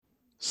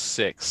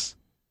6,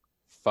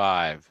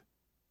 5,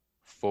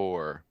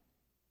 4,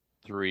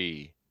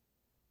 3,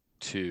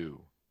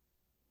 2,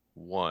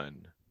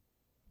 1.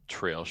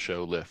 Trail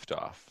Show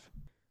liftoff.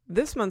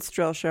 This month's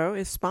Trail Show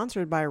is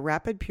sponsored by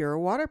Rapid Pure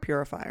Water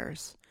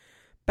Purifiers.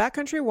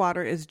 Backcountry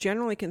water is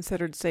generally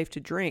considered safe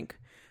to drink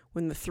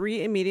when the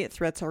 3 immediate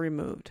threats are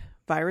removed: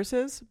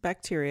 viruses,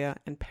 bacteria,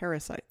 and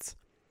parasites.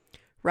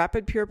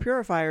 Rapid Pure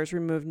Purifiers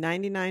remove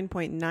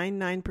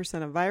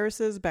 99.99% of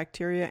viruses,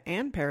 bacteria,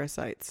 and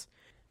parasites.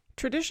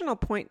 Traditional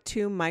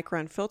 0.2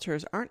 micron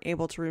filters aren't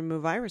able to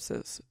remove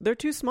viruses. They're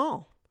too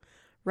small.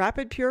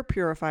 Rapid Pure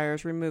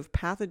Purifiers remove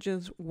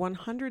pathogens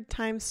 100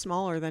 times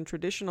smaller than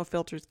traditional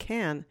filters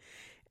can,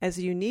 as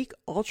the unique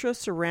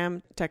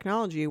ultra-ceram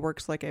technology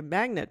works like a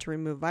magnet to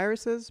remove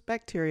viruses,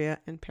 bacteria,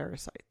 and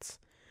parasites.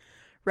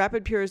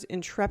 Rapid Pure's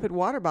Intrepid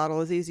water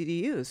bottle is easy to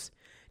use.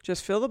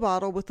 Just fill the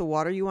bottle with the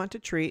water you want to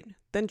treat,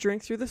 then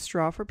drink through the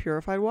straw for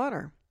purified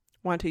water.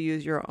 Want to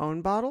use your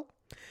own bottle?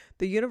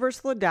 The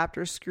universal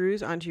adapter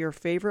screws onto your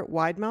favorite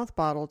wide-mouth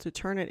bottle to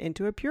turn it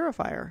into a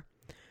purifier.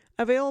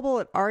 Available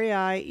at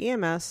REI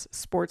EMS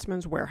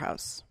Sportsman's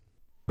Warehouse.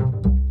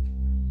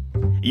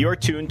 You're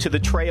tuned to The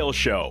Trail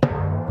Show.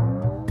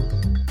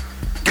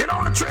 Get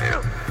on the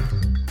trail!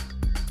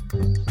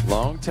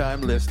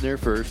 Long-time listener,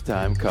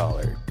 first-time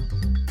caller.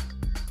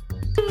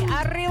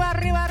 Arriba,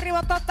 arriba,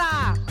 arriba,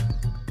 tota!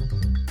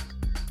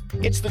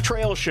 It's The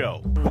Trail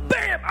Show.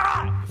 Bam!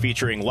 Ah!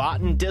 Featuring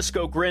Lawton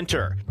Disco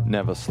Grinter,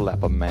 Never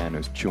slap a man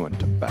who's chewing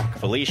tobacco.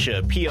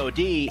 Felicia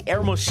P.O.D.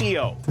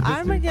 Hermosillo,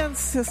 I'm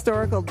against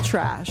historical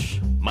trash.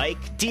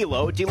 Mike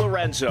Dilo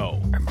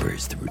DiLorenzo,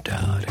 Embrace the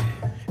brutality.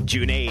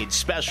 Junaid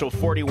Special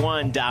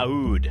 41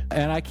 Daoud,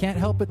 And I can't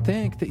help but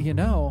think that,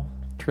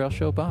 Trail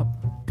Show Bob.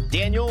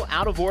 Daniel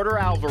Out of Order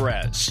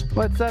Alvarez.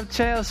 What's up,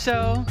 Trail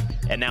Show?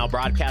 And now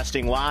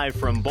broadcasting live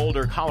from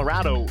Boulder,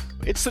 Colorado,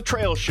 it's The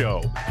Trail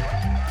Show.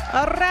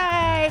 All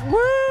right, woo!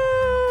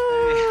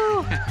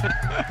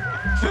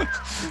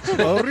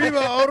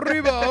 Arriba.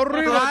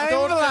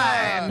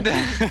 Blind.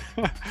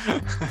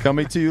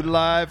 Coming to you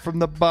live from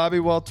the Bobby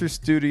Walters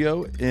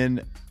studio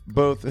in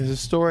both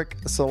historic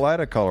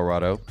Salida,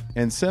 Colorado,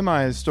 and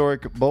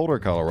semi-historic Boulder,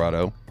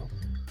 Colorado.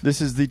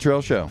 This is The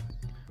Trail Show.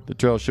 The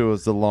Trail Show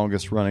is the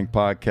longest-running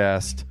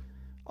podcast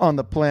on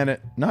the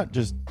planet. Not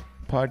just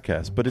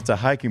podcast, but it's a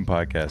hiking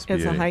podcast.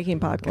 It's a BA. hiking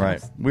podcast.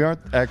 Right. We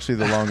aren't actually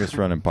the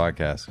longest-running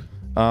podcast.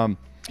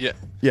 Yeah.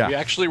 Yeah. We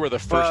actually were the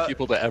first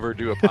people to ever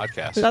do a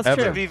podcast. That's Ever.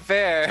 To true. be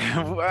fair,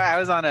 I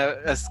was on a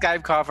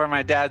Skype call for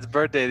my dad's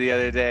birthday the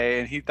other day,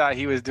 and he thought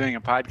he was doing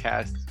a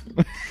podcast.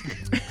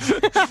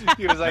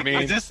 He was like,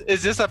 is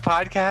this a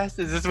podcast?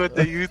 Is this what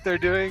the youth are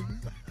doing?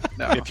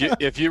 No.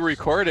 if you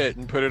record it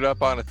and put it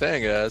up on a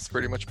thing, it's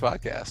pretty much a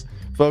podcast.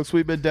 Folks,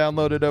 we've been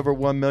downloaded over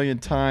 1 million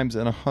times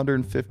in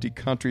 150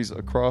 countries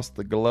across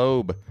the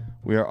globe.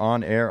 We are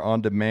on air,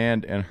 on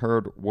demand, and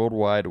heard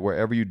worldwide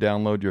wherever you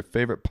download your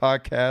favorite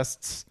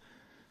podcasts,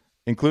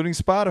 including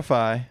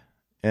Spotify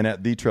and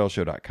at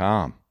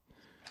thetrailshow.com.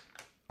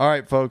 All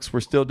right, folks,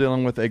 we're still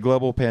dealing with a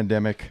global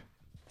pandemic,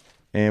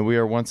 and we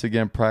are once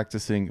again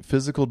practicing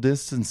physical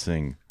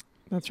distancing,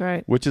 That's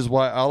right. which is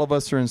why all of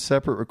us are in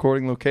separate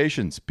recording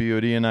locations.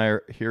 POD and I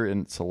are here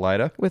in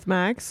Salida. With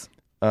Max.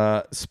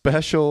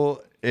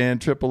 Special and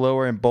Triple O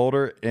are in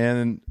Boulder,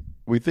 and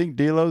we think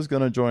D'Lo's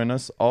going to join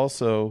us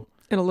also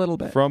In a little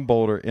bit. from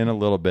Boulder in a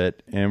little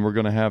bit, and we're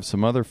going to have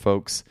some other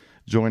folks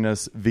join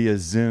us via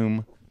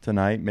Zoom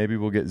tonight. Maybe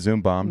we'll get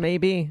Zoom bombed.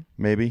 Maybe.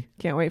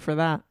 Can't wait for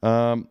that.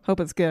 Hope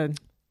it's good.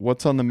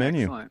 What's on the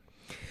menu? Excellent.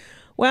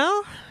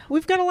 Well,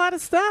 we've got a lot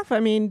of stuff. I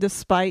mean,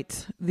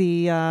 despite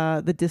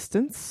the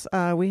distance,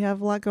 we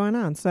have a lot going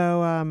on.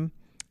 So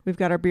we've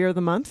got our beer of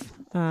the month.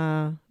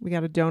 We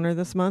got a donor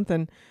this month,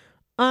 and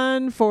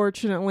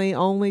unfortunately,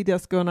 only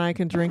Disco and I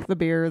can drink the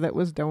beer that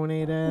was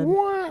donated.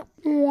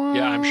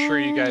 Yeah, I'm sure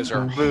you guys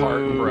are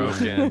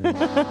heartbroken.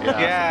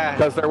 Yeah.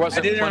 Because there I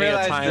wasn't didn't plenty of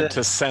realize time that-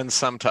 to send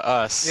some to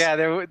us. Yeah, I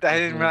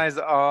didn't realize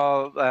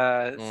all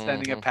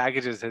sending of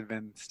packages had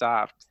been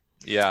stopped.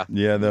 Yeah.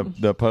 Yeah,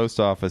 the post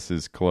office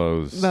is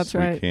closed. That's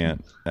right. We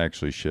can't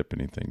actually ship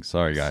anything.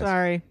 Sorry, guys.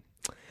 Sorry.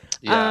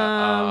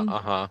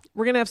 Yeah.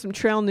 We're going to have some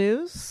trail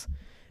news.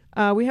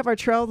 We have our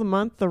trail of the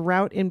month, the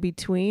route in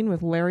between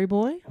with Larry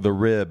Boy. The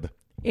rib.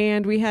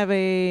 And we have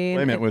Wait a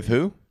minute, with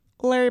who?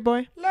 Larry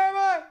Boy.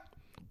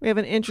 We have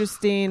an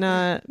interesting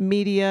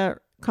media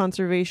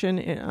conservation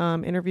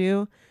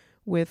interview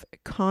with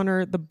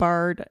Connor the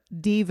Bard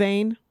D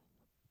vein,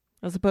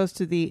 as opposed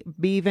to the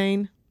B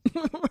vein.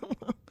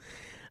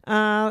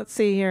 Let's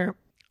see here.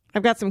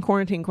 I've got some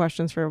quarantine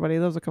questions for everybody.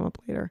 Those will come up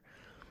later.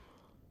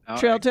 Oh,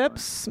 Trail excellent.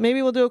 tips.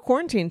 Maybe we'll do a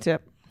quarantine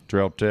tip.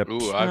 Trail tips.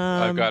 Ooh,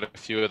 I've got a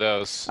few of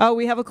those. Oh,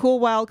 we have a cool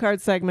wild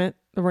card segment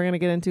that we're going to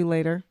get into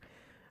later.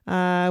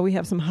 We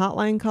have some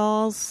hotline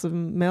calls,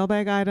 some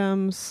mailbag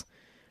items,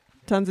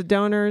 tons of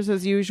donors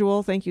as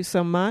usual. Thank you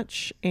so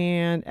much.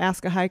 And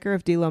ask a hiker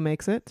if D'Lo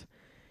makes it.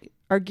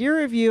 Our gear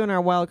review and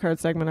our wild card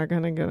segment are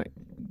going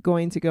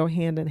to go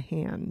hand in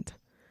hand.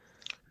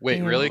 Wait,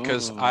 Yeah. really?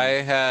 Because I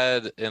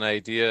had an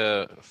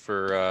idea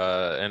for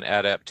an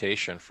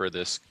adaptation for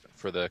this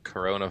for the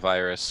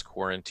coronavirus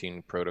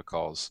quarantine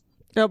protocols.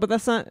 No, but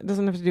it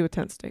doesn't have to do with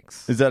tent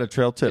stakes. Is that a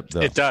trail tip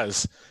though? It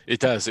does. It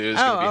does. It was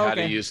going to be how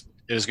to okay. use.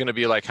 It was going to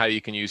be like how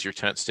you can use your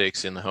tent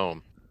stakes in the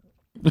home.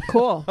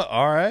 Cool.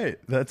 All right,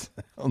 that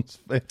sounds.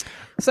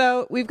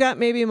 So we've got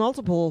maybe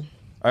multiple.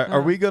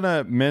 Are we going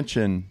to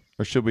mention,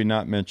 or should we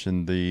not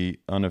mention the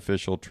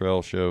unofficial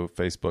Trail Show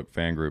Facebook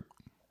fan group?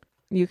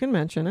 You can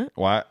mention it.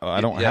 Why? I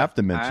don't have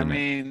to mention I it.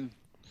 mean,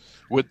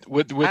 Would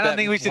I don't that,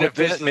 think we should would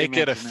that officially make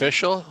it mention it.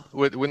 official?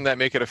 Wouldn't that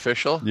make it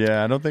official?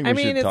 Yeah, I don't think we I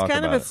mean, should it's talk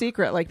kind of about a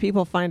secret. Like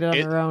people find it on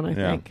their own, I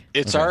yeah. think.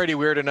 It's Okay. already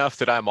weird enough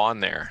that I'm on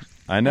there.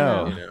 I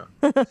know.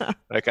 You know,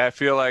 like I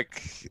feel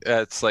like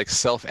it's like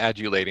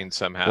self-adulating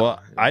somehow.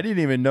 Well, I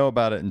didn't even know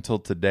about it until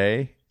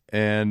today,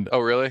 and Oh,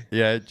 really?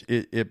 yeah,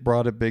 it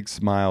brought a big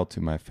smile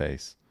to my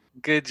face.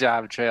 good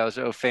job, Trail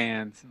Show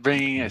fans,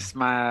 bringing a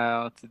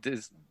smile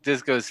to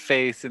Disco's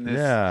face in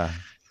this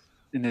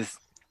in this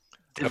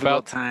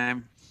difficult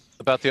time.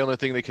 About the only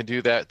thing that can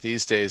do that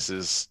these days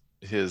is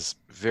his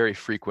very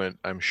frequent,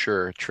 I'm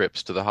sure,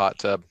 trips to the hot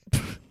tub.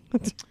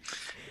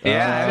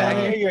 Yeah,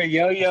 I hear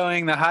you're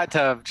yo-yoing the hot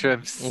tub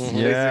trips,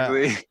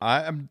 basically.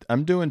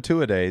 I'm doing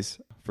 2-a-days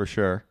for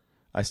sure.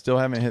 I still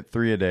haven't hit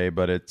 3-a-day,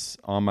 but it's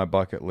on my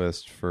bucket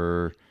list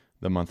for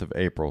the month of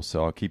April,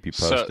 so I'll keep you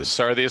posted.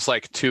 So are these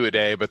like 2 a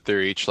day, but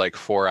they're each like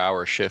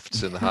 4-hour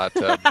shifts in the hot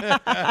tub?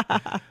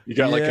 You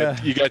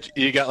got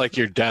you got like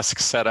your desk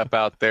set up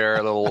out there,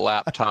 a little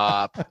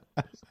laptop,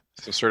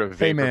 some sort of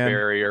vapor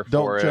barrier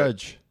for it. Don't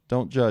judge.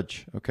 Don't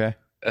judge. Okay.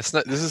 This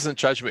isn't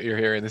judgment you're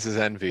hearing. This is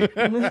envy.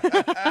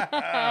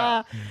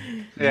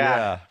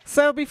 Yeah.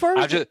 So before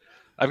we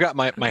I've got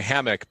my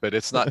hammock, but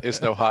it's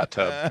no hot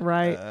tub.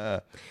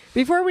 right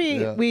before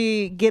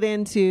we get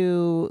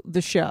into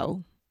the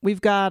show,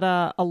 we've got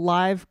a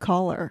live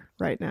caller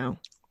right now.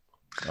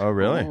 Oh,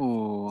 really?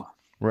 Ooh.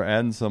 We're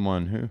adding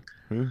someone.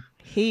 Who?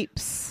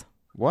 Heaps.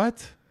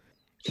 What?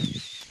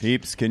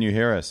 Heaps, can you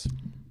hear us?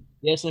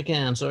 Yes, I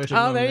can. Sorry to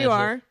Oh, there you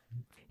are.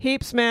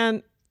 Heaps,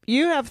 man.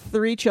 You have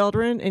 3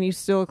 children and you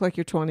still look like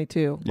you're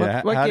 22.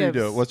 Yeah, What how do you gives?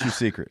 do it? What's your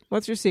secret?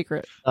 What's your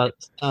secret?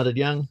 Started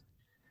young.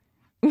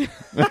 Does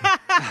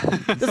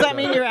that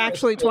mean you're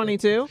actually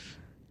 22?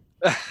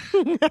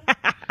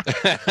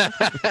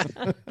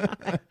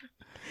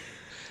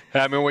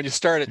 I mean, when you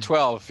start at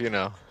 12, you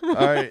know. All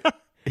right.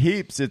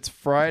 Heaps, it's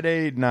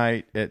Friday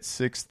night at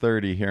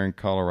 6:30 here in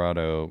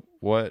Colorado.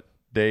 What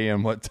day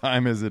and what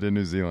time is it in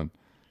New Zealand?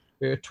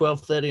 We're at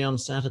 12:30 on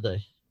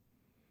Saturday.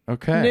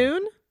 Okay.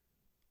 Noon?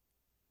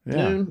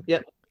 Yeah. Noon.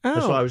 Yep. Oh,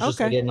 That's why I was just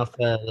okay. getting off.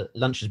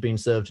 Lunch is being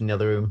served in the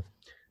other room.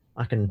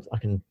 I can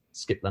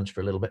skip lunch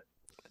for a little bit.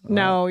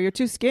 No, you're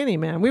too skinny,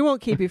 man. We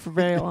won't keep you for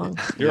very long.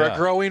 You're Yeah. a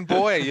growing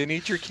boy. You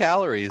need your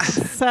calories.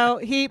 So,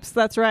 Heaps,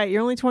 that's right.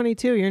 You're only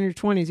 22. You're in your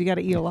 20s. You got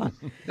to eat a lot.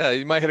 Yeah,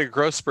 you might hit a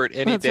growth spurt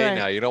any That's day right.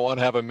 now. You don't want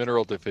to have a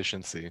mineral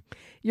deficiency.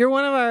 You're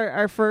one of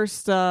our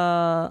first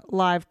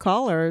live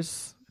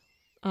callers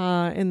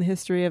in the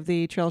history of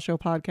the Trail Show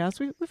podcast.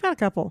 We've had a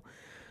couple.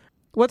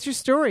 What's your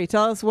story?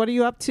 Tell us, what are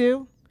you up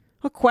to?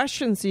 What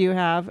questions do you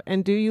have?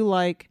 And do you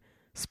like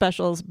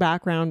Special's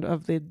background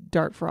of the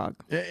dart frog?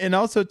 And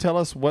also tell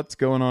us what's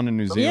going on in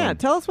New Zealand. Yeah,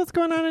 tell us what's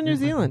going on in New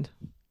Zealand.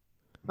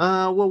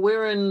 Well,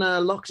 we're in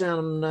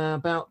lockdown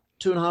about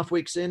 2.5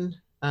 weeks in.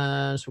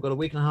 So we've got a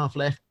week and a half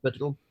left, but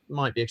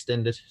might be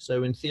extended.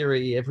 So in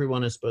theory,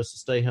 everyone is supposed to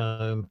stay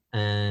home,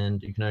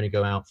 and you can only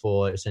go out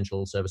for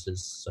essential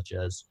services such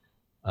as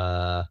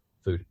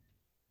food.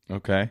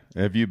 Okay.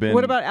 Have you been?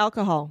 What about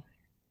alcohol?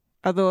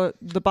 Are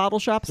the bottle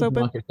shops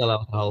open? Supermarkets sell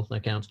alcohol,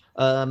 that counts.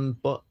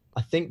 But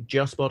I think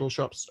just bottle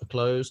shops are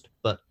closed,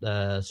 but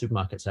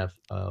supermarkets have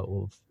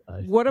all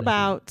of. What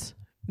about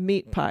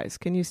meat pies?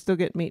 Can you still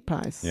get meat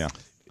pies? Yeah.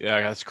 Yeah,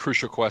 that's a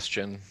crucial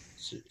question.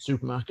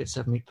 Supermarkets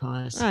have meat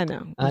pies. I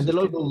know. And the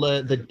local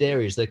the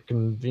dairies, the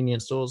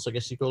convenience stores, I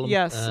guess you call them.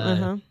 Yes.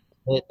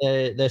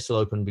 They're still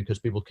open because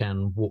people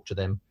can walk to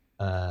them.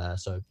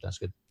 So that's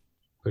good.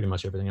 Pretty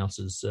much everything else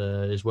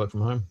is work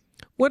from home.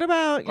 What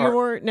about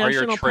your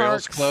national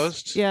trails parks?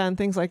 closed? Yeah, and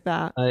things like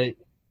that.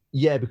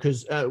 Yeah,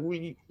 because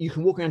you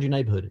can walk around your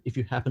neighborhood. If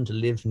you happen to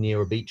live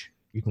near a beach,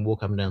 you can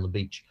walk up and down the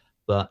beach.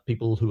 But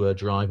people who are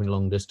driving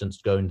long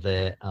distance going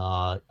there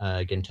are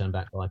getting turned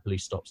back by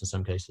police stops in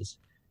some cases.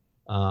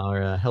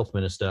 Our health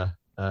minister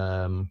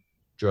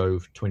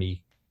drove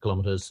 20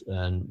 kilometers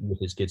and with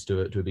his kids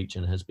to a beach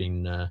and has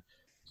been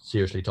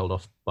seriously told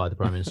off by the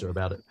prime minister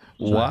about it.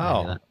 So,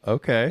 Wow.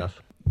 Okay.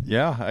 stuff.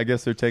 Yeah, I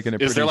guess they're taking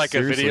it. Is there pretty like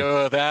seriously. a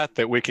video of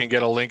that we can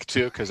get a link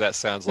to? Because that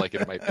sounds like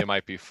it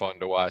might be fun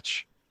to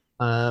watch.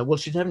 Well,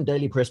 she's having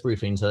daily press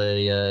briefings.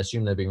 I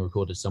assume they're being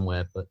recorded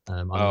somewhere, but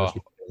I'm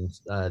mostly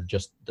following,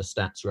 just the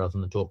stats rather than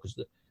the talk. Because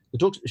the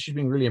talk, she's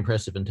been really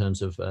impressive in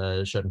terms of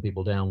shutting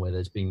people down. Where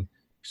there's been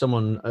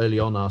someone early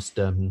on asked,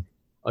 "Are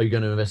you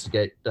going to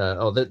investigate?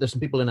 There's some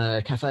people in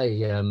a cafe.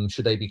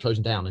 Should they be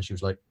closing down?" And she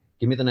was like,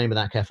 "Give me the name of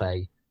that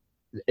cafe.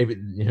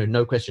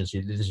 No questions.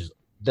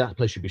 That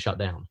place should be shut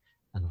down."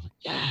 And I was like,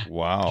 "Yeah,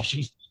 Wow.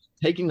 she's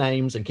taking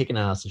names and kicking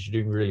ass, and she's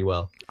doing really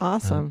well."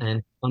 Awesome.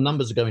 And our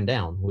numbers are going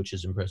down, which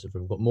is impressive.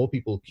 We've got more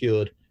people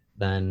cured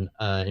than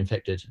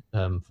infected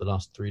for the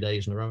last 3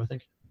 days in a row, I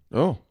think.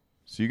 Oh,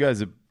 so you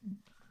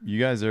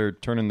guys are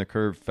turning the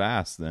curve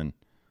fast then.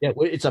 Yeah,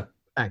 well, it's a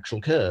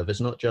actual curve. It's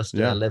not just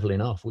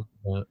leveling off.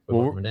 We're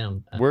going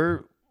down. I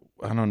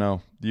don't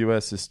know. The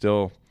U.S. is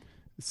still,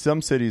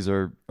 some cities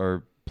are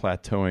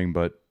plateauing,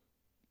 but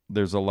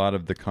there's a lot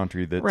of the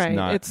country that's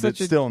not. It's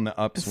still in the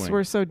upswing.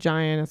 We're so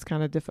giant, it's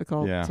kind of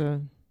difficult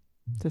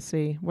to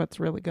see what's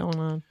really going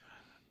on.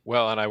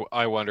 Well, and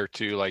I wonder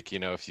too, like,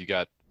 if you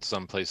got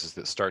some places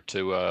that start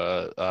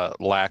to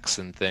lax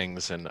in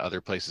things and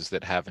other places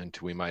that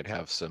haven't, we might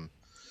have some.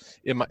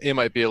 It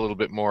might be a little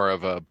bit more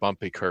of a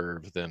bumpy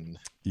curve than.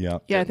 Yeah,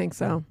 I think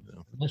so.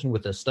 Imagine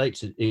with the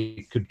States,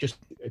 it could just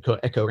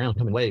echo around,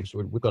 come in waves.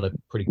 We've got a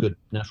pretty good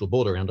natural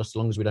border around us. As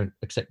long as we don't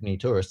accept any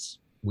tourists,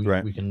 we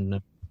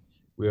can.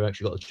 We've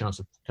actually got the chance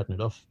of cutting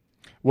it off.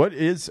 What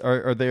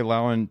are they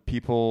allowing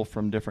people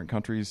from different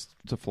countries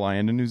to fly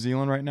into New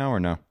Zealand right now, or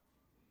no?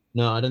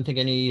 No, I don't think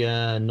any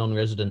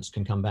non-residents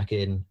can come back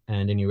in,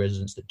 and any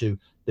residents that do,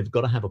 they've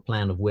got to have a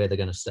plan of where they're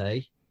going to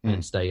stay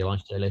and stay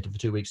later for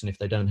 2 weeks. And if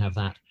they don't have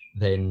that,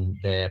 then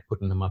they're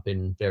putting them up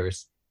in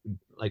various,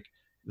 like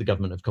the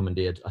government have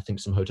commandeered, I think,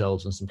 some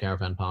hotels and some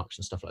caravan parks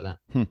and stuff like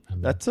that.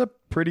 That's a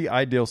pretty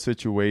ideal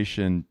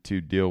situation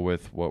to deal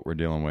with what we're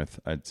dealing with,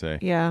 I'd say.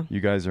 Yeah.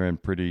 You guys are in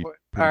pretty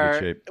good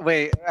shape.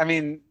 Wait, I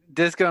mean,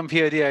 Disco and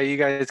POD, are you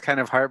guys kind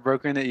of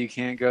heartbroken that you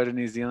can't go to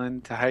New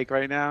Zealand to hike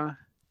right now?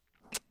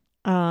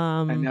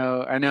 I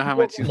know how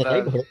much you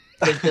love.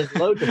 There's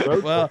loads of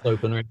roads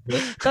open right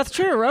now. That's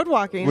true. Road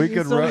walking. We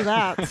could do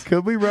that.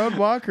 Could we road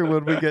walk, or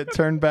would we get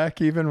turned back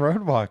even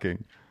road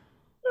walking?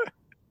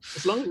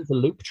 As long as it's a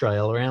loop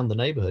trail around the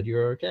neighborhood,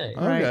 you're okay.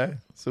 Okay,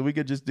 so we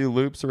could just do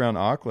loops around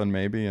Auckland,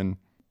 maybe, and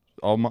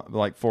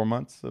like 4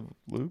 months of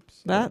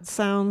loops. That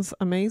sounds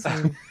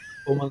amazing.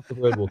 4 months of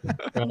road walking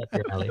around up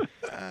your alley.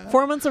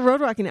 4 months of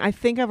road walking. I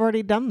think I've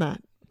already done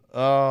that.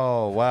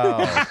 Oh,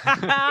 wow.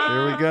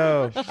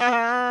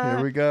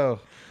 Here we go.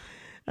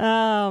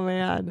 Oh,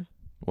 man.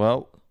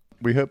 Well,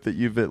 we hope that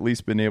you've at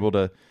least been able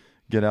to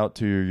get out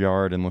to your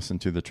yard and listen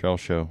to the trail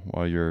show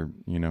while you're,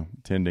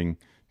 tending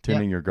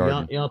your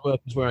garden. Yard work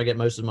is where I get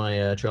most of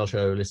my trail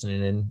show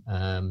listening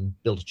in.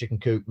 Build a chicken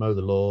coop, mow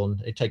the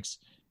lawn. It takes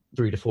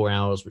 3 to 4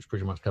 hours, which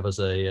pretty much covers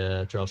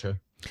a trail show.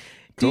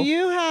 Cool. Do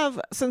you have,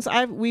 since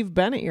we've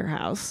been at your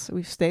house,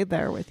 we've stayed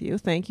there with you.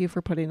 Thank you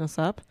for putting us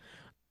up.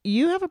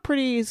 You have a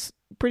pretty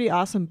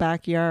awesome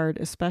backyard,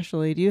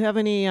 especially. Do you have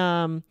any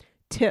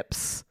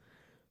tips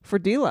for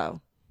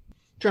D'Lo?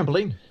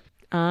 Trampoline.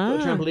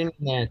 Trampoline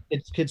in there.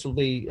 Kids will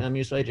be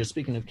amused for ages.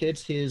 Speaking of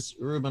kids, here's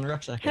Ruben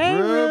Rucksack.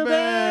 Hey, Ruben!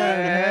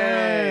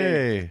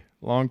 Hey!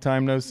 Long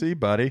time no see,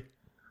 buddy.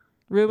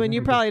 Ruben,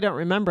 you probably don't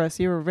remember us.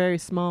 You were very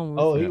small.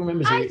 Oh, he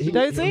remembers.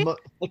 Does he?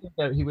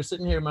 He was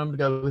sitting here a moment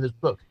ago with his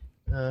book.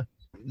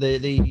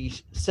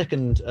 The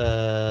second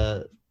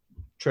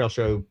trail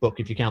show book,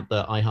 if you count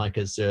the iHike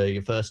as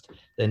your first,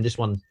 then this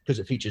one, because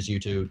it features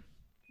you two,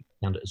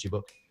 count it as your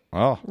book.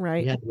 Oh,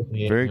 right.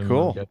 Very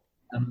cool.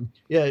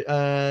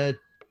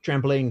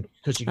 Trampoline,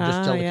 because you can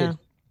just tell the kids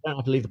they don't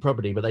have to leave the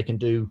property, but they can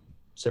do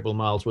several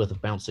miles worth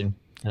of bouncing.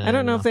 I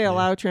don't know if they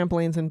allow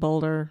trampolines in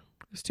Boulder.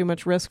 There's too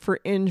much risk for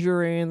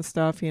injury and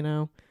stuff,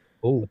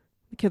 Oh,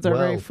 the kids are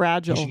very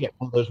fragile. You should get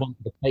one of those ones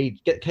with a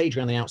cage. Get a cage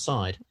around the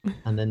outside,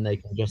 and then they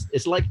can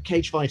just—it's like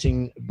cage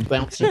fighting,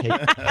 bouncy cage.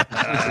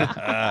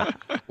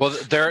 Well,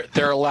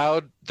 they're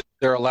allowed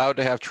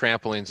to have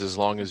trampolines as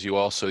long as you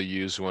also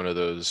use one of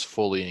those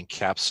fully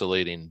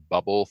encapsulating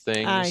bubble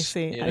things. I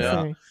see.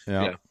 Yeah.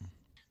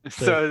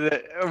 So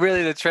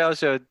really, the trail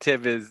show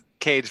tip is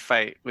cage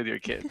fight with your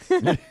kids.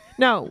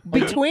 No,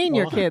 between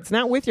your kids,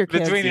 not with your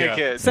kids. Between your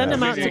kids. Send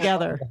them out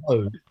together.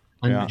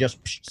 And just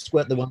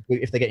squirt the one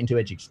if they get into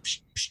edges.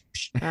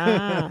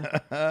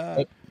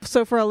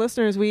 So for our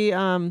listeners, we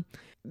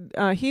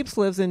Heaps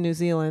lives in New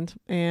Zealand,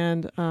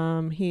 and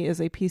he is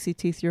a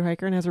PCT thru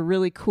hiker and has a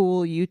really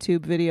cool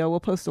YouTube video. We'll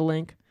post a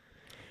link.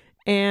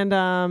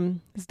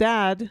 And his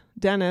dad,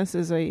 Dennis,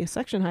 is a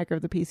section hiker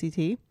of the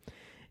PCT.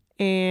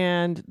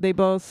 And they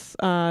both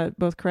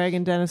Craig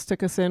and Dennis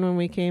took us in when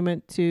we came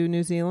into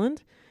New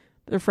Zealand.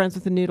 They're friends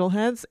with the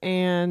Noodleheads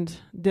and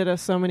did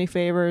us so many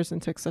favors and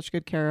took such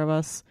good care of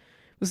us.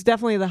 It was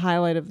definitely the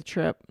highlight of the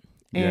trip.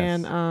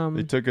 Yes. And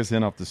they took us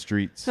in off the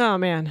streets. Oh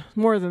man,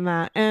 more than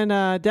that. And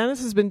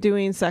Dennis has been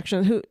doing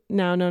sections, who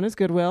now known as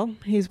Goodwill.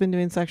 He's been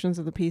doing sections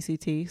of the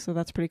PCT, so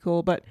that's pretty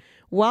cool. But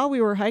while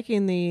we were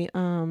hiking the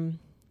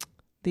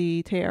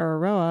Te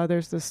Araroa,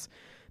 there's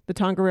the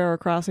Tongariro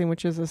Crossing,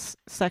 which is a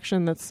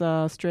section that's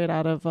straight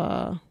out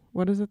of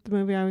what is it? The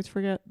movie I always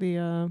forget,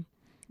 the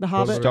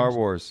Hobbit. Star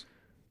Wars.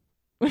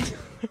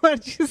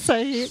 What did you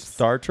say?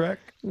 Star Trek?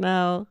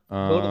 No.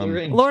 Lord of the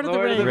Rings. Lord of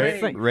the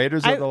Rings.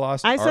 Raiders of the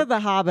Lost Ark? I said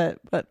the Hobbit,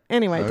 but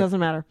anyway, it doesn't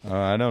matter.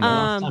 I don't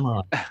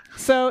know.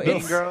 So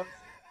it's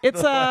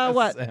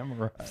what?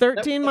 Samurai.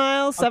 13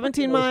 miles,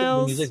 17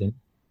 miles.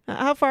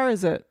 How far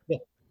is it?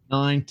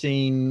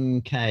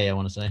 19K, I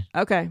want to say.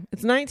 Okay,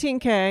 it's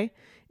 19K,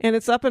 and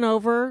it's up and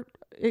over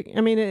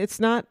it's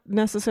not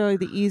necessarily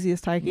the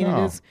easiest hiking.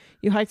 No. It is.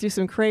 You hike through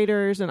some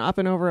craters and up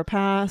and over a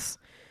pass.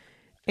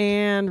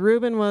 And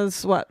Ruben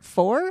was,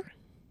 4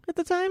 at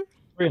the time?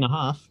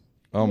 3.5.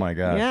 Oh, my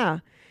gosh. Yeah.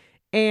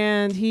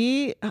 And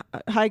he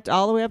hiked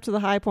all the way up to the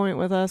high point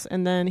with us,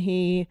 and then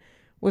he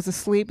was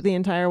asleep the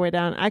entire way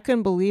down. I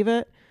couldn't believe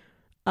it.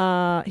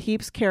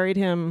 Heaps carried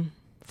him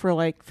for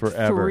like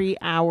Forever. 3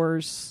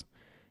 hours,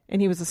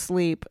 and he was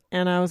asleep.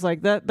 And I was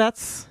like,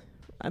 that's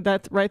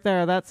right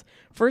there. That's,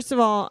 first of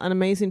all, an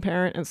amazing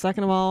parent, and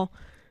second of all,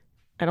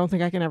 I don't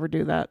think I can ever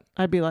do that.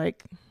 I'd be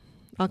like,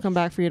 I'll come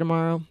back for you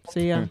tomorrow.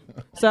 See ya.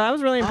 So I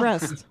was really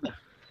impressed.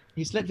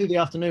 He slept through the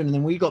afternoon, and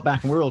then we got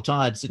back, and we were all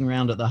tired, sitting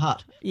around at the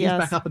hut. Yes.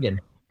 He's back up again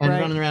and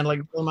Right. running around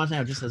like 4 miles an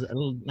hour, just as a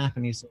little nap,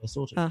 and he's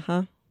sorted.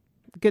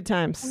 Good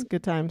times.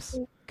 Good times.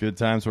 Good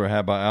times were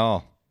had by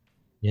all.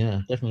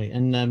 Yeah, definitely.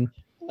 And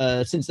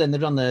since then, they've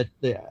done the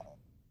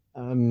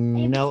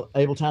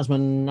Abel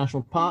Tasman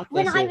National Park.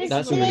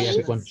 That's a really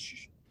epic one.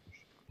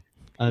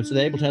 So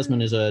the Abel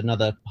Tasman is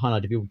another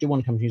highlight. If you do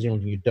want to come to New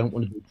Zealand and you don't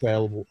want to do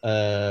trail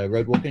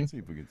road walking, See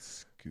if we can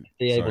scoot.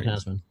 the Abel Sorry.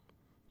 Tasman.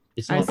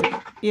 It's I not, see.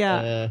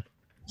 Yeah.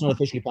 it's not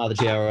officially part of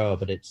the GRO,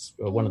 but it's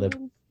one of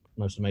the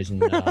most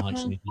amazing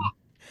hikes in New Zealand.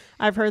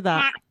 I've heard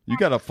that. You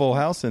got a full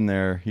house in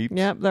there, Heaps.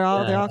 Yep, they're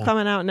all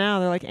coming out now.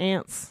 They're like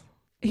ants.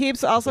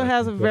 Heaps also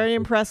has a very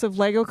impressive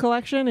Lego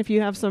collection. If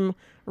you have some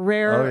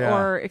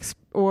rare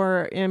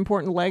or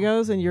important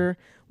Legos and you're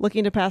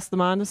looking to pass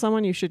them on to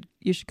someone, you should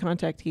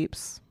contact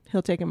Heaps.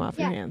 He'll take them off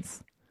your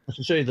hands. I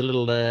should show you the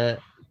little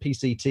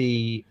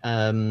PCT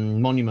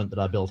monument that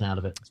I built out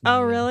of it.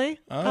 Oh, really?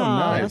 Oh,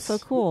 nice. That's so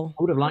cool.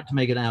 I would have liked to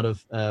make it out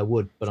of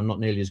wood, but I'm not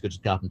nearly as good as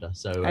carpenter.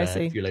 So I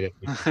see. a few Lego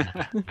pieces.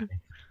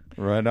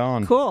 Right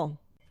on. Cool.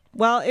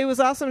 Well, it was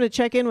awesome to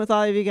check in with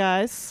all of you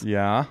guys.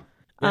 Yeah.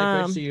 Yeah,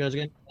 great to see you guys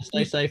again.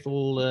 Stay safe,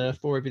 all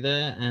 4 of you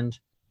there, and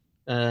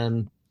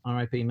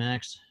R.I.P.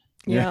 Max.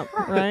 Yeah,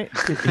 right.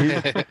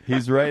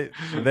 He's right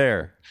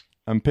there.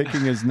 I'm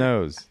picking his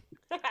nose.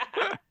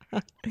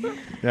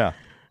 Yeah.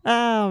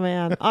 Oh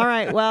man. All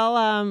right. Well,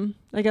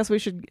 I guess we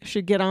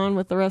should get on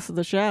with the rest of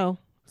the show.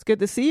 It's good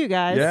to see you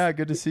guys. Yeah,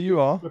 good to see you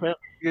all.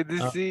 Good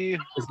to see you.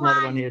 There's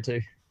another one here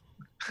too.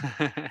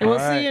 And we'll All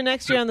right. see you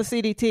next year on the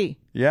CDT.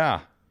 Yeah.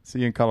 See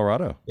you in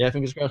Colorado. Yeah,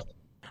 fingers crossed.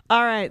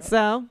 All right.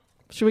 So,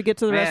 should we get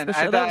to the rest of the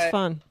Man, show? That was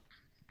fun.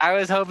 I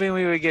was hoping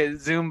we would get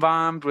Zoom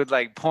bombed with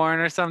like porn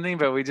or something,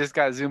 but we just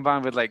got Zoom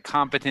bombed with like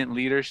competent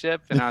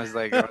leadership, and I was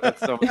like, oh, that's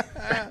so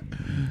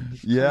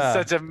Yeah.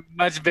 such a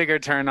much bigger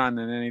turn on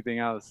than anything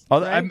else.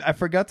 Although I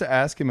forgot to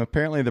ask him.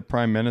 Apparently, the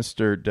Prime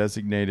Minister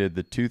designated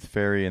the Tooth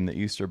Fairy and the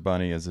Easter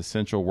Bunny as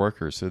essential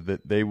workers, so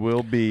that they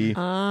will be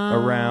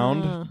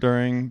around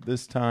during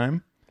this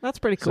time. That's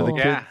pretty So cool.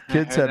 the Yeah,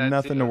 kids I heard have that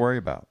nothing too. to worry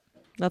about.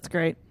 That's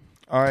great.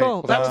 All right.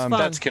 Cool. That was fun.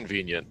 That's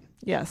convenient.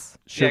 Yes.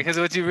 Yeah, because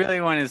what you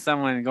really want is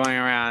someone going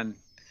around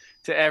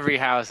to every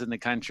house in the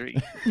country.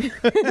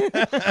 But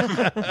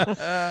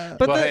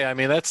Well, hey, I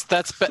mean that's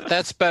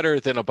better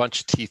than a bunch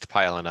of teeth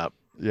piling up.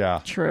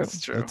 Yeah. true. That's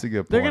true. That's a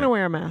good point. They're going to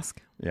wear a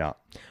mask. Yeah.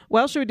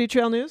 Well, should we do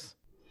trail news?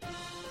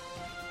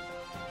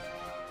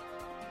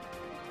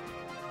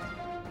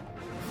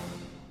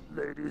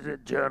 Ladies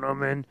and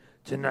gentlemen,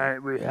 tonight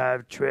we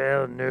have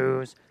trail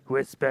news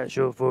with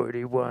Special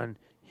 41.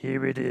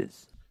 Here it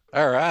is.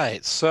 All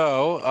right.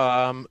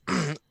 So,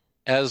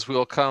 as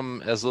will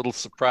come as little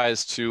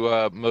surprise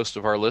to most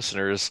of our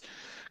listeners,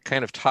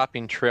 kind of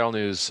topping trail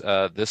news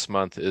this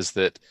month is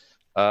that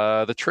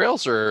the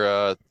trails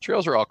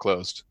are all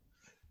closed.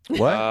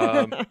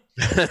 What?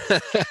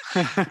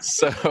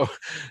 So,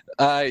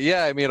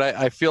 yeah, I mean,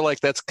 I feel like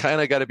that's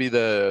kind of got to be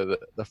the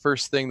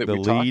first thing that The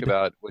we talk lead.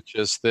 about, which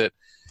is that,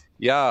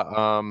 yeah,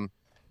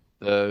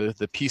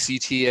 the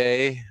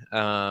PCTA,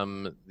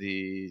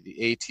 the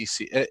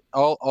ATC,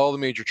 all the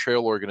major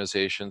trail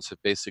organizations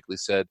have basically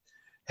said,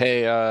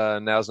 hey,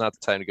 now's not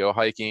the time to go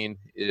hiking.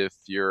 If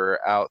you're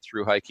out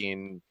through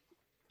hiking,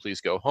 please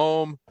go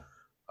home.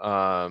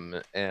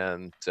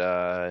 And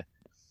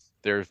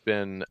there have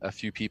been a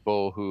few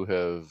people who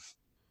have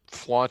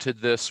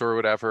flaunted this or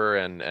whatever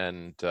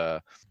and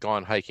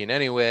gone hiking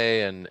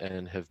anyway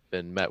and have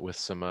been met with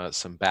some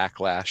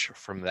backlash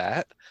from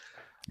that.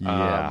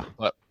 Yeah.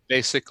 But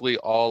basically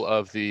all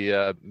of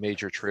the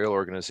major trail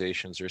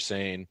organizations are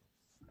saying,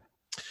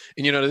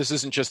 and this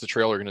isn't just the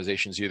trail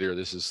organizations either.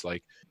 This is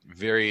like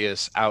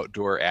various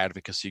outdoor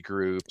advocacy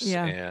groups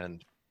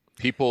and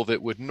people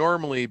that would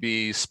normally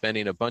be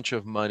spending a bunch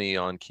of money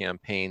on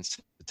campaigns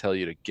to tell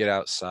you to get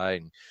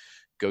outside and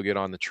go get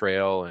on the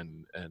trail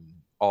and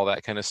all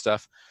that kind of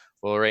stuff.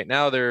 Well, right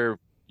now they're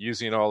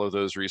using all of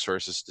those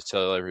resources to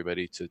tell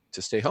everybody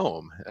to stay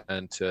home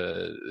and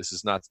this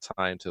is not the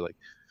time to like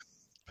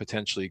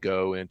potentially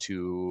go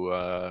into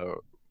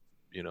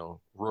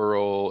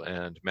rural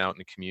and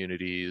mountain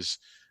communities.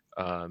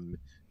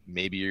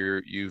 Maybe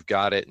you've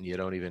got it and you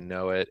don't even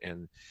know it,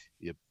 and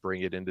you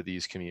bring it into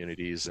these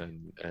communities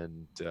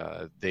and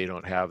they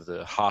don't have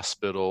the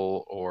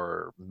hospital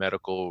or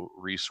medical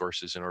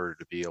resources in order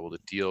to be able to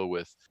deal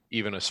with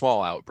even a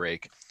small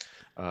outbreak.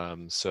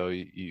 So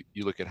you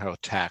look at how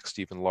taxed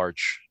even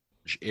large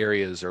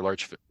areas or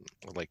large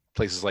like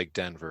places like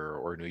Denver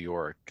or New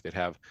York that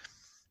have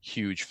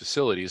huge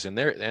facilities, and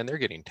they're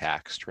getting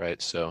taxed,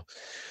 right? So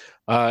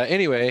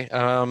anyway,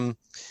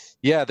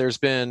 there's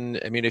been,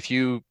 I mean, if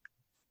you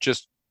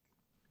just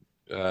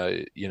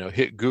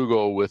hit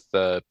Google with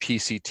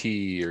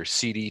PCT or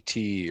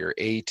CDT or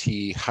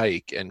AT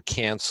hike and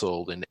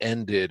canceled and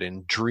ended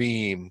and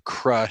dream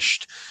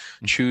crushed,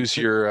 choose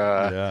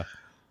your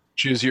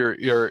choose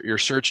your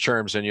search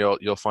terms, and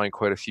you'll find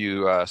quite a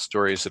few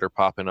stories that are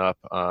popping up.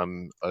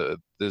 I've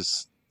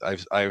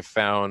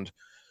found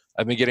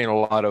I've been getting a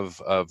lot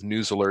of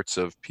news alerts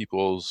of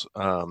people's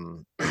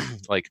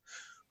like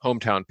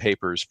hometown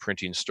papers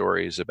printing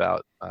stories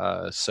about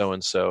so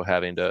and so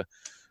having to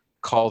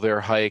call their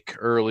hike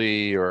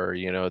early, or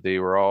they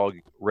were all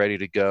ready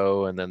to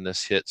go and then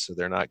this hit, so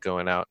they're not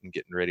going out and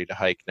getting ready to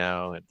hike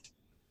now. And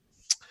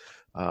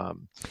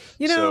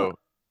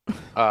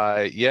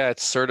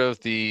it's sort of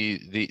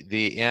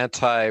the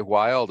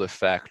anti-wild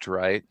effect,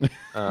 right?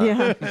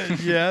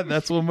 Yeah,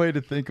 that's one way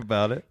to think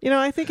about it.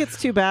 I think it's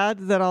too bad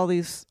that all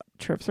these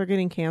trips are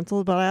getting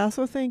canceled, but I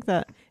also think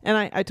that, and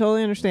I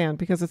totally understand,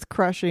 because it's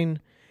crushing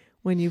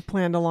when you've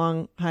planned a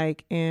long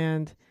hike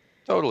and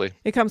totally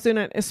it comes in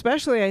it,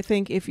 especially I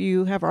think if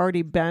you have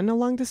already been a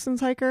long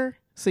distance hiker,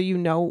 so you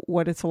know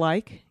what it's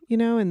like,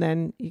 and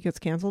then it gets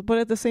canceled. But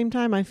at the same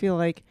time, I feel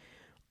like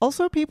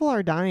also people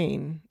are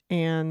dying.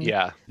 And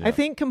I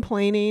think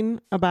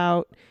complain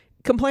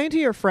to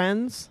your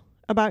friends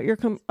about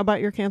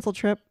your canceled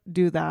trip,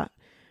 do that.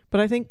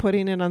 But I think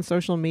putting it on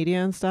social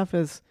media and stuff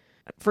is,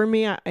 for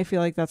me, I feel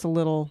like that's a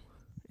little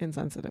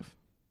insensitive.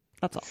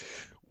 That's all.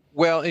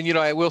 Well, and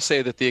I will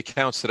say that the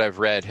accounts that I've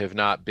read have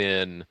not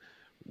been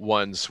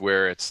ones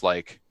where it's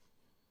like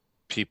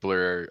people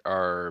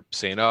are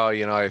saying, oh,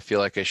 I feel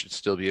like I should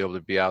still be able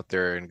to be out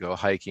there and go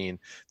hiking.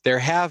 There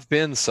have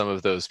been some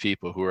of those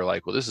people who are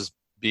like, well, this is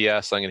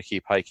BS, I'm going to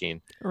keep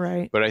hiking.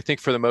 Right. But I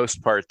think for the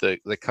most part,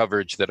 the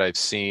coverage that I've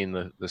seen,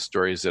 the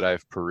stories that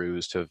I've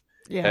perused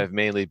have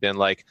mainly been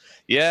like,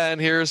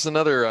 and here's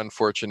another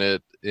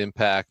unfortunate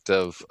impact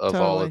of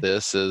all of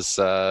this is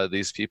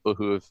these people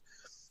who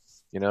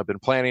have been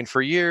planning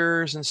for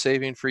years and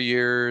saving for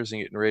years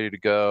and getting ready to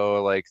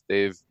go, like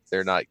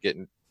they're not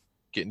getting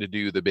to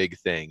do the big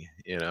thing.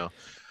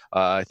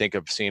 I think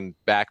I've seen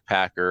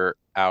Backpacker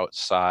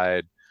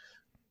outside,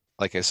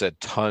 like I said,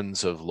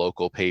 tons of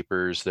local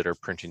papers that are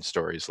printing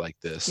stories like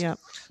this. Yeah.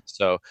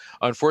 So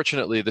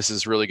unfortunately, this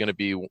is really going to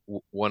be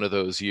one of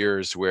those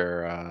years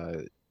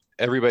where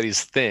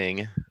everybody's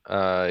thing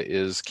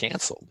is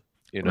canceled,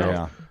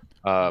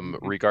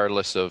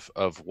 regardless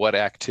of what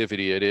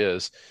activity it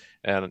is.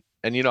 And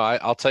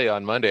I'll tell you,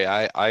 on Monday,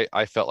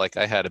 I felt like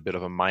I had a bit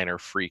of a minor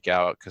freak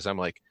out, because I'm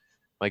like,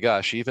 my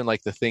gosh, even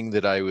like the thing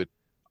that I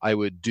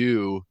would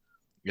do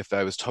if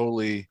I was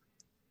totally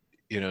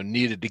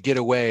needed to get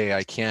away,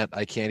 I can't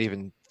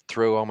even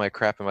throw all my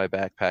crap in my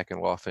backpack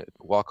and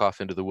walk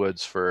off into the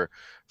woods for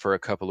a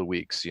couple of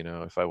weeks,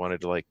 if I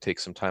wanted to like take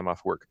some time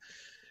off work.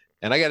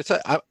 And I got to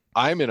tell you,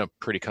 I'm in a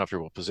pretty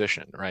comfortable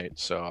position, right?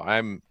 So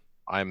I'm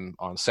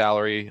on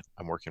salary,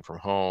 I'm working from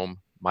home,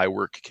 my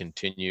work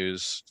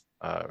continues,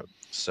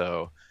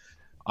 so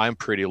I'm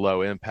pretty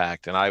low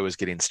impact, and I was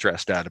getting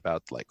stressed out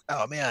about like,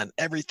 oh man,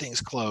 everything's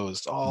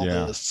closed, all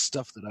this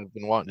stuff that I've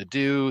been wanting to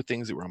do,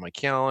 things that were on my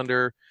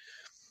calendar.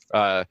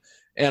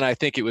 And I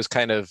think it was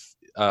kind of,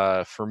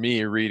 for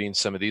me, reading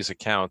some of these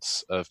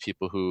accounts of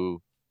people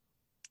who,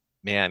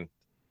 man,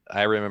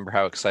 I remember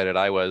how excited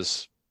I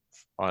was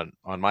on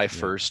my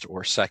first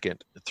or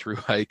second through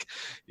hike,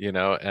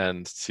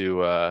 and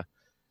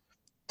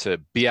to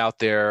be out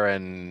there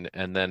and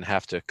then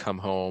have to come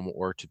home,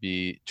 or to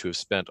have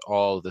spent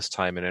all of this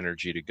time and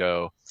energy to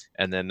go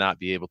and then not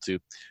be able to.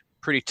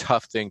 Pretty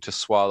tough thing to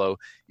swallow,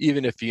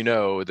 even if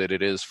that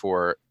it is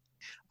for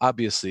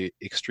obviously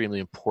extremely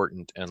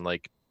important, and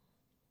like,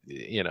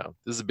 this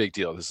is a big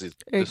deal.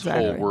 This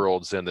whole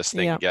world's in this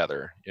thing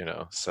together,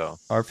 so.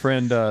 Our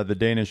friend, the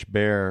Danish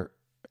Bear,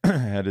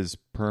 had his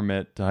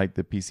permit to hike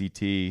the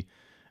PCT,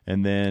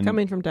 and then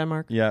coming from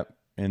Denmark. Yep.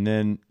 And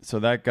then, so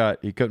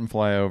he couldn't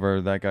fly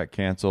over, that got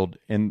canceled.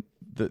 And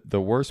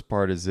the worst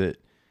part is that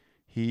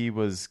he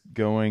was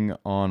going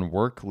on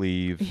work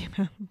leave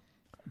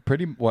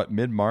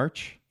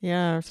mid-March?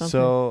 Yeah, or something.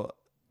 So,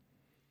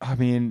 I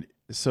mean,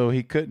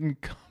 he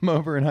couldn't come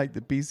over and hike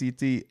the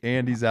PCT,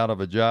 and he's out of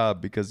a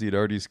job because he'd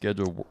already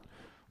scheduled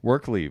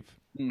work leave.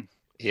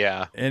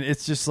 Yeah. And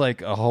it's just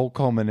like a whole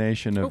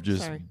culmination of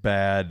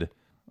bad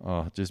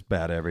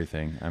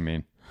everything. I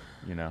mean,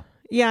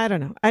 Yeah, I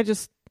don't know.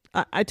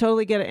 I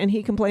totally get it. And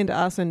he complained to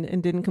us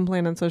and didn't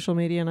complain on social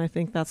media, and I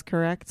think that's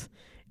correct.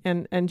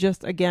 And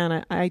just,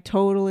 again, I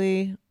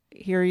totally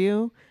hear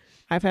you.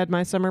 I've had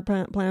my summer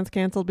plans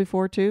canceled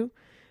before, too.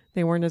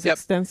 They weren't as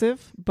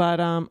extensive.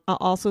 But I'll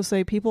also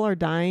say people are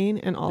dying,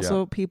 and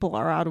also people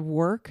are out of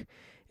work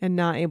and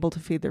not able to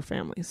feed their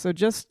families. So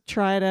just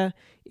try to,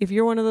 if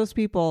you're one of those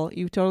people,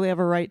 you totally have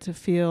a right to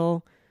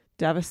feel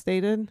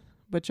devastated.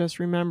 But just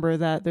remember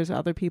that there's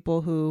other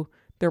people who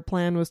their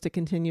plan was to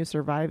continue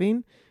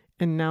surviving,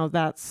 and now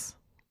that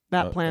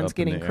plan's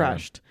getting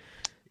crushed.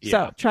 Yeah.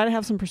 So try to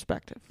have some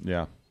perspective.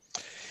 Yeah.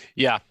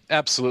 Yeah,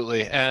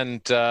 absolutely.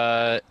 And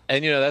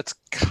that's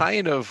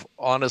kind of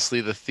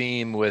honestly the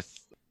theme with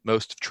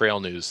most trail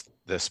news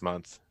this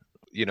month.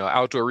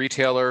 Outdoor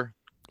retailer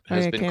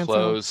has been canceled.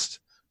 closed.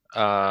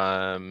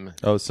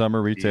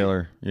 Summer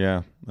retailer.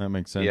 Yeah, that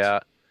makes sense. Yeah.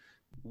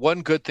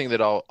 One good thing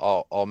that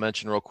I'll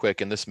mention real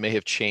quick, and this may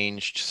have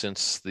changed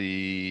since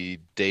the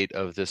date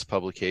of this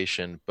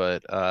publication,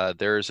 but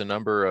there's a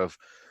number of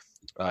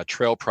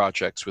trail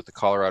projects with the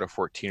Colorado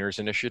 14ers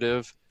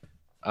initiative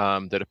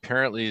that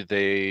apparently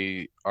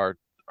they are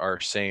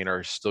saying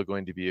are still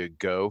going to be a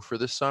go for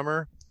this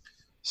summer.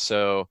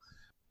 So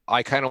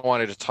I kind of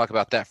wanted to talk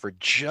about that for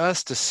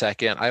just a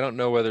second. I don't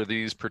know whether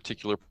these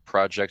particular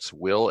projects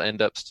will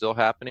end up still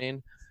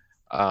happening.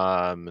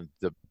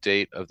 The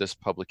date of this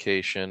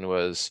publication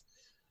was,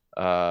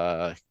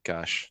 I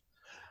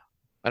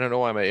don't know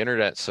why my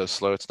internet's so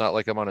slow. It's not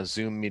like I'm on a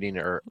Zoom meeting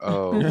or,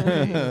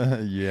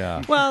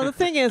 yeah. Well, the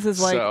thing is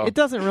it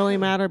doesn't really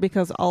matter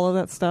because all of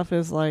that stuff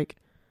is like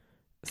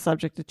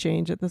subject to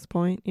change at this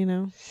point,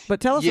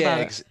 But tell us about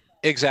it.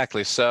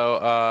 Exactly.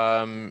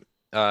 So,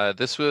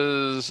 this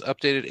was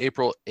updated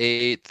April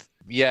 8th.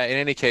 Yeah, in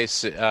any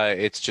case,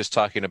 it's just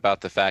talking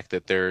about the fact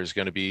that there's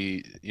going to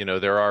be,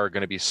 there are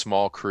going to be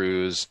small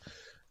crews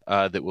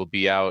that will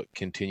be out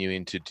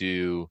continuing to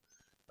do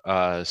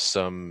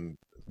some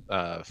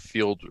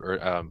field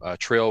or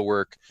trail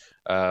work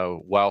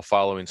while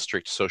following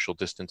strict social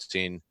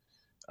distancing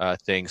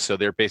things. So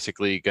they're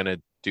basically going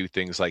to do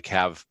things like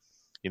have,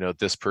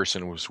 this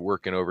person was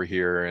working over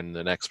here and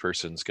the next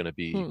person's going to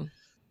be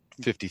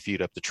 50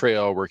 feet up the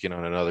trail working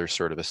on another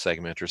sort of a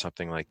segment or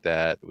something like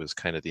that. It was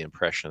kind of the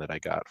impression that I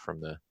got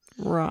from the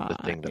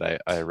thing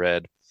that I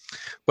read.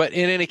 But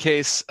in any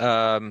case,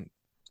 I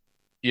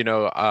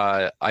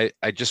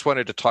just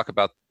wanted to talk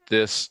about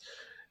this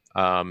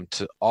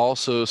to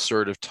also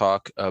sort of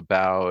talk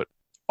about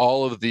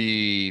all of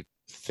the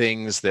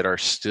things that are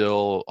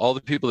still, all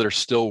the people that are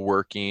still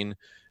working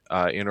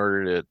in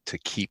order to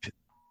keep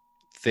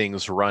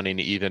things running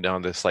even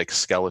on this like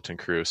skeleton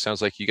crew.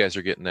 Sounds like you guys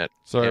are getting that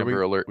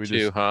Amber Alert we too,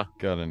 just huh?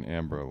 Got an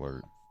Amber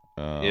Alert.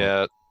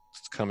 Yeah,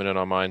 it's coming in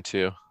on mine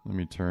too. Let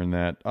me turn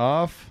that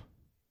off.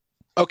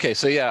 Okay,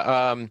 so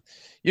yeah,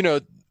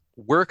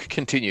 work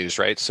continues,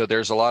 right? So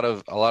there's a lot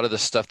of the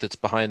stuff that's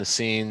behind the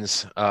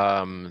scenes,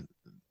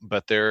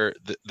 but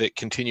that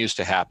continues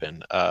to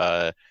happen.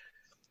 The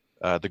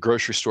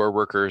grocery store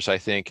workers, I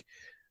think,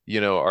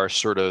 are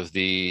sort of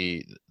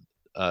the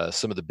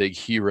some of the big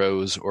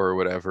heroes or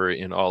whatever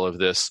in all of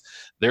this.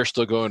 They're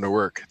still going to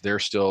work. They're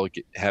still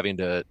having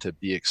to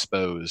be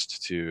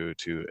exposed to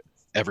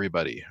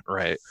everybody,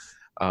 right?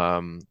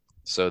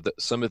 So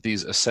some of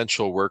these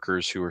essential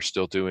workers who are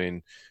still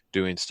doing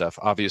stuff.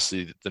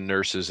 Obviously, the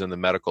nurses and the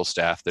medical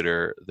staff that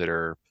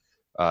are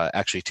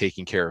actually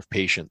taking care of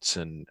patients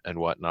and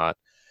whatnot.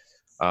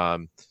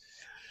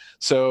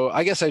 So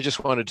I guess I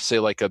just wanted to say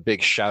like a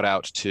big shout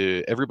out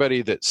to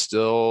everybody that's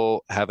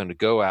still having to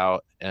go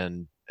out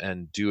and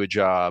do a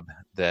job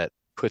that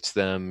puts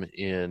them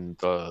in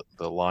the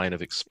line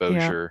of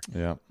exposure.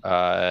 Yeah.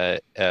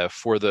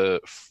 For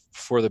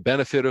the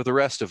benefit of the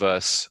rest of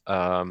us.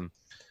 And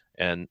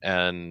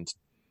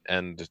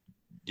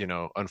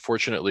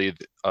unfortunately,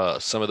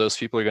 some of those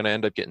people are going to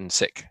end up getting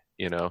sick,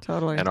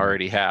 Totally. and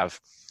already have.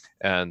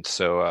 And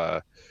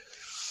so,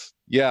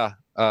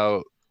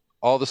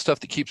 all the stuff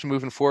that keeps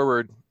moving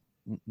forward,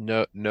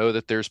 know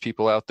that there's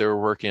people out there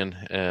working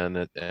and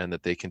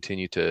that they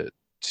continue to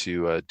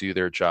do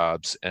their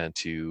jobs and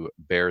to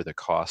bear the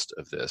cost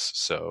of this.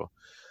 So,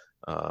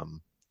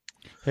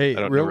 hey,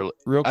 real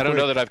quick, I don't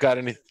know that I've got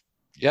any.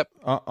 Yep.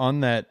 On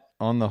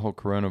the whole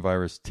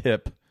coronavirus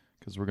tip,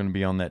 because we're going to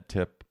be on that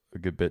tip a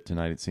good bit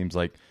tonight. It seems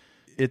like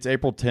it's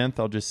April 10th.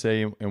 I'll just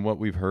say, and what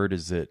we've heard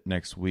is that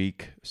next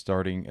week,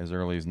 starting as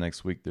early as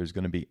next week, there's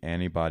going to be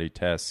antibody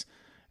tests.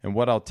 And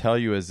what I'll tell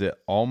you is that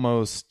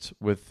almost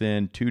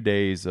within 2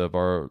 days of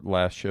our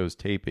last show's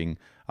taping,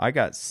 I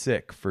got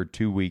sick for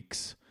 2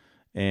 weeks,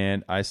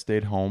 and I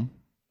stayed home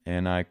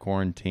and I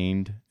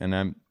quarantined, and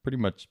I'm pretty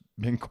much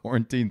been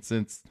quarantined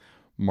since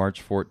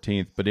March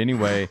 14th. But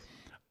anyway,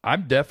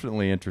 I'm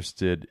definitely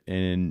interested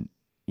in,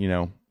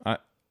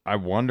 I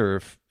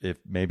wonder if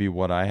maybe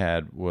what I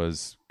had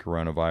was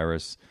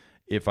coronavirus.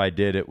 If I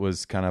did, it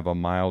was kind of a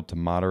mild to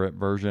moderate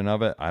version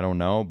of it. I don't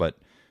know, but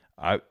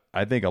I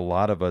think a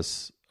lot of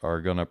us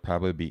are going to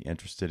probably be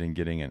interested in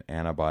getting an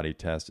antibody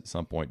test at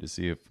some point to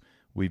see if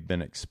we've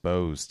been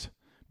exposed.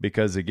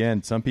 Because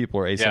again, some people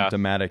are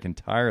asymptomatic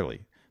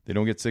entirely. They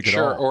don't get sick at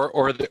all.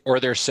 Or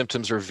their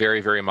symptoms are very,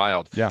 very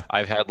mild. Yeah.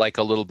 I've had like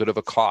a little bit of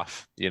a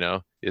cough,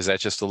 Is that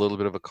just a little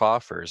bit of a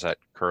cough or is that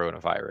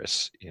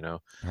coronavirus,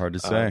 Hard to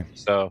say.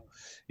 So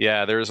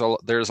yeah, there's a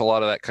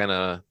lot of that kind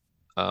of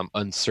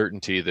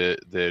uncertainty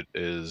that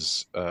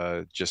is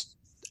just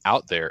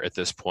out there at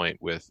this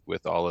point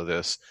with all of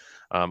this.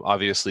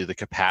 Obviously the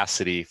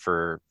capacity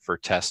for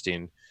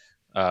testing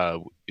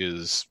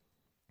is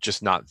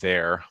just not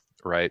there.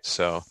 Right.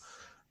 So,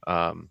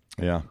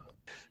 Yeah.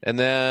 And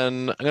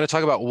then I'm going to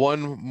talk about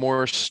one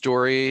more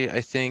story,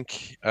 I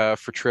think,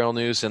 for trail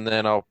news, and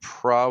then I'll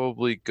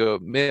probably go.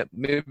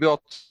 Maybe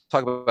I'll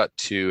talk about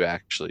two,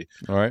 actually.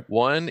 All right.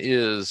 One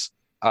is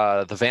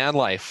the van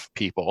life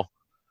people.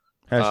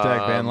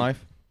 Hashtag van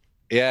life.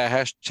 Yeah,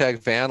 hashtag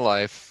van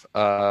life.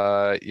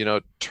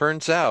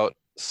 Turns out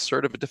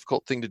sort of a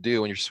difficult thing to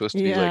do when you're supposed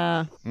to be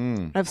I've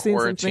seen some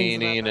things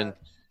quarantining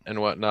and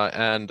whatnot.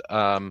 And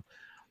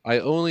I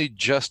only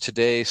just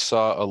today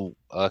saw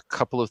a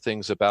couple of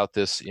things about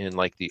this in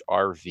like the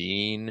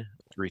RVing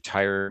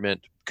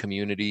retirement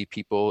community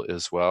people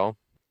as well.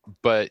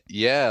 But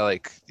yeah, a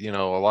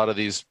lot of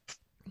these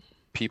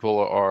people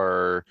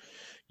are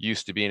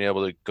used to being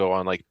able to go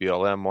on like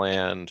BLM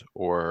land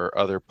or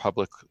other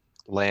public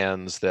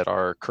lands that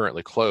are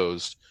currently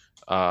closed.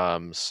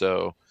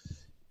 So,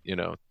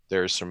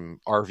 there's some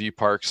RV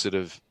parks that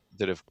have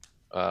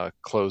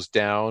closed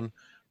down,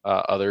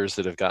 others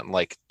that have gotten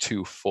like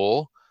too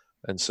full.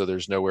 And so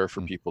there's nowhere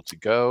for people to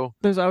go.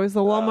 There's always the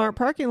Walmart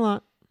parking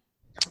lot.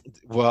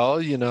 Well,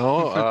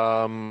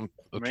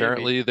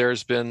 apparently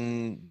there's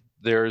been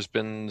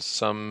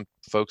some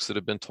folks that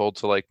have been told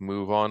to like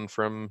move on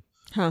from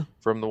the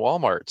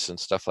Walmarts and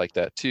stuff like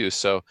that too.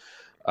 So,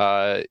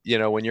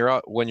 when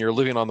you're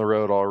living on the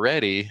road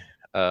already,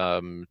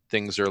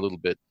 things are a little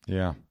bit,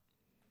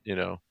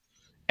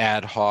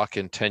 ad hoc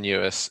and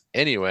tenuous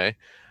anyway.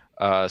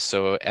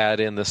 So add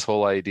in this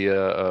whole idea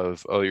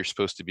of, you're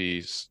supposed to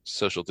be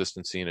social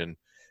distancing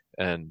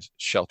and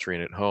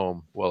sheltering at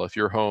home. Well, if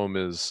your home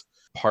is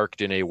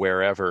parked in a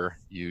wherever,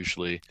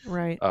 usually,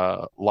 right,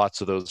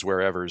 lots of those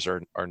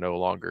wherevers are no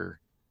longer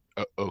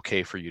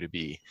okay for you to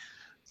be.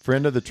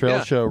 Friend of the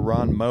trail show,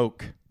 Ron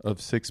Moak of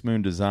Six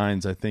Moon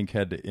Designs, I think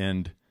had to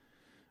end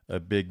a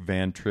big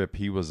van trip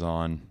he was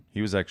on.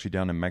 He was actually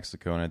down in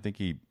Mexico, and I think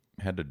he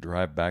had to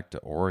drive back to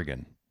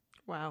Oregon.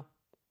 Wow.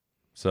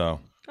 So...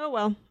 Oh,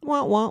 well.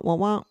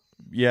 Wah.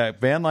 Yeah,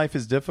 van life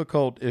is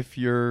difficult if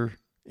you're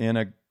in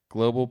a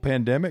global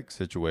pandemic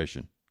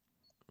situation,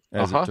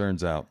 as it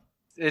turns out.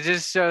 It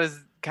just shows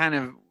kind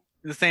of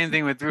the same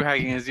thing with through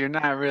hiking is you're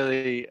not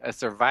really a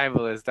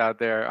survivalist out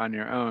there on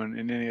your own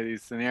in any of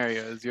these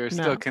scenarios. You're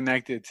still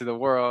connected to the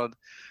world.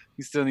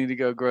 You still need to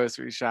go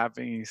grocery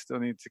shopping. You still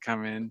need to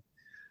come in.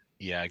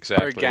 Yeah,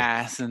 exactly. For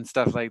gas and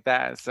stuff like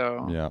that.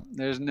 So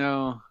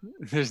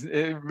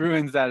it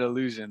ruins that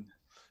illusion.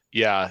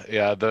 Yeah.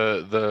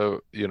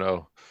 The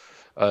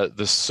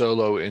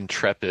solo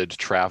intrepid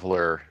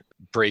traveler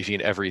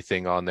braving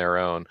everything on their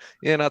own.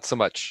 Yeah, not so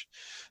much.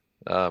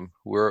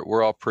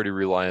 We're all pretty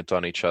reliant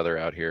on each other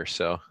out here.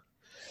 So,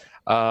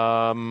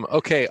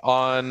 okay.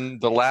 On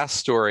the last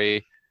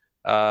story,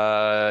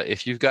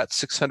 if you've got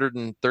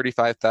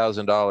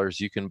 $635,000,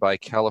 you can buy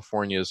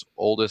California's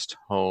oldest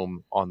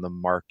home on the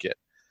market.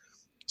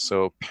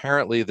 So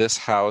apparently, this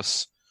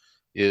house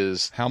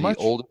is how much?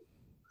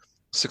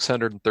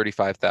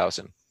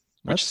 $635,000,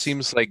 which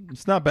seems like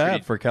it's not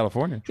bad for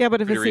California. Yeah,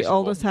 but if it's the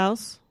oldest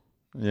house,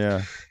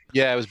 it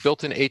was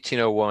built in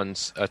 1801.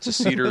 It's a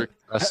cedar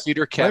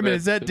cabin. Wait a minute,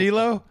 is that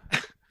D'Lo?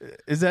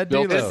 Is that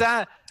D'Lo? It's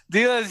not.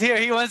 D'Lo's here.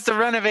 He wants to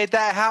renovate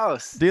that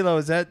house. D'Lo,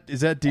 is that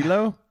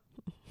D'Lo?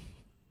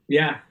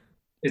 Yeah,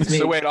 it's me.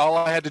 So wait, all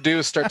I had to do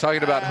is start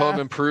talking about home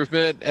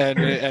improvement, and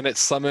it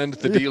summoned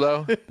the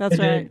D'Lo. That's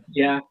right.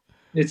 Yeah,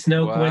 it's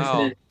no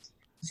coincidence.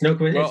 It's no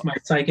coincidence. It's my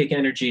psychic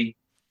energy.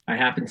 I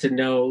happen to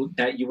know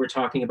that you were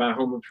talking about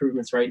home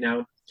improvements right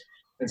now,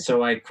 and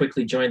so I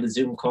quickly joined the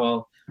Zoom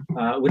call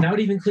without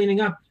even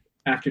cleaning up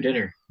after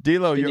dinner.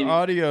 D'Lo, your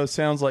audio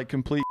sounds like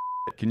complete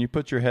shit. Can you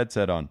put your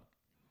headset on?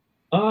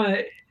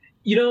 I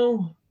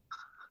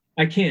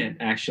can't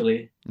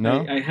actually.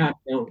 No, I have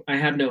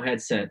no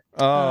headset.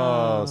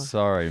 Oh,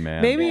 sorry,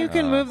 man. Maybe you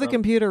can move the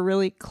computer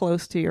really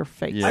close to your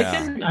face.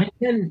 Yeah. I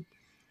can.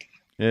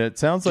 Yeah, it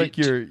sounds like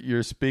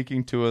you're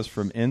speaking to us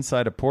from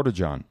inside a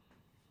Porta-John.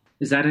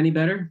 Is that any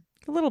better?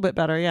 A little bit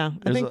better, yeah.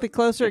 I think the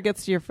closer it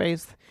gets to your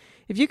face,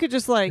 if you could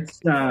just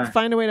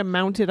find a way to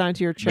mount it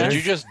onto your chest.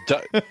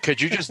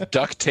 Could you just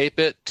duct tape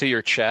it to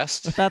your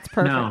chest? That's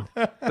perfect. No.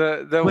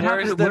 The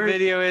worse the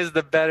video is,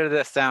 the better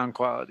the sound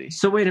quality.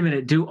 So wait a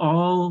minute. Do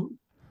all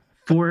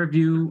four of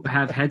you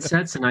have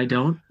headsets and I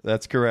don't?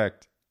 That's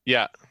correct.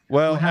 Yeah.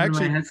 Well,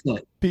 actually,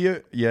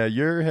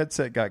 your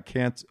headset got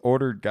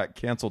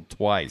canceled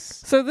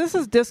twice. So this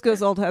is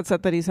Disco's old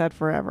headset that he's had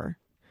forever.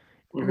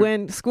 Mm-hmm.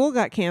 When school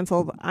got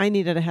canceled, I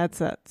needed a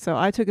headset. So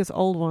I took his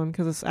old one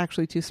because it's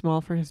actually too small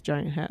for his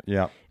giant head.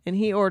 Yeah. And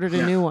he ordered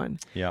a new one.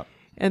 Yeah.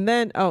 And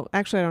then,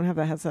 actually, I don't have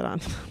that headset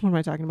on. What am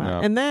I talking about? No.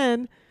 And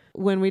then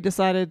when we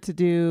decided to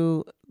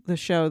do the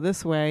show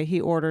this way, he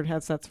ordered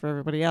headsets for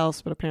everybody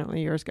else, but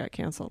apparently yours got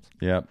canceled.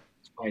 Yep.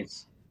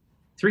 Twice.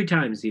 3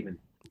 times even.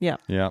 Yeah.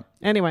 Yeah.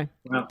 Anyway.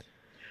 Well,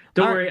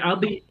 don't worry.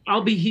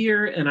 I'll be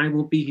here, and I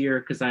won't be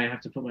here because I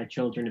have to put my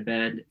children to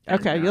bed.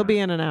 Okay, you'll be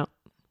in and out.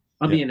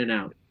 I'll be in and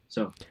out.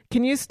 So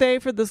can you stay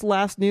for this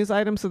last news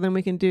item so then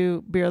we can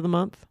do Beer of the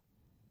Month?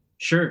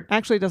 Sure.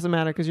 Actually, it doesn't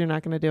matter because you're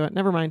not going to do it.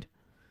 Never mind.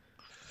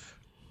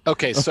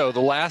 Okay, so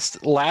the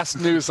last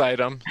news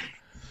item.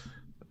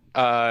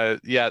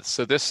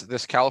 So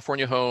this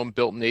California home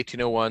built in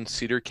 1801,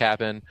 cedar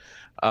cabin.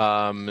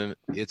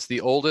 It's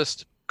the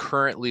oldest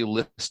currently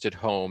listed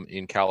home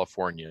in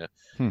California,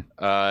 and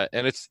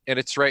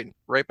it's right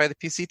by the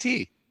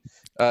PCT.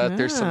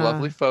 There's some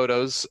lovely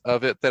photos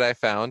of it that I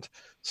found.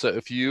 So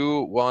if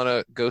you want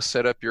to go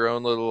set up your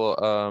own little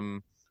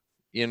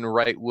in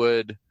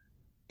Wrightwood,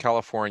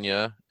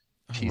 California,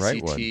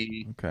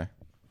 PCT,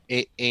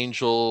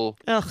 Angel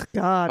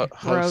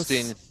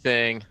hosting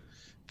thing,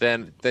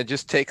 then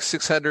just take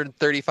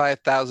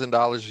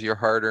 $635,000 of your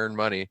hard-earned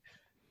money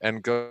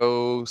and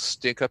go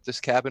stink up this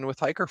cabin with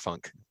hiker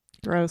funk.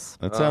 Gross.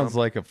 That sounds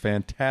like a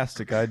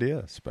fantastic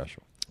idea.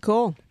 Special.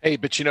 Cool. Hey,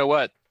 but you know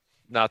what?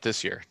 Not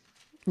this year.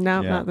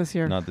 No, not this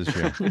year. Not this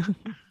year.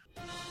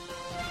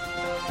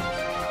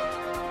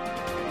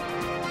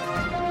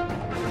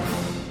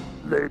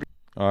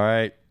 All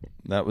right.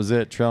 That was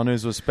it. Trail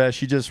News with Spesh.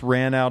 He just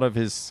ran out of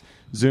his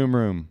Zoom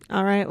room.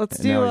 All right. Let's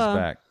do now he's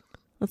back.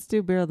 Let's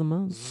do Beer of the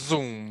Month.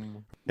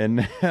 Zoom.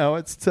 And now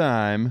it's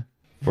time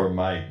for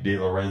Mike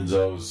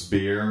DiLorenzo's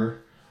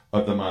Beer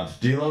of the Month.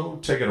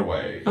 Dilo, take it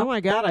away. Oh my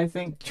God! I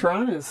think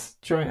Tron is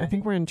joining. I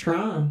think we're in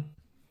Tron.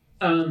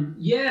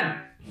 Yeah.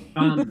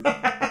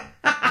 I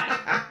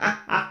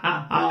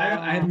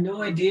have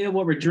no idea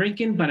what we're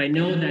drinking, but I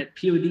know that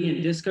POD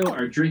and Disco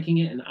are drinking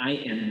it, and I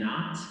am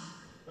not.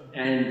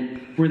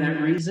 And for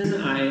that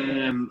reason, I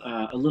am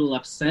a little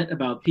upset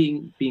about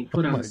being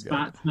put on the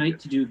spot tonight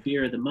to do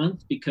Beer of the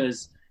Month,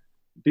 because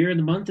Beer of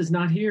the Month is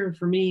not here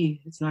for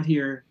me. It's not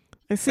here.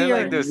 I see.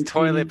 They're like those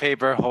toilet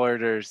paper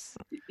hoarders.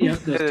 Yep,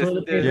 those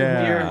toilet paper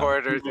beer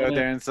hoarders out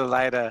there in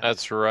Salida.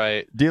 That's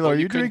right. Dilo, are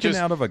you drinking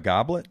out of a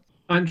goblet?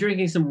 I'm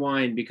drinking some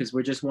wine because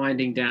we're just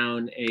winding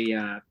down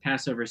a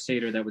Passover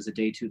Seder that was a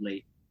day too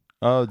late.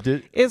 Oh,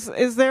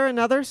 is there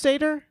another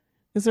Seder?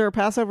 Is there a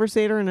Passover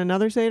Seder and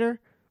another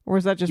Seder? Or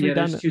is that just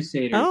redundant? There's two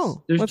Seders.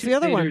 Oh, there's what's two the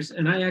other Seders, one?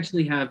 And I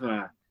actually have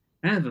a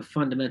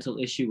fundamental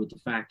issue with the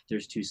fact that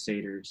there's two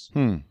Seders.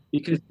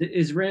 Because the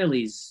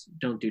Israelis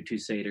don't do two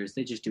Seders.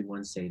 They just do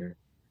one Seder.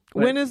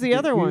 But when is the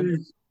other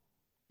one?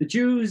 The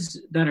Jews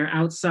that are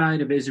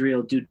outside of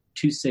Israel do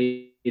two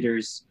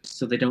Seders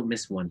so they don't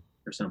miss one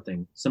or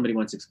something. Somebody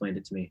once explained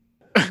it to me.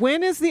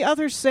 When is the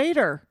other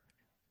Seder?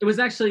 It was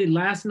actually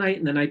last night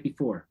and the night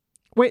before.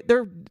 Wait,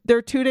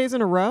 they're 2 days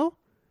in a row?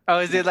 Oh,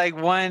 is it like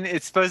one?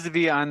 It's supposed to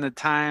be on the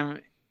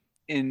time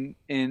in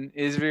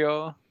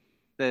Israel.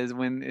 That is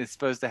when it's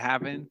supposed to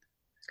happen.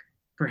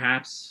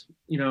 Perhaps,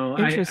 I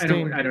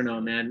don't know,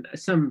 man.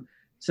 Some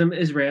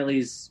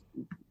Israelis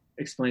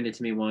explained it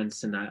to me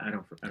once, and I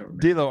don't remember.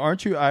 Dilo,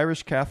 aren't you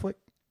Irish Catholic?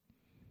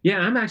 Yeah,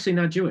 I'm actually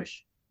not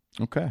Jewish.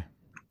 Okay,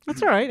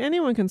 that's all right.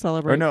 Anyone can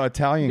celebrate. Or no,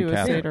 Italian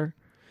Catholic. Seder.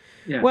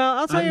 Yeah. Well,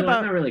 I'll tell you about.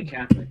 I'm not really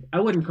Catholic. I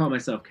wouldn't call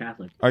myself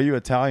Catholic. Are you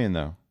Italian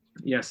though?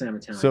 Yes, I'm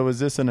Italian. So is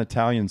this an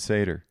Italian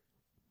Seder?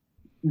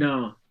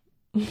 No.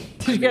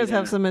 Did you guys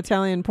have some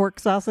Italian pork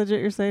sausage at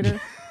your Seder?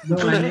 No,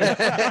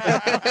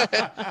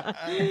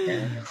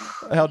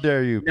 How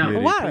dare you? No,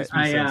 Beauty. What?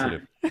 I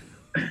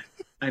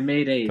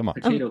made a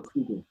potato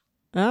kugel.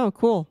 Oh,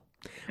 cool.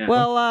 Yeah.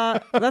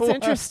 Well, that's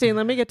interesting.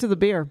 Let me get to the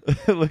beer.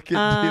 Look at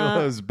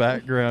Dilo's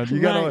background.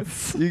 You gotta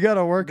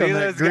work on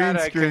that green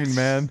screen,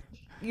 man.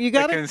 You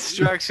got a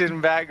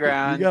construction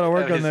background. You gotta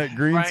work on that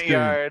green screen.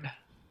 Yard.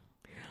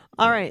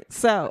 All right,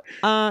 so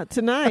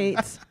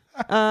tonight,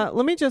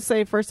 let me just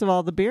say, first of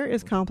all, the beer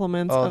is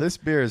compliments. Oh, this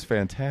beer is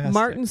fantastic.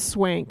 Martin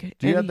Swank.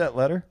 Do you have that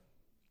letter?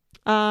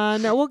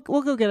 No,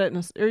 we'll go get it,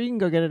 or you can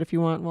go get it if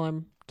you want while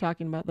I'm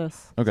talking about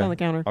this. Okay, it's on the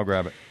counter. I'll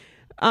grab it.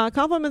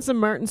 Compliments of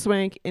Martin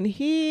Swank, and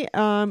he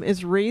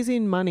is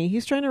raising money.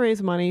 He's trying to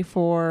raise money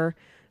for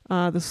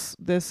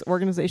this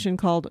organization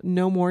called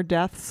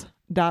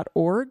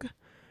NoMoreDeaths.org.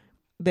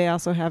 They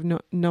also have No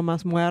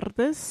Más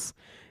Muertes.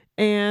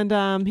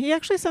 And he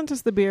actually sent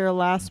us the beer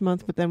last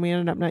month, but then we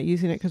ended up not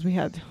using it because we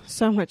had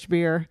so much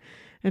beer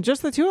and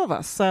just the two of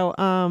us. So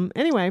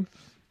anyway.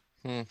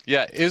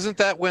 Yeah, isn't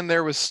that when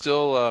there was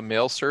still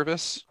mail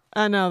service?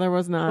 No, there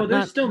was not. Oh,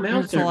 there's still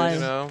mail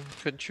service.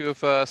 Couldn't you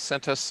have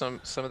sent us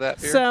some of that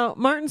beer? So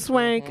Martin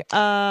Swank. So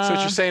what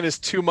you're saying is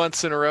 2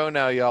 months in a row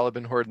now y'all have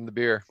been hoarding the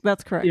beer.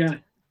 That's correct. Yeah.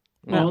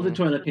 All the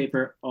toilet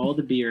paper, all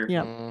the beer.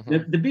 Yeah.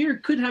 The beer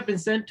could have been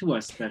sent to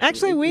us.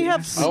 Actually, we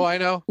have. Oh, I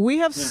know. We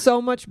have so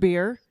much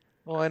beer.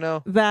 Oh, I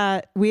know.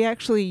 That we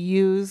actually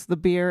use the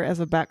beer as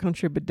a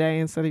backcountry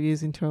bidet instead of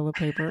using toilet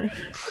paper.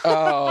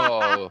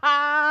 Oh.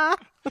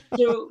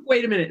 So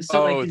wait a minute.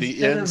 So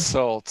the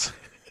insult.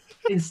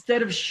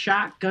 Instead of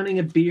shotgunning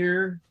a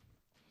beer,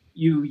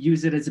 you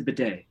use it as a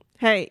bidet.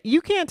 Hey,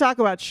 you can't talk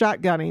about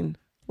shotgunning.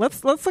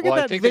 Let's look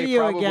at that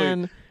video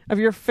again of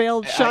your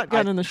failed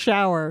shotgun in the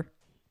shower.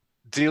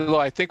 Dilo,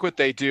 I think what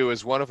they do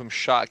is one of them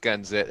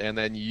shotguns it and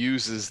then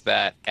uses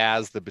that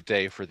as the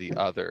bidet for the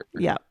other.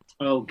 Yeah.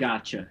 Oh,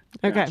 gotcha.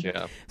 Okay.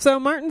 Gotcha. So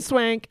Martin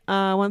Swank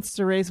wants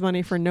to raise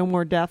money for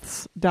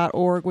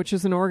NoMoreDeaths.org, which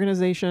is an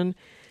organization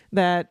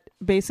that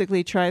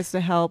basically tries to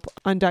help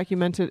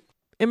undocumented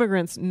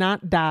immigrants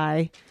not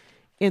die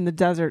in the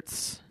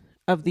deserts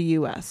of the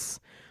U.S.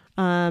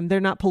 They're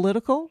not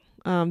political.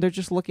 They're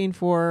just looking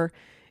for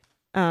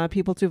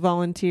people to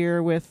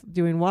volunteer with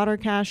doing water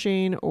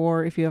caching,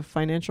 or if you have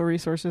financial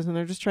resources, and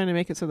they're just trying to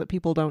make it so that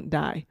people don't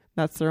die.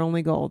 That's their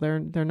only goal. They're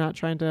not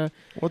trying to...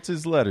 What's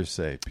his letter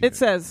say, Peter? It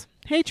says,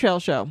 "Hey, Trail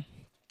Show.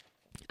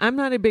 I'm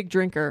not a big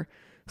drinker,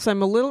 so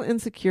I'm a little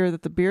insecure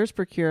that the beers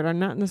procured are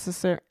not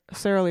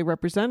necessarily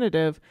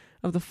representative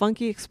of the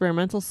funky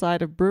experimental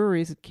side of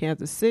breweries at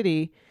Kansas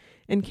City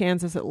and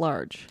Kansas at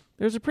large.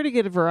 There's a pretty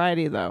good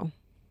variety, though.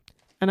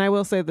 And I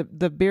will say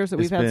the beers that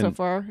we've had so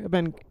far have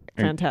been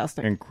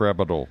fantastic.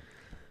 Incredible.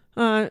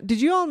 Did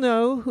you all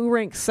know who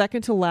ranks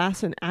second to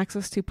last in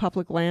access to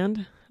public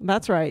land?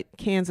 That's right,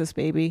 Kansas,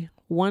 baby.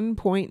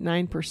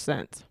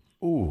 1.9%.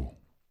 Ooh.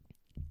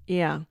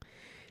 Yeah.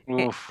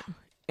 Oof.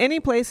 Any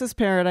place is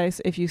paradise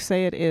if you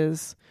say it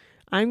is.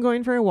 I'm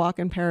going for a walk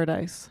in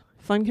paradise.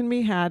 Fun can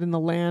be had in the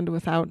land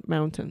without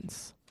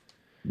mountains.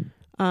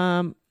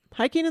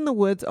 Hiking in the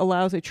woods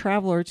allows a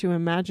traveler to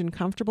imagine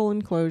comfortable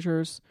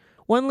enclosures,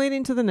 one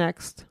leading to the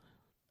next,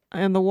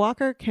 and the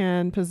walker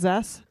can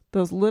possess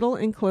those little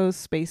enclosed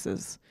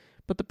spaces,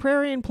 but the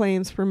prairie and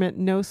plains permit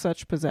no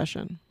such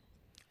possession.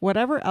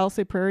 Whatever else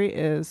a prairie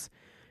is,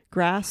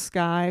 grass,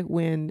 sky,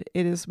 wind,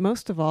 it is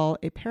most of all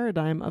a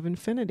paradigm of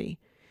infinity,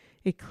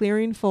 a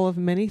clearing full of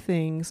many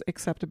things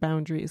except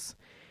boundaries,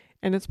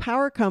 and its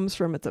power comes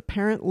from its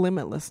apparent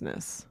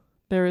limitlessness.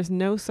 There is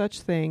no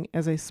such thing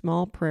as a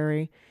small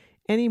prairie,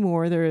 any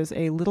more there is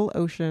a little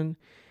ocean,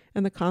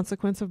 and the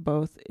consequence of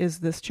both is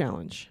this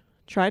challenge.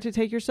 Try to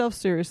take yourself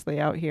seriously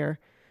out here,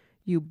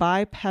 you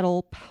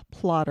bipedal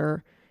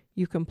plotter,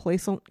 you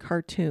complacent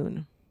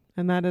cartoon.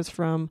 And that is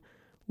from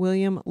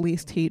William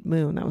Least Heat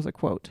Moon. That was a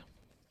quote.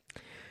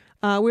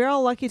 We're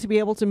all lucky to be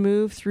able to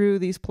move through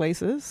these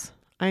places.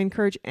 I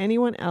encourage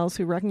anyone else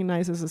who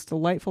recognizes this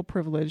delightful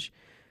privilege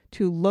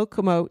to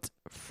locomote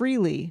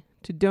freely,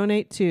 to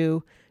donate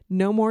to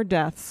No More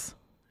Deaths,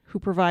 who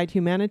provide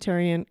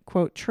humanitarian,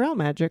 quote, trail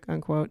magic,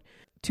 unquote,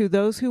 to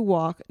those who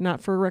walk not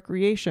for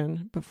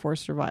recreation, but for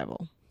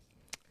survival.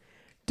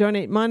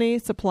 Donate money,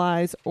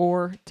 supplies,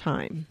 or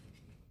time.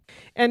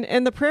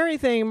 And the prairie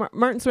thing,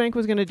 Martin Swank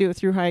was going to do a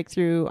through hike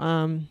through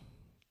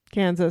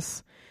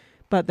Kansas,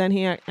 but then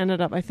he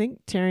ended up, I think,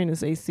 tearing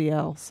his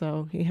ACL.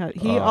 So he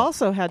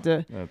also had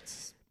to.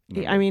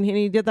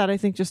 He did that, I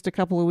think, just a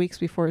couple of weeks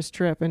before his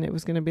trip, and it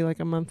was going to be like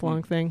a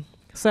month-long thing.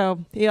 So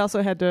he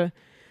also had to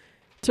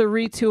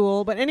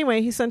retool. But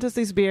anyway, he sent us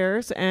these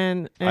beers,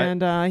 and he's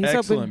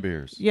excellent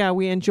beers. Yeah,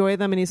 we enjoy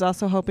them, and he's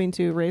also hoping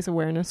to raise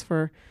awareness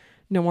for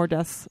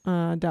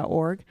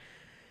nomoredeaths.org.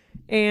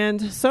 And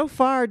so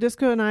far,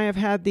 Disco and I have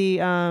had the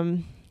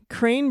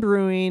Crane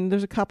Brewing.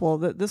 There's a couple.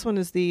 This one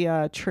is the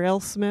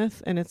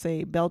Trailsmith, and it's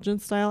a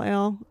Belgian-style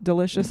ale.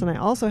 Delicious. And I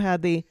also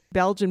had the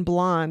Belgian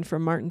Blonde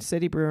from Martin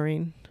City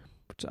Brewing,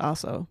 which is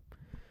also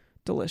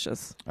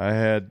delicious.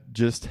 I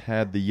just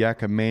had the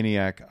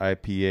Yakamaniac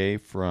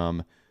IPA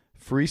from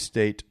Free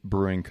State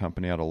Brewing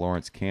Company out of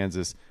Lawrence,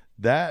 Kansas.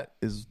 That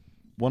is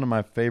one of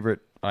my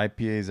favorite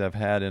IPAs I've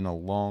had in a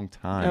long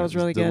time. That was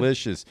really good.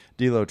 Delicious.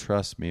 D'Lo,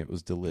 trust me, it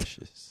was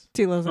delicious.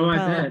 D'Lo's I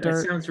bet.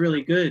 That sounds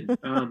really good.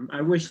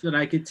 I wish that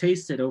I could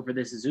taste it over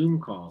this Zoom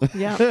call.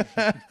 Yeah.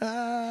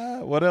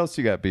 What else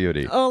you got,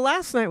 BOD? Oh,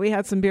 last night we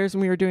had some beers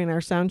and we were doing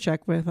our sound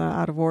check with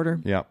Out of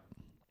Order. Yeah.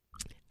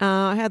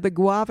 I had the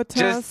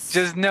Guavatas.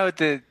 Just note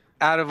that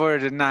Out of Order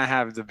did not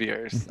have the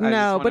beers.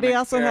 No, but he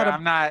also had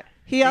I'm not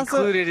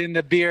included in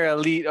the beer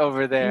elite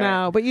over there.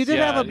 No, but you did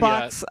have a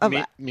box of...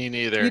 Me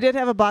neither. You did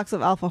have a box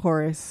of Alpha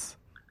Horace.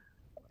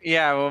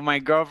 Yeah, well, my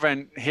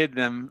girlfriend hid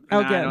them,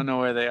 and I don't know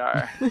where they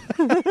are.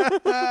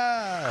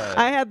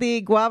 I had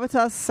the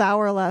Guavatas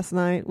Sour last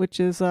night, which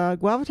is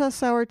Guavatas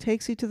Sour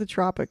takes you to the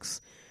tropics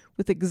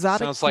with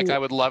exotic... Sounds like I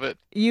would love it.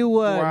 You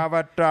would.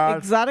 Guavatas.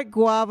 Exotic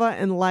guava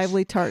and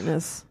lively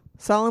tartness.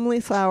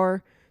 Solemnly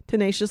sour,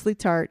 tenaciously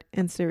tart,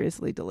 and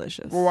seriously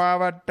delicious.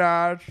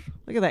 Guavatas.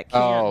 Look at that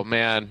can. Oh,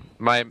 man.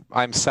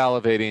 I'm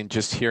salivating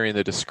just hearing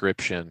the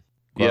description.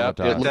 Yep,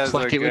 it looks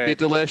like it would be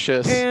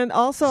delicious. And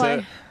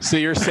also, so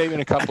you're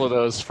saving a couple of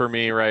those for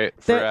me, right?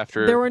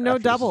 There were no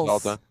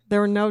doubles. There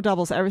were no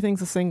doubles.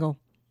 Everything's a single.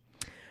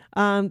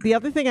 The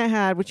other thing I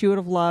had, which you would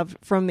have loved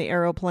from the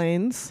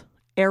Aeroplanes,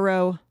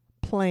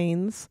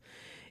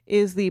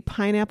 is the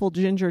Pineapple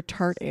Ginger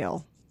Tart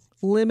Ale.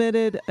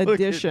 Limited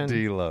edition. Look at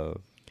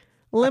D-Lo.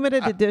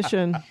 Limited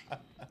edition.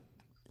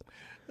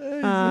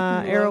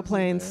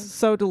 Aeroplanes.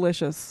 So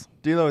delicious.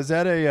 D-Lo, is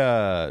that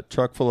a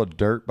truck full of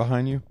dirt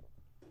behind you?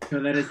 So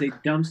that is a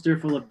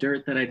dumpster full of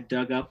dirt that I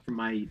dug up from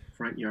my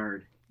front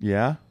yard.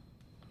 Yeah?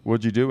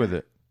 What'd you do with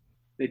it?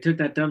 They took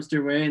that dumpster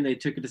away and they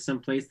took it to some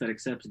place that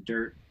accepts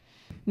dirt.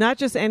 Not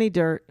just any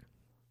dirt.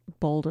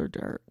 Boulder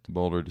dirt.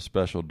 Boulder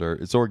special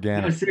dirt. It's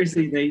organic. No,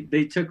 seriously,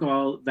 they took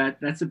all that.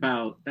 That's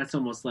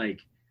almost like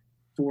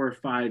 4 or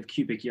 5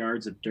 cubic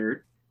yards of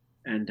dirt.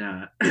 And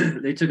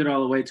they took it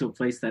all away to a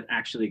place that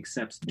actually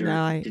accepts dirt.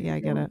 No, I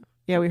get it.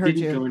 Yeah, we heard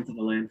you. Didn't go into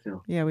the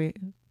landfill. Yeah,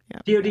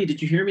 DOD, did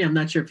you hear me? I'm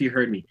not sure if you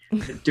heard me.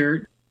 The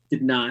dirt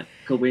did not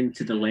go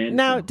into the landfill.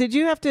 Now, did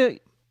you have to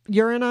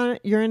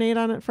urinate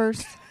on it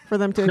first? for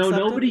them to No,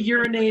 accept nobody it?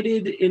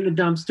 urinated in the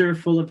dumpster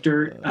full of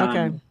dirt.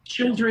 Okay.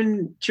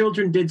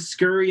 Children did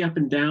scurry up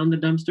and down the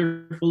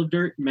dumpster full of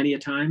dirt many a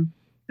time,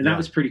 and that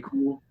was pretty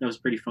cool. That was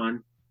pretty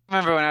fun. I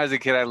remember when I was a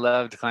kid, I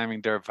loved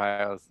climbing dirt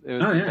piles. It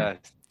was the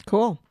best.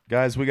 Cool.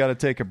 Guys, we got to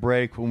take a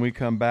break. When we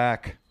come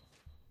back,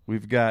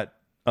 we've got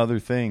other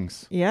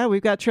things Yeah,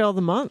 we've got Trail of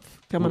the Month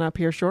coming up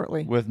here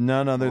shortly. with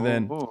none other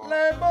than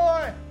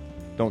Playboy.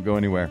 Don't go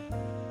anywhere.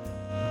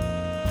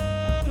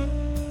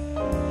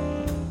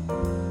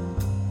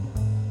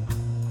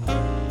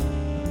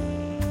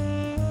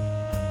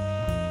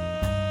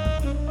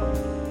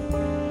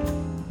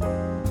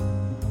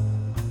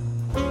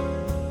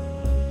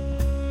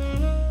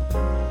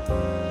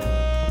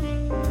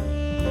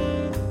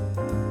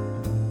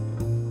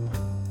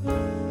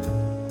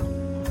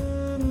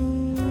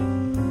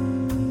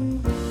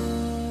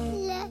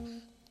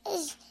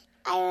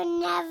 I will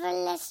never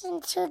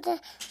listen to the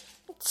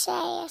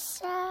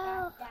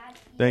JSO.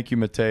 Thank you,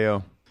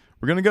 Mateo.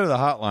 We're going to go to the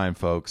hotline,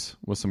 folks,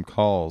 with some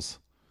calls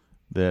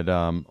that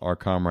our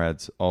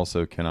comrades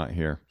also cannot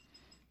hear.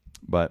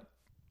 But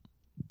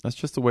that's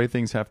just the way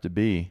things have to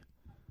be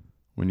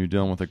when you're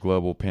dealing with a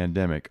global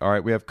pandemic. All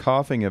right, we have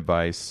coughing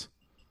advice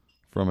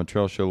from a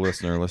Trail Show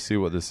listener. Let's see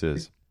what this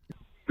is.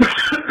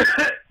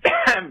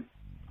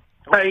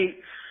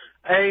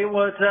 Hey,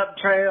 what's up,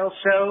 Trail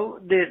Show?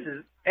 This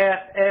is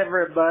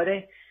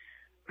everybody.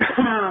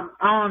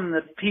 On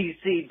the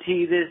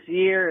PCT this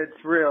year,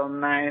 it's real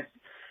nice.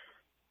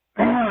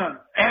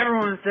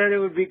 Everyone said it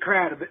would be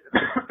crowded, but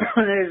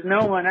there's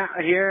no one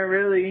out here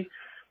really.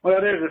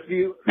 Well, there's a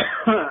few.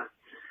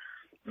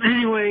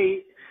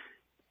 Anyway,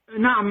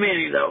 not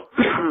many though.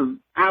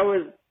 I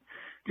was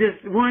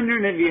just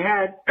wondering if you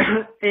had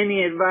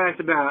any advice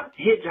about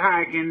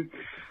hitchhiking.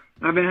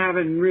 I've been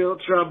having real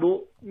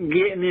trouble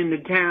getting into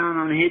town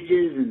on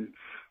hitches and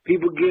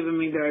people giving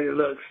me dirty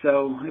looks.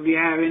 So if you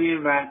have any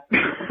advice,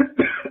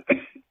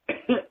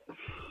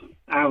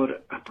 I would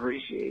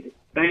appreciate it.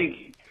 Thank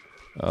you.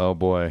 Oh,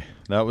 boy.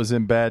 That was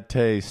in bad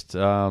taste.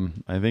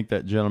 I think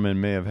that gentleman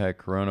may have had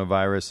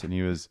coronavirus, and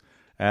he was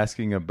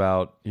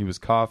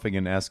coughing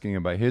and asking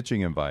about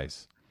hitching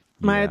advice.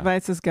 My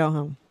advice is go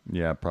home.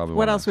 Yeah, probably.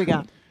 What else we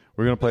got?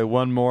 We're going to play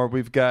one more.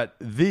 We've got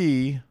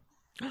the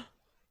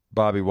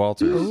Bobby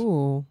Walters.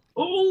 Ooh.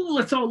 Oh,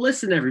 let's all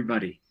listen,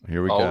 everybody.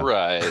 Here we go. All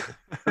right.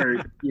 Or,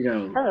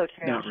 Hello,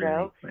 Trail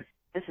Show. Really,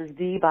 This is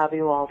the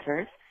Bobby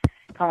Walters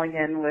calling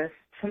in with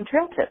some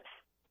trail tips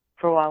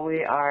for while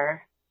we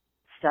are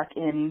stuck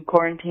in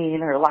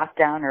quarantine or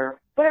lockdown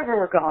or whatever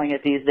we're calling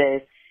it these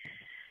days.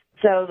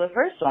 So the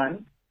first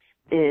one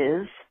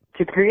is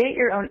to create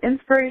your own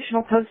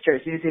inspirational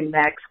posters using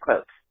Max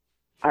quotes.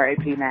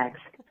 R.I.P. Max.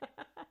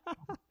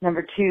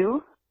 Number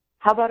 2,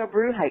 how about a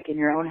brew hike in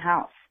your own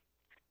house?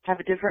 Have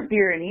a different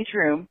beer in each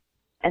room,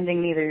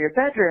 ending either your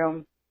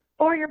bedroom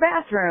or your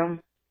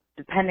bathroom,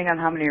 depending on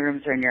how many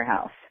rooms are in your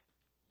house.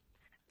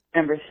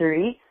 Number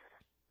 3,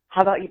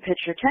 how about you pitch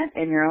your tent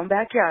in your own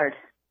backyard?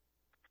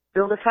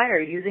 Build a fire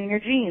using your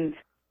jeans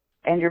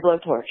and your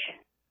blowtorch.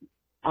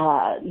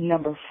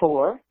 Number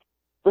 4,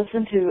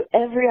 listen to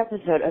every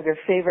episode of your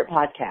favorite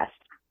podcast,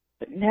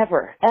 but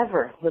never,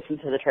 ever listen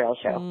to The Trail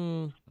Show.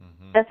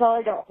 Mm-hmm. That's all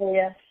I got for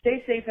you.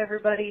 Stay safe,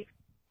 everybody.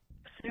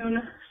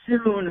 Soon,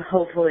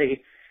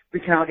 hopefully, we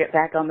can all get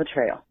back on the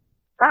trail.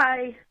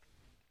 Bye.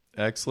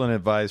 Excellent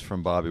advice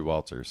from Bobby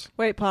Walters.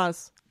 Wait,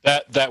 pause.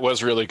 That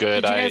was really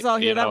good. Did you guys all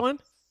hear that one?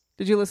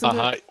 Did you listen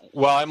to it?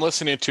 Well, I'm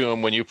listening to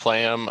him when you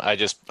play him. I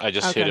just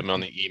Okay. hit him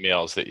on the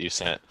emails that you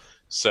sent.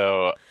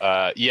 So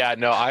I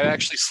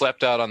actually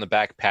slept out on the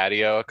back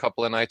patio a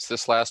couple of nights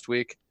this last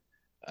week,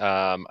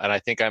 and I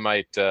think I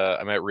might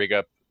rig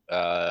up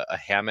a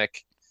hammock,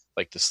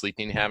 like the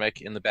sleeping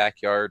hammock in the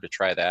backyard, to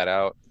try that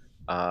out.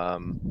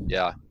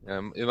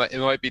 It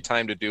might be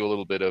time to do a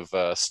little bit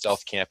of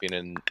stealth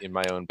camping in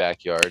my own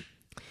backyard.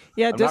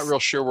 Yeah, I'm not real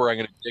sure where I'm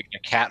going to dig the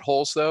cat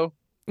holes though.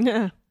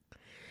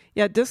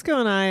 Yeah, Disco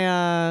and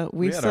I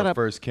we had set our up.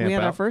 first camp we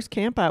had out. our first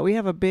camp out. We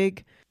have a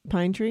big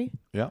pine tree.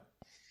 Yeah.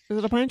 Is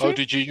it a pine tree? Oh,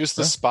 did you use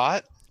the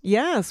spot?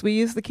 Yes, we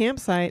used the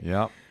campsite.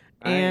 Yeah.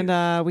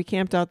 And we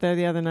camped out there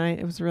the other night.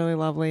 It was really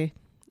lovely.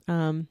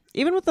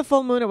 Even with the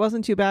full moon, it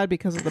wasn't too bad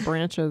because of the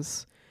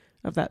branches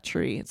of that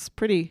tree. It's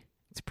pretty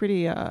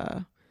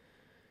It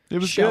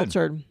was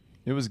sheltered. Good.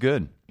 It was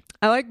good.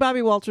 I like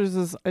Bobby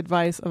Walters'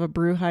 advice of a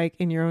brew hike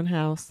in your own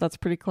house. That's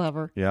pretty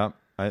clever. Yeah.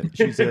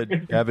 She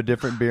said have a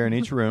different beer in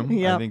each room.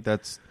 Yeah. I think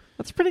that's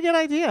a pretty good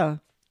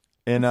idea.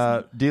 And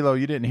D'Lo,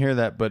 you didn't hear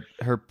that, but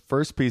her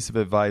first piece of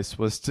advice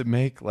was to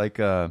make like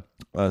a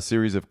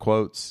series of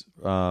quotes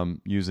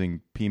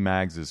using P.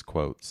 Mags's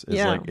quotes as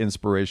like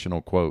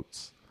inspirational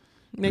quotes.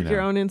 Make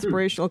your own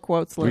inspirational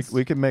quotes list.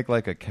 We could make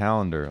like a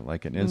calendar,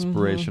 like an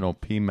inspirational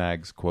P.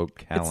 Mags quote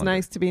calendar. It's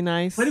nice to be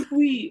nice. What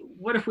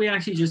if we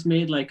actually just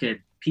made like a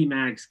P.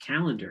 Mags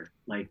calendar,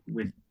 like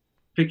with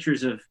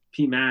pictures of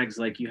P. Mags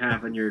like you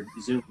have on your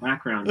Zoom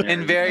background there.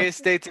 In various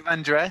states of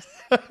undress?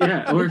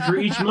 Yeah, or for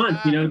each month,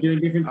 doing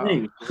different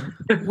things.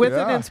 With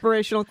an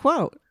inspirational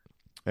quote.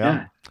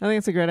 Yeah. I think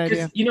it's a great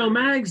idea. You know,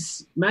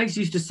 Mags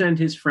used to send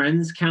his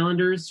friends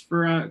calendars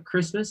for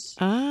Christmas,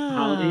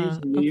 holidays,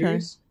 and New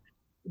Year's.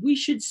 We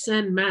should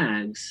send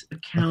Mags a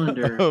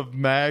calendar of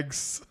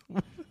Mags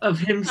of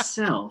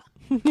himself.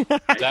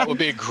 That would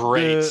be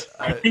great.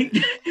 I think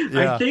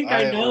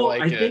I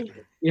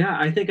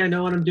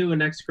know what I'm doing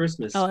next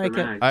Christmas. I like for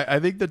it. Mags. I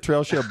think the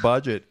Trail Show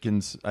budget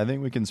I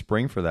think we can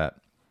spring for that.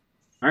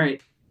 All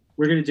right,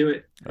 we're gonna do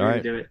it.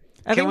 Do it.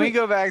 Can we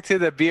go back to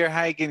the beer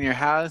hike in your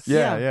house?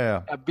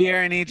 Yeah. A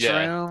beer in each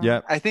room. Yeah.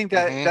 I think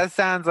that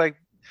sounds like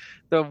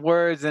the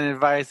words and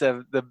advice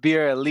of the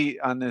beer elite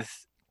on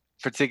this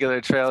particular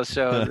trail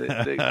show.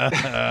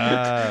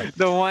 The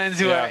ones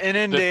who are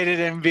inundated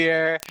in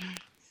beer.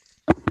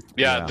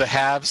 Yeah, the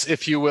haves,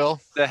 if you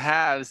will. The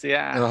haves,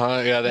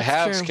 yeah. Yeah, the That's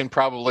haves true. can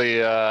probably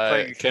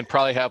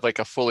have like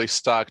a fully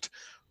stocked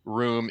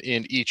room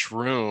in each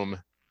room.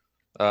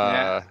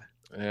 Yeah.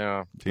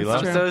 I'm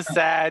so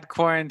sad,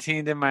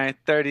 quarantined in my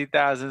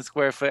 30,000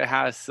 square foot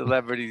house.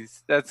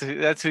 Celebrities. That's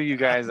who you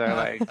guys are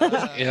like.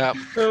 Yeah.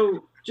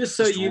 So just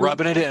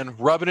rubbing it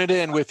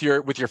in with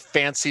your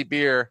fancy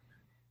beer.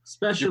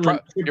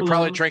 You're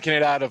probably drinking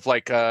it out of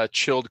like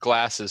chilled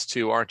glasses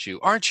too, aren't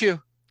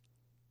you?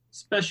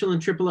 Special and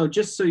Triple O,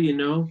 just so you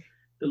know,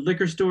 the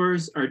liquor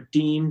stores are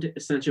deemed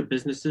essential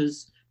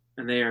businesses,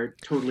 and they are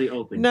totally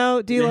open.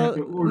 No,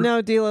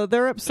 Dilo.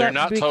 They're upset. They're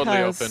not totally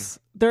open.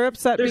 They're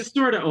upset. They're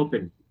sort of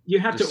open. You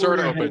have to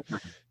order ahead of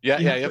time. Yeah,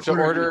 you have to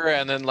order,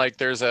 and then like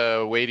there's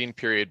a waiting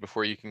period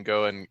before you can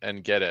go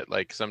and get it.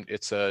 Like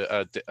it's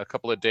a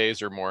couple of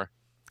days or more.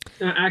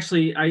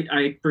 Actually,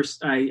 I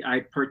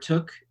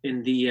partook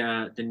in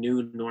the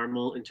new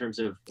normal in terms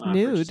of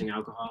purchasing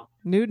alcohol.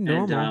 Nude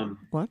normal. And,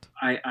 what?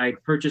 I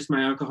purchased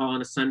my alcohol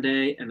on a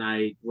Sunday, and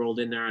I rolled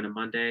in there on a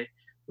Monday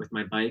with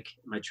my bike,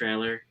 my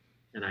trailer,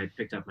 and I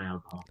picked up my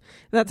alcohol.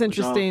 That's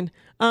interesting.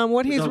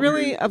 What he's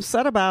really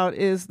upset about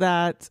is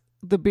that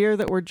the beer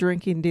that we're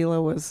drinking,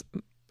 Dilo, was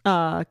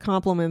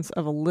compliments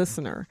of a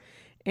listener.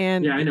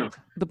 And yeah, I know.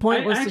 The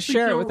point was to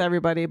share it with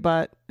everybody,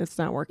 but it's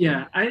not working.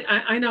 Yeah,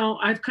 I know.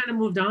 I've kind of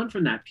moved on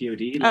from that,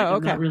 POD. Like, okay.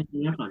 I'm not really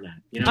hung up on that.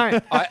 You know?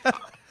 All right.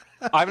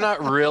 I'm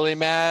not really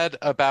mad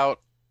about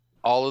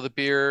all of the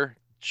beer,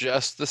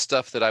 just the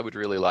stuff that I would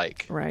really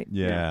like. Right.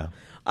 Yeah.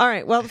 All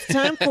right. Well, it's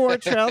time for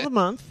Trail of the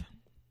Month.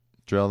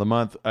 Trail of the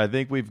Month. I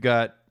think we've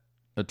got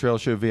a Trail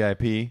Show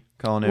VIP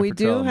calling in We for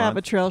Trail of the do have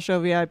Month. a Trail Show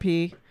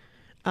VIP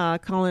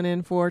calling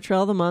in for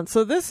Trail of the Month.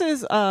 So this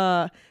is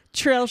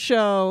Trail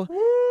Show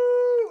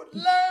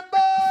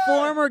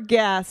former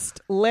guest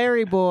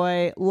Larry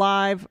Boy,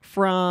 live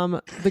from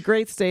the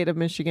great state of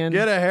Michigan.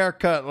 Get a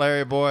haircut,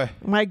 Larry Boy.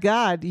 My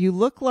God, you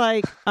look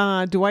like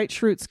Dwight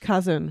Schrute's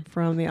cousin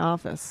from The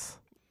Office.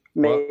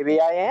 Maybe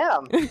I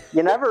am.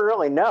 You never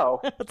really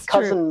know.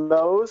 Cousin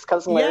Mose,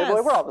 Cousin Larry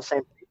Boy, we're all the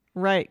same.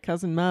 Right,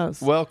 Cousin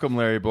Mose. Welcome,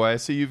 Larry Boy. I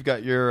see you've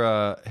got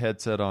your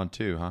headset on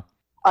too, huh?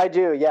 I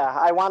do, yeah.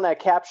 I want to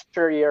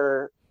capture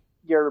your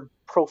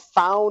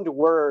profound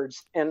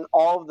words and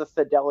all of the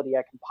fidelity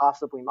I can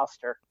possibly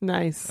muster.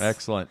 Nice.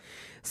 Excellent.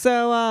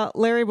 So,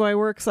 Larry Boy,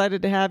 we're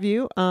excited to have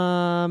you.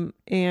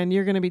 And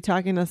you're going to be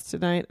talking to us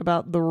tonight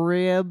about the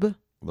rib.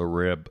 The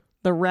rib.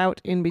 The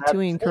route in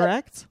between,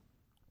 correct?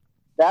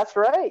 That's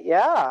right,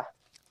 yeah.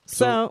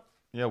 So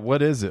yeah,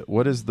 what is it?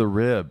 What is the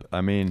rib?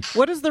 I mean,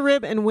 what is the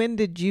rib and when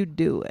did you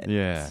do it?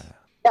 Yeah.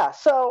 Yeah,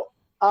 so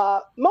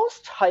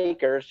most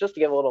hikers, just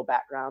to give a little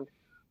background,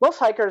 most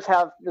hikers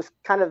have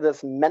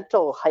this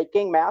mental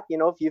hiking map. You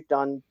know, if you've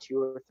done 2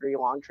 or 3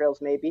 long trails,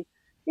 maybe,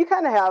 you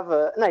kind of have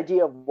an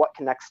idea of what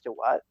connects to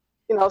what.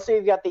 You know, so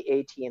you've got the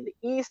AT in the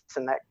east,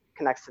 and that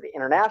connects to the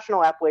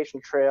International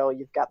Appalachian Trail.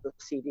 You've got the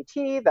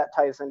CDT that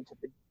ties into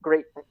the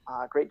Great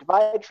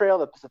Divide Trail,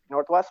 the Pacific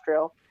Northwest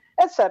Trail,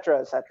 et cetera,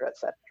 et cetera, et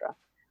cetera.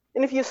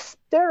 And if you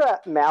stare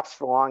at maps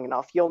for long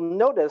enough, you'll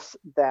notice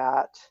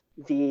that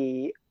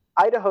the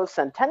Idaho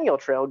Centennial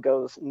Trail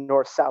goes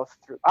north-south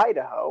through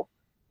Idaho,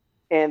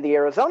 and the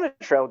Arizona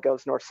Trail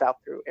goes north-south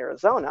through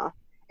Arizona.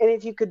 And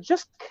if you could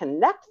just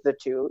connect the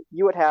two,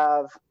 you would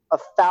have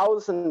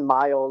 1,000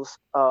 miles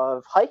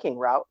of hiking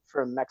route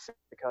from Mexico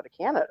to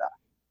Canada.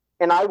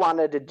 And I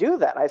wanted to do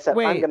that. I said,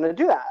 I'm going to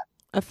do that.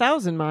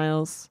 1,000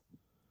 miles?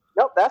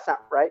 Nope, that's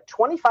not right.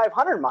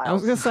 2,500 miles. I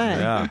was going to say.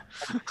 Yeah.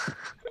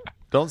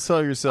 Don't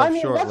sell yourself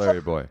short,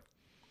 Larry Boy.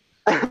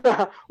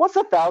 What's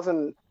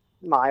 1,000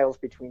 miles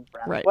between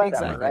friends? Right, Whatever,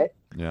 exactly. right?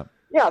 Yeah.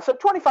 Yeah, so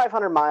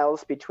 2,500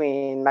 miles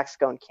between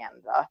Mexico and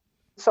Canada.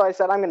 So I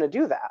said, I'm going to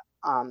do that.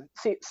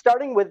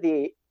 Starting with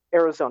the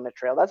Arizona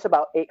Trail, that's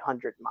about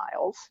 800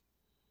 miles.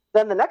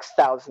 Then the next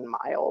 1,000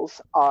 miles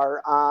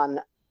are on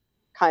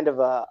kind of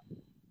a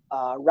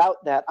route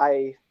that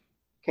I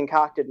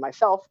concocted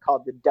myself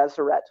called the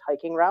Deseret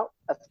hiking route.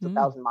 That's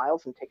 1,000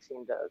 miles and takes you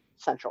into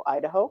central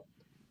Idaho.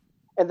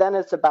 And then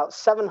it's about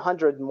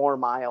 700 more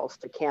miles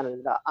to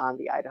Canada on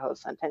the Idaho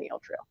Centennial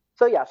Trail.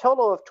 So yeah,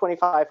 total of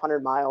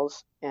 2,500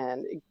 miles,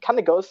 and it kind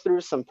of goes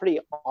through some pretty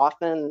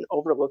often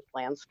overlooked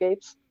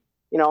landscapes.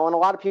 You know, in a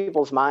lot of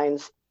people's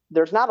minds,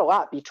 there's not a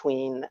lot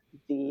between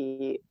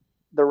the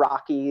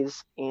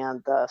Rockies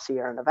and the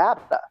Sierra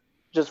Nevada.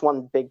 just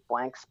one big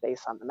blank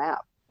space on the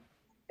map.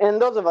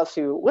 And those of us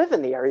who live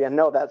in the area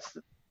know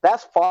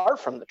that's far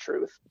from the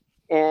truth.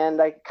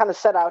 And I kind of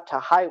set out to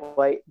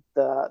highlight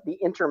the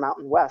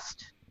Intermountain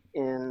West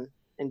in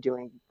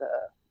doing the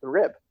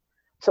rib.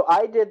 So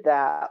I did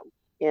that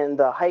in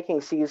the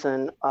hiking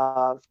season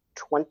of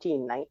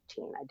 2019.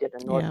 I did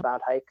a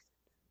northbound hike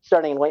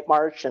starting in late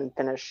March and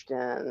finished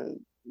in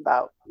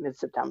about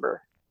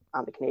mid-September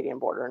on the Canadian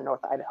border in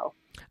North Idaho.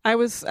 I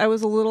was a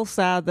little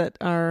sad that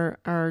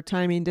our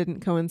timing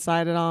didn't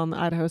coincide at all on the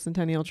Idaho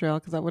Centennial Trail,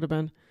 because that would have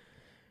been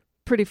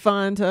pretty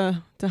fun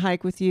to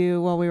hike with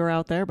you while we were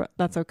out there, but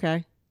that's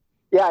okay.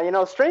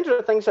 Yeah,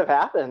 stranger things have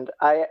happened.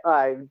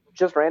 I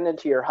just ran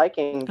into your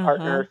hiking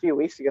partner a few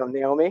weeks ago,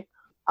 Naomi,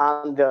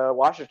 on the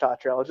Ouachita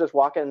Trail. I was just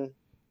walking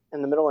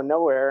in the middle of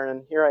nowhere,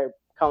 and here I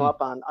come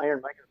up on Iron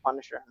Mike the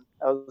Punisher. And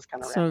that was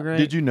kind of so random. great.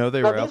 Did you know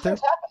they were out there?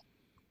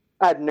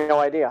 I had no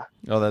idea.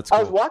 Oh, that's cool.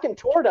 I was walking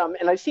toward them,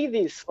 and I see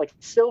these like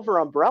silver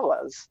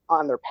umbrellas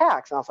on their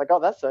packs, and I was like, "Oh,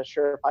 that's a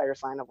surefire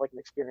sign of like an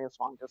experienced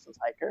long distance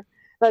hiker."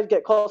 And I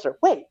get closer.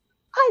 Wait,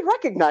 I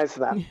recognize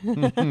them.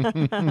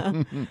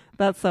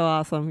 That's so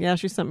awesome. Yeah,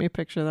 she sent me a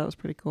picture. That was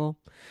pretty cool.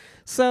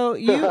 So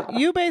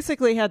you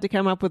basically had to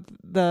come up with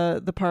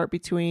the part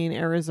between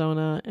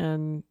Arizona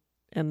and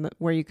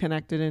where you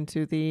connected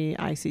into the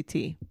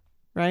ICT,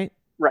 right?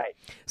 Right.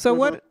 So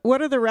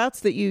what are the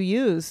routes that you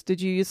used?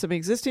 Did you use some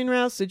existing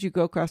routes? Did you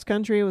go cross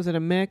country? Was it a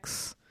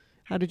mix?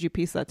 How did you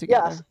piece that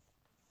together? Yes.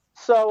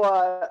 So,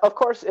 of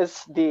course,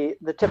 it's the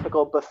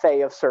typical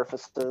buffet of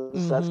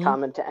surfaces that's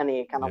common to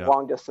any kind of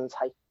long-distance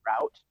hiking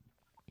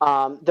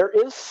route. There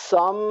is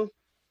some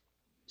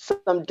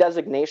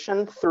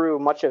designation through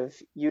much of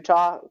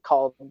Utah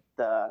called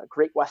the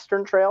Great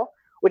Western Trail,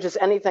 which is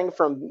anything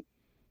from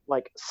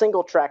like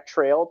single-track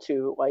trail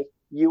to like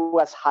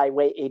U.S.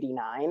 Highway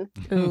 89.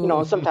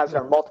 Ooh. Sometimes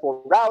there are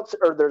multiple routes,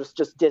 or there's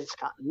just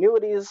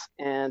discontinuities,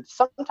 and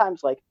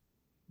sometimes like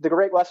the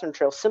Great Western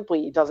Trail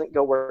simply doesn't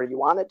go where you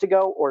want it to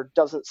go, or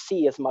doesn't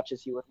see as much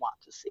as you would want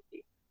to see.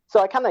 So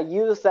I kind of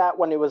used that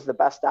when it was the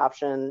best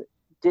option,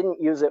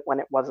 didn't use it when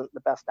it wasn't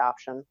the best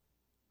option.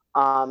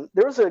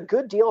 There was a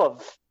good deal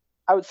of,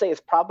 I would say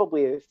it's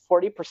probably a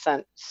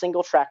 40%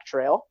 single track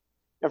trail.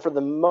 And for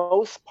the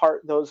most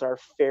part, those are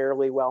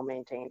fairly well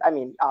maintained. I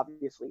mean,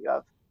 obviously you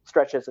have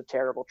stretches of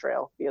terrible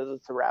trail because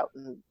it's a route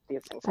and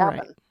these things happen.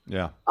 Right.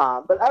 Yeah.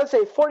 But I would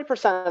say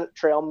 40%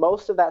 trail,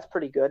 most of that's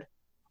pretty good.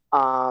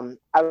 I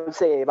would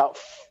say about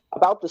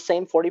the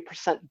same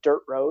 40%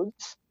 dirt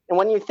roads. And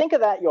when you think of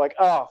that, you're like,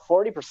 oh,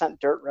 40%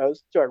 dirt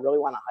roads. Do I really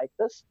want to hike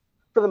this?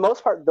 For the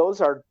most part, those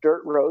are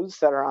dirt roads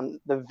that are on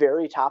the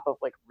very top of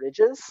like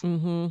ridges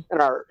and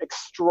are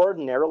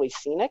extraordinarily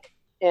scenic.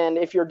 And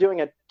if you're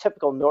doing a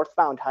typical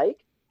northbound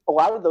hike, a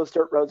lot of those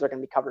dirt roads are going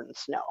to be covered in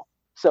snow.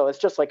 So it's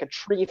just like a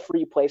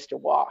tree-free place to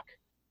walk,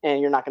 and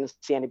you're not going to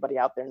see anybody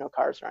out there, no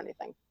cars or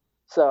anything.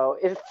 So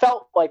it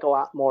felt like a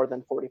lot more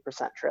than 40%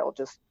 trail,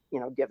 just,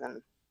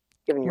 given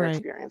your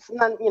experience. And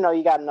then,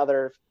 you got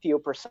another few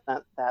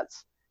percent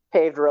that's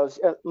paved roads,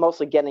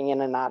 mostly getting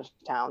in and out of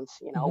towns,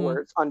 where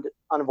it's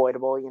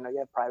unavoidable. You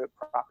have private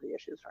property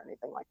issues or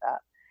anything like that.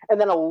 And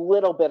then a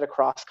little bit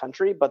across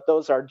country, but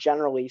those are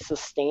generally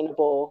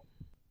sustainable,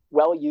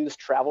 well-used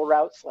travel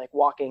routes, like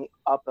walking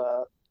up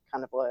a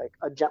kind of like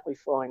a gently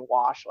flowing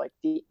wash, like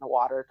feet in the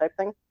water type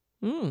thing.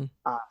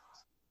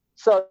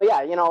 So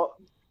yeah,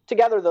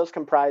 together those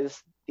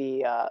comprise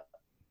the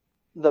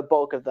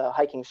bulk of the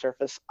hiking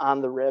surface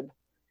on the rib,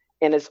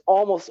 and it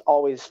almost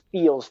always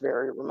feels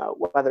very remote,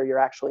 whether you're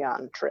actually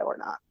on trail or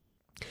not.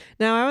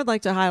 Now, I would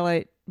like to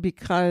highlight,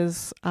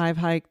 because I've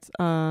hiked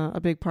a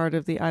big part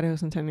of the Idaho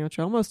Centennial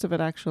Trail, most of it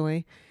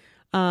actually.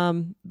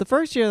 The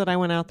first year that I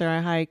went out there,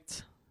 I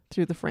hiked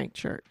through the Frank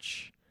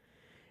Church,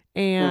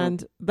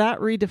 and that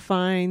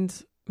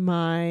redefined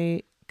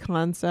my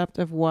concept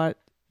of what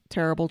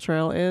terrible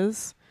trail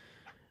is.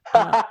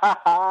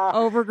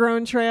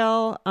 Overgrown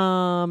trail,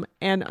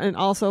 and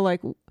also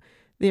like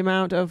the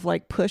amount of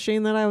like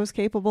pushing that I was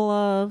capable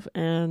of,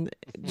 and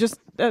just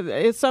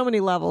it's so many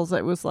levels.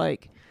 It was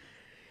like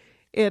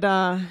it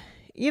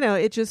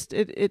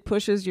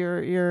pushes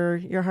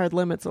your hard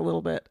limits a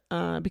little bit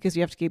because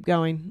you have to keep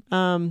going.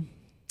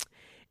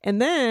 And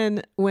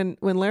then when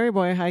Larry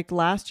Boy hiked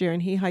last year,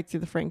 and he hiked through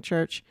the Frank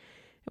Church,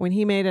 when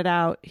he made it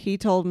out, he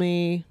told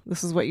me,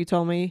 this is what you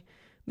told me,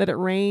 that it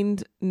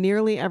rained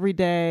nearly every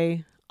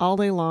day, all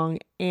day long,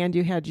 and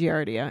you had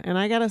giardia. And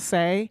I gotta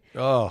say,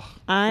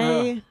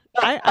 I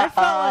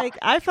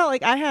felt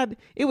like I had,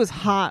 it was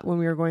hot when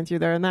we were going through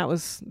there, and that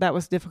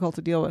was difficult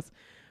to deal with.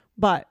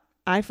 But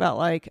I felt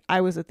like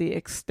I was at the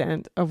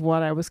extent of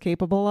what I was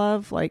capable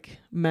of, like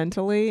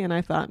mentally. And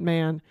I thought,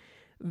 man,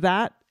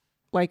 that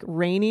like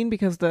raining,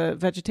 because the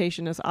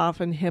vegetation is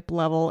often hip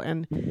level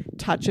and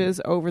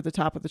touches over the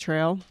top of the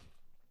trail.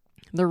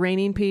 The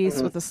raining piece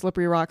with the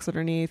slippery rocks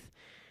underneath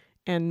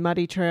and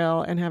muddy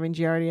trail and having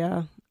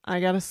giardia,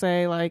 I gotta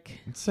say, like,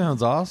 it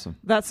sounds awesome.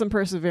 That's some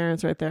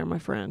perseverance right there, my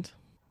friend.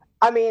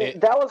 I mean,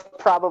 that was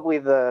probably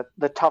the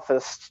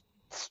toughest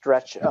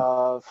stretch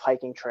of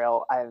hiking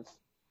trail I've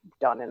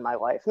done in my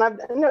life. And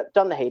I've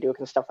done the Hayduke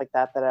and stuff like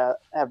that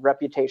have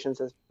reputations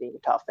as being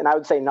tough. And I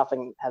would say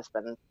nothing has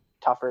been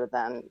tougher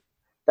than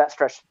that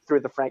stretch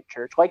through the Frank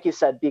Church. Like you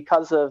said,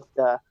 because of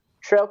the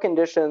trail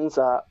conditions,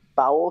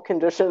 bowel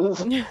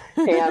conditions, and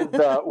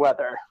the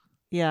weather.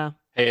 Yeah.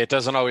 Hey, it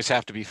doesn't always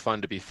have to be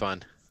fun to be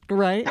fun.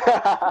 Right.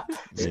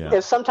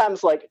 It's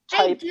sometimes like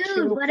type hey,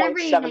 dude, whatever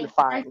your name is,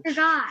 I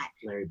forgot.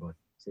 Larry Boy.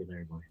 Say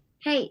Larry Boy.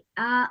 Hey,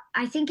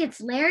 I think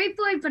it's Larry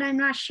Boy, but I'm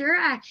not sure.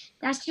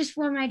 That's just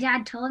what my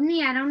dad told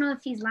me. I don't know if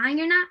he's lying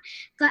or not.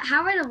 But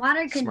how are the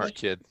water conditions? Smart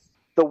kid.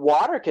 The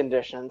water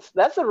conditions.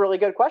 That's a really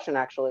good question,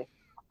 actually.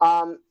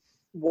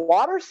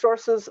 Water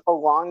sources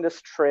along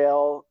this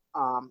trail,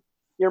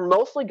 you're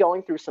mostly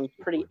going through some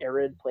pretty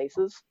arid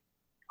places.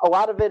 A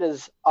lot of it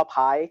is up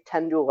high,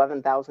 10 to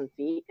 11,000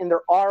 feet, and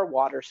there are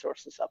water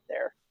sources up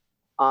there.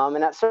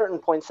 And at certain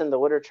points in the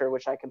literature,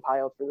 which I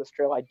compiled for this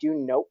trail, I do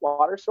note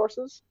water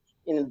sources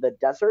in the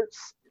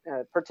deserts,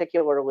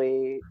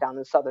 particularly down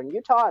in southern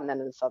Utah and then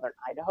in southern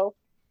Idaho.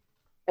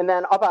 And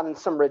then up on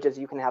some ridges,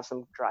 you can have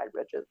some dry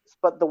ridges.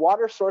 But the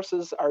water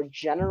sources are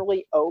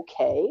generally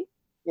okay.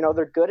 You know,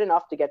 they're good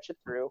enough to get you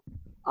through.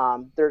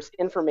 There's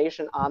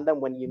information on them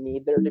when you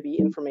need there to be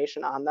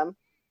information on them.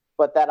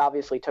 But that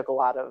obviously took a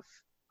lot of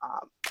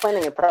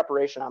planning and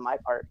preparation on my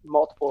part,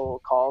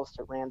 multiple calls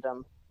to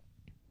random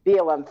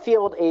BLM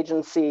field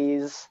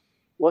agencies,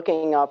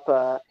 looking up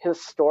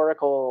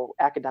historical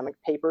academic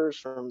papers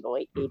from the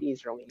late 80s,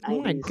 early 90s.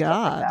 Oh, my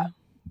God. Like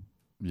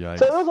yeah.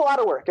 So it was a lot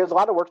of work. It was a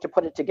lot of work to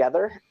put it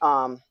together.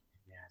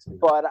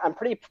 But I'm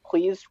pretty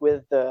pleased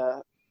with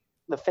the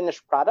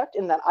finished product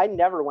in that I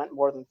never went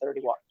more than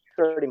 30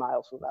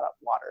 miles without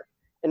water.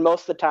 And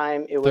most of the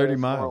time it was 30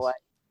 miles. More like,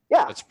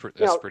 yeah. That's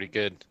pretty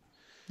good.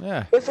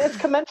 Yeah. It's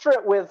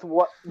commensurate with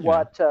what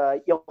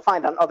you'll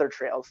find on other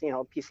trails, you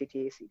know,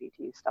 PCT,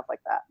 CBT, stuff like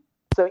that.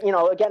 So, you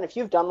know, again, if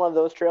you've done one of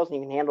those trails and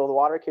you can handle the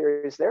water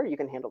carriers there, you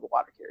can handle the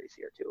water carriers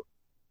here too.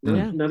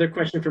 Yeah. Another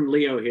question from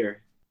Leo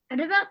here. What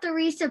about the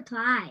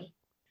resupply?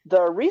 The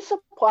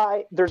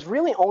resupply, there's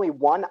really only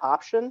one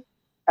option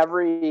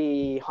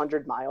every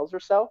 100 miles or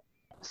so.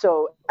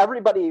 So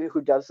everybody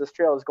who does this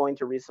trail is going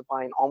to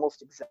resupply in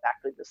almost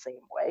exactly the same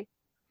way.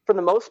 For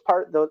the most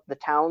part, the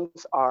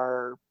towns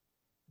are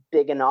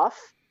big enough.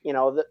 You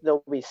know,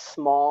 there'll be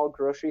small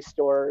grocery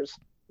stores,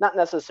 not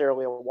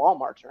necessarily a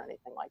Walmart or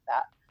anything like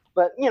that,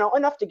 but, you know,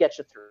 enough to get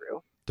you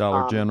through.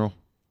 Dollar General.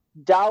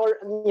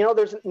 You know,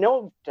 there's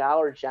no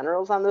Dollar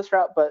Generals on this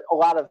route, but a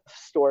lot of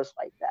stores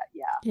like that.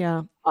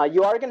 Yeah.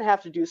 You are going to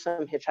have to do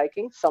some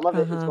hitchhiking. Some of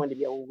it is going to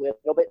be a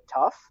little bit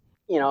tough.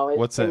 You know,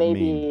 what's that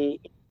mean?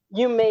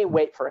 You may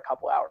wait for a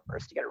couple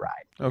hours to get a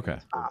ride. Okay.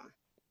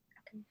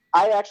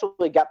 I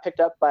actually got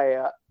picked up by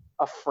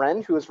a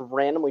friend who was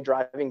randomly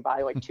driving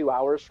by like 2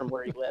 hours from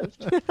where he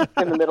lived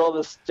in the middle of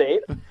the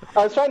state.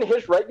 I was trying to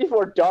hitch right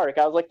before dark.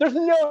 I was like, there's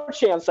no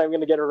chance I'm going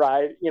to get a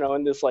ride, you know,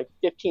 in this like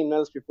 15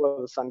 minutes before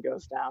the sun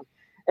goes down.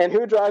 And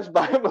who drives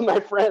by with my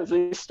friends?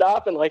 They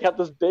stop and like have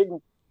this big,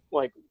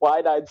 like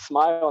wide-eyed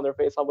smile on their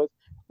face. I'm like,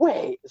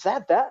 wait, is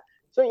that?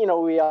 So, you know,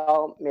 we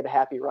all made a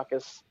happy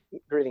ruckus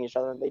greeting each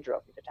other and they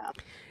drove me to town.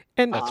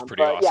 And that's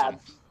pretty awesome.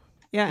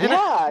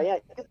 Yeah.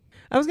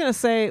 I was going to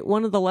say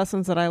one of the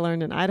lessons that I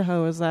learned in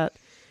Idaho is that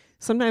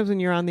sometimes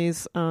when you're on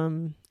these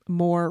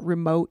more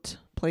remote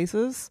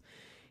places,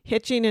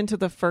 hitching into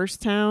the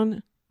first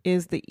town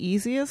is the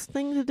easiest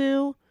thing to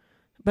do,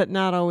 but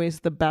not always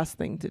the best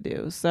thing to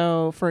do.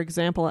 So, for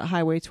example, at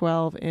Highway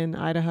 12 in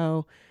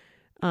Idaho,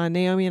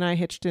 Naomi and I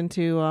hitched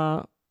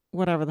into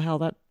whatever the hell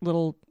that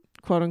little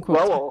quote-unquote...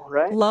 Lowell,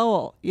 right?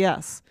 Lowell,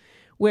 yes,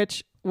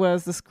 which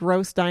was this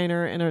gross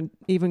diner and an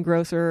even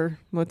grosser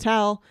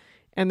motel.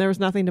 And there was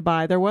nothing to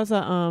buy. There was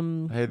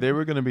a Hey, they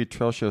were going to be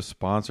Trail Show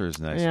sponsors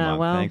next month.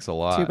 Well, thanks a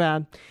lot. Too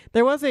bad.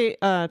 There was a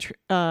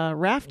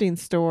rafting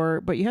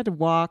store, but you had to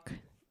walk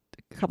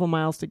a couple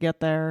miles to get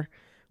there,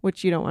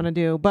 which you don't want to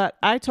do. But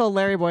I told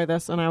Larry Boy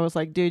this, and I was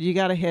like, "Dude, you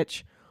got to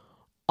hitch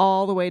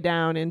all the way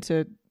down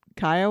into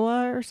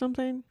Kiowa or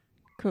something."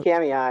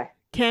 Kamei.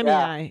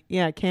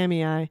 Yeah,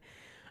 Kamei.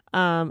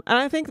 And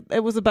I think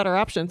it was a better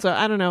option. So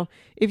I don't know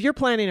if you're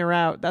planning a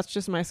route. That's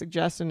just my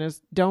suggestion: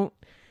 is don't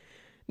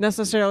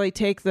necessarily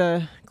take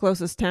the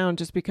closest town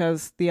just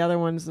because the other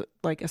one's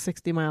like a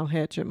 60-mile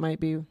hitch. It might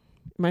be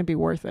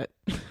worth it.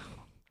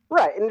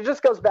 Right. And it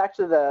just goes back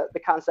to the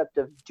concept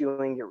of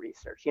doing your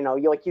research. You know,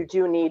 you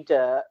do need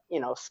to,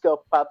 you know,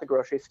 scope out the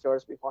grocery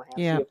stores beforehand,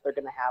 see if they're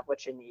going to have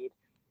what you need,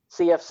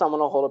 see if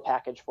someone will hold a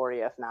package for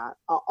you. If not,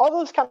 all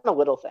those kind of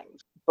little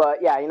things. But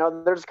yeah, you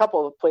know, there's a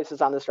couple of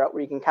places on this route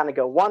where you can kind of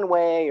go one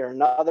way or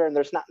another, and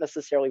there's not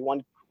necessarily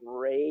one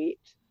great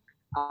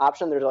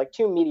option. There's like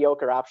two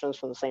mediocre options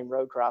from the same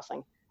road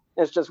crossing.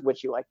 It's just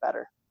which you like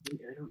better.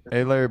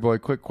 Hey, Larry Boy,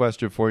 quick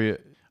question for you.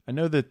 I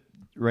know that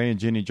Ray and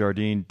Jenny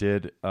Jardine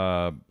did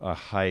a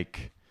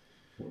hike,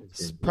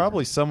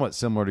 probably somewhat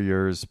similar to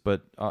yours,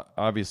 but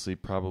obviously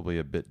probably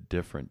a bit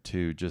different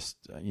too. Just,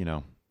 you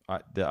know,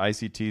 the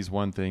ICT is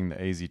one thing, the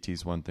AZT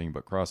is one thing,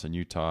 but crossing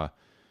Utah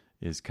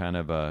is kind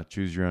of a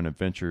choose your own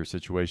adventure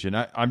situation.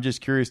 I'm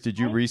just curious, did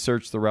you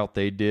research the route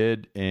they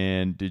did,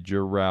 and did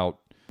your route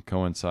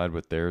coincide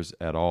with theirs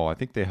at all? I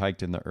think they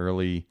hiked in the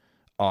early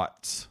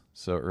aughts,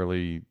 so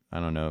early, I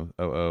don't know,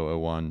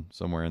 01,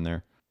 somewhere in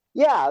there.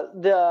 Yeah,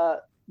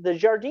 the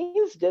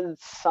Jardines did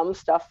some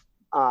stuff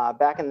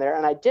back in there,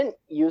 and I didn't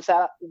use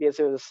that because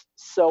it was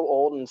so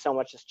old and so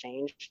much has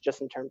changed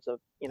just in terms of,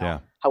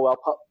 how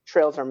well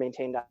trails are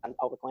maintained on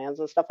public lands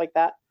and stuff like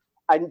that.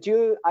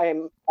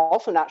 I'm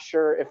also not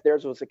sure if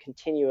theirs was a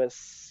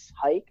continuous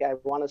hike. I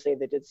want to say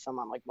they did some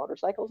on like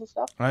motorcycles and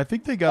stuff. I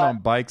think they got on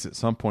bikes at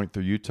some point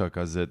through Utah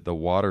because the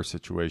water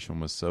situation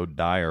was so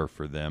dire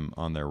for them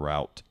on their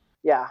route.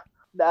 Yeah,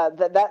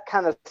 that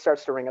kind of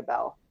starts to ring a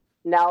bell.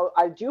 Now,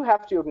 I do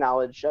have to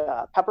acknowledge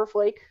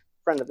Pepperflake,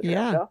 friend of the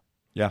show.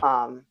 Yeah.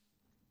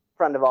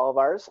 Friend of all of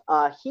ours.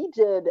 He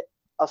did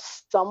a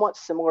somewhat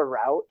similar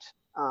route,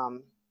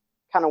 kind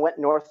of went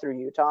north through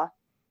Utah.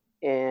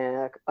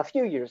 A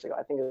few years ago,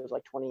 I think it was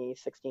like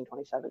 2016,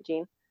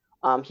 2017.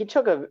 He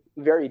took a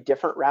very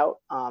different route.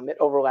 It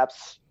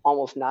overlaps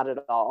almost not at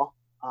all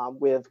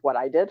with what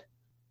I did.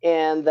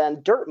 And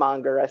then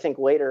Dirtmonger, I think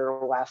later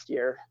last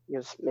year, he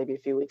was maybe a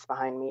few weeks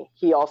behind me.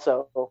 He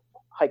also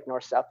hiked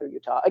north-south through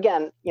Utah.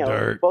 Again,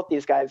 both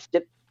these guys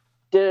did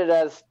it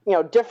as,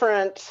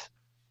 different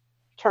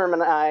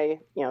termini,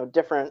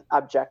 different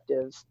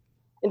objectives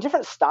and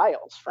different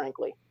styles,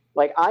 frankly.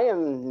 Like, I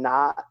am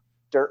not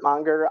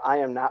Dirtmonger. I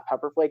am not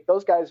Pepperflake.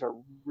 Those guys are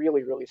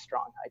really, really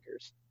strong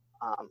hikers.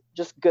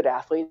 Just good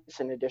athletes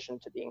in addition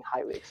to being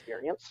highly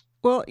experienced.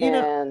 Well,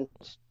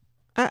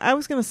 I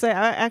was going to say,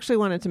 I actually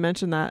wanted to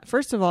mention that.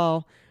 First of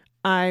all,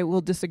 I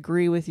will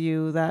disagree with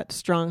you that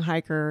strong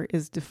hiker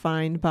is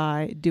defined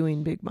by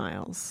doing big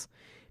miles,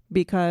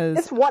 because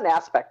it's one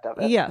aspect of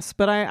it. Yes,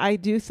 but I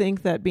do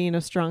think that being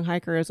a strong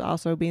hiker is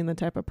also being the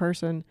type of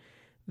person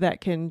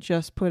that can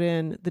just put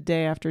in the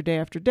day after day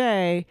after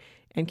day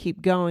and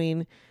keep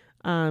going,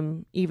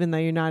 even though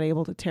you're not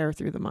able to tear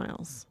through the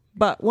miles.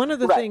 But one of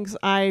the things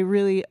I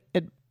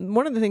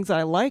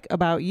like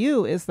about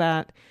you is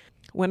that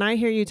when I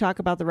hear you talk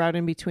about the route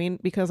in between,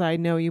 because I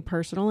know you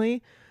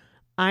personally,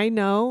 I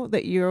know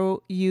that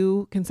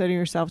you consider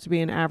yourself to be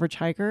an average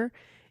hiker,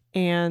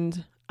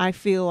 and I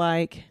feel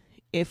like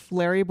if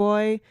Larry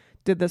Boy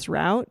did this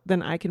route,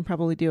 then I can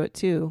probably do it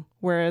too.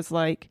 Whereas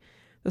like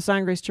the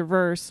Sangres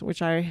Traverse,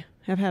 which I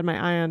have had my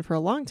eye on for a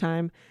long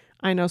time,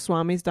 I know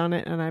Swami's done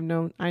it, and I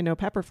know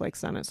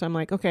Pepperflake's done it. So I'm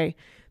like, okay,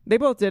 they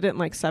both did it in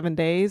like 7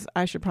 days.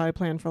 I should probably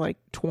plan for like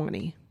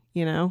 20,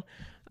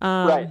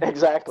 Right,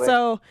 exactly.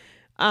 So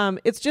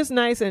it's just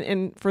nice.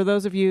 And for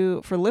those of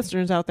you, for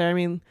listeners out there, I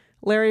mean,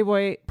 Larry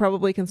Boy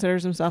probably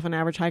considers himself an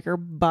average hiker,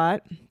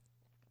 but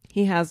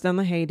he has done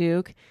the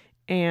Hayduke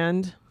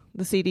and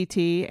the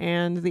CDT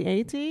and the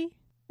AT.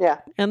 Yeah.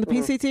 And the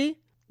PCT.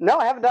 No,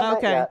 I haven't done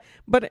that yet.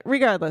 But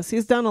regardless,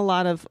 he's done a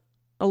lot of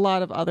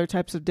other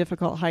types of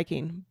difficult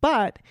hiking,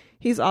 but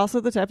he's also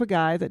the type of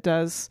guy that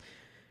does,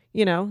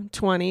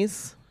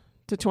 20s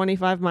to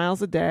 25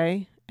 miles a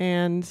day.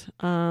 And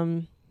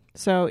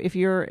so if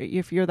you're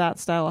that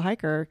style of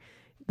hiker,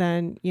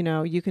 then,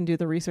 you can do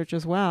the research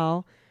as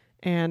well.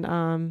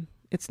 And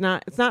it's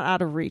not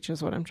out of reach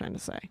is what I'm trying to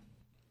say.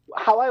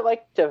 How I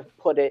like to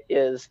put it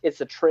is it's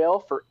a trail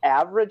for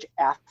average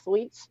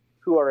athletes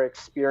who are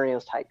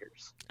experienced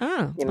hikers.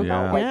 Oh,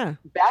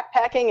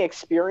 backpacking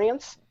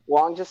experience,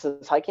 long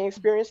distance hiking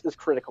experience is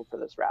critical for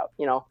this route.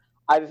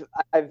 I've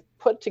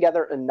put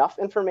together enough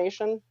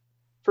information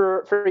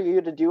for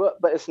you to do it,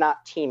 but it's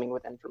not teeming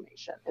with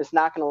information. It's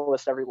not going to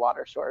list every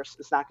water source.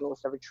 It's not going to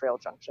list every trail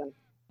junction.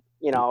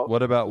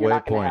 What about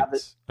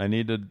waypoints? I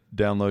need to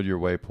download your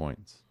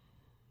waypoints.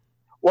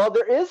 Well,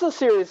 there is a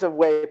series of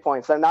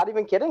waypoints. I'm not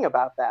even kidding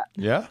about that.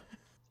 Yeah?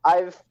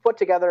 I've put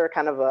together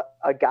kind of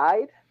a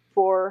guide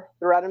for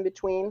the route in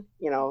between,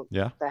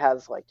 that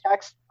has like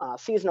text,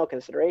 seasonal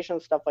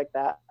considerations, stuff like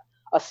that.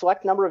 A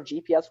select number of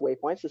GPS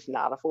waypoints. It's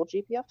not a full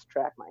GPS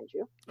track, mind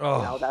you.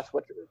 Oh. That's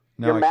what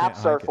your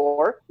maps are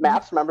for.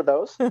 Maps, remember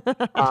those?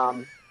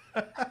 But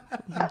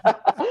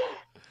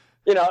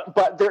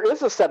there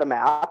is a set of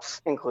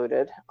maps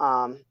included.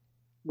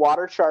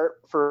 Water chart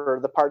for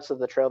the parts of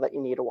the trail that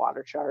you need a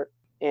water chart,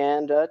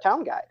 and a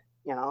town guide.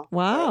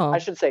 Wow. I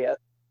should say a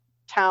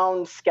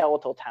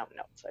skeletal town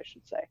notes, I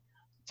should say.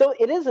 So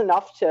it is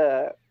enough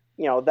to,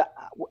 that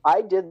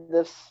I did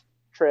this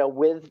trail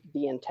with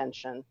the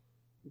intention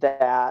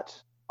that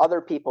other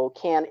people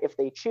can, if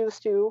they choose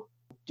to,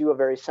 do a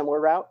very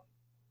similar route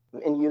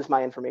and use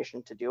my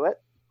information to do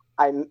it.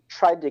 I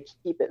tried to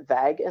keep it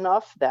vague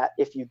enough that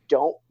if you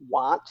don't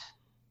want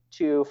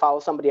to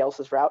follow somebody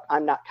else's route,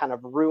 I'm not kind of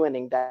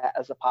ruining that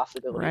as a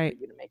possibility for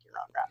you to make your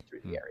own route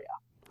through the area.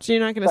 So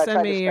you're not going to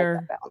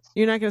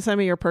send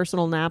me your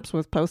personal naps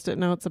with Post-it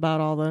notes about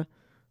all the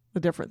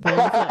different things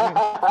that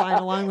you find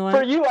along the way?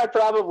 For you, I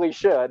probably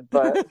should,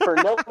 but for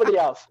nobody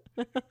else.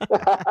 For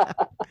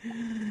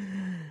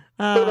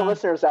the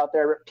listeners out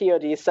there,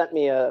 POD sent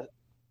me a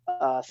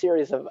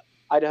series of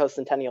Idaho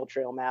Centennial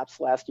Trail maps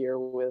last year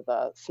with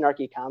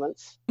snarky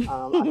comments. I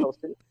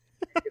posted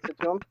it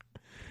to him.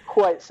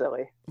 quite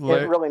silly.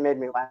 It really made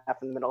me laugh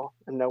in the middle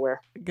of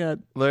nowhere.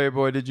 Good. Larry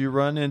Boy, did you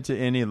run into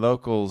any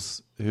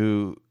locals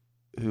who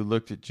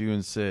looked at you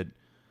and said,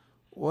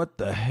 "What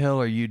the hell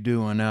are you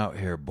doing out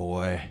here,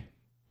 boy?"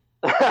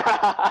 Oh,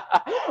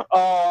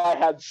 I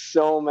had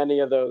so many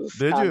of those.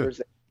 Did you?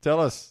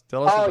 Tell us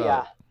about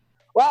it.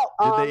 Well,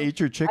 did they eat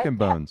your chicken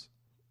bones?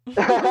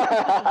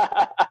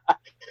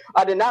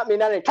 I did not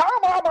mean any,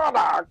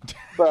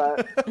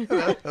 but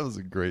that was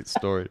a great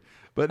story.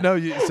 But no,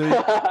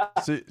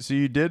 so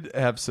you did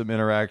have some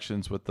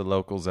interactions with the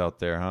locals out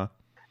there, huh?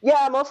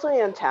 Yeah, mostly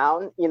in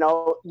town. You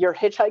know, your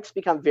hitchhikes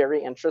become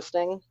very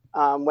interesting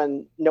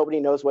when nobody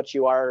knows what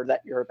you are,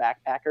 that you're a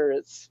backpacker.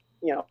 It's,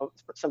 you know,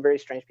 some very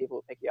strange people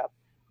who pick you up.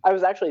 I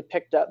was actually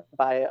picked up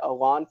by a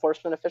law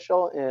enforcement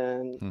official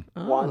in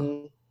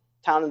one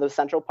town in the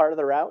central part of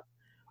the route.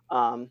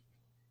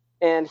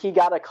 And he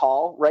got a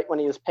call right when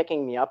he was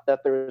picking me up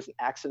that there was an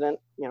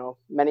accident, you know,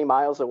 many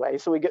miles away.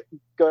 So we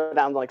go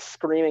down, like,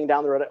 screaming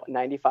down the road at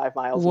 95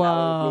 miles an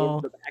hour with me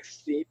in the back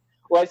seat.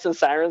 Lights and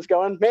sirens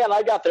going. Man,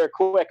 I got there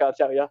quick, I'll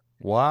tell you.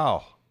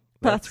 Wow.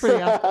 That's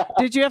pretty awesome.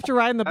 Did you have to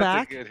ride in the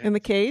back in the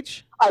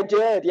cage? I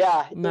did,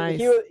 yeah. Nice.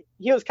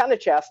 He was kind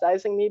of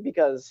chastising me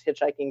because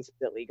hitchhiking's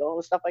illegal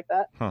and stuff like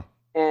that. Huh.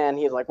 And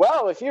he's like,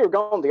 well, if you were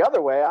going the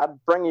other way, I'd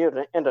bring you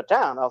into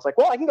town. I was like,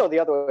 well, I can go the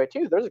other way,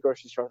 too. There's a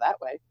grocery store that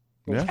way.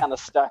 He's kind of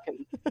stuck. And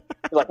he's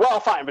like, well,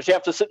 fine, but you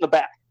have to sit in the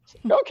back.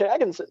 Like, okay, I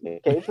can sit in the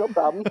cage, no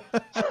problem.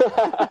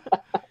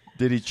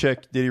 Did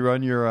he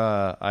run your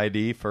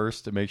ID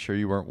first to make sure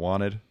you weren't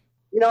wanted?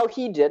 You know,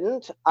 he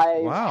didn't.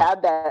 I've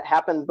had that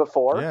happen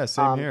before. Yeah,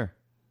 same here.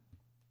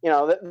 You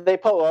know, they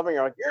pull over and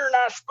you're like, you're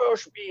not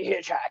supposed to be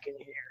hitchhiking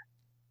here.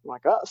 I'm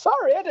like, oh,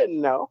 sorry, I didn't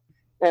know.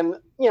 And,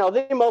 you know,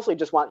 they mostly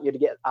just want you to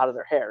get out of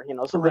their hair, you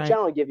know, so they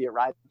generally give you a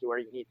ride to where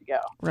you need to go.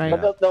 Right.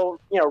 But they'll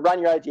you know,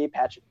 run your ID,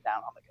 patch it down,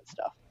 all the good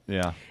stuff.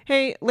 Yeah.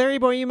 Hey, Larry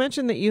Boy, you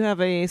mentioned that you have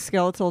a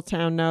skeletal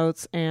town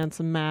notes and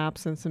some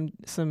maps and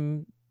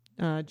some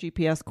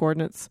GPS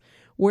coordinates.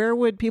 Where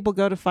would people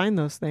go to find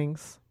those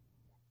things?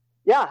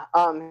 Yeah,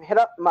 hit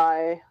up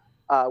my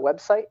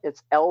website.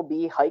 It's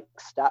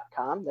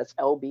lbhikes.com. That's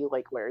LB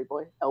like Larry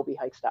Boy,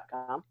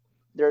 lbhikes.com.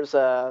 There's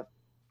a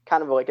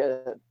kind of like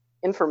a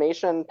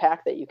information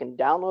pack that you can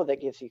download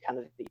that gives you kind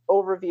of the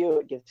overview.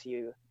 It gives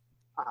you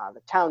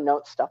the town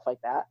notes, stuff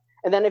like that.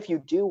 And then if you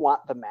do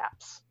want the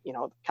maps, you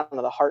know, kind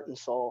of the heart and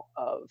soul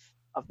of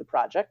the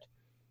project,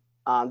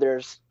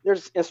 there's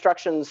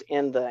instructions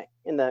in the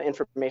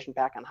information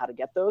pack on how to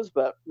get those.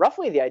 But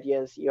roughly the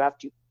idea is you have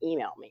to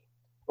email me.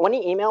 When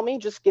you email me,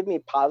 just give me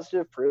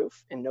positive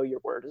proof, and know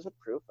your word isn't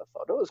proof. A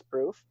photo is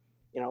proof.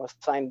 You know, a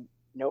signed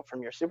note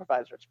from your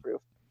supervisor is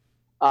proof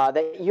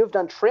that you've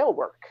done trail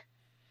work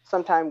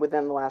sometime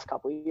within the last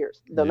couple of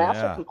years. The maps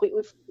are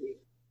completely free.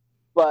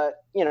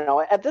 But, you know,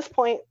 at this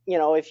point, you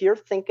know, if you're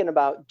thinking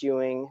about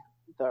doing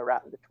the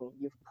route in between,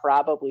 you've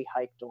probably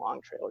hiked a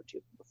long trail or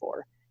two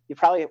before. You've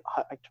probably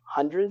hiked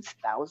hundreds,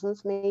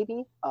 thousands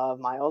maybe of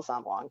miles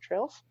on long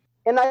trails.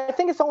 And I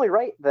think it's only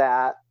right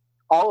that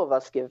all of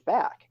us give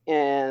back.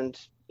 And,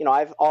 you know,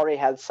 I've already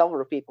had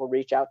several people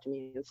reach out to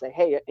me and say,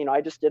 hey, you know,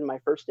 I just did my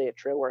first day of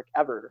trail work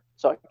ever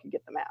so I could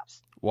get the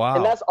maps. Wow.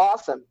 And that's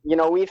awesome. You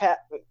know, we've had,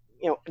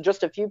 you know,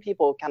 just a few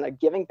people kind of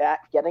giving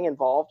back, getting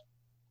involved.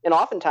 And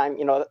oftentimes,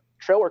 you know,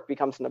 trail work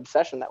becomes an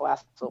obsession that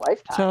lasts a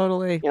lifetime.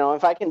 Totally. You know,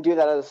 if I can do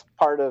that as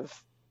part of,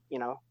 you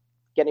know,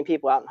 getting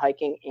people out and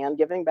hiking and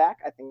giving back,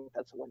 I think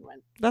that's a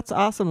win-win. That's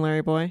awesome,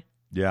 Larry Boy.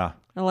 Yeah.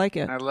 I like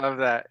it. I love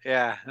that.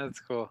 Yeah, that's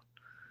cool.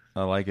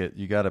 I like it.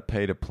 You got to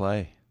pay to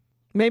play.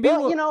 Maybe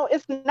you know,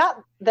 it's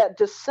not that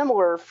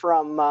dissimilar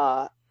from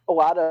a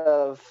lot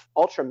of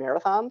ultra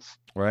marathons.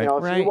 Right. You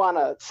know, if you want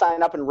to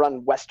sign up and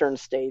run Western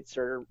States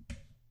or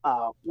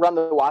run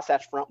the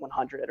Wasatch Front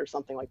 100 or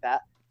something like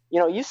that, you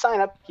know, you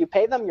sign up, you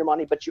pay them your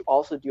money, but you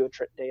also do a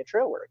day of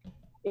trail work.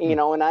 You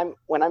know, when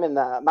I'm in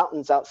the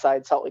mountains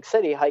outside Salt Lake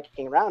City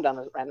hiking around on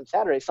a random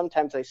Saturday,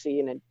 sometimes I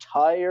see an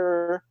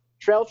entire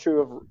trail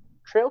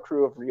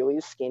crew of really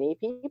skinny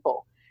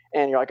people.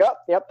 And you're like, oh,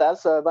 yep,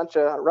 that's a bunch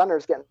of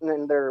runners getting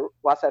in their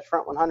Wasatch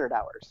Front 100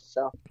 hours.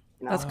 So,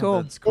 you know, that's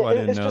cool. That's cool.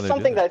 It's just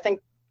something that I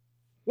think,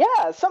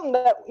 something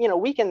that, you know,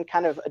 we can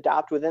kind of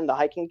adopt within the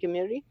hiking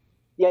community.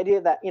 The idea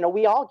that, you know,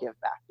 we all give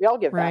back. We all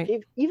give back,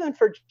 even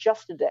for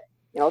just a day.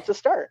 You know, it's a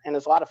start, and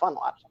it's a lot of fun a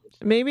lot of times.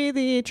 Maybe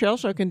the trail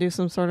show can do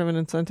some sort of an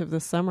incentive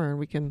this summer, and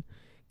we can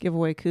give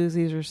away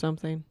koozies or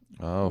something.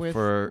 Oh,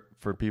 for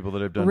people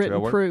that have done written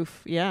trail work?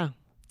 proof, yeah.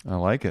 I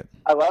like it.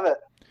 I love it.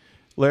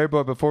 Larry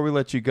Boy, before we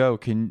let you go,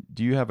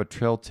 do you have a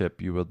trail tip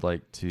you would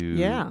like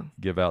to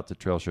give out to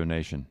Trail Show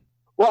Nation?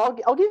 Well,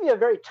 I'll give you a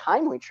very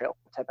timely trail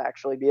tip,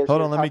 actually. Because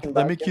hold on, let me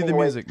cue the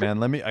music, man.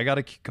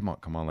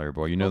 Come on, Larry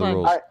Boy. You know the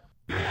rules. All right.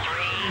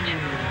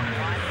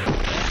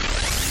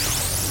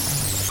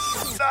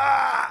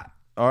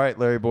 All right,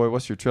 Larry Boy,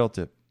 what's your trail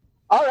tip?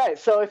 All right,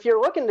 so if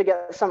you're looking to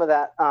get some of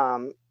that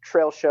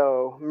trail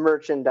show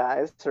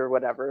merchandise or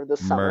whatever this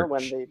summer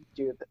when they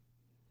do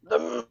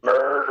the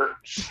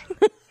merch,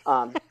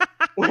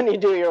 when you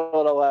do your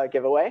little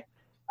giveaway,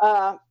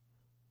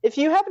 if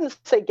you happen to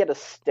say get a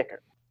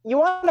sticker, you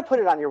want to put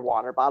it on your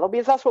water bottle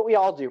because that's what we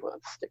all do with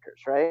stickers,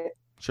 right?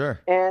 Sure.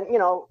 And,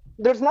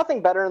 there's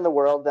nothing better in the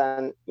world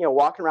than,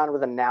 walking around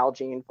with a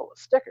Nalgene full of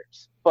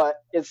stickers. But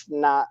it's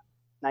not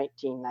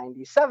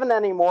 1997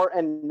 anymore,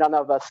 and none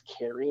of us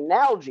carry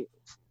Nalgenes.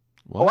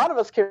 What? A lot of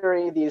us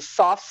carry these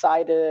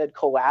soft-sided,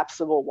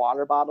 collapsible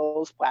water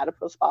bottles,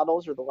 platypus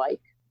bottles, or the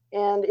like.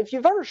 And if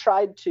you've ever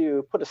tried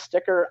to put a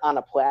sticker on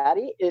a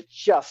platy, it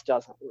just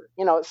doesn't work.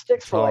 It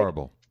sticks for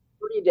horrible.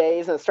 3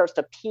 days, and it starts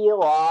to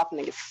peel off, and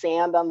it gets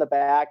sand on the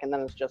back, and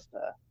then it's just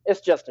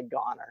a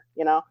goner.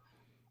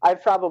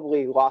 I've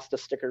probably lost a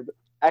sticker.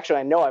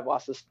 Actually, I know I've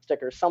lost a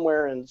sticker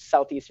somewhere in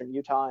southeastern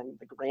Utah in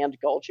the Grand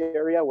Gulch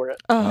area where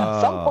it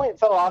at some point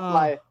fell off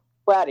my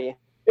platy.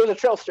 It was a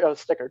trail show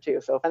sticker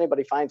too, so if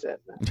anybody finds it,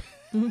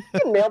 you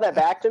can mail that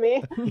back to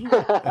me.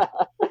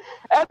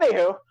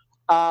 Anywho,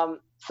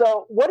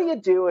 so what do you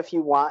do if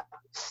you want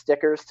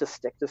stickers to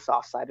stick to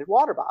soft-sided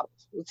water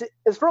bottles?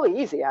 It's really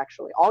easy,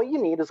 actually. All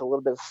you need is a little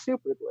bit of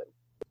super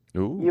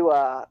glue. Ooh.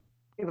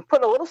 You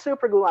put a little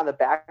super glue on the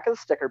back of the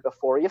sticker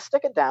before you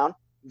stick it down,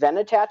 then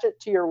attach it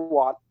to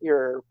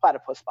your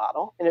platypus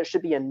bottle, and it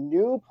should be a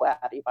new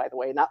platy, by the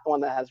way, not the one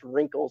that has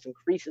wrinkles and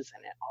creases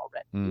in it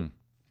already.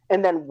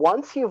 And then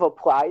once you've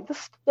applied the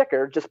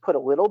sticker, just put a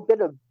little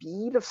bit of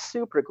bead of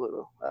super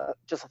glue,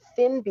 just a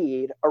thin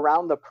bead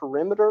around the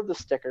perimeter of the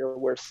sticker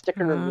where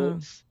sticker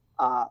meets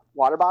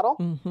water bottle.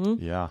 Mm-hmm.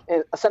 Yeah.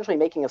 And essentially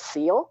making a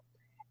seal.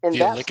 And do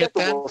you that lick it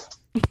then?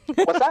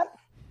 What's that?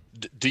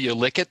 Do you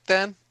lick it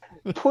then?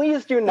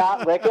 Please do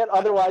not lick it,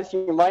 otherwise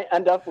you might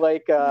end up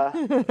like the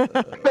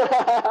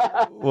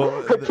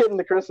kid in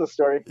the Christmas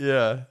Story.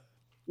 Yeah.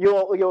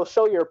 You'll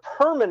show your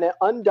permanent,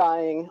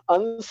 undying,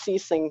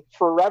 unceasing,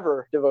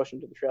 forever devotion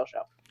to the trail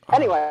show.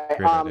 Anyway,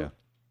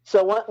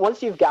 so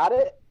once you've got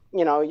it,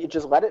 you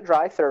just let it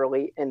dry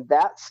thoroughly, and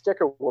that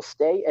sticker will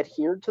stay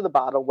adhered to the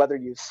bottle, whether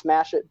you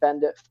smash it,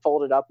 bend it,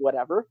 fold it up,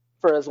 whatever,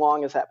 for as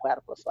long as that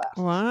platypus lasts.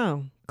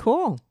 Wow,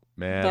 cool.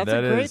 Man, that's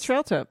a great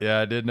trail tip. Yeah,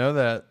 I did know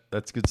that.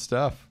 That's good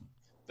stuff.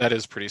 That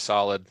is pretty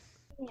solid.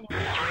 Why do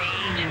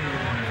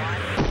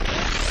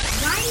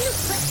you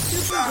put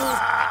super glue?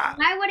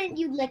 Why wouldn't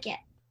you lick it?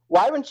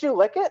 Why wouldn't you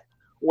lick it?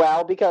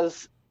 Well,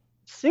 because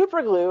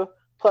super glue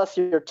plus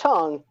your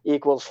tongue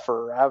equals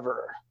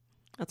forever.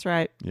 That's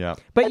right. Yeah.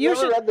 But Have you ever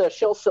should read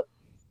the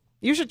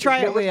You should try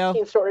it, Leo.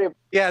 Story of...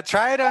 Yeah,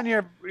 try it on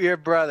your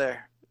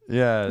brother.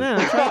 Yeah. No,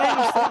 try it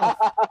on yourself.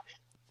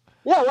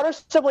 Yeah, what are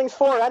siblings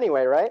for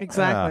anyway, right?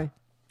 Exactly.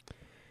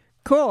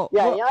 Cool.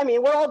 Yeah, well, yeah, I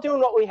mean, we're all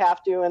doing what we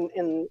have to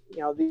in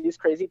these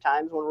crazy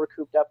times when we're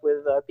cooped up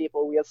with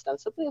people we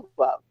ostensibly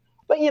love.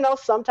 But,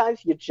 sometimes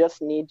you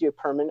just need to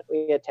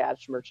permanently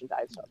attach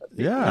merchandise to other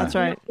people. Yeah. That's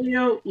right.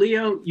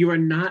 Leo, you are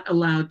not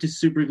allowed to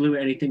super glue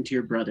anything to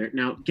your brother.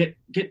 Now, get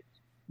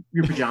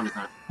your pajamas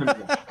on.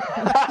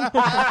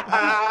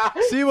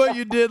 See what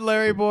you did,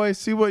 Larry boy.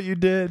 See what you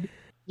did.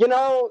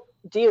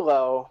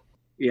 D'Lo.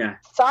 Yeah.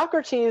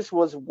 Socrates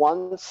was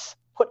once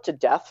put to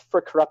death for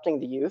corrupting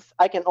the youth.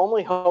 I can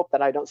only hope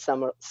that I don't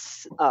suffer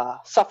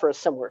a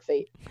similar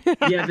fate.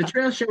 Yeah, the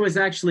trail show is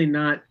actually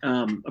not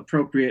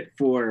appropriate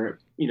for,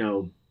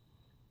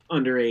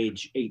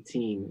 underage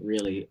 18,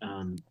 really.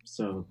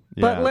 So,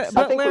 yeah. But I Larry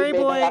think we made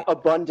boy, that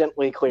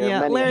abundantly clear. yeah,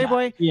 many Larry times.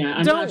 boy, yeah,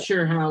 I'm not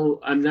sure how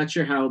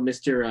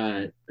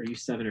Mr. Are you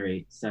 7 or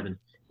 8? 7.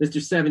 Mr.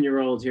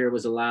 7-year-old here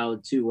was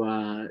allowed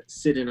to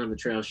sit in on the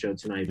trail show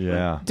tonight.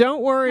 Yeah.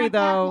 Don't worry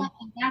though.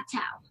 That's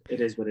how.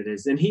 It is what it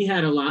is. And he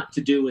had a lot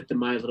to do with the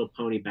My Little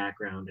Pony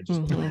background. I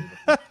just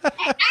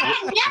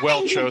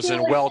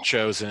Well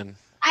chosen.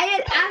 I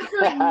had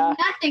absolutely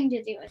nothing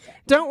to do with it.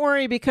 Don't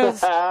worry,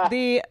 because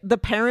the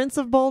parents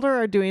of Boulder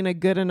are doing a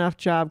good enough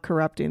job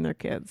corrupting their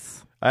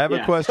kids. I have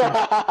a question.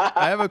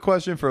 I have a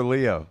question for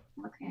Leo.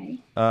 Okay.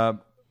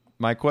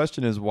 My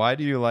question is, why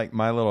do you like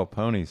My Little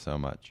Pony so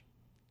much?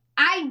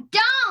 I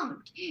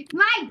don't.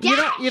 My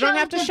dad. You don't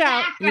have to showed the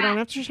shout. background. You don't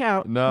have to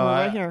shout. No, We're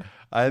right here.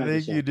 I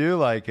think you do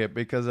like it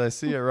because I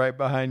see it right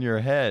behind your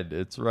head.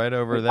 It's right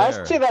over there.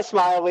 I see that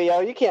smile, Leo.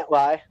 You can't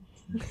lie.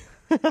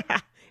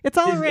 It's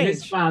all his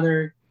arranged.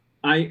 father.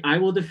 I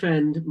will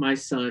defend my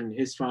son.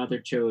 His father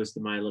chose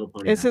the My Little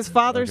Pony. Is his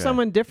father Okay.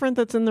 someone different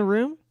that's in the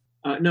room?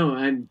 No,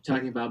 I'm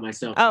talking about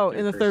myself. Oh,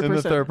 in the third In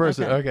person. the third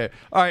person. Okay.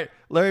 All right.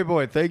 Larry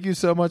Boy, thank you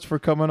so much for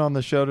coming on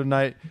the show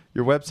tonight.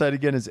 Your website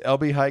again is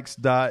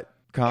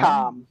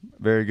lbhikes.com.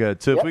 Very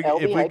good. So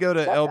Yep, if we go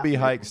to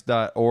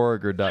lbhikes.com.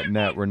 lbhikes.org or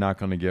 .net, we're not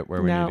going to get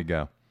where we No. need to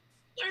go.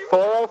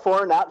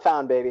 404 not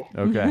found, baby.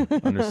 Okay.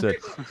 Understood.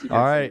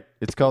 All right.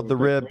 It's called The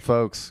Rib,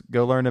 folks.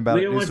 Go learn about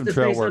Leo it. Do wants some to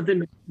trail say work.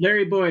 something.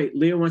 Larry boy,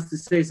 Leo wants to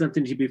say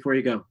something to you before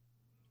you go.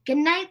 Good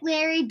night,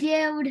 Larry,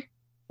 dude.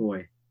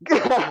 Boy.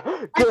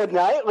 Good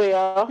night,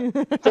 Leo.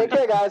 Take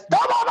care, guys.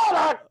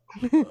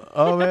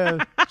 Oh,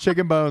 man.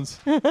 Chicken bones.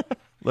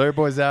 Larry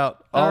Boy's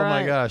out. All Oh,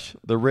 my right. gosh.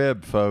 The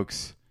Rib,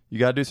 folks. You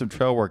got to do some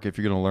trail work if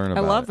you're going to learn I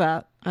about it. love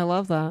that. I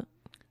love that.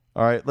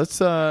 All right, let's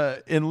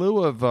in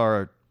lieu of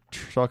our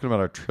talking about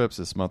our trips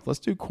this month, let's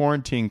do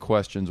quarantine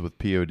questions with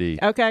POD.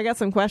 Okay, I got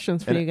some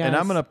questions for you guys. And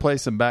I'm going to play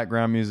some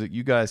background music.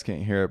 You guys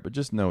can't hear it, but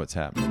just know what's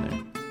happening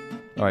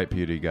there. All right,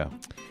 Pewdie, go.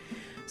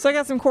 So I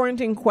got some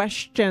quarantine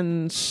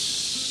questions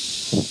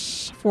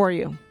for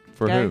you.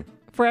 For who?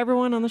 For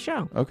everyone on the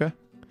show. Okay.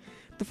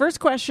 The first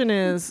question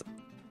is,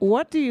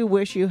 what do you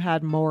wish you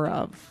had more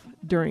of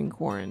during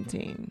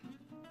quarantine?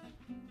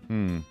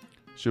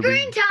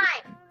 Screen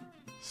time.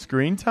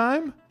 Screen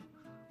time?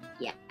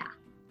 Yeah.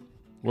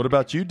 What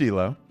about you,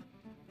 D-Lo?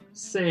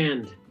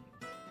 Sand.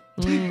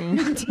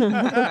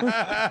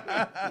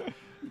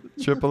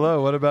 Triple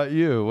O, what about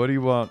you? What do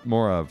you want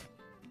more of?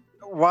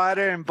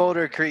 Water in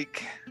Boulder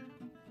Creek.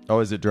 Oh,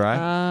 is it dry?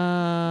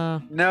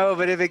 No,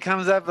 but if it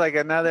comes up like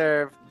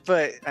another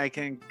foot, I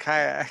can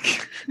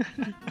kayak.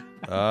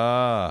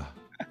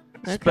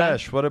 Okay.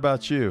 Spesh, what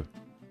about you?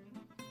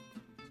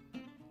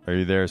 Are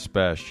you there,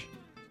 Spesh?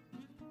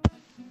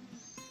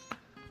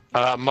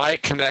 My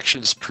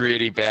connection's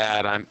pretty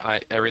bad.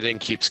 Everything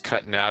keeps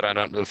cutting out. I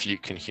don't know if you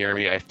can hear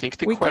me. I think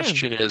the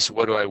question is,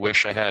 what do I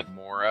wish I had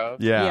more of?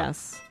 Yeah.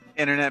 Yes.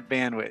 Internet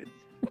bandwidth.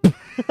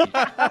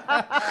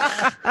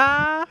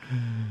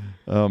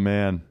 Oh,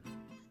 man.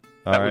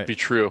 All that right. would be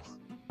true.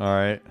 All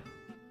right.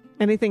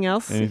 Anything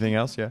else? Anything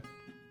else? Yeah.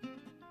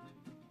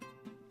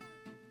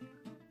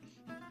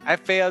 I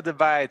failed to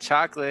buy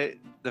chocolate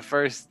the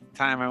first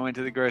time I went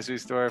to the grocery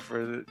store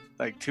for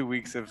 2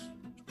 weeks of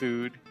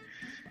food.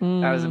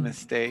 That was a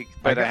mistake,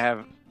 but I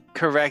have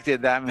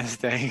corrected that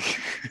mistake.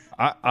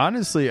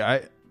 Honestly,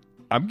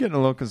 I'm getting a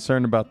little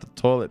concerned about the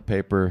toilet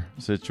paper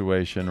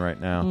situation right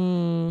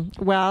now.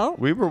 Well,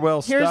 we were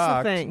well here's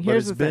stocked, the thing. but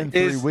it's been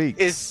 3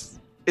 weeks.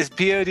 Is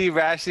POD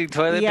rationing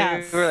toilet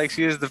Yes. paper like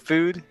she is the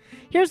food?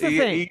 Here's the You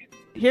thing. eat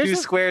Here's 2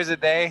 the- squares a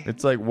day.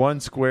 It's like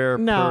 1 square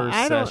No, per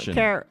I session.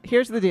 don't care.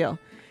 Here's the deal.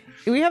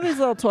 We have these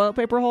little toilet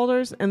paper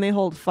holders, and they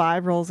hold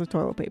 5 rolls of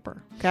toilet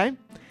paper. Okay?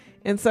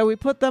 And so we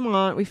put them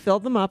on, we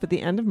filled them up at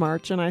the end of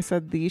March, and I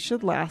said, these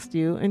should last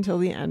you until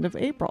the end of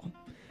April.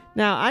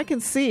 Now, I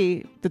can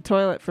see the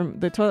toilet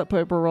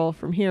paper roll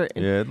from here.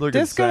 And Yeah, looking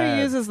Disco sad.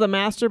 uses the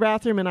master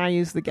bathroom, and I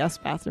use the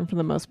guest bathroom for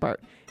the most part.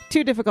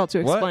 Too difficult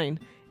to What? explain.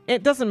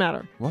 It doesn't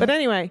matter. What? But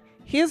anyway,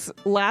 his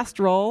last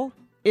roll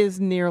is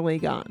nearly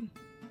gone.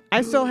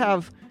 I still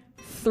have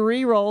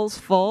 3 rolls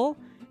full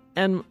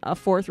and a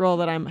 4th roll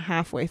that I'm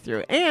halfway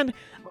through. And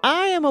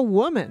I am a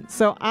woman,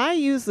 so I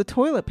use the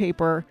toilet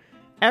paper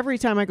every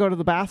time I go to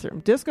the bathroom.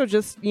 Disco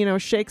just,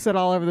 shakes it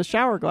all over the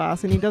shower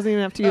glass, and he doesn't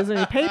even have to use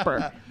any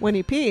paper when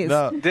he pees.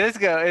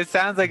 Disco, it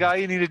sounds like all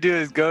you need to do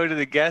is go to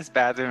the guest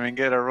bathroom and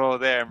get a roll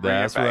there and bring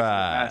That's it back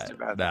right. to the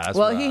master bathroom.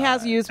 Well, he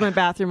has used my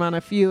bathroom on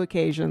a few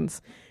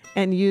occasions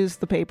and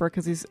used the paper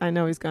because I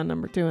know he's got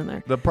number 2 in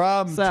there. The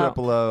problem, So-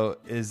 Triple O,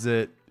 is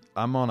that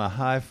I'm on a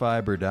high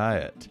fiber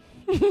diet,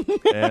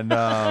 and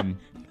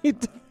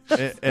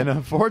and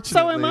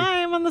unfortunately, So am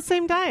I. I'm on the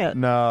same diet.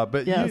 No,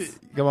 but Yes.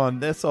 come on,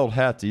 that's old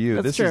hat to you.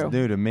 That's this true. is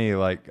new to me.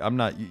 Like I'm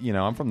not,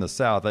 I'm from the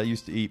South. I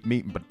used to eat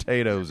meat and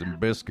potatoes and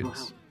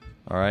biscuits.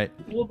 All right.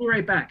 We'll be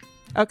right back.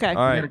 Okay. All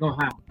right. We gotta go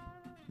hot.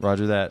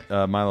 Roger that.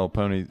 My Little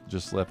Pony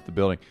just left the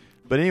building.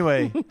 But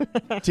anyway,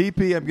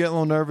 TP, I'm getting a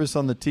little nervous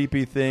on the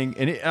TP thing.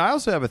 And I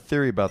also have a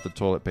theory about the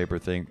toilet paper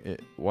thing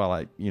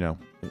while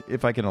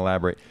if I can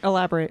elaborate.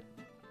 Elaborate.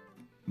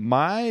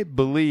 My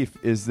belief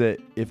is that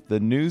if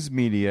the news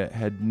media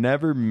had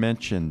never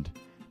mentioned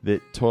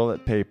that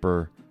toilet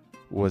paper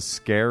was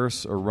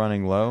scarce or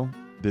running low,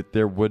 that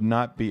there would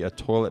not be a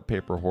toilet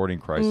paper hoarding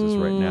crisis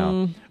right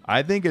now.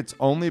 I think it's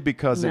only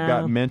because it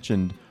got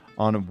mentioned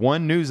on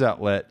one news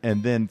outlet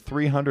and then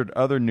 300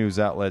 other news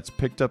outlets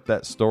picked up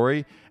that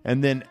story,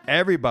 and then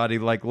everybody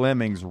like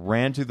lemmings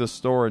ran to the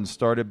store and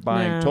started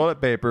buying toilet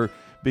paper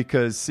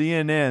because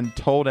CNN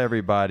told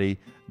everybody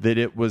that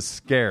it was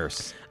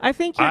scarce. I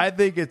think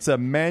it's a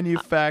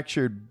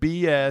manufactured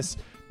BS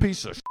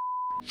piece of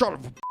shut up.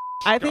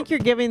 I think you're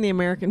giving the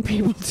American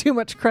people too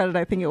much credit.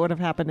 I think it would have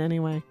happened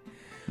anyway.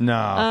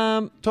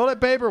 No. Toilet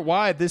paper?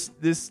 Why? This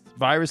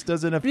virus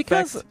doesn't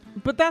affect...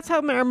 But that's how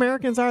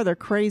Americans are. They're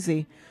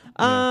crazy.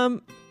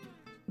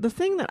 The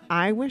thing that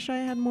I wish I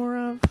had more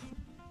of,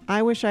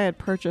 I wish I had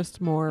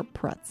purchased more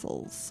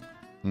pretzels.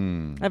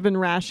 I've been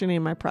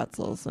rationing my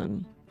pretzels,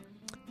 and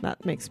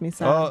that makes me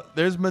sad. Oh,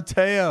 there's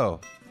Mateo.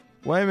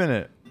 Wait a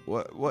minute.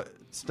 What?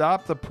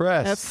 Stop the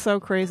press. That's so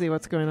crazy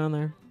what's going on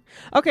there.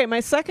 Okay, my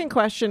second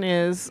question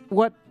is,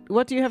 what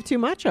do you have too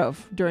much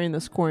of during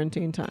this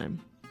quarantine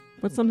time?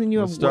 What's something you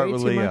Let's have start way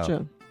with too Leo. much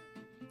of?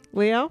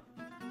 Leo,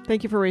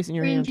 thank you for raising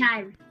your hand.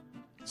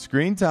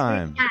 Screen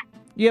time.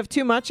 You have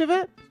too much of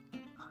it?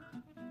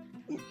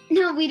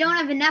 No, we don't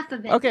have enough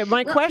of it. Okay,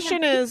 my Well,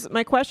 question is,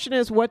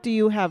 what do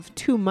you have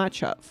too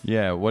much of?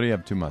 Yeah, what do you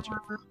have too much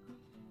of?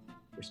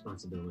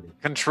 Responsibility.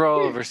 Control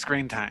over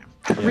screen time.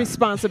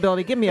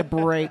 Responsibility. Give me a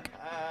break.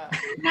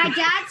 My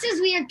dad says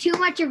we have too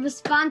much of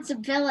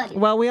responsibility.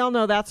 Well, we all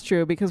know that's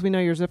true because we know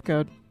your zip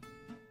code.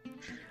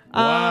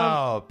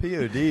 Wow,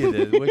 POD,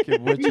 the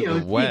Wicked Witch of the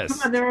Come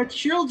West. on, there are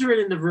children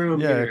in the room.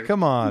 Yeah, here.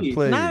 come on,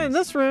 please. Not in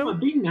this room. Come on,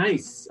 be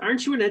nice.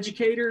 Aren't you an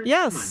educator?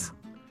 Yes.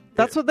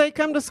 That's what they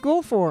come to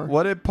school for.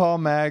 What did Paul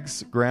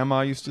Magg's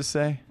grandma used to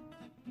say?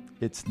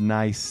 It's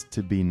nice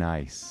to be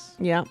nice.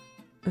 Yeah.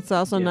 It's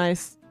also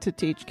nice to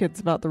teach kids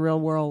about the real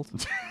world.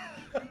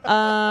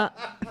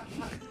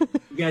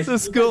 It's a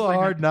school of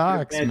hard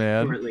knocks,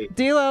 man.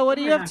 D'Lo, what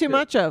do you have too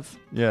much of?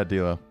 Yeah,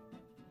 D'Lo.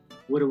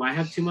 What do I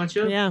have too much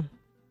of? Yeah.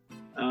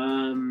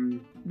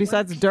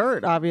 Besides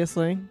dirt,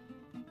 obviously.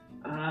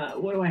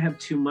 What do I have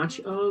too much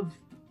of?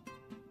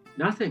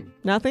 Nothing.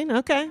 Nothing?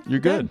 Okay. You're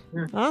good.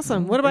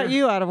 Awesome. What about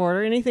you, Out of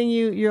Order? Anything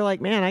you're like,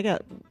 man, I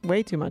got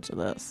way too much of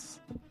this.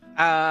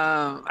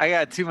 I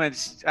got too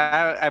much.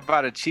 I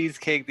bought a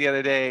cheesecake the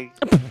other day.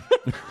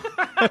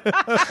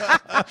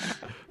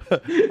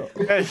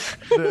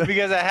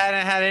 because I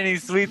hadn't had any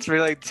sweets for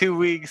like 2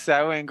 weeks. So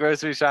I went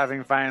grocery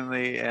shopping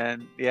finally,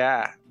 and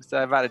yeah.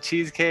 So I bought a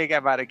cheesecake. I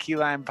bought a key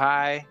lime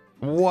pie.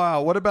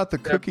 Wow. What about the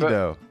cookie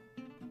dough?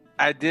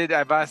 I did.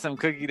 I bought some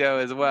cookie dough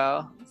as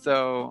well.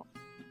 So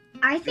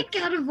I think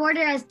Out of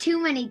Order has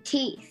too many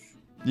teeth.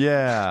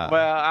 Yeah.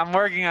 Well, I'm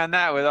working on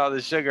that with all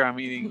the sugar I'm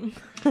eating.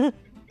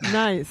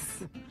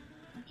 Nice.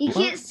 He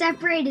can't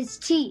separate his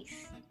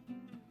teeth.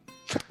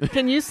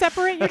 Can you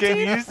separate your teeth? Can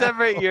you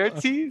separate your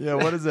teeth? Yeah,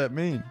 what does that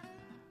mean?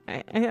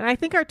 I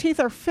think our teeth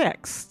are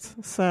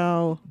fixed.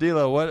 So,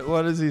 D'Lo,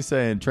 what is he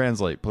saying?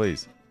 Translate,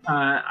 please.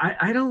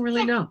 I don't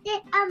really know.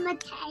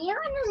 Mateo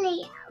and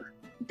Leo.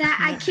 That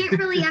I can't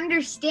really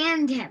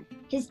understand him.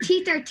 His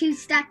teeth are too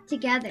stuck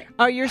together.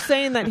 Oh, you're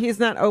saying that he's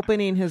not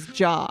opening his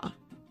jaw.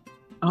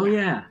 Oh,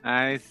 yeah.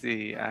 I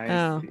see.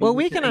 Well,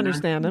 we can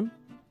understand him.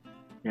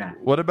 Yeah.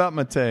 What about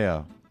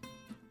Mateo?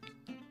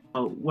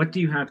 Oh, what do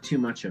you have too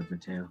much of,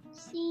 Mateo?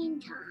 Screen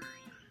time.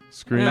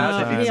 Screen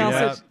time. He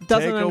also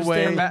doesn't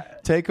understand.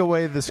 Take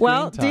away the screen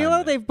time. Well,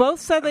 D'Lo, they've both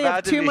said they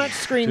have too much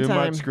screen time. Too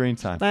much screen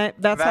time.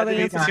 That's how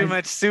they answer. Too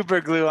much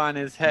super glue on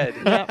his head.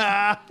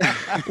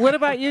 Yep. What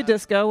about you,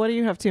 Disco? What do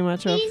you have too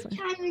much of? Screen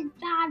time is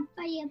bad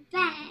for your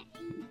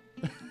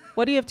brain.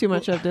 What do you have too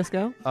much of,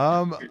 Disco?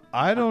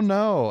 I don't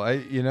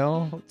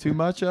know. Too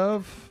much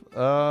of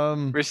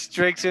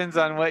restrictions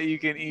on what you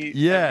can eat.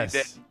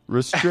 Yes.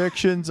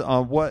 Restrictions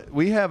on what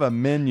we have a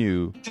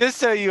menu. Just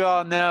so you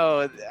all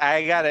know,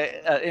 I got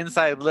an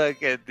inside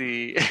look at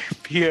the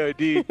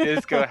POD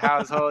Disco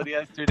household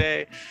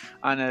yesterday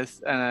on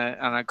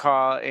a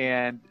call,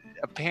 and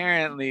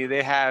apparently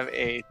they have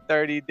a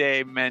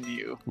 30-day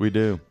menu. We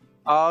do.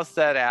 All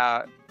set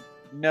out.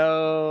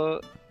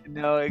 No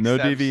exception. No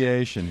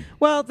deviation.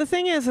 Well, the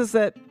thing is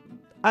that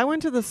I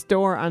went to the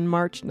store on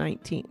March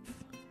 19th,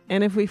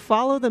 and if we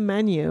follow the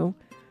menu,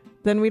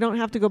 then we don't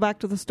have to go back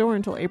to the store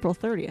until April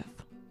 30th.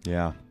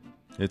 Yeah.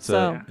 It's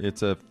a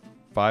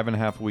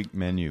 5.5 week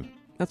menu.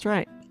 That's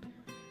right.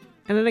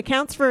 And it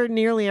accounts for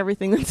nearly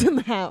everything that's in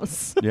the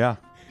house. Yeah.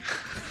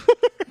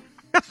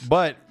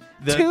 But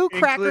 2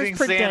 crackers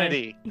per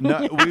sanity. day.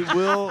 No,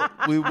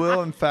 we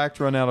will in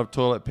fact run out of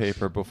toilet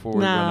paper before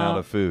we run out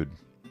of food.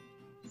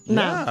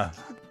 No. Yeah.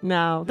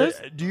 No.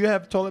 Do you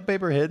have toilet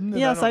paper hidden?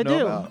 Yes, I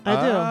do.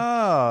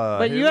 I do.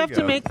 But you have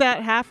to make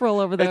that half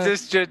roll over there.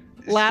 Is this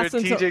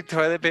strategic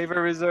toilet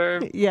paper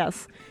reserve?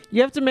 Yes.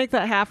 You have to make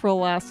that half roll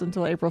last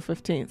until April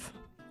 15th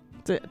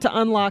to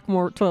unlock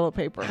more toilet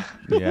paper.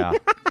 Yeah.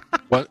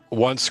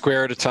 One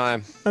square at a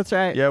time. That's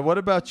right. Yeah, what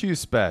about you,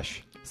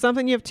 Spesh?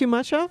 Something you have too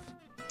much of?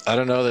 I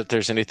don't know that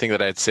there's anything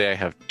that I'd say I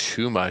have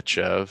too much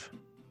of.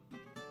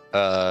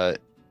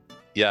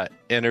 Yeah,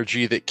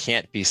 energy that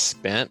can't be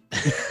spent.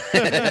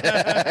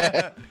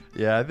 Yeah,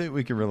 I think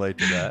we can relate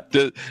to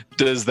that.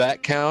 Does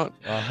that count?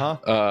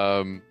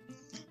 Uh-huh.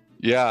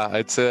 Yeah,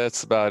 I'd say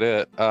that's about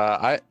it.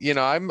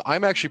 I'm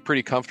actually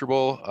pretty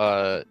comfortable.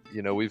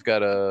 We've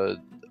got a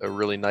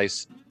really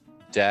nice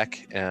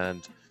deck,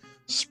 and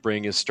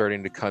spring is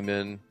starting to come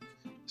in,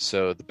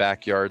 so the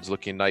backyard's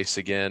looking nice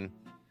again.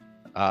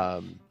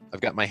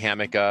 I've got my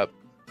hammock up,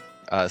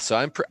 so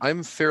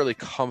I'm fairly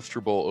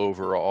comfortable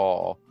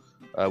overall.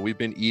 We've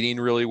been eating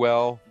really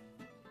well,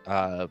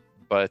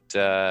 but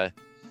I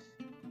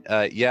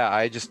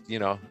just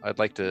I'd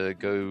like to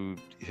go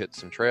hit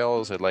some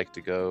trails. I'd like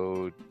to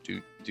go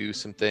do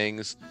some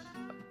things.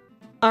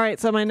 All right,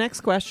 so my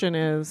next question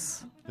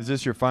is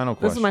this your final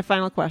question? This is my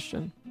final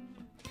question.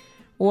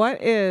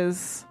 What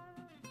is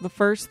the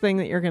first thing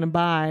that you're going to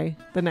buy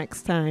the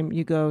next time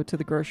you go to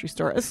the grocery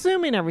store,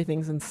 assuming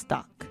everything's in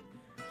stock?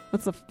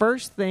 What's the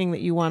first thing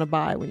that you want to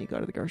buy when you go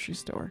to the grocery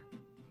store?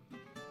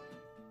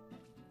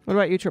 What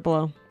about you, Triple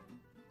O?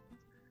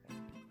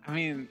 I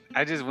mean,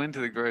 I just went to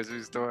the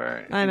grocery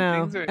store. I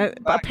know.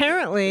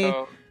 Apparently,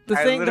 so the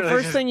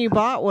first thing you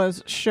bought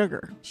was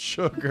sugar.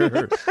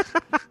 Sugar.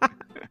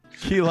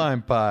 Key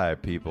lime pie,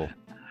 people.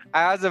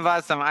 I also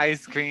bought some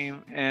ice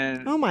cream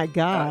and oh my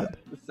god,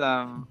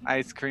 some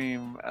ice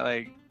cream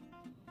like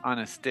on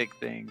a stick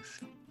things.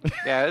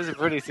 Yeah, it was a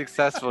pretty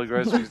successful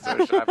grocery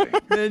store shopping.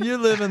 Man, you're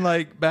living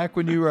like back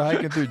when you were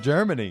hiking through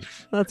Germany.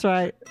 That's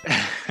right.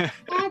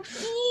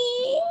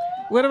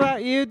 What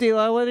about you,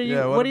 D'Lo? What are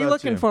you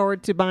looking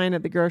forward to buying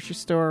at the grocery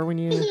store when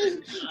you?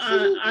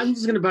 I'm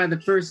just gonna buy the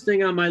first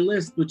thing on my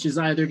list, which is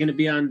either gonna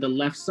be on the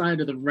left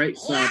side or the right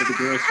side of the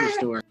grocery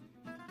store.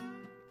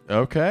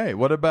 Okay.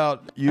 What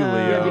about you,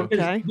 Leo?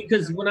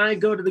 Because when I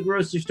go to the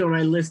grocery store,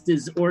 my list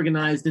is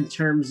organized in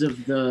terms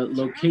of the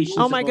locations.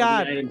 Oh my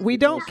God, we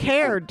don't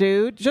care,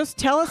 dude. Just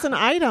tell us an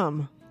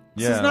item.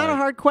 This is not a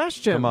hard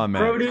question. Come on,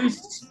 man.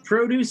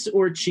 Produce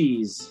or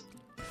cheese.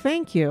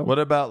 Thank you. What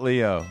about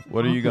Leo?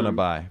 What are you going to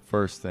buy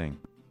first thing?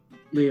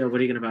 Leo,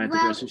 what are you going to buy at the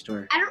grocery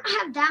store? I don't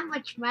have that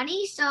much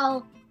money,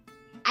 so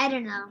I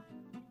don't know.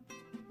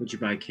 Would you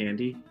buy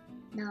candy?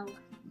 No.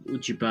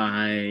 Would you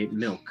buy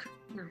milk?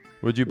 No.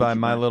 Would you buy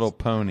My Little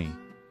Pony?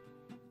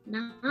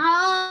 No.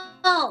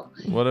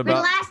 What about?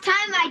 The last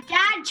time my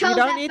dad chose You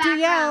don't need to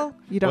yell.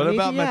 You don't What need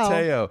about to yell.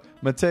 Mateo?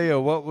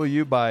 Mateo, what will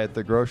you buy at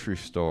the grocery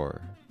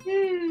store? Of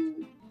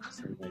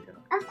course not.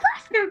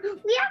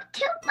 We have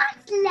too much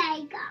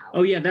Lego.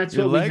 Oh yeah, that's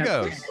Your what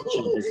Legos. we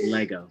have. Is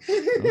Lego.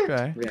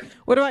 Okay. Yeah.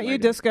 What about you,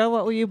 Disco?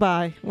 What will you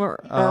buy? Or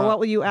what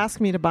will you ask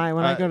me to buy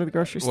when I go to the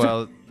grocery store?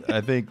 Well, I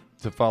think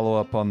to follow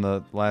up on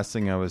the last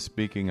thing I was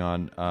speaking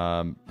on,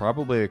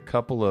 probably a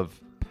couple of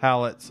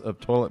pallets of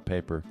toilet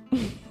paper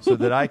so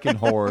that I can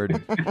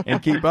hoard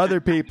and keep other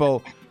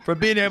people from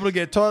being able to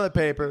get toilet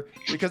paper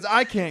because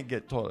I can't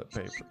get toilet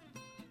paper.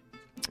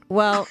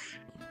 Well,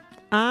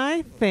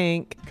 I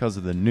think... Because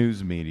of the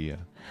news media.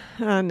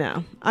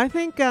 No. I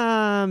think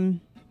I'm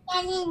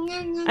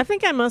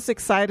most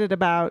excited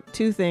about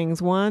two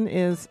things. One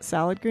is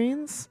salad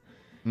greens.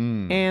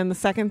 And the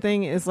second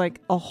thing is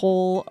like a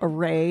whole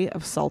array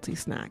of salty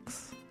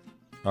snacks.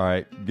 All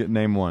right.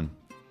 Name one.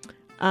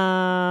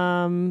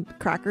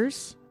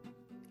 Crackers.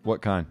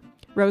 What kind?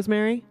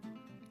 Rosemary.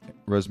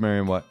 Rosemary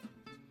and what?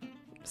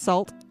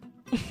 Salt.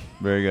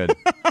 Very good.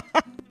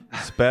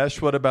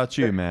 Spesh, what about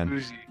you,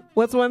 man?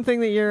 What's one thing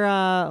that you're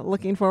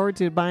looking forward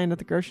to buying at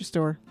the grocery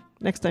store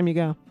next time you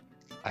go?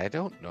 I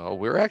don't know.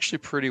 We're actually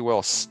pretty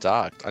well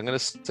stocked. I'm gonna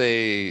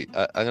say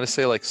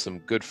like some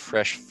good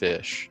fresh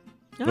fish.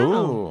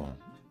 Ooh,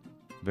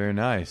 very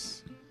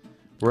nice.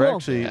 We're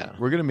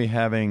we're going to be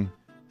having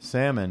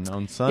salmon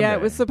on Sunday. Yeah,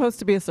 it was supposed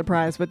to be a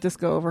surprise, but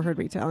Disco overheard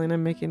me telling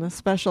I'm making a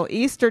special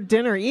Easter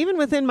dinner. Even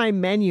within my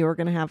menu, we're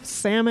going to have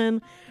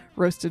salmon,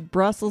 roasted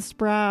Brussels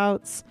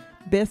sprouts,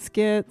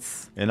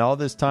 biscuits. And all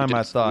this time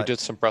I thought... We did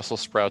some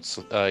Brussels sprouts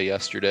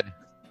yesterday.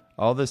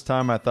 All this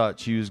time I thought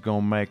she was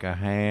going to make a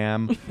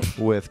ham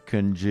with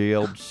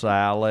congealed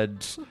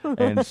salads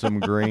and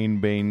some green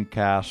bean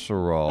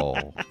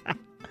casserole.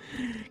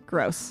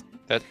 Gross.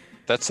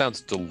 That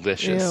sounds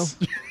delicious.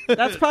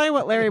 That's probably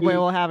what Larry Boy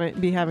will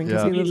be having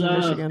because he lives in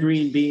Michigan.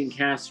 Green bean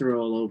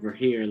casserole over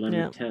here, let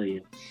me tell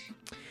you.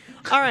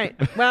 All right.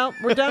 Well,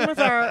 we're done with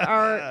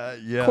our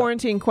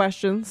quarantine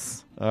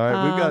questions. All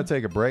right. We've got to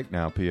take a break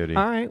now, POD.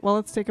 All right. Well,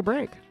 let's take a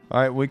break.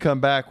 All right. When we come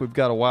back, we've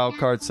got a wild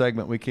card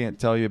segment we can't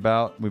tell you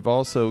about. We've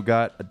also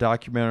got a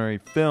documentary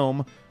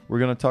film we're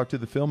going to talk to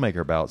the filmmaker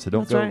about. So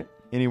don't go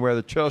anywhere.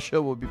 The Trail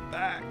Show will be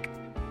back.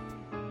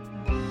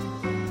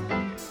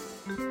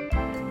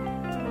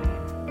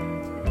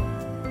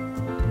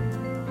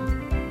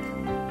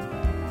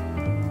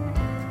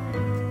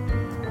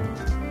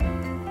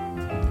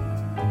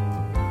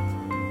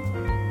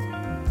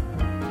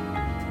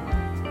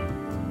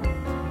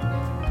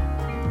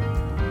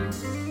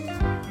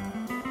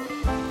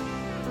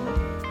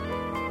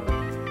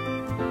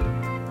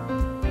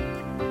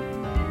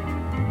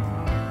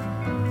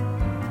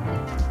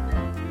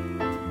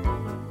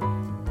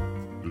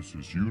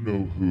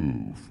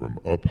 You-know-who from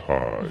up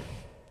high,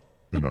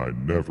 and I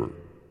never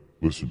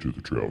listen to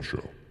the Trail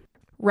Show.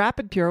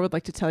 Rapid Pure would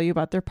like to tell you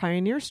about their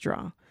Pioneer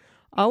Straw.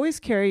 Always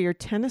carry your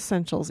 10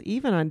 essentials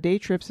even on day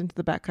trips into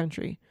the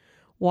backcountry.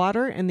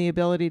 Water and the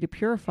ability to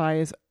purify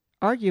is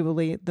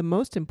arguably the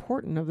most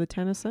important of the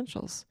 10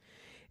 essentials.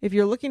 If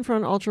you're looking for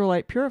an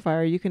ultralight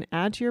purifier, you can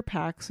add to your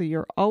pack so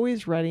you're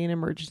always ready in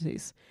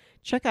emergencies.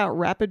 Check out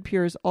Rapid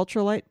Pure's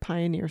Ultralight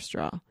Pioneer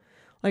Straw.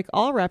 Like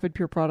all Rapid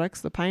Pure products,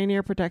 the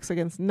Pioneer protects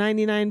against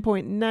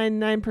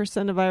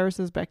 99.99% of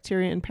viruses,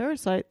 bacteria, and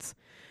parasites.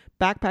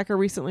 Backpacker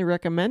recently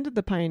recommended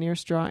the Pioneer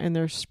Straw in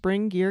their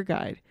Spring Gear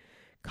Guide,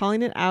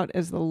 calling it out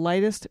as the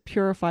lightest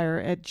purifier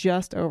at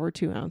just over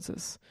 2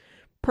 ounces.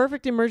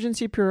 Perfect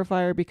emergency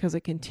purifier because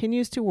it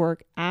continues to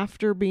work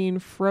after being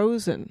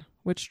frozen,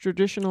 which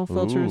traditional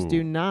filters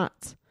do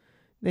not.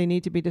 They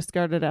need to be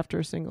discarded after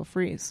a single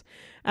freeze.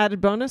 Added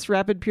bonus,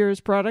 Rapid Pure's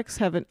products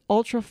have an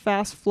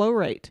ultra-fast flow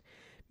rate,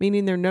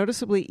 meaning they're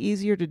noticeably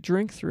easier to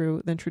drink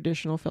through than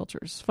traditional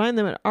filters. Find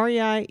them at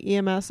REI,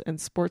 EMS,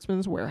 and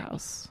Sportsman's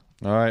Warehouse.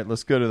 All right,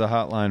 let's go to the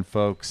hotline,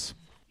 folks.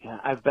 Yeah,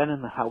 I've been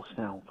in the house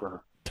now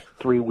for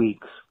 3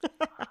 weeks.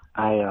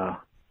 I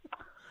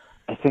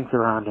think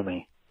they're onto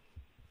me.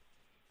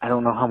 I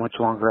don't know how much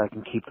longer I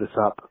can keep this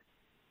up.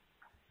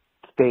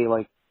 It's day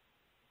like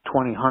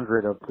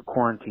 2000 of the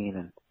quarantine,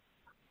 and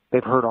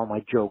they've heard all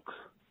my jokes.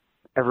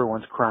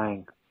 Everyone's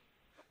crying.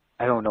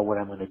 I don't know what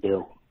I'm going to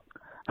do.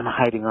 I'm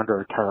hiding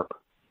under a tarp.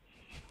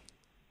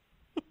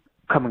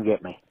 Come and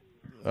get me.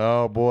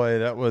 Oh, boy.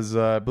 That was,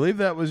 I believe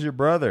that was your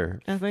brother.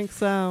 I think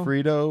so.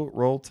 Frito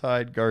Roll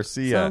Tide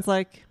Garcia. Sounds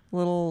like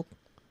The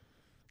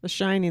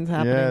Shining's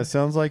happening. Yeah, it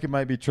sounds like it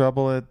might be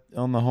trouble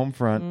on the home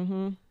front.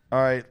 Mm-hmm.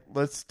 All right,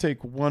 let's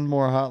take one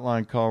more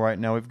hotline call right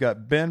now. We've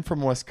got Ben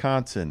from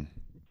Wisconsin.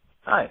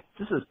 Hi,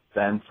 this is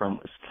Ben from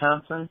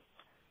Wisconsin.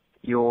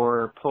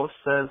 Your post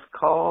says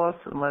call us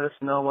and let us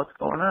know what's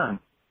going on.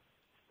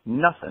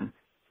 Nothing's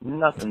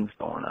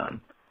going on.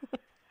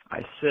 I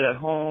sit at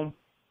home,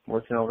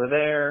 working over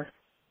there,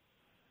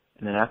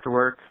 and then after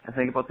work, I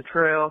think about the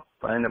trail,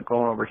 but I end up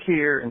going over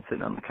here and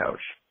sitting on the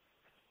couch.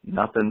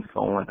 Nothing's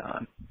going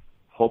on.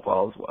 Hope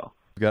all is well.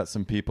 We've got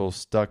some people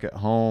stuck at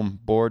home,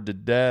 bored to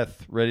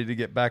death, ready to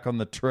get back on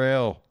the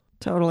trail.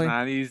 Totally.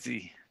 Not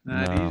easy.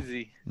 Not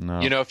easy. No.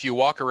 You know, if you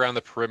walk around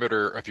the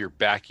perimeter of your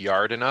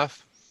backyard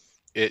enough,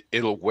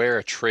 it'll wear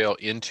a trail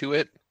into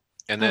it,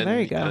 and then,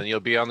 there you go. and then you'll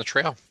be on the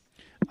trail.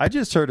 I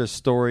just heard a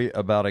story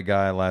about a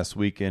guy last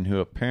weekend who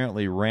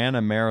apparently ran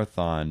a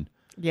marathon.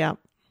 Yeah.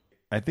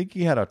 I think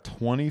he had a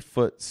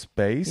 20-foot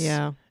space.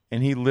 Yeah.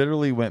 And he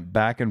literally went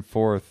back and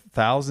forth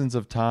thousands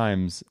of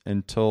times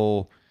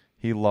until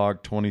he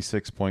logged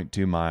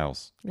 26.2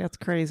 miles. That's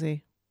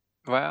crazy.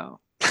 Wow.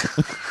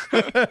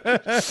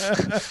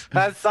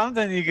 That's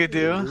something you could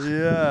do.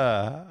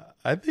 Yeah.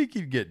 I think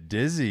you'd get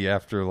dizzy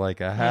after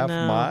like a half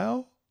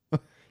mile.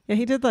 Yeah,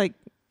 he did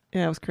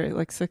it was crazy,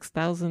 like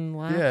 6,000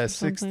 laps. Yeah, or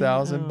something.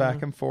 6,000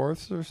 back and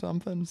forths or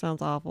something. Sounds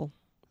awful.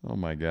 Oh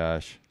my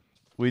gosh.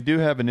 We do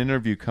have an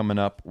interview coming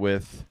up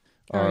with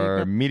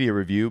our media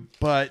review,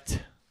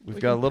 but we've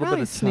got a little bit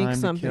of time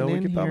to kill.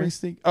 We could probably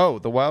sneak. Oh,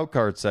 the wild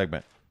card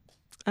segment.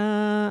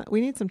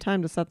 We need some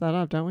time to set that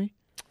up, don't we?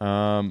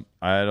 I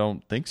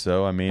don't think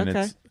so. I mean,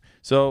 Okay. it's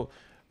so.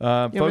 You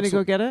want me to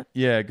go get it?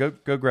 Yeah, go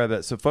grab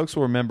that. So, folks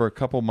will remember a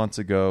couple months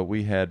ago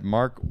we had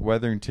Mark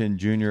Wetherington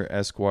Jr.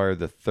 Esquire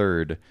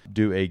III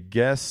do a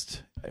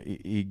guest.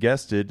 He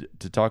guested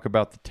to talk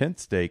about the tent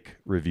stake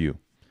review,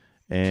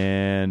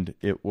 and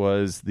it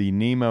was the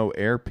Nemo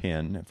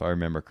Airpin, if I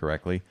remember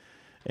correctly,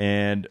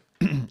 and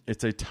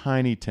it's a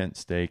tiny tent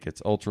stake.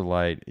 It's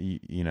ultralight.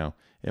 You know,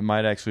 it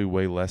might actually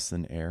weigh less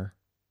than air.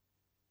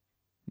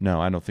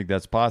 No, I don't think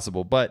that's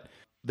possible, but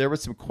there were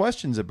some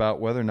questions about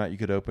whether or not you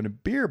could open a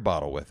beer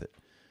bottle with it.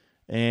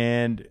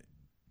 And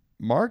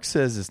Mark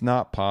says it's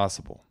not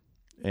possible.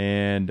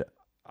 And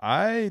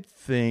I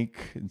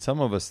think, and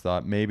some of us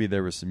thought, maybe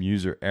there was some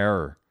user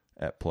error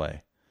at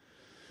play.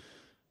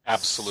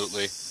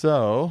 Absolutely.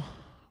 So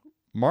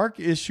Mark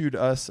issued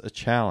us a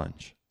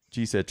challenge.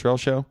 He said, Trail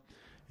Show,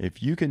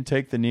 if you can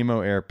take the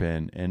Nemo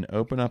Airpin and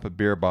open up a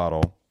beer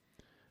bottle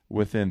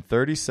within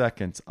 30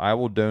 seconds, I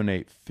will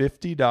donate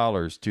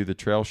 $50 to the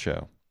Trail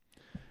Show.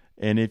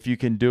 And if you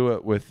can do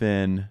it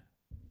within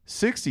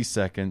 60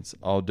 seconds,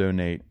 I'll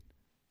donate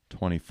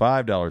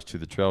 $25 to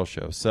the Trail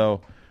Show.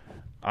 So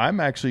I'm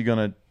actually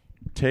going to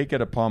take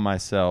it upon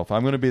myself.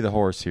 I'm going to be the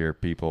horse here,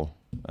 people.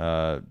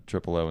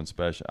 Triple O and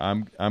Special.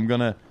 I'm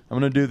gonna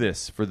do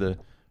this for the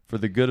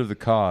good of the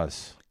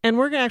cause. And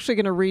we're actually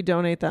going to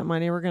redonate that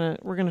money. We're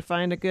gonna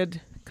find a good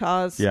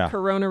cause,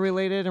 Corona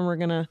related, and we're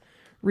gonna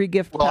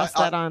pass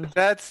that on.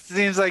 That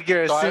seems like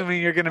you're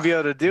assuming you're going to be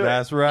able to do it.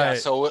 That's right. Yeah,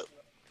 so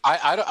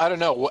I don't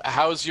know.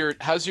 How's your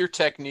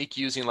technique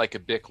using like a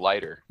Bic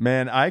lighter?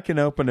 Man, I can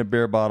open a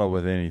beer bottle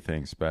with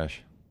anything,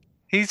 Special.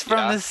 He's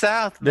from the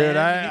South,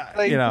 man.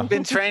 Dude, he's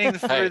been training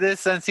for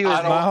this since he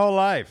was my whole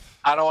life.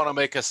 I don't want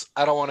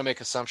to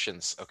make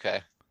assumptions.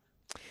 Okay.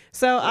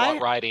 So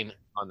riding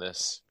on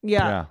this.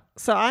 Yeah.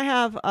 So I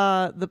have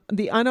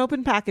the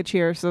unopened package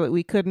here so that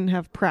we couldn't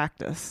have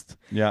practiced.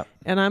 Yeah.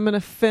 And I'm going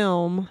to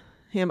film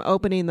him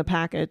opening the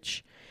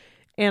package,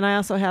 and I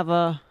also have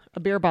a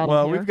beer bottle.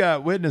 Well, here. we've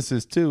got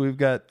witnesses too. We've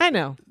got I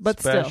know, but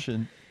still.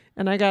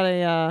 And I got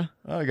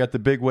I got the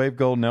Big Wave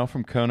Golden Ale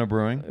from Kona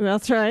Brewing.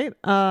 That's right.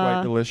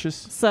 Quite delicious.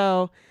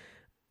 So,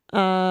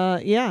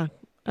 yeah.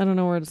 I don't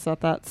know where to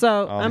set that.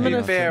 So I'm going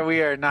to... fair,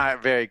 we are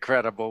not very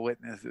credible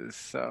witnesses.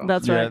 So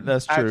that's right. Yeah,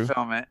 that's true. I'd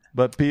film it.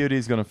 But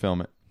POD's going to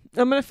film it.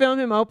 I'm going to film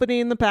him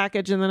opening the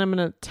package, and then I'm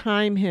going to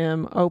time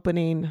him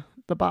opening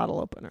the bottle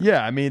opener.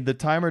 Yeah, I mean, the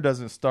timer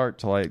doesn't start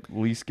till I at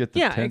least get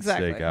the tent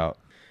stake out.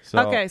 So,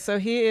 okay, so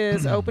he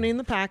is opening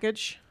the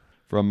package.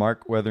 From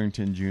Mark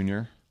Wetherington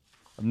Jr.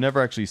 I've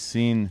never actually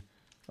seen...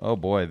 Oh,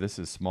 boy, this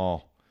is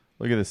small.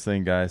 Look at this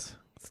thing, guys.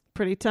 It's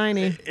pretty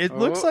tiny. It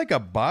looks like a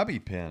bobby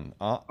pin.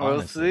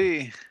 We'll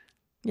see.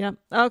 Yep.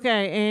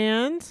 Okay,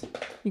 and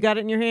you got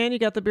it in your hand? You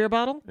got the beer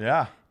bottle?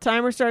 Yeah.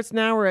 Timer starts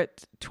now. We're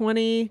at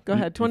 20. Go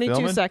ahead.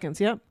 22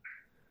 seconds. Yep.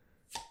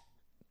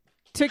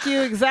 Took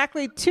you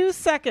exactly 2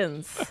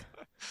 seconds.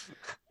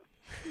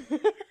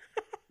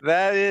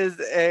 That is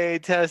a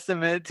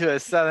testament to a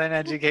Southern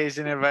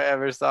education if I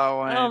ever saw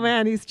one. Oh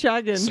man, he's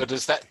chugging. So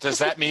does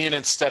that mean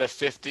instead of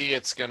 50,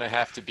 it's going to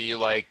have to be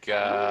like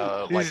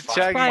He's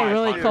chugging. Probably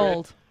really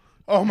cold.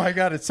 Oh my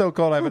God, it's so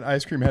cold. I have an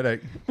ice cream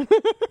headache.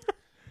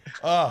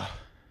 Yeah.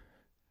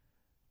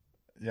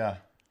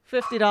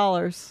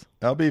 $50.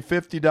 That'll be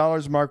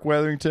 $50, Mark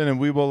Wetherington, and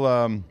we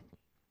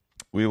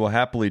will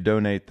happily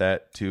donate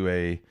that to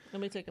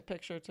Let me take a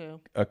picture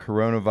too. A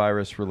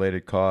coronavirus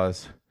related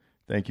cause.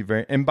 Thank you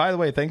very. And by the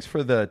way, thanks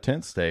for the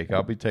tent stake.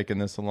 I'll be taking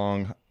this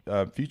along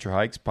future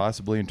hikes,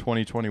 possibly in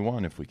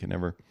 2021 if we can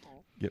ever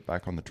get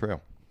back on the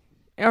trail.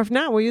 Or if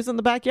not, we'll use it in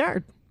the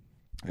backyard.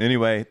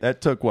 Anyway,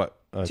 that took what?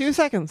 2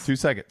 seconds. 2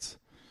 seconds.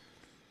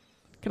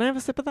 Can I have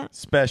a sip of that?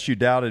 Spesh, you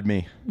doubted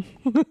me.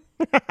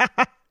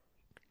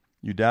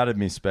 You doubted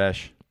me,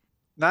 Spesh.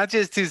 Not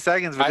just 2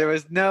 seconds, but there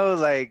was no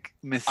like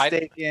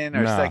mistaken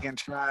or No. second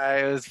try.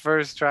 It was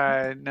first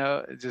try.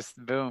 No,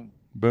 just boom.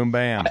 Boom,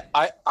 bam.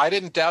 I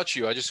didn't doubt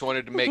you. I just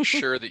wanted to make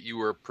sure that you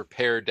were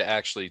prepared to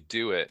actually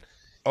do it.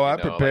 Oh, I'm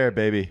prepared,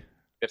 baby.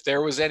 If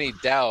there was any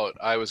doubt,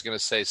 I was going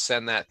to say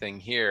send that thing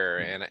here,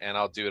 and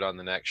I'll do it on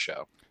the next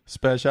show.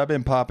 Spesh, I've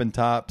been popping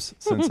tops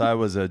since I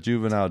was a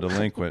juvenile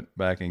delinquent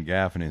back in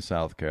Gaffney,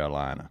 South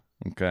Carolina.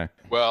 Okay.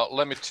 Well,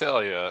 let me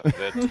tell you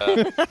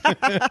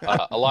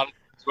that a lot of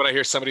times when I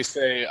hear somebody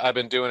say, I've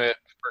been doing it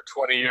for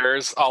 20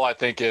 years, all I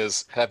think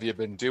is, have you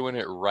been doing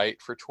it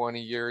right for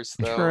 20 years,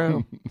 though?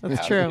 True.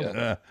 That's true.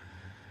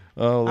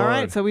 Oh, Lord. All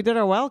right, so we did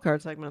our wild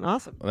card segment.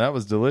 Awesome. That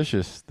was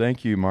delicious.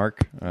 Thank you,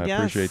 Mark. I Yes.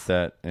 appreciate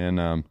that.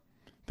 And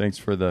thanks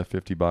for the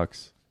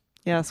 $50.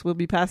 Yes, we'll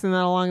be passing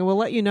that along, and we'll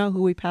let you know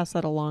who we pass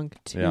that along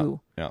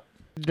to. Yeah.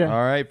 Duh.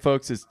 All right,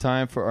 folks, it's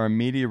time for our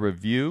media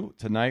review.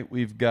 Tonight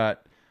we've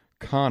got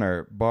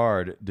Connor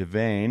Bard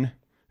Devane,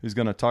 who's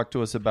going to talk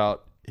to us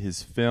about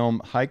his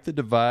film Hike the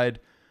Divide,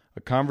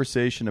 a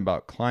conversation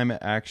about climate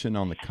action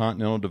on the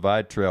Continental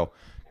Divide Trail.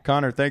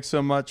 Connor, thanks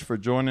so much for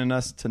joining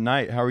us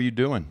tonight. How are you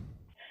doing?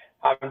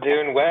 I'm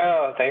doing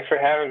well. Thanks for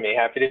having me.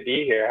 Happy to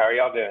be here. How are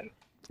y'all doing?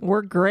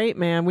 We're great,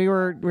 man. We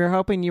were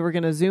hoping you were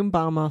going to Zoom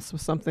bomb us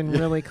with something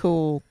really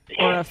cool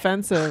or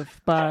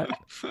offensive, but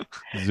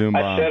Zoom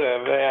bomb. I should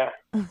have. Yeah.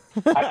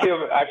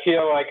 I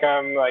feel like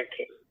I'm like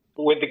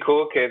with the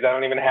cool kids. I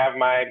don't even have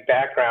my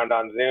background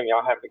on Zoom.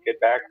 Y'all have the good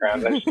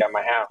backgrounds. I just got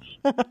my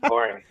house.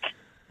 Boring.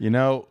 You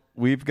know,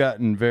 we've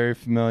gotten very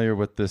familiar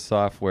with this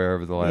software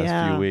over the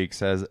last few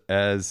weeks,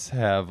 as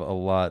have a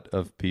lot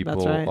of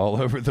people right.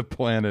 all over the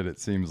planet, it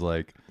seems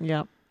like.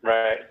 Yep.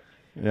 Right.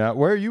 Yeah.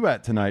 Where are you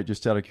at tonight,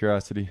 just out of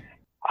curiosity?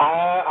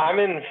 I'm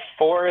in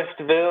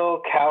Forestville,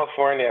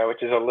 California,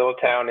 which is a little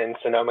town in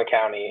Sonoma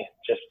County,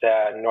 just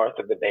north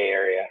of the Bay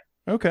Area.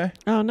 Okay.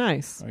 Oh,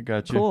 nice. I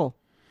got you. Cool.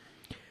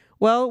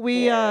 Well,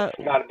 we Not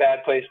a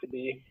bad place to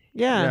be.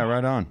 Yeah. Yeah,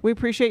 right on. We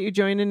appreciate you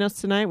joining us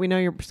tonight. We know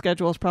your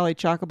schedule is probably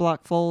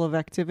chock-a-block full of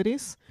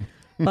activities.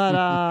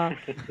 But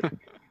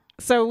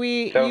so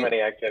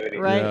many activities.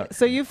 Right. Yeah.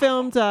 So you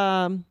filmed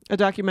a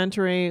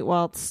documentary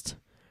whilst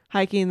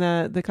hiking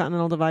the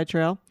Continental Divide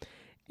Trail,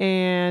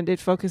 and it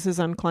focuses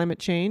on climate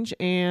change,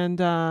 and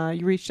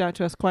you reached out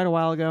to us quite a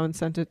while ago and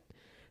sent it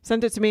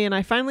to me, and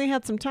I finally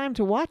had some time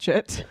to watch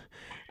it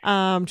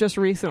just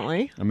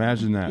recently.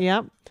 Imagine that.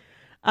 Yep.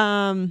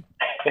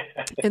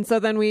 And so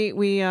then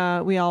we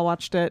all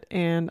watched it,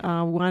 and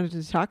wanted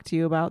to talk to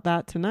you about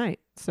that tonight.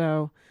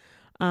 So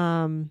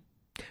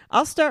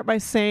I'll start by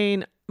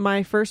saying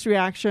my first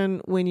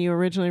reaction when you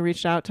originally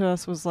reached out to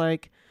us was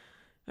like,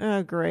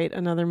 oh, great,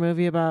 another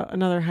movie about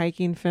another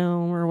hiking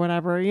film or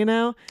whatever, you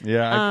know?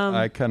 Yeah,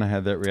 I kind of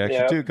had that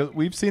reaction too, because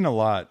we've seen a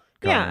lot.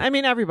 Yeah, I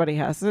mean, everybody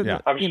has.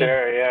 Yeah. I'm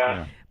sure,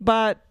 yeah.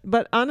 But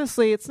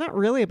honestly, it's not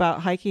really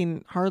about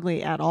hiking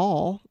hardly at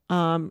all.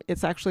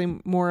 It's actually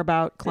more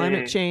about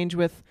climate change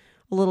with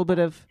a little bit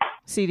of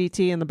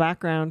CDT in the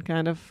background,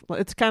 kind of.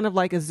 It's kind of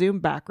like a Zoom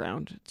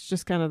background. It's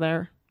just kind of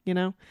there, you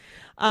know?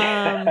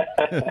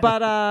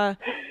 But,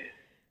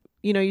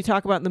 you know, you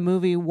talk about in the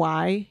movie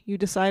why you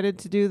decided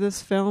to do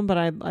this film, but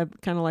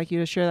I'd kind of like you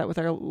to share that with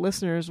our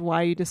listeners,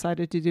 why you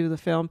decided to do the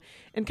film,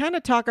 and kind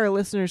of talk our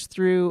listeners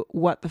through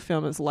what the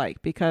film is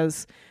like,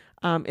 because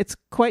it's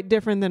quite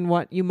different than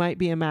what you might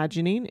be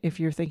imagining if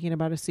you're thinking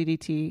about a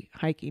CDT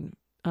hiking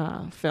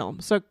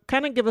film. So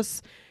kind of give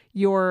us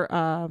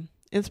your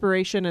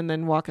inspiration and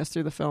then walk us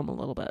through the film a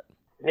little bit.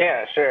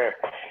 Yeah, sure.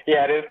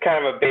 Yeah, it is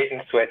kind of a bait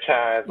and switch,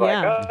 huh? It's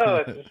like,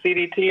 oh, it's a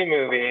CDT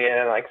movie,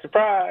 and like,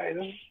 surprise,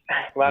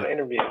 a lot of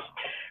interviews.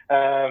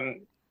 The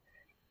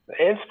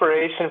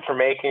inspiration for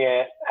making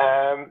it,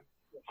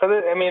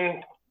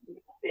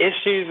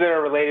 issues that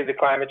are related to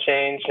climate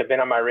change have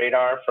been on my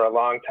radar for a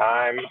long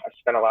time. I've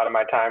spent a lot of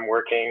my time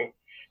working.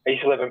 I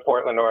used to live in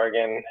Portland,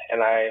 Oregon,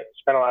 and I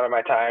spent a lot of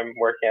my time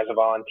working as a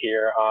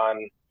volunteer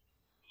on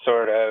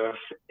sort of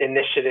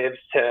initiatives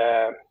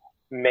to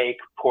make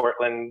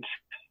Portland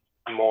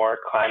more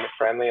climate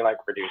friendly, like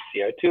reduce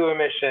CO2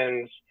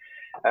 emissions,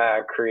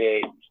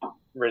 create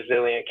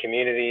resilient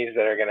communities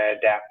that are going to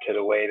adapt to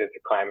the way that the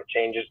climate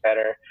changes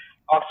better,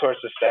 all sorts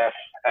of stuff.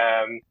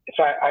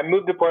 So I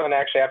moved to Portland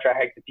actually after I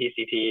hiked the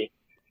PCT.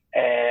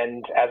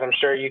 And as I'm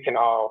sure you can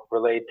all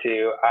relate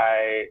to,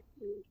 I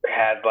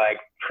had like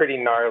pretty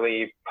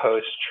gnarly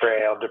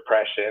post-trail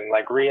depression,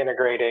 like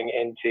reintegrating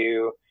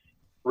into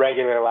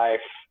regular life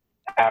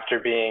after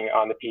being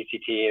on the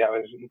PCT. That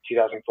was in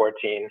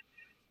 2014.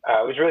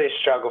 It was really a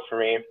struggle for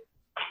me.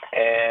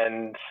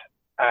 And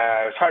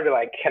it was hard to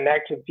like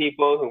connect with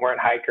people who weren't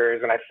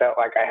hikers. And I felt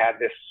like I had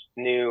this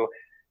new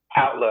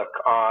outlook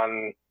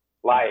on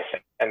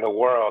life and the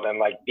world and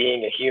like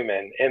being a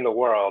human in the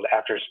world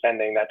after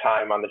spending that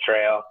time on the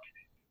trail.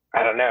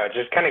 I don't know, it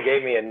just kind of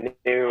gave me a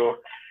new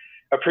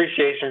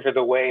appreciation for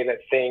the way that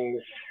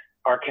things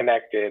are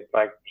connected,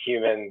 like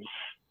humans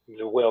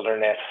the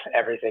wilderness,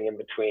 everything in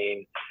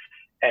between.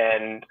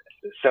 And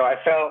so I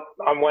felt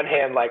on one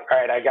hand like, all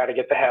right, I got to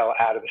get the hell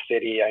out of the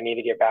city. I need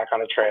to get back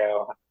on a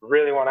trail. I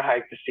really want to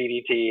hike the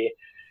CDT.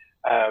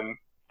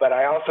 But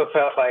I also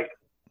felt like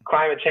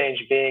climate change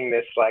being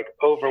this like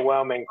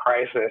overwhelming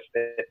crisis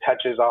that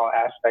touches all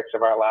aspects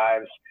of our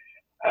lives.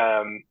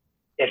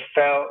 It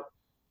felt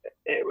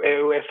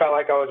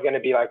like I was going to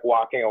be like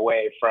walking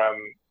away from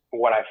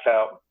what I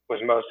felt was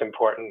most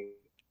important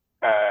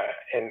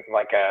in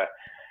like a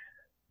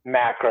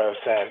macro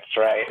sense,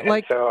 right?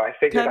 Like, and so I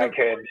figured I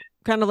could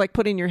kind of like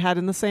putting your head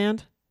in the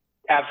sand.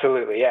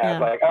 Absolutely, yeah.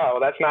 Like, oh,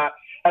 that's not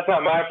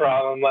my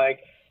problem. Like,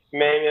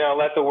 maybe,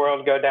 let the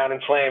world go down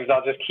in flames.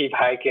 I'll just keep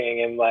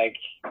hiking and like,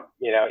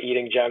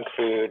 eating junk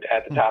food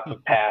at the top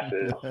of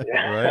passes.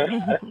 Right.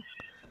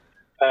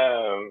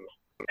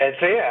 And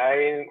so I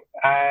mean,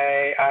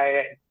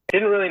 I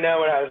didn't really know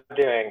what I was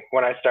doing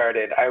when I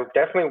started. I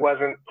definitely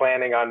wasn't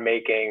planning on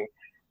making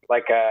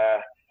like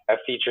a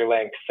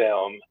feature-length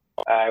film.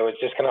 I was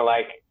just gonna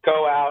like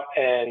go out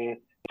and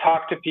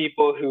talk to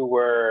people who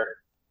were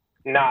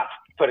not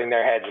putting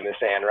their heads in the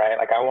sand, right?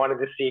 Like I wanted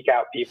to seek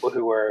out people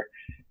who were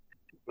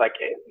like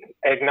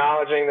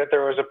acknowledging that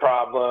there was a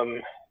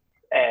problem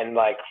and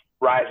like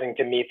rising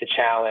to meet the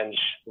challenge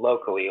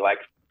locally, like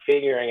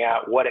figuring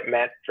out what it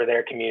meant for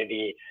their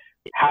community,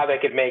 how they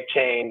could make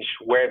change,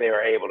 where they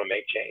were able to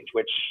make change,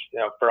 which,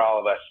 for all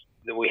of us,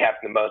 we have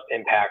the most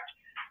impact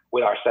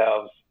with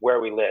ourselves,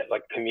 where we live,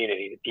 like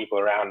community, the people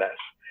around us.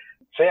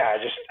 So yeah,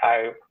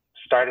 I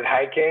started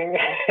hiking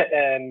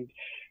and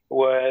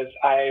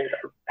I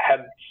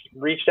had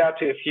reached out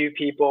to a few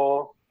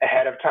people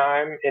ahead of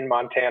time in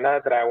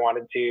Montana that I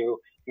wanted to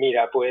meet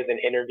up with and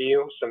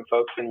interview, some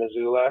folks in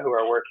Missoula who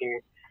are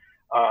working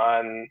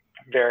on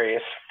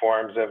various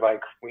forms of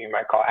like we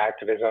might call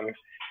activism,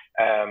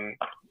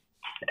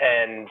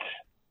 and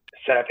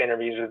set up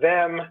interviews with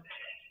them.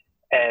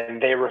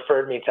 And they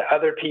referred me to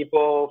other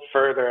people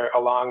further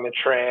along the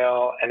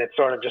trail. And it's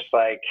sort of just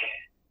like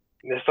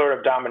this sort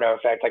of domino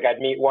effect. Like I'd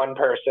meet one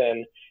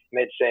person and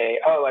they'd say,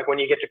 oh, like when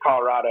you get to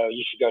Colorado,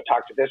 you should go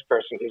talk to this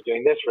person who's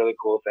doing this really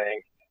cool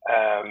thing.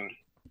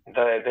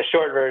 The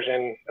short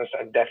version,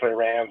 I'm definitely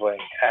rambling,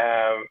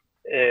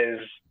 is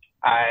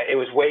it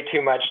was way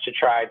too much to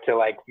try to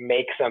like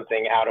make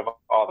something out of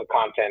all the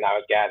content I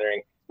was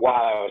gathering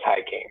while I was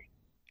hiking.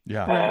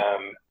 Yeah.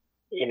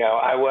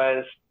 I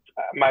was,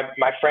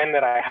 my friend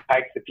that I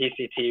hiked the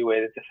PCT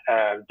with,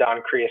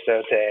 Don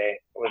Creosote,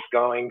 was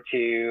going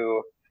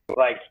to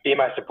like be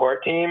my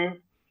support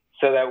team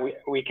so that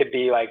we could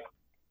be like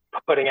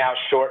putting out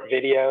short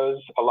videos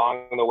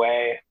along the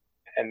way.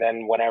 And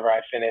then whenever I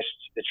finished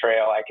the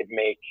trail, I could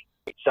make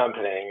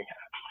something,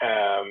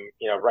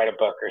 write a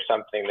book or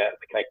something that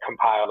like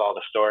compiled all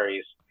the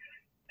stories.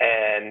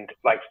 And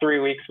like 3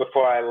 weeks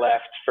before I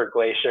left for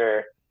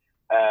Glacier,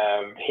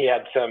 he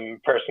had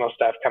some personal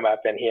stuff come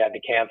up and he had to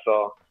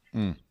cancel.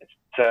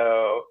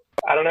 So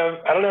I don't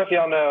know if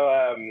y'all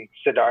know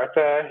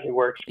Siddhartha. He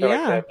works for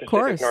like the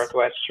Pacific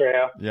Northwest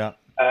Trail. Yeah.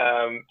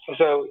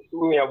 So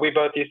we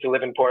both used to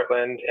live in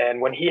Portland, and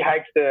when he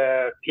hiked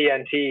the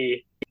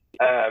PNT,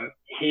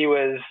 he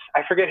was,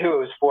 I forget who it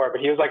was for,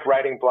 but he was like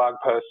writing blog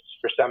posts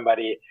for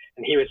somebody,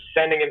 and he was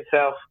sending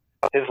himself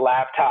his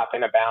laptop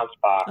in a bounce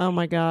box. Oh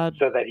my God.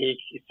 So that he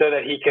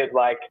could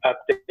like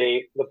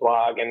update the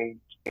blog and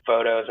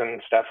photos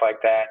and stuff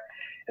like that.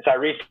 And so I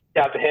reached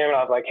out to him and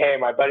I was like, hey,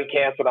 my buddy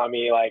canceled on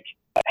me. Like,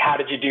 how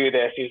did you do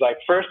this? He's like,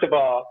 first of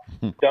all,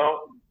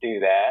 don't do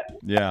that.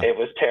 Yeah. It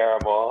was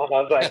terrible.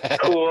 I was like,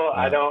 cool.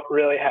 I don't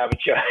really have a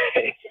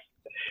choice.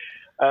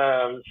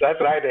 So that's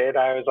what I did.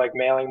 I was like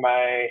mailing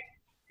my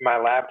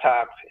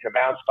laptop in a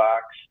bounce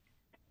box.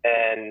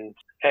 And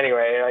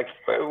anyway, like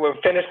we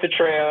finished the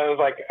trail. I was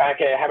like,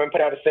 okay, I haven't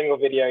put out a single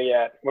video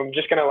yet. I'm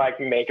just going to like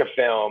make a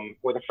film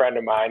with a friend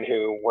of mine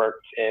who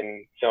worked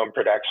in film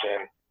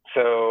production.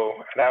 So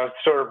that was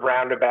sort of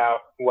roundabout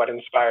what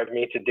inspired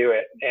me to do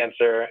it,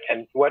 answer,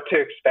 and what to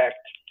expect.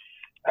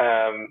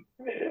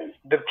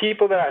 The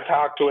people that I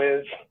talked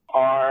with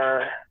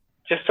are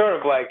just sort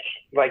of like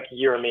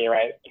you or me,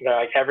 right?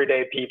 Like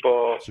everyday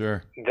people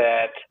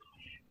that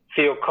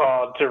feel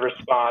called to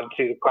respond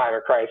to the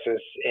climate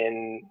crisis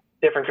in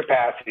different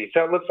capacities.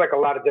 So it looks like a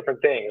lot of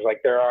different things. Like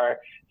there are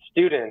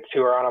students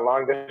who are on a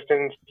long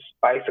distance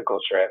bicycle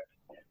trip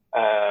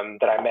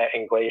that I met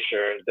in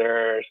Glacier.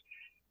 There's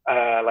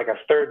like a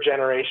third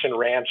generation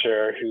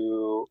rancher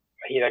who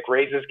he like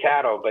raises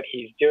cattle, but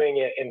he's doing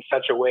it in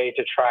such a way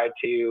to try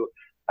to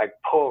like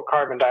pull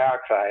carbon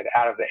dioxide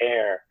out of the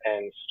air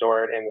and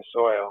store it in the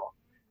soil.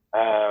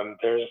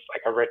 There's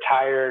like a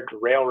retired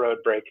railroad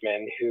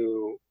brakeman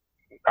who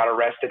got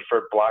arrested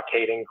for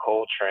blockading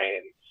coal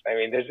trains. I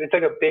mean, it's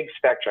like a big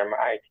spectrum.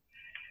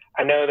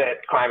 I know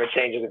that climate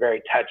change is a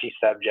very touchy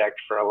subject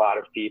for a lot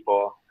of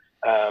people.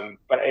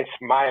 But it's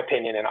my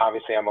opinion, and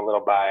obviously I'm a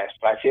little biased,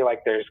 but I feel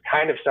like there's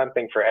kind of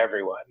something for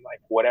everyone. Like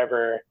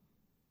wherever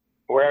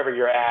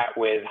you're at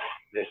with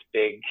this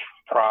big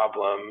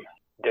problem,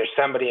 there's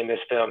somebody in this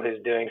film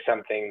who's doing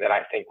something that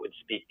I think would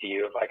speak to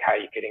you of like how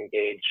you could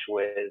engage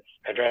with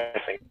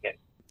addressing it.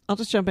 I'll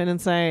just jump in and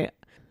say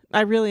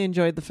I really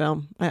enjoyed the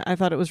film. I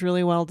thought it was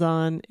really well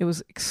done. It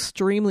was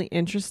extremely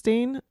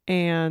interesting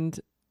and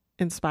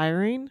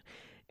inspiring.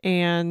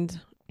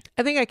 And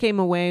I think I came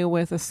away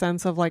with a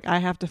sense of like, I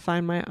have to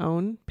find my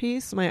own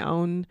piece, my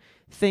own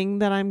thing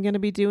that I'm going to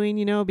be doing,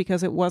 you know,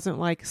 because it wasn't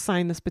like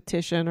sign this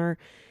petition or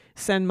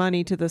send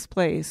money to this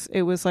place.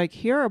 It was like,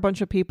 here are a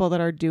bunch of people that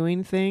are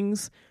doing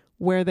things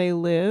where they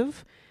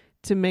live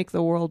to make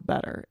the world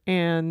better.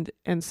 And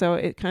so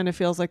it kind of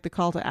feels like the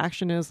call to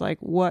action is like,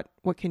 what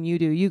can you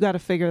do? You got to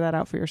figure that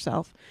out for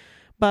yourself.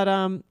 But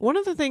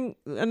another thing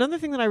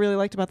that I really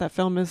liked about that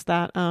film is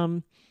that,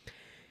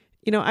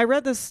 you know, I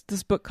read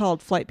this book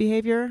called Flight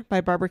Behavior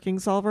by Barbara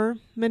Kingsolver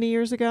many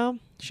years ago.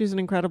 She's an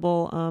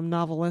incredible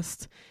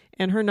novelist,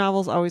 and her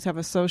novels always have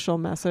a social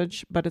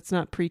message, but it's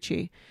not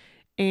preachy.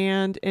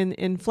 And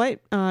in Flight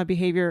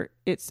Behavior,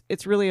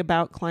 it's really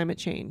about climate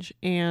change.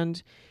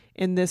 And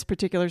in this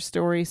particular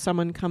story,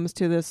 someone comes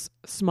to this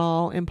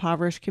small,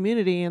 impoverished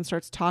community and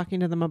starts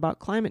talking to them about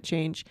climate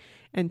change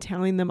and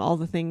telling them all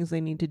the things they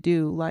need to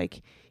do,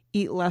 like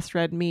eat less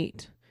red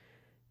meat,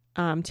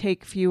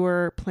 take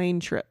fewer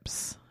plane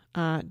trips,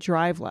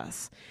 drive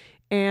less.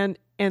 And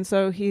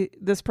so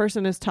this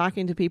person is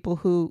talking to people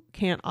who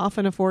can't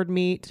often afford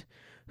meat,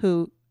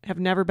 who have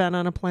never been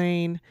on a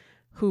plane,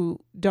 who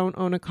don't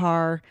own a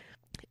car.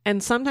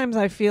 And sometimes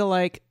I feel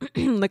like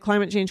the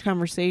climate change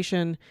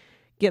conversation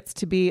gets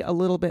to be a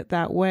little bit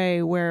that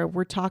way, where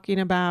we're talking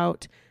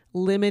about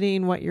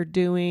limiting what you're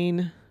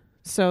doing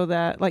so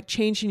that, like,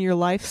 changing your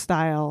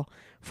lifestyle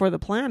for the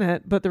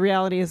planet. But the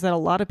reality is that a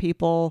lot of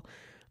people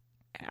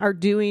are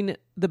doing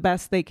the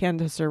best they can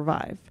to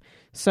survive.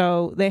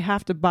 So they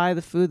have to buy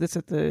the food that's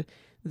at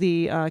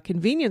the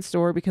convenience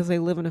store because they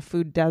live in a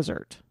food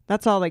desert.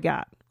 That's all they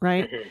got,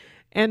 right? Mm-hmm.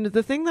 And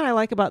the thing that I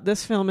like about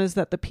this film is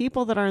that the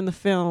people that are in the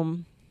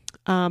film,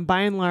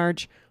 by and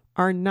large,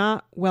 are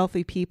not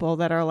wealthy people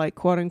that are like,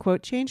 quote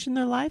unquote, changing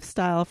their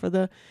lifestyle for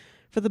the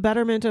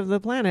betterment of the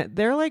planet.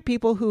 They're like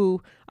people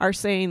who are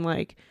saying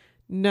like,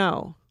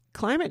 no,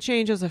 climate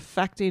change is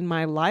affecting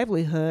my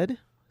livelihood.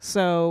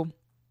 So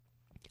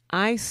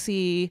I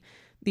see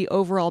the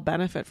overall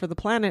benefit for the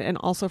planet and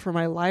also for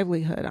my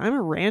livelihood. I'm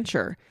a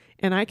rancher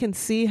and I can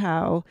see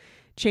how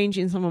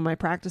changing some of my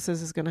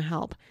practices is going to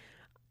help.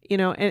 You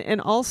know, and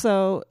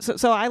also,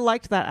 so I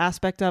liked that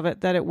aspect of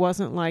it, that it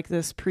wasn't like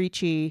this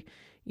preachy,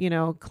 you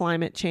know,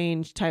 climate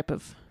change type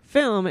of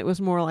film. It was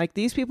more like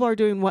these people are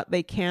doing what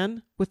they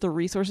can with the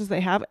resources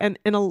they have. And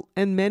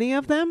many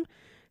of them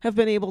have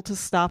been able to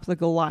stop the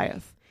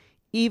Goliath,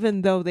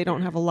 even though they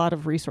don't have a lot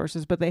of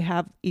resources, but they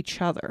have each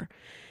other.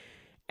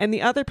 And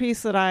the other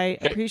piece that I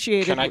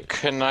appreciated...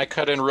 Can I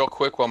cut in real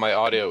quick while my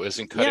audio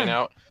isn't cutting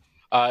out?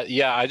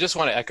 I just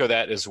want to echo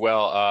that as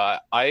well.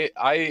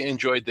 I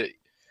enjoyed that.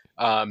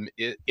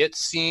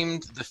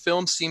 The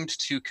film seemed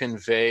to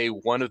convey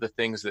one of the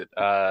things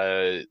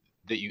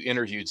that you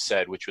interviewed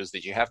said, which was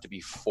that you have to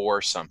be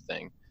for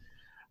something.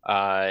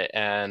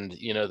 And,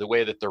 you know, the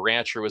way that the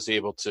rancher was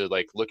able to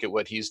like look at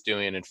what he's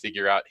doing and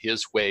figure out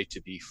his way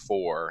to be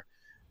for,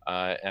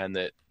 and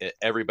that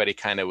everybody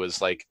kind of was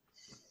like,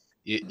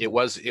 it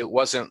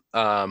wasn't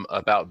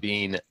about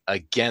being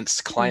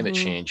against climate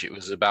change. It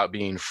was about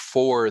being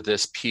for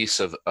this piece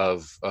of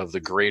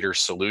the greater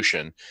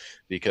solution,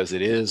 because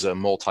it is a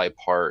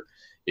multi-part.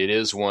 It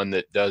is one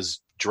that does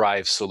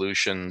drive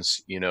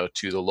solutions, you know,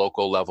 to the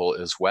local level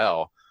as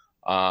well.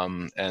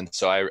 And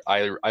so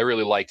I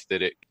really liked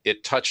that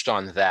it touched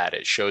on that.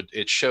 It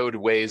showed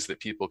ways that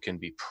people can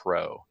be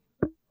pro.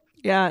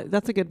 Yeah,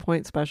 that's a good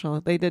point,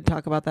 Special. They did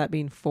talk about that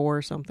being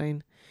for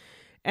something.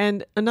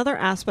 And another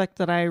aspect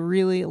that I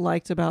really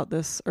liked about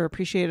this, or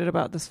appreciated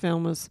about this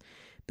film, was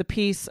the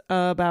piece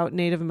about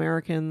Native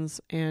Americans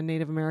and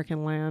Native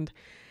American land.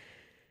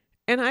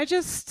 And I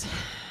just,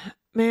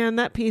 man,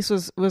 that piece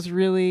was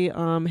really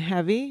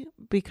heavy,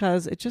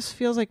 because it just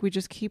feels like we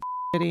just keep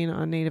shitting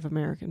on Native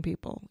American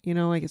people. You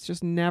know, like it's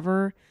just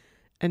never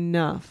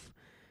enough.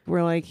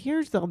 We're like,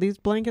 here's all these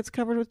blankets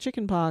covered with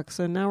chicken pox,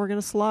 and now we're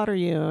going to slaughter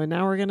you, and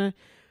now we're going to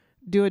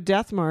do a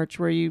death march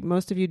where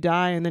most of you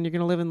die, and then you're going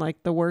to live in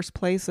like the worst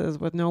places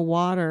with no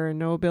water and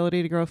no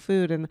ability to grow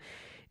food. And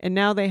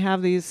now they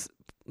have these,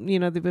 you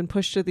know, they've been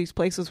pushed to these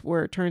places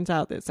where it turns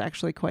out that it's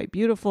actually quite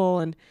beautiful.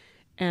 And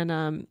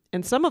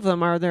some of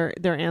them are their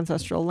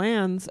ancestral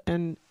lands.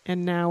 And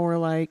now we're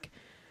like,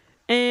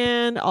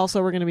 and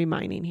also we're going to be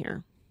mining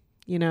here,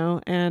 you know?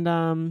 And,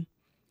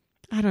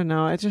 I don't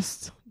know. It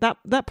just,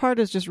 that part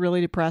is just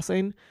really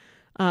depressing.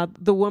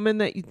 The woman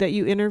that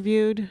you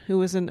interviewed, who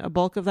was in a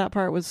bulk of that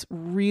part, was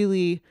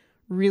really,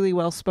 really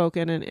well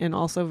spoken and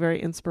also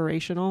very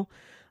inspirational.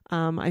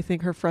 I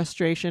think her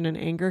frustration and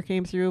anger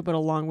came through, but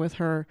along with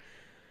her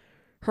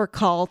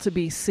call to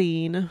be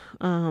seen.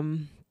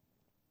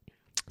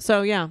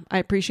 So yeah, I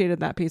appreciated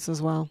that piece as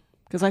well,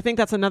 because I think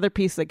that's another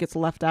piece that gets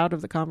left out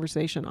of the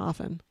conversation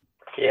often.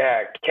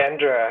 Yeah,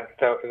 Kendra,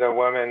 the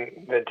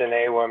woman, the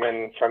Dene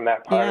woman from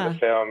that part of the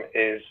film,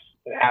 is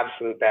an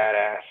absolute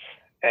badass.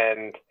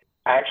 And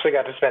I actually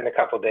got to spend a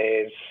couple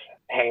days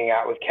hanging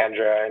out with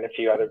Kendra and a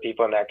few other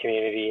people in that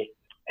community.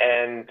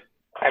 And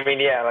I mean,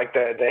 yeah, like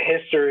the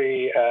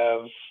history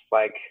of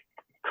like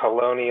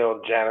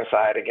colonial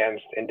genocide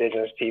against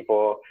indigenous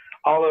people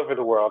all over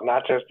the world,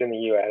 not just in the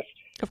U.S.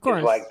 Of course.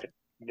 Is like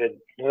the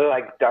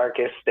like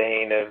darkest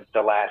stain of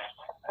the last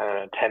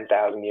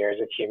 10,000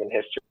 years of human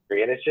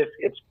history. And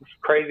it's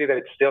crazy that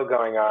it's still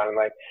going on. And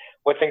like,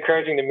 what's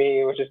encouraging to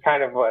me, which is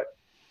kind of what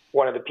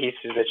one of the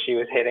pieces that she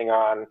was hitting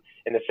on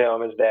in the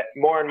film, is that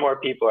more and more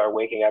people are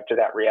waking up to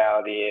that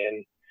reality.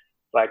 And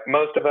like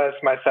most of us,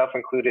 myself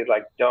included,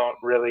 like don't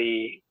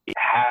really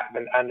have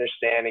an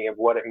understanding of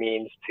what it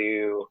means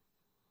to,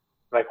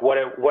 like what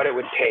it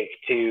would take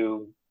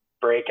to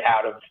break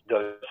out of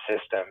those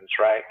systems,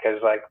 right?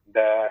 Because like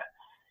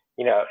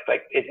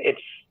like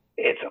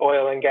it's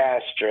oil and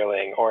gas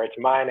drilling, or it's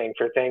mining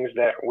for things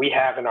that we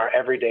have in our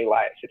everyday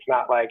life. It's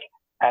not like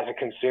as a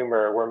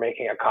consumer, we're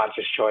making a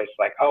conscious choice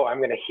like, oh, I'm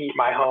going to heat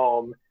my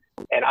home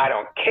and I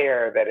don't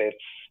care that it's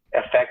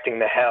affecting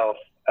the health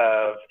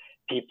of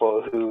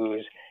people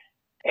whose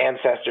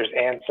ancestors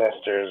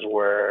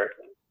were,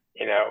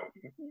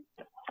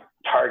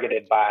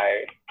 targeted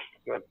by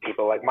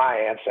people like my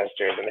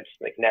ancestors, and it's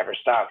like never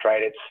stopped,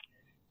 right?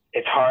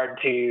 It's hard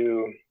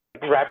to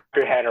wrap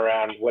your head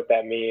around what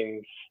that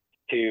means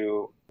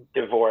to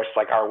divorce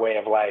like our way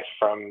of life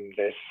from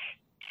this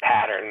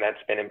pattern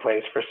that's been in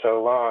place for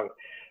so long.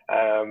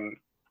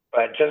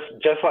 But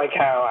just like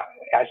how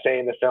I say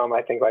in the film,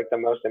 I think like the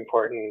most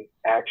important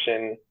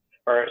action,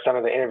 or some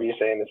of the interviews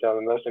say in the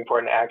film, the most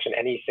important action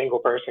any single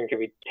person could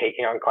be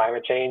taking on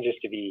climate change is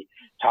to be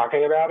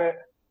talking about it.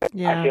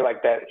 Yeah. I feel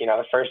like that,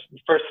 the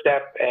first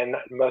step and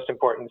most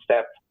important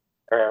step,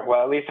 or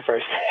well, at least the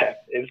first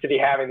step, is to be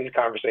having these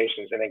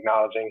conversations and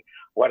acknowledging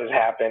what has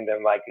happened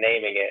and like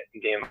naming it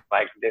and being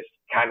like, this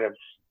kind of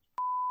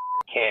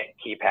can't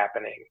keep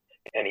happening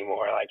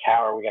anymore. Like,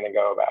 how are we going to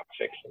go about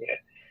fixing it?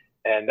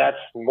 And that's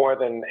more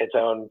than its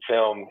own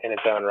film in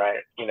its own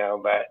right,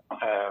 but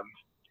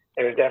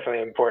it was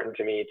definitely important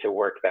to me to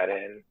work that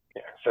in.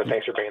 Yeah. So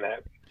thanks for bringing that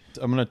up.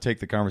 I'm going to take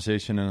the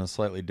conversation in a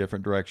slightly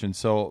different direction.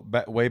 So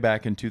way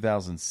back in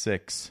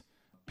 2006,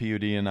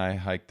 PUD and I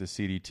hiked the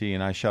CDT,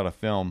 and I shot a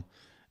film,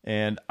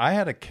 and I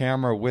had a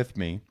camera with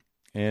me,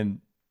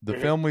 and the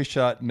film we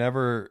shot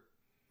never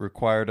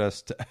required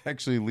us to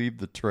actually leave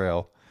the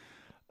trail.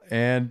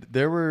 And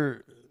there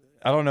were,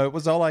 I don't know, it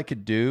was all I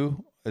could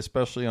do,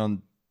 especially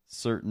on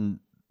certain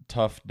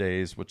tough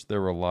days, which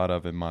there were a lot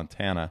of in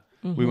Montana.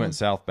 We went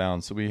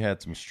southbound, so we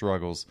had some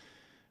struggles.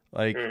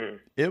 Like,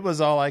 it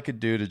was all I could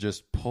do to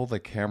just pull the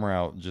camera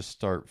out and just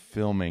start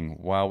filming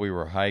while we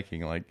were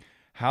hiking. Like,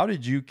 how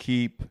did you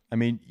keep, I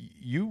mean,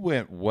 you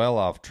went well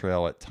off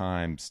trail at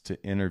times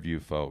to interview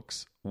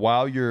folks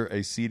while you're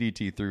a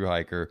CDT thru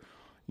hiker,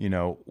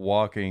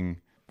 walking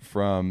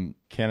from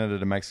Canada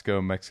to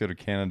Mexico, Mexico to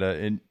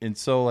Canada. And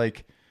so,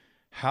 like,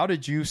 how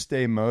did you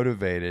stay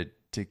motivated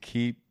to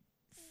keep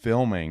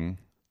filming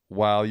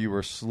while you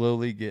were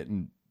slowly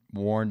getting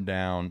worn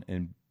down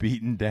and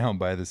beaten down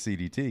by the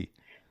CDT?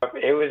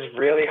 It was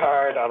really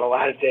hard on a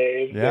lot of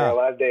days. Yeah. There were a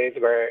lot of days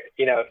where,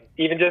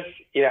 even just,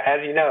 as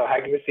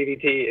hiking the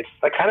CDT, it's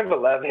like kind of a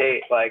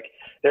love-hate. Like,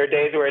 there are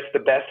days where it's the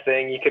best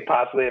thing you could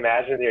possibly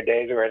imagine. There are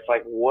days where it's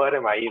like, what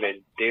am I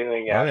even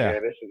doing out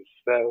here? This is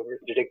so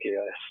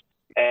ridiculous.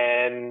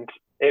 And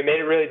it made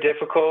it really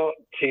difficult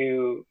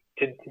to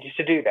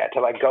do that,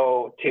 to like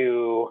go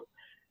to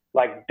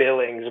like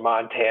Billings,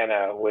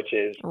 Montana, which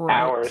is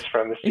hours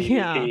from the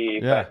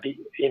CDT. Yeah. But,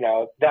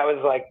 that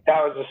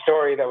was a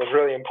story that was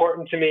really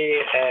important to me.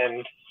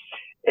 And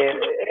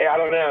I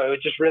don't know,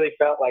 it just really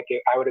felt like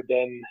I would have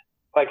been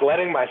like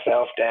letting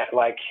myself down,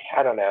 like,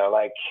 I don't know,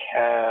 like,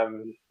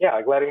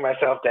 like letting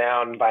myself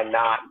down by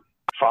not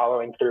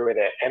following through with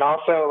it. And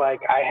also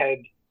like I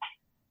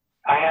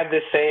had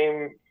the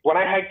same, when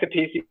I hiked the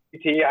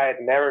PCT, I had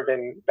never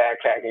been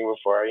backpacking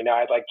before.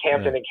 I'd like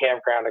camped in a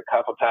campground a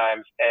couple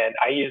times, and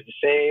I used the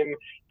same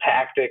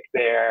tactic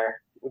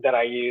there that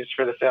I used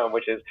for the film,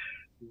 which is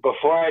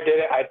before I did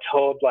it, I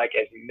told like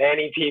as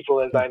many people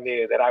as I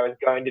knew that I was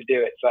going to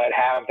do it. So I'd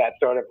have that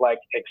sort of like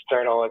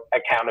external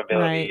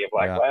accountability of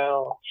like,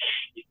 well,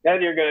 you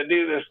said you're going to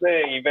do this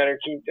thing, you better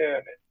keep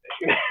doing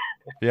it.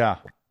 Yeah,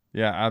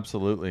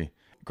 absolutely.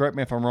 Correct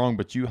me if I'm wrong,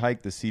 but you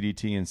hiked the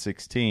CDT in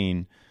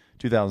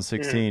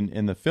 2016,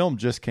 and the film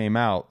just came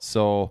out.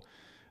 So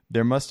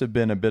there must have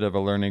been a bit of a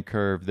learning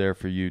curve there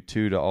for you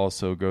too, to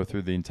also go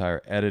through the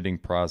entire editing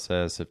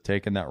process of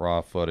taking that raw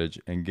footage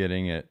and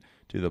getting it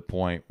to the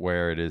point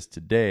where it is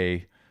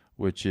today,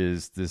 which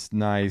is this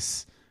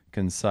nice,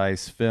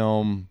 concise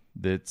film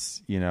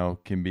that's,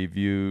 can be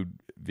viewed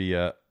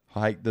via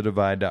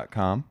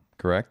hikethedivide.com,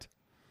 correct?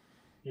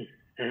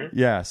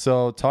 Yeah.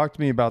 So talk to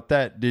me about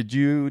that. Did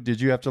you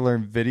have to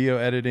learn video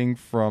editing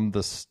from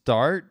the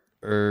start,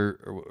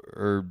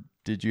 or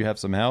did you have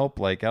some help?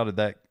 Like, how did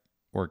that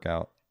work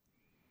out?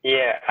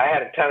 Yeah, I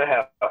had a ton of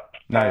help.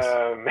 Nice.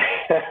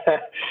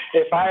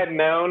 If I had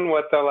known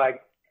what the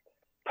like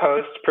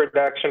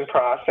post-production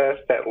process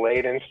that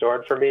laid in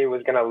stored for me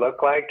was going to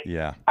look like,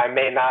 I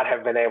may not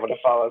have been able to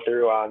follow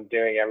through on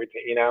doing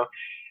everything,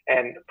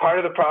 And part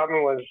of the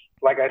problem was,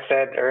 like I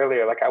said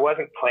earlier, like I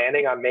wasn't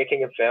planning on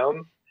making a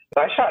film.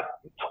 So I shot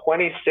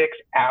 26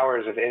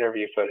 hours of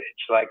interview footage.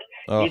 Like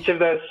each of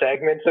those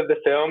segments of the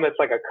film, it's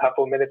like a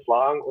couple minutes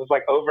long. It was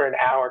like over an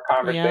hour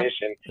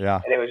conversation.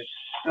 Yeah. And it was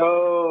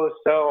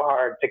so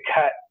hard to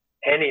cut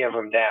any of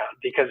them down,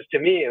 because to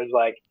me, it was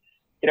like,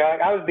 you know,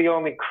 I was the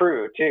only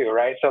crew too,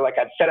 right? So like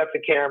I'd set up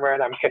the camera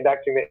and I'm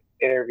conducting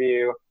the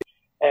interview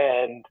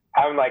and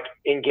I'm like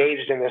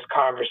engaged in this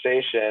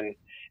conversation.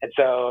 And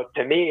so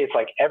to me, it's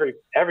like every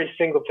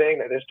single thing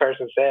that this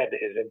person said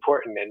is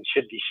important and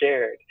should be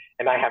shared.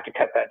 And I have to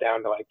cut that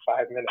down to like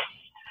 5 minutes.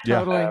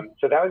 Yeah.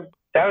 So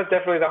that was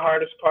definitely the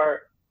hardest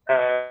part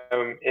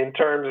in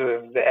terms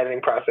of the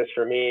editing process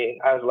for me.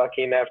 I was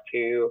lucky enough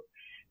to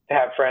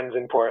have friends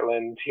in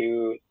Portland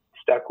who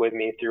stuck with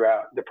me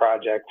throughout the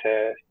project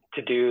to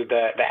do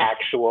the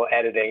actual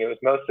editing. It was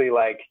mostly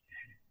like,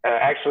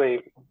 actually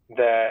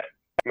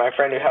my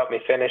friend who helped me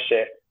finish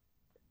it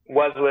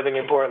was living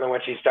in Portland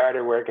when she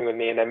started working with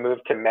me, and then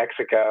moved to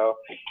Mexico.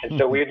 And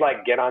so we'd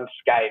like get on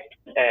Skype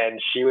and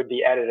she would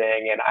be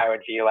editing and I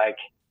would be like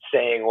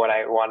saying what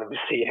I wanted to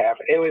see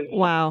happen. It was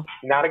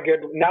not a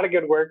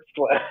good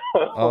workflow,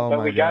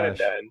 but we got it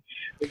done.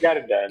 We got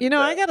it done. You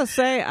know, I got to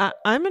say,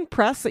 I'm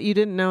impressed that you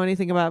didn't know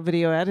anything about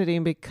video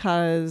editing,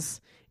 because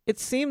it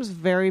seems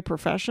very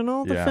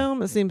professional, the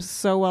film. It seems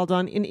so well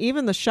done. And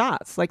even the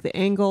shots, like the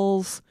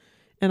angles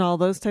and all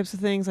those types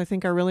of things, I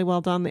think are really well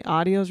done. The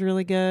audio is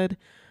really good.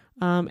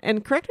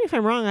 And correct me if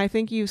I'm wrong, I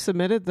think you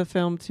submitted the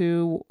film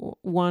to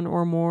one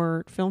or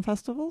more film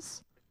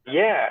festivals?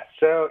 Yeah,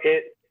 so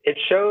it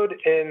showed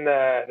in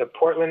the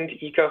Portland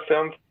Eco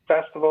Film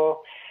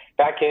Festival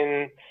back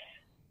in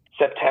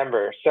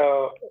September.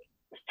 So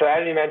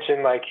as you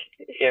mentioned, like,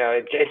 you know,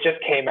 it just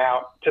came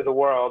out to the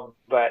world,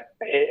 but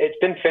it's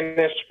been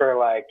finished for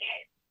like,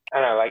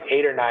 I don't know, like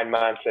 8 or 9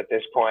 months at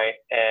this point.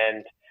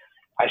 And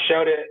I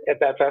showed it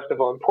at that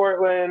festival in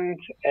Portland,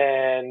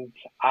 and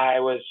I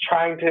was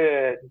trying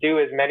to do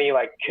as many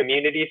like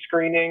community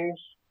screenings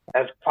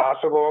as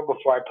possible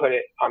before I put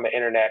it on the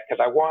internet,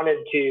 because I wanted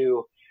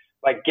to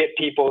like get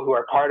people who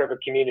are part of a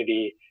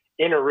community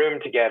in a room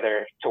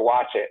together to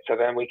watch it, so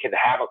then we could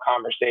have a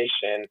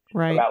conversation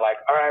about like,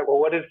 all right, well,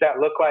 what does that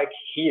look like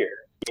here?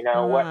 You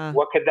know,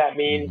 what could that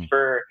mean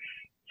for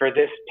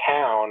this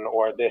town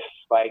or this,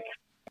 like,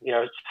 you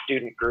know,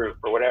 student group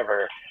or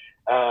whatever.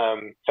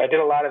 So I did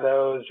a lot of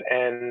those,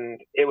 and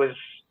it was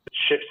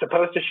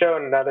supposed to show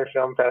in another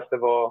film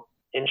festival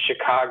in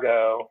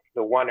Chicago,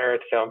 the One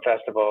Earth Film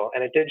Festival,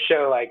 and it did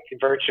show like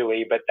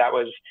virtually, but that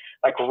was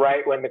like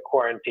right when the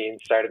quarantine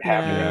started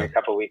happening a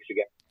couple of weeks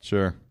ago.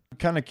 Sure. I'm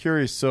kind of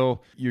curious.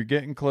 So you're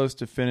getting close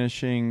to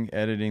finishing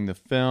editing the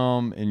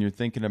film, and you're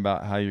thinking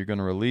about how you're going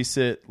to release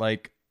it.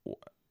 Like,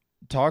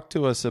 talk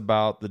to us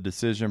about the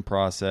decision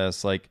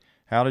process. Like,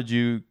 how did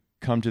you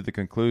come to the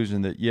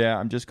conclusion that,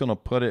 I'm just going to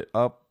put it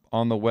up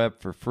on the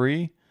web for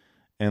free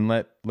and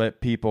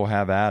let people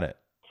have at it?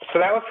 So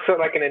that was sort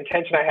of like an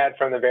intention I had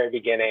from the very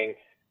beginning.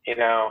 You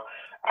know,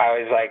 I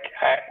was like,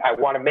 I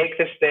want to make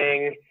this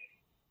thing,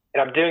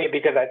 and I'm doing it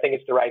because I think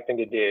it's the right thing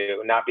to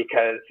do, not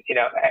because, you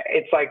know,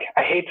 it's like,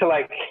 I hate to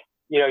like,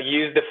 you know,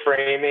 use the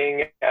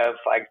framing of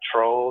like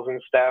trolls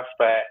and stuff,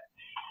 but,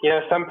 you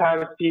know,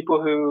 sometimes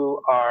people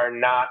who are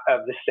not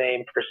of the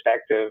same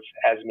perspective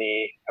as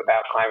me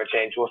about climate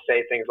change will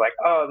say things like,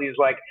 oh, these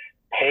like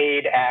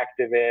paid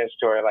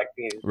activists, or like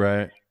these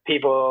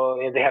people,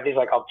 they have these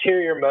like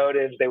ulterior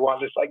motives. They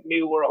want this like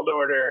new world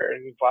order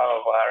and blah,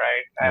 blah, blah,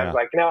 right? I was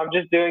like, no, I'm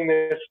just doing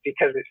this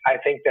because I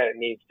think that it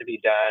needs to be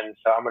done.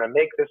 So I'm going to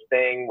make this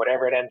thing,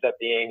 whatever it ends up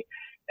being,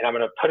 and I'm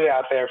going to put it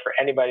out there for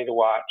anybody to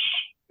watch.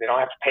 They don't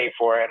have to pay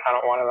for it. I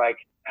don't want to like,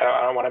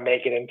 I don't want to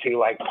make it into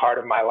like part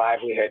of my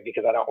livelihood,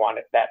 because I don't want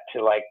that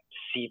to like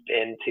seep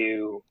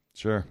into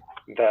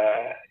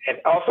and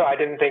also I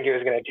didn't think it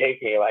was going to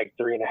take me like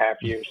 3.5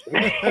 years to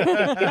make. I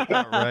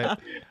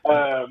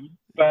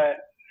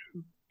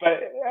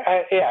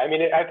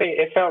mean, I think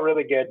it felt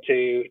really good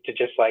to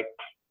just like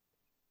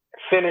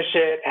finish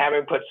it,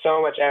 having put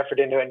so much effort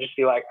into it, and just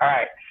be like, all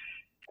right,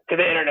 to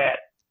the internet,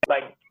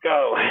 like,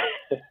 go.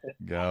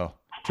 Go.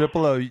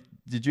 Triple O,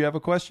 did you have a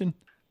question?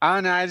 I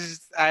don't know.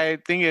 I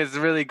think it's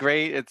really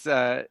great. It's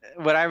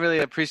what I really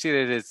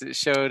appreciated is it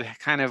showed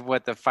kind of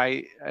what the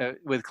fight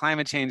with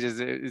climate change is.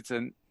 It's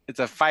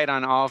a fight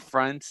on all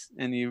fronts,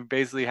 and you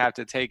basically have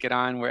to take it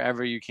on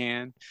wherever you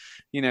can.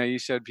 You know, you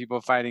showed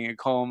people fighting a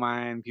coal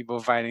mine, people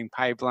fighting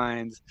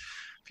pipelines,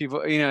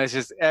 people. You know, it's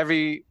just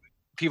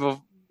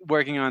people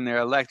working on their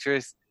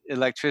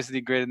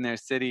electricity grid in their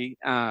city.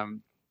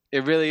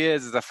 It really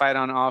is a fight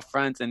on all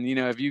fronts. And you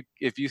know,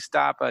 if you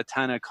stop a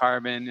ton of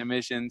carbon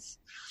emissions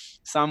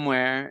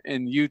somewhere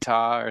in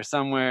Utah or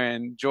somewhere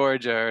in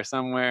Georgia or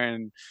somewhere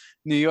in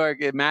New York,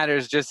 it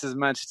matters just as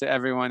much to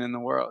everyone in the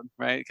world,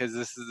 right? Because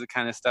this is the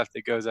kind of stuff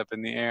that goes up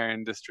in the air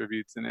and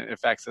distributes, and it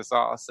affects us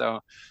all. So,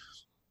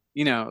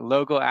 you know,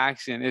 local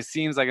action, it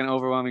seems like an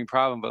overwhelming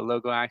problem, but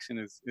local action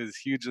is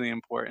hugely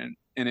important.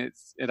 And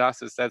it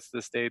also sets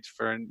the stage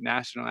for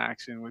national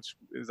action, which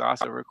is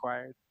also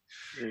required.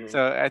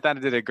 So I thought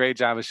it did a great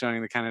job of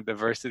showing the kind of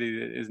diversity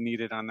that is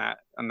needed on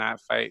that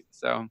fight.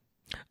 So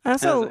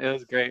it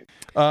was great.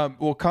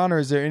 Well, Connor,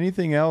 is there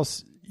anything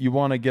else you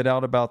want to get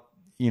out about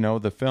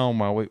the film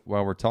while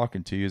we're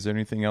talking to you? Is there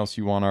anything else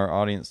you want our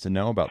audience to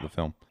know about the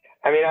film?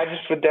 I mean, I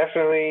just would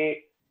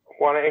definitely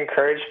want to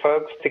encourage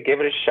folks to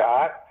give it a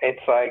shot.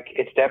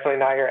 It's definitely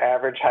not your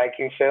average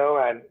hiking film,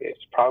 and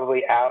it's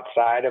probably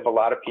outside of a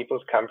lot of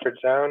people's comfort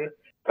zone.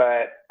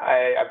 But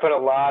I put a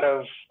lot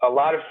of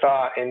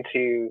thought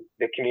into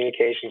the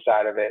communication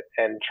side of it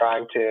and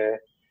trying to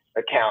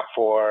account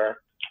for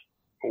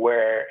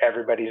where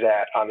everybody's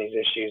at on these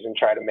issues and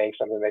try to make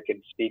something that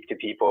could speak to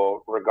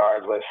people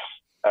regardless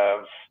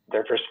of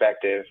their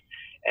perspective.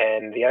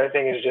 And the other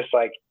thing is just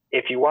like,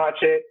 if you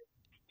watch it,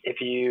 if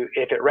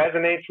it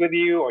resonates with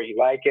you or you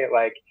like it,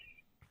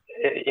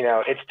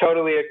 it's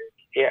totally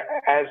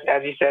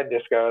as you said,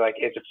 Disco, like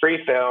it's a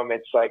free film.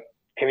 It's like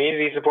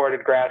community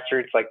supported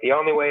grassroots. Like the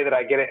only way that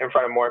I get it in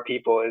front of more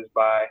people is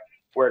by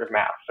word of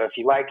mouth. So if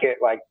you like it,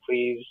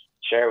 please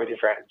share it with your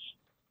friends.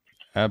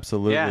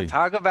 Absolutely. Yeah,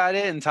 talk about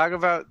it and talk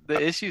about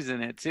the issues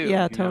in it too.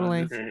 Yeah,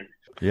 totally.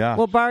 Yeah.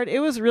 Well, Bart,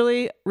 it was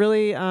really,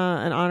 really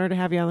an honor to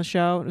have you on the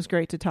show. It was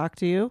great to talk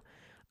to you.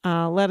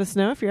 Let us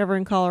know if you're ever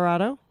in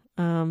Colorado.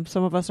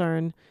 Some of us are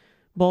in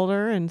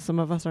Boulder and some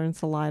of us are in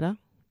Salida.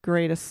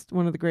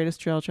 One of the greatest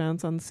trail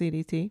chants on the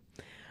CDT.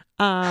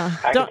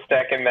 I can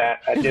second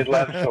that. I did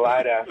love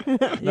Salida.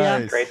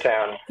 Yeah. Great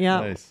town.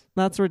 Yeah, nice.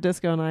 That's where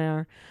Disco and I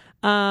are.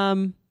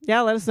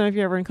 Let us know if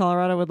you're ever in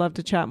Colorado. We'd love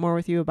to chat more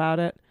with you about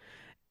it.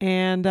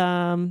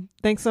 And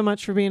thanks so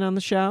much for being on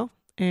the show.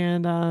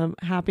 And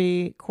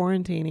happy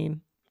quarantining.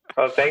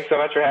 Well, thanks so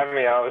much for having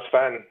me. It was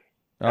fun.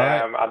 All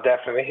right. I'll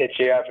definitely hit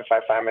you up if I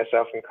find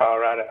myself in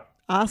Colorado.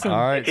 Awesome. All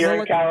right. If you're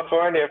in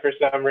California for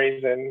some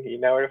reason, you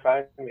know where to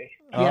find me.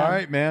 All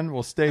right, man.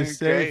 Well, stay safe,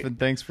 great. and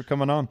thanks for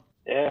coming on.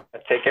 Yeah.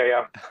 Take care,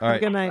 y'all. All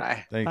right. Good night.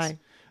 Bye. Thanks. Bye.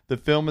 The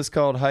film is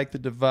called Hike the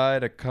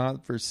Divide, a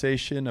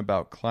conversation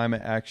about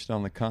climate action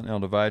on the Continental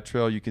Divide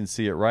Trail. You can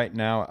see it right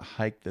now at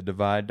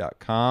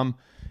hikethedivide.com.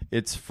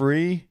 It's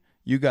free.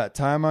 You got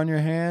time on your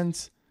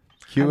hands.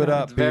 Cue it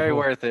up, It's very people.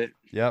 worth it.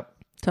 Yep.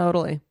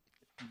 Totally.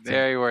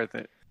 Very worth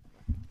it.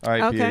 All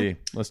right, Okay. PD.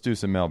 Let's do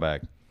some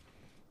mailbag.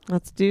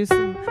 Let's do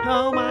some.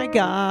 Oh my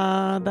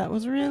God, that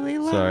was really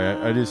loud. Sorry,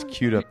 I just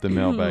queued up the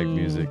mailbag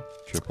music.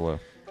 Triple O.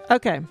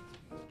 Okay,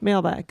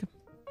 mailbag.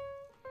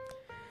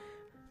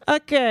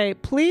 Okay,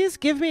 please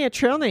give me a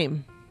trail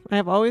name. I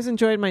have always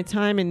enjoyed my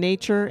time in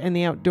nature and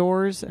the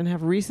outdoors and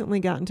have recently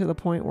gotten to the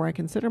point where I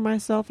consider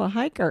myself a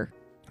hiker.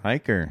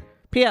 Hiker.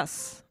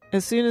 P.S.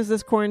 As soon as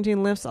this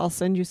quarantine lifts, I'll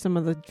send you some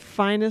of the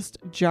finest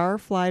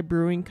Jarfly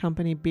Brewing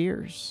Company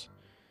beers.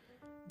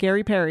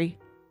 Gary Perry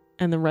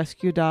and the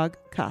rescue dog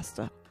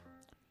Costa.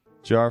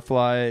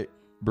 Jarfly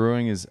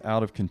Brewing is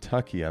out of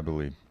Kentucky, I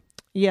believe.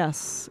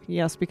 Yes,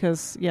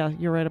 because,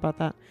 you're right about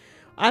that.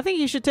 I think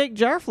you should take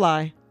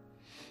Jarfly.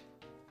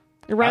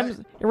 It rhymes,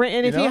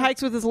 and if he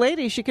hikes with his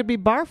lady, she could be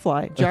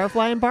Barfly.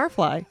 Jarfly and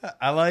Barfly.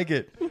 I like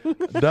it.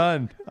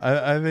 Done.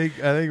 I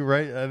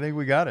think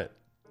we got it.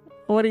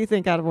 What do you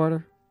think, out of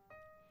order?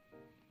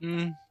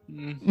 No.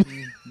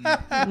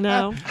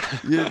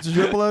 Yeah,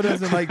 Triple O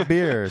doesn't like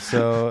beer,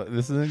 so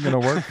this isn't going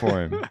to work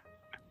for him.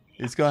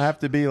 It's going to have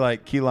to be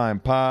like key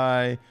lime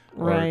pie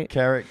or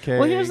carrot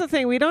cake. Well, here's the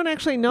thing. We don't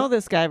actually know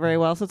this guy very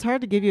well, so it's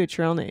hard to give you a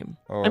trail name.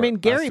 Or I mean,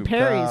 Gary Azucar.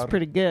 Perry is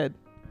pretty good.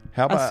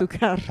 How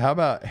Azucar.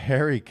 about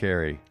Harry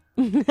Carey?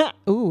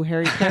 Ooh,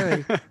 Harry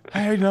Carey.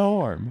 Hey,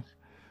 Norm,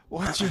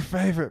 what's your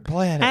favorite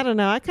planet? I don't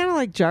know. I kind of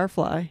like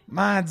Jarfly.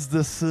 Mine's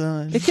the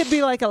sun. It could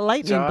be like a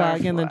lightning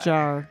bug in the Jarfly.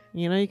 jar.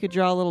 You could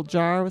draw a little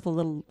jar with a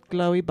little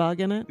glowy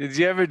bug in it. Did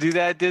you ever do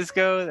that,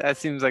 Disco? That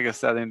seems like a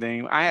Southern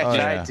thing. I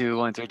tried to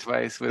once or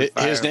twice with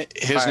his name,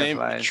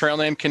 fireflies. trail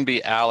name can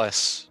be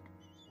Alice.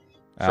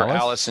 For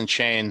Alice in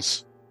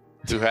Chains,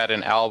 who had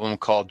an album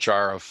called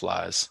Jar of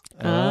Flies.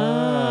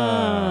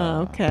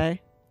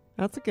 Okay.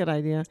 That's a good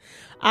idea.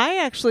 I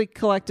actually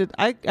collected,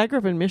 I grew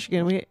up in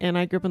Michigan, and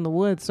I grew up in the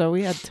woods, so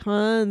we had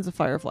tons of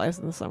fireflies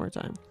in the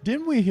summertime.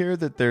 Didn't we hear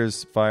that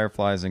there's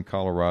fireflies in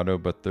Colorado,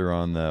 but they're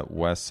on the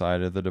west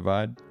side of the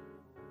divide?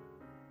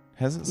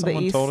 Hasn't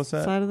someone told us that?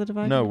 The east side of the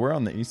divide? No, we're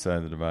on the east side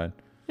of the divide.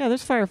 Yeah,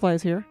 there's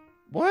fireflies here.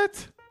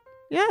 What?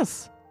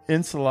 Yes.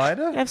 In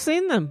Salida? I've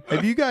seen them.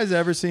 Have you guys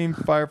ever seen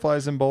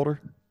fireflies in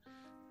Boulder?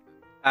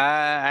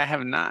 I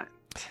have not.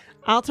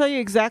 I'll tell you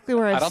exactly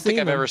where I've seen them. I don't think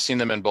I've ever seen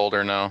them in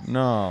Boulder, no.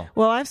 No.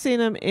 Well, I've seen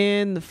them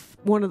in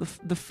one of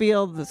the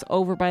field that's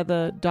over by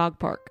the dog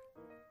park.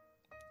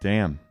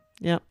 Damn.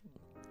 Yep.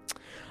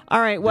 All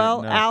right.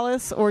 Well, No.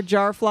 Alice or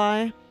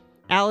Jarfly.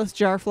 Alice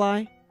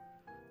Jarfly.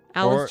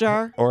 Alice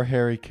Jar. Or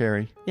Harry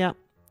Carey. Yep.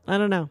 I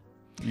don't know.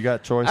 You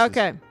got choices.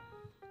 Okay.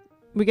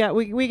 We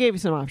gave you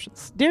some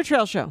options. Dear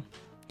Trail Show,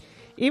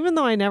 even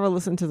though I never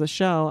listened to the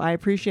show, I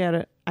appreciate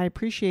it. I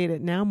appreciate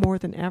it now more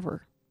than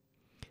ever.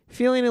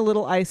 Feeling a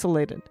little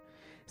isolated.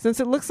 Since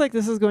it looks like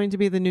this is going to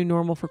be the new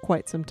normal for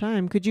quite some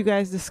time, could you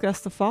guys discuss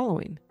the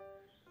following?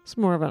 It's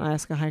more of an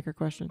Ask a Hiker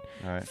question.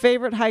 All right.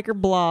 Favorite hiker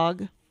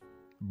blog,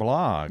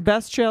 Blog.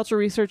 Best trail to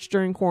research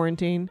during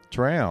quarantine.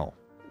 Trail.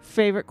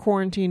 Favorite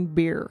quarantine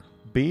beer.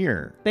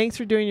 Beer. Thanks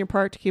for doing your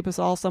part to keep us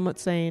all somewhat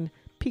sane.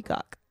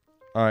 Peacock.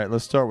 All right,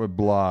 let's start with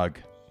blog.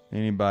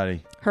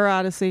 Anybody? Her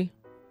Odyssey.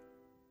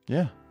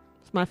 Yeah.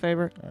 It's my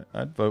favorite.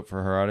 I'd vote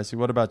for Her Odyssey.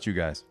 What about you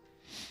guys?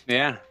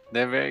 Yeah,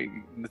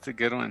 that's a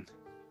good one.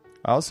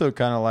 I also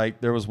kind of like,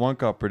 there was one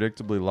called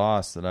Predictably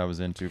Lost that I was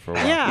into for a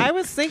while. Yeah, I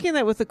was thinking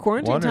that with the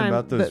quarantine Wondering time,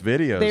 about those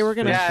videos. they were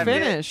going to Yeah,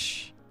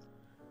 finish.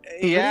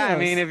 Yeah, I videos.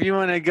 mean, if you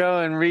want to go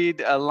and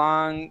read a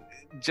long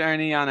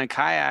journey on a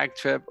kayak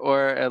trip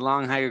or a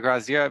long hike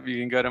across Europe, you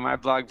can go to my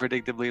blog,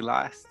 Predictably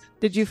Lost.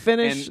 Did you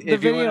finish And the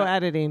if you video wanna-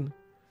 editing?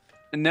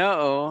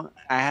 No,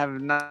 I have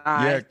not.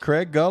 Yeah,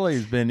 Craig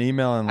Gully's been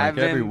emailing like I've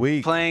been every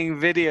week. playing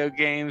video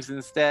games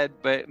instead,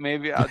 but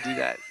maybe I'll do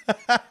that.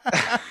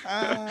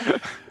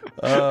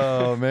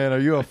 Oh, man. Are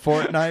you a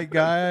Fortnite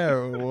guy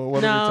or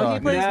what are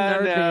we talking? plays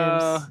nerd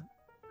games.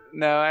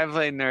 No, I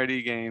play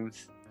nerdy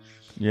games.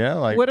 Yeah,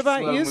 like. What about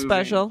slow you, moving.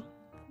 Special?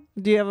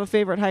 Do you have a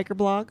favorite hiker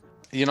blog?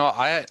 You know,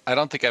 I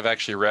don't think I've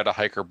actually read a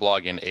hiker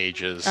blog in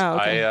ages. Oh,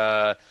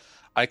 okay.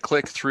 I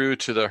click through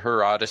to the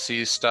Her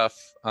Odyssey stuff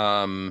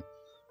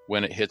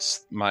when it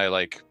hits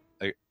my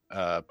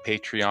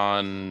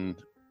Patreon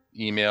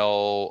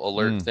email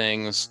alert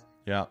things.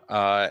 Yeah.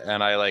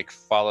 And I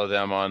follow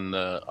them on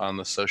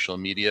the social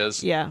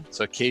medias. Yeah.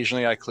 So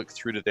occasionally I click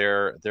through to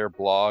their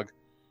blog,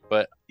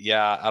 but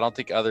yeah, I don't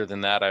think other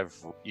than that I've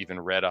even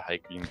read a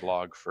hiking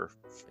blog for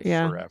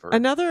forever.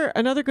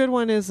 Another good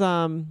one is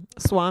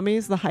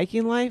Swami's The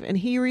Hiking Life, and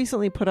he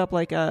recently put up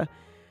a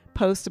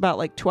post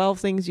about 12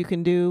 things you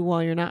can do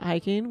while you're not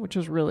hiking, which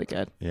was really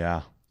good.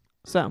 Yeah.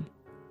 So,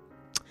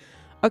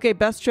 okay,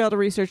 best trail to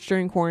research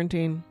during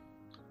quarantine.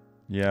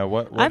 Yeah,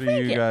 what do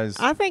you guys...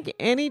 I think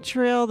any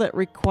trail that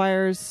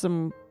requires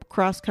some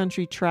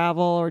cross-country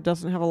travel or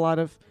doesn't have a lot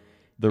of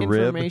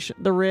information.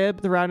 The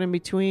Rib, the route in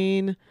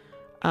between,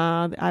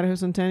 the Idaho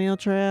Centennial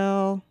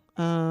Trail.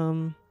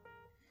 I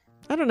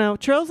don't know.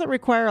 Trails that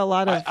require a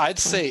lot of... I'd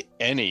say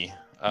any.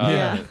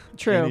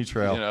 True. Any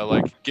trail. You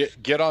know,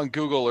 get on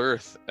Google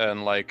Earth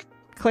and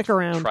click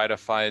around. Try to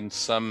find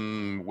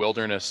some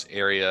wilderness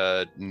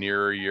area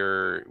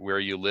near where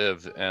you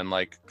live and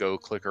go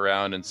click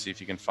around and see if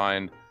you can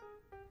find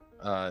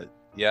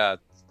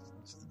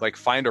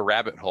find a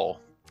rabbit hole.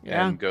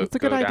 Yeah, and go that's a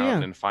good down idea.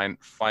 and find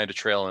a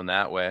trail in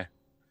that way.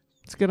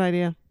 It's a good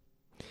idea.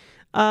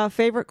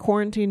 Favorite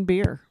quarantine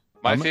beer?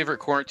 My favorite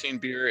quarantine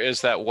beer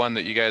is that one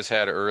that you guys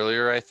had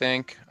earlier, I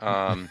think.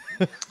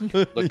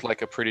 Looked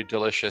like a pretty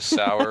delicious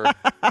sour.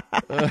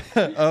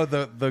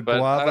 The But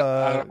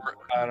guava.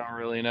 I don't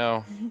really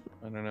know.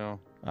 I don't know.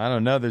 I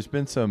don't know. There's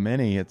been so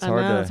many. It's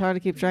hard It's hard to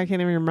keep track. I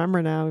can't even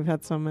remember now. We've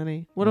had so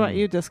many. What about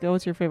you, Disco?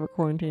 What's your favorite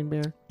quarantine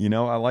beer? You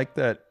know, I like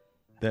that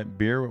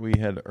beer we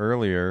had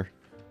earlier,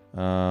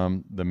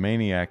 the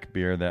Maniac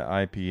beer, that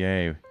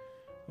IPA.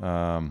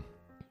 I'm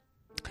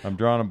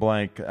drawing a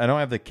blank. I don't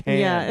have the can.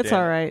 Yeah, it's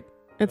all right.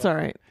 It's all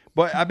right.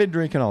 But I've been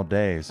drinking all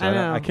day, so I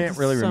know. I can't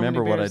really So many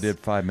remember what I beers. did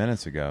 5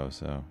 minutes ago.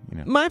 So,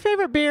 My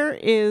favorite beer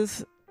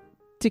is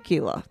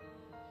tequila,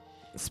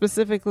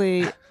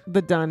 specifically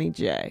the Donny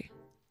J.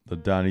 The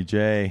Donny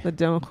J. The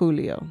Don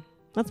Julio.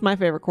 That's my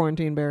favorite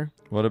quarantine beer.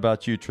 What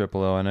about you,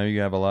 Triple O? I know you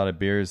have a lot of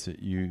beers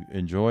that you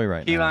enjoy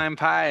right Key now. lime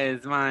pie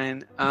is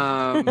mine.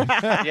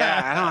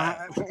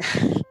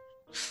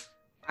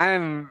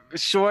 I'm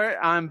short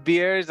on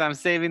beers. I'm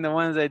saving the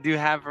ones I do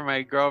have for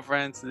my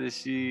girlfriend so that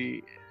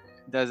she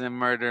doesn't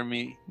murder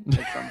me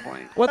at some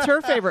point. What's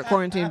her favorite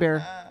quarantine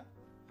beer?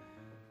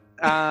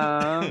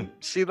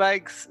 She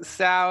likes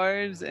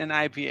sours and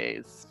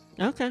IPAs.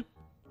 Okay.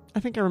 I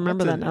think I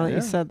remember that now that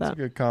you said that. That's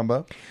a good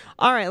combo.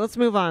 All right, let's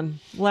move on.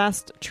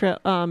 Last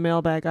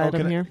mailbag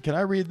item here. Can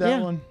I read that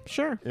Yeah, one?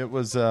 Sure. It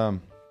was, I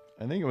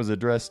think it was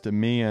addressed to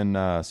me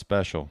and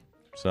Special.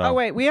 So. Oh,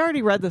 wait. We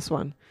already read this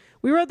one.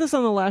 We read this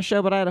on the last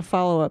show, but I had a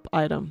follow-up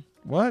item.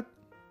 What?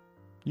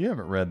 You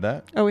haven't read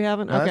that. Oh, we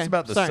haven't? No, Okay. That's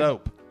about the Sorry.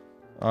 soap.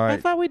 All right. I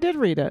thought we did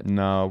read it.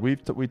 No, we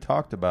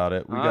talked about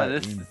it. We The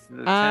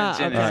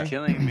tension okay. is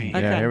killing me.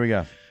 Yeah, here we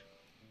go.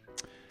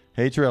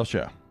 Hey, Trail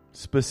Show.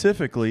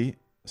 Specifically,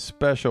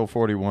 Special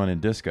 41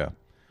 and Disco.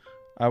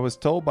 I was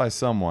told by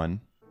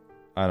someone,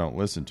 I don't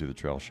listen to the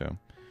Trail Show,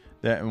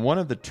 that in one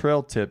of the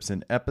trail tips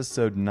in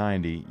episode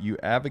 90, you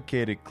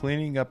advocated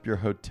cleaning up your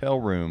hotel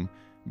room.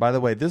 By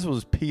the way, this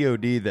was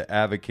POD that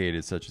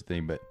advocated such a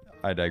thing, but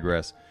I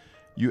digress.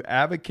 You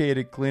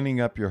advocated cleaning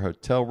up your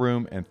hotel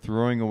room and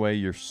throwing away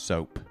your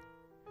soap.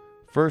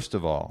 First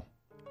of all,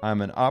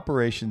 I'm an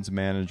operations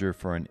manager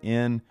for an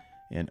inn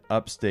in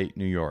upstate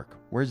New York.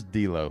 Where's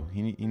D'Lo?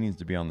 He needs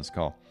to be on this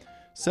call.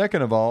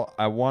 Second of all,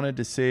 I wanted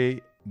to say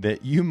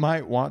that you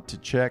might want to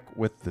check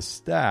with the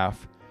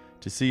staff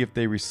to see if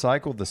they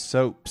recycle the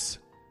soaps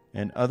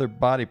and other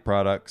body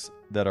products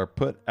that are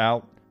put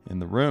out in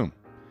the room.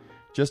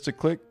 Just a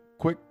quick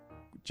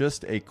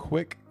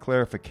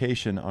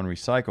clarification on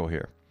recycle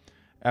here.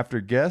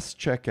 After guests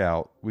check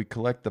out, we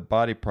collect the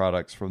body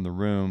products from the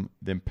room,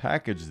 then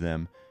package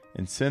them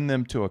and send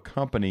them to a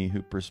company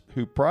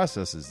who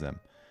processes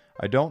them.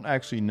 I don't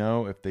actually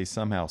know if they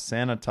somehow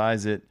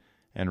sanitize it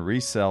and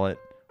resell it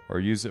or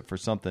use it for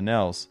something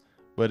else,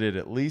 but it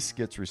at least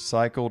gets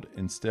recycled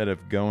instead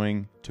of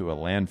going to a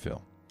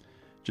landfill.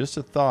 Just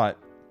a thought,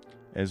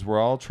 as we're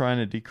all trying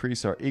to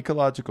decrease our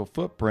ecological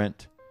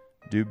footprint,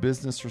 do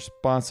business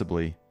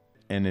responsibly,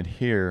 and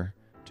adhere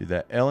to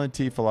that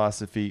L&T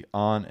philosophy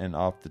on and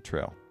off the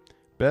trail.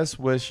 Best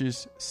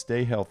wishes,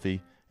 stay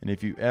healthy, and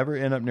if you ever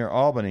end up near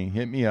Albany,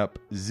 hit me up,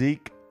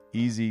 Zeke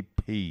Easy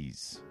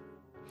Peas.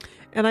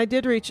 And I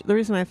did reach, the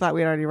reason I thought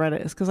we had already read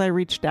it is because I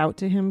reached out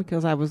to him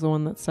because I was the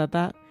one that said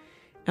that.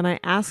 And I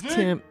asked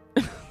him,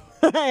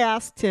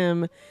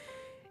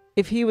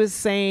 if he was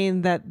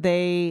saying that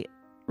they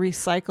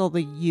recycle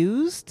the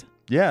used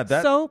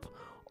soap,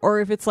 or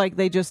if it's like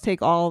they just take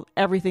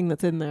everything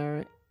that's in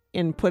there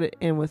and put it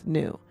in with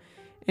new.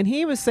 And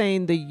he was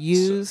saying the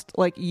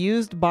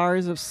used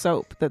bars of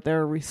soap that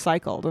they're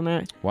recycled.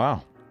 And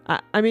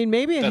I mean,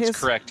 maybe that's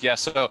correct. Yeah.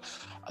 So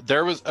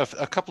there was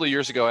a couple of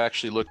years ago, I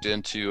actually looked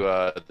into,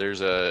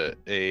 there's a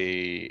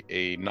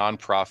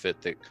nonprofit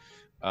that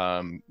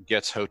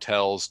gets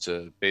hotels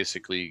to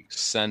basically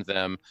send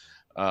them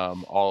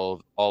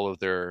all of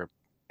their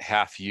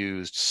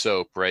half-used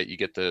soap, right? You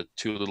get the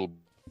 2 little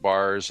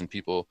bars and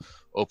people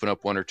open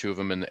up 1 or 2 of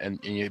them and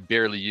you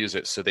barely use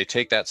it. So they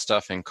take that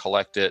stuff and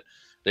collect it.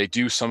 They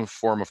do some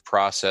form of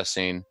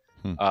processing,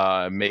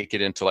 make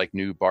it into like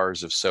new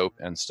bars of soap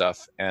and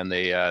stuff. And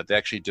they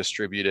actually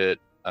distribute it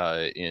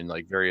in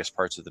like various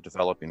parts of the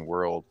developing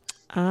world.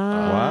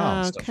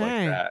 Stuff like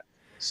that.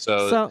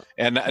 So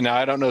and now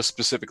I don't know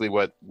specifically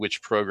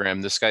which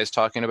program this guy's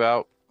talking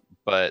about,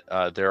 but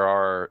there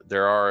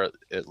are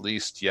at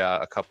least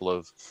a couple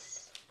of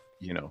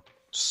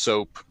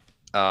soap.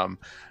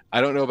 I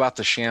don't know about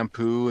the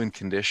shampoo and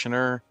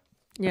conditioner,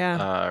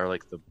 or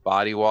like the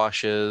body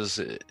washes,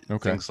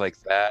 things like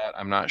that.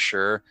 I'm not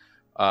sure.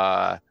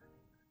 A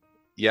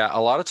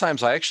lot of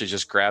times I actually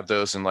just grab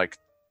those and like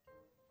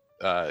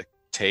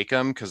take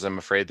them because I'm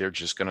afraid they're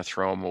just going to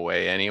throw them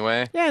away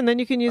anyway. Yeah, and then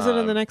you can use it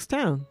in the next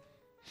town.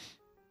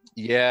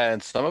 Yeah,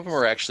 and some of them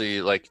are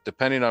actually like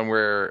depending on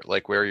where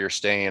you're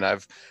staying.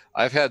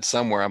 I've had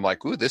some where I'm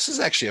like, ooh, this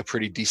is actually a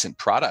pretty decent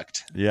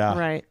product. Yeah.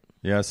 Right.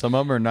 Yeah, some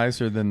of them are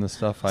nicer than the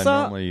stuff I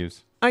normally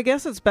use. I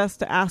guess it's best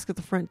to ask at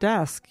the front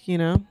desk,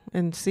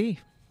 and see.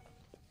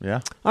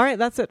 Yeah. All right,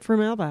 that's it for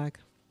Mailbag.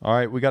 All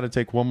right, we got to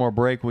take one more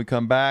break. When we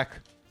come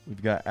back,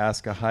 we've got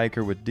Ask a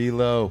Hiker with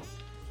D-Lo.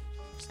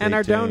 And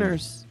our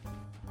donors.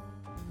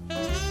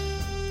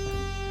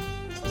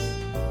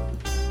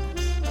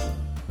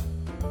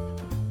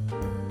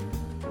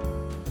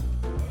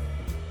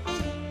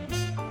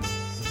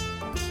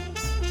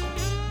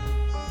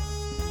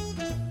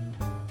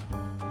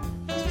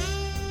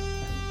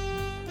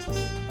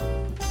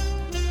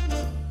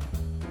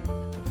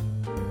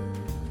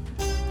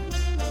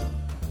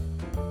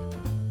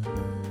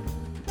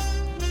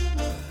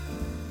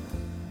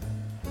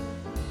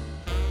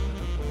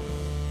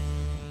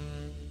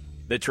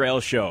 The Trail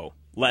Show.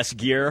 Less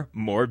gear,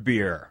 more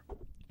beer.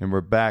 And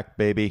we're back,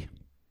 baby.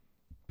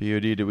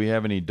 POD, do we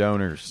have any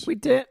donors? We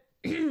did.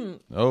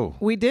 Oh.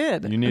 We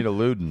did. You need a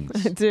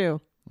Ludens. I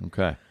do.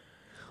 Okay.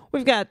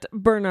 We've got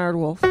Bernard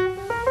Wolf.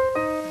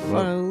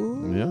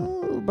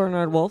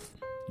 Bernard Wolf.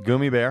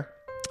 Gummy Bear.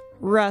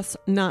 Russ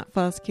Not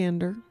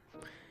Fuzzkinder.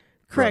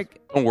 Craig.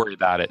 Don't worry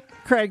about it.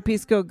 Craig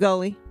Pisco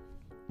Gully.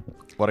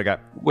 What I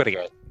got?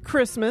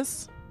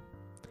 Christmas.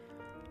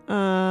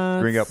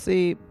 Bring up. Let's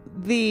see.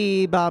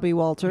 The Bobby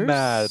Walters.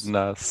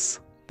 Madness.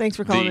 Thanks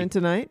for calling in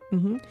tonight.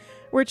 Mm-hmm.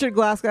 Richard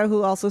Glasgow,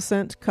 who also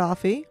sent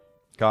coffee.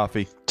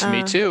 Coffee. To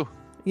me, too.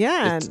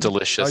 Yeah. It's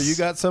delicious. Oh, you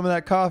got some of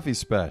that coffee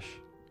special?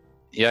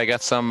 Yeah, I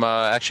got some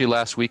actually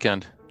last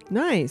weekend.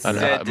 Nice.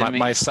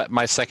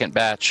 My second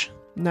batch.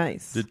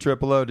 Nice. Did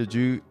Triple O,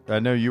 I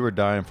know you were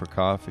dying for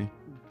coffee.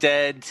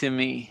 Dead to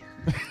me.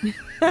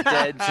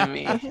 Dead to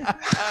me.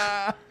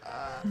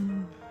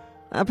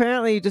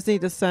 Apparently, you just need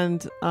to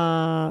send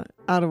out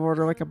of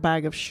order like a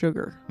bag of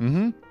sugar.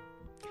 Mm-hmm.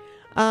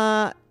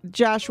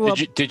 Joshua.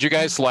 Did you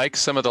guys like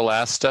some of the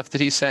last stuff that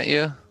he sent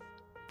you?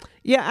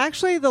 Yeah,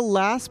 actually, the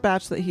last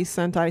batch that he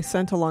sent, I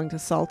sent along to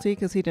Salty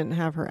because he didn't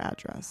have her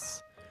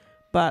address.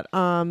 But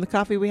the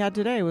coffee we had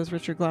today was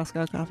Richard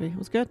Glasgow coffee. It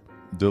was good.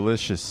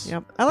 Delicious.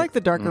 Yep. I like the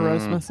darker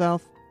roast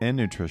myself. And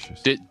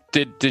nutritious.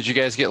 Did you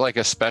guys get like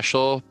a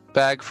special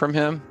bag from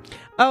him?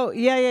 Oh,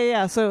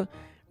 yeah. So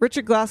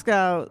Richard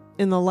Glasgow,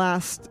 in the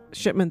last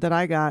shipment that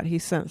I got, he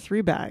sent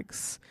 3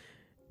 bags.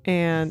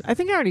 And I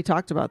think I already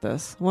talked about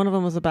this. One of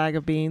them was a bag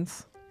of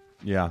beans.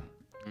 Yeah.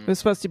 It was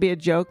supposed to be a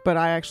joke, but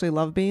I actually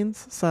love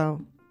beans.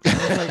 So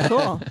I was like,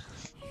 cool.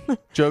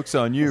 Joke's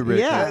on you,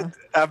 Richard. Yeah.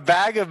 A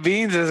bag of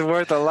beans is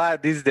worth a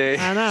lot these days.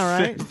 I know,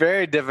 right? It's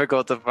very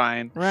difficult to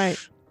find. Right.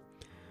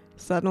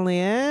 Suddenly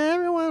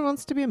everyone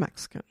wants to be a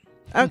Mexican.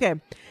 Okay.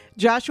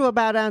 Joshua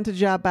Bow Down to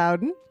Ja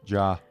Bowden.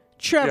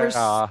 Trevor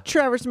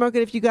Smoke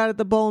It If You Got It,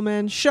 The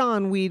Bowman.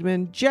 Sean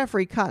Weedman.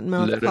 Jeffrey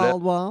Cottonmouth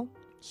Caldwell.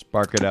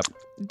 Spark it up.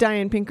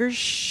 Diane Pinker.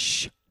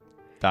 Shh.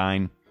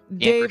 Dine.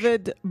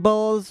 David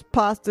Bulls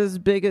Pasta's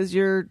Big as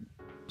Your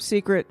top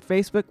secret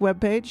Facebook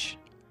webpage.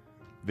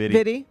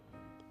 Viddy.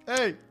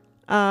 Hey.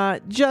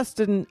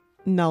 Justin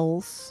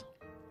Knowles.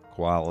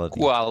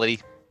 Quality.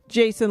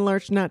 Jason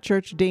Lurch, not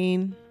Church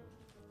Dean.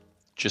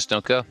 Just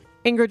don't go.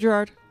 Ingrid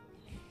Gerard.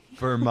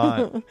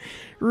 Vermont.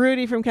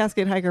 Rudy from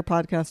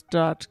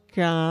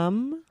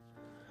CascadeHikerPodcast.com.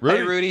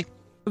 Hey, Rudy.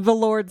 The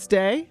Lord's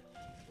Day.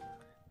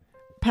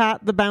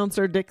 Pat the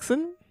Bouncer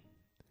Dixon.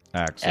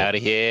 Axel. Out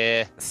of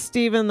here.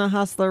 Stephen the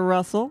Hustler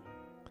Russell.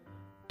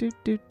 Em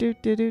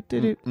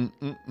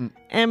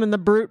and the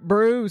Brute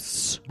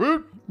Bruce.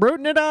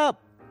 Bruting it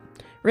up.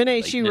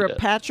 Renee Shira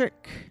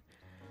Patrick.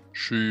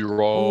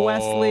 Shira.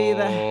 Wesley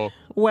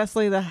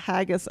the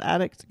Haggis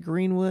Addict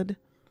Greenwood.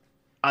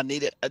 I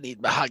need it. I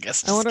need my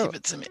haggis. Just give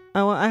it to me.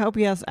 I hope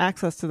he has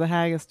access to the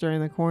haggis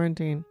during the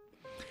quarantine.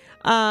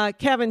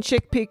 Kevin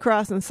Chickpea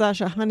Cross and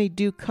Sasha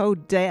Honeydew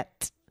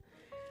Codette.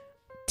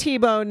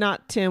 Tebow,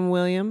 not Tim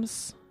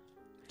Williams.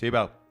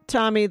 Tebow.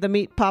 Tommy the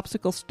Meat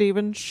Popsicle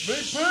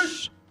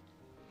Stevens.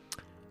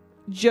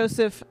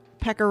 Joseph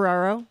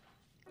Pecoraro.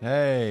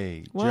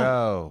 Hey, What?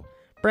 Joe.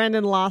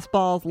 Brandon Lost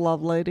Balls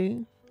Love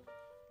Lady.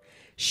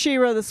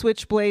 Shira the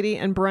Switchblady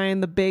and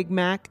Brian the Big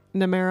Mac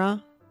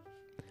Namera.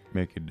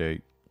 Make a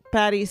date.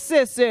 Patty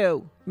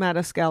Sisu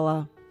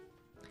Matascala.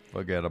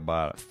 Forget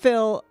about it.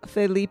 Phil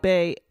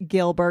Felipe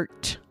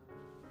Gilbert.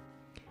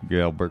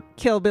 Gilbert.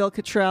 Kill Bill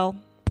Cottrell.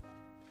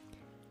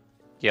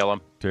 Yell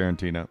him.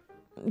 Tarantino.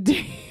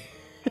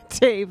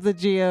 Dave the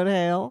Geode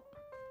Hale.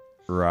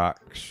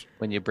 Rocks.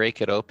 When you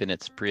break it open,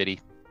 it's pretty.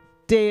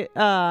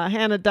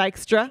 Hannah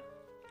Dykstra.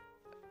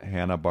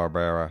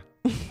 Hanna-Barbera.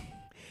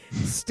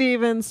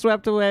 Steven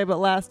Swept Away, but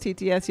last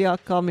TTS y'all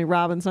called me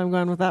Robin, so I'm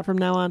going with that from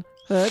now on.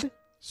 Hood.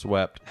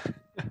 Swept.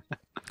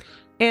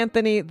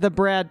 Anthony the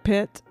Brad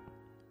Pitt.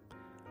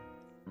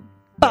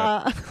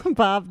 Bob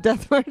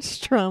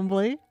Deathmarch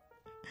Trombley.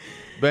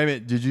 Wait a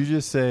minute. Did you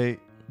just say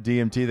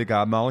DMT, the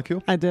God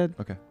Molecule? I did.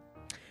 Okay.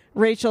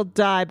 Rachel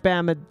Die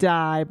Bama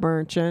Die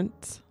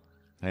Merchant.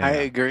 I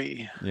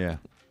agree. Yeah.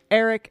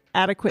 Eric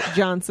Adequate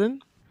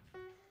Johnson.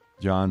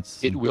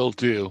 Johnson. It will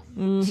do.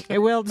 It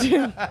will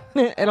do.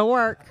 It'll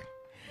work.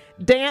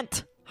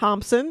 Dant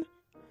Thompson.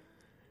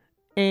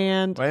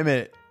 And wait a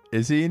minute.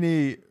 Is he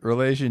any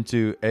relation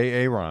to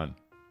Aaron?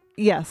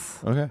 yes.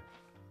 Okay.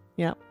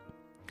 Yep.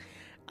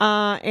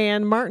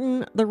 And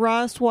Martin the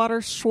Rawest Water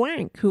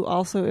Schwank, who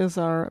also is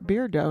our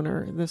beer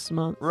donor this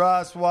month.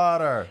 Ross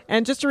Water.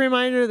 And just a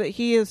reminder that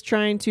he is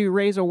trying to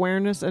raise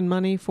awareness and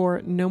money for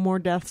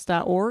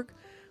nomoredeaths.org,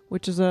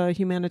 which is a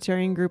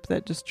humanitarian group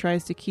that just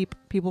tries to keep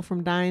people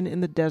from dying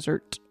in the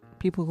desert.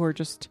 People who are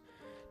just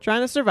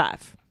trying to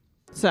survive.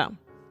 So,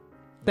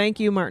 thank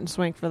you, Martin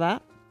Swank, for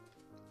that.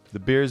 The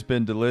beer's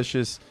been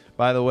delicious.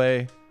 By the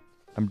way,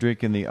 I'm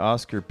drinking the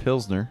Oscar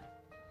Pilsner,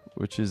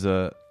 which is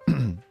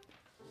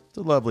it's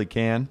a lovely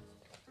can.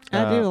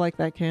 I do like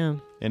that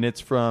can. And it's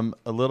from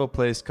a little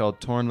place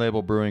called Torn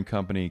Label Brewing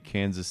Company,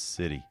 Kansas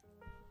City.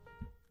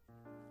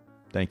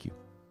 Thank you.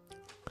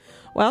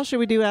 Well, should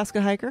we do Ask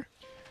a Hiker?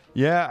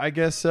 Yeah, I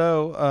guess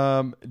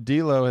so.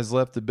 D-Lo has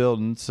left the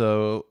building,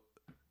 so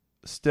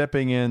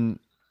stepping in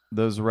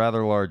those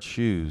rather large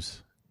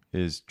shoes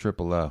is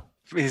Triple O.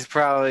 He's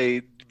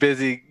probably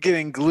busy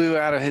getting glue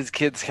out of his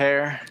kid's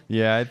hair.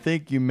 Yeah, I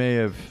think you may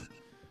have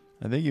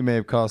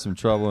caused some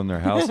trouble in their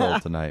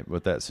household tonight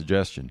with that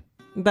suggestion.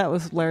 That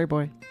was Larry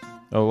Boy.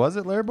 Oh, was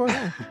it Larry Boy?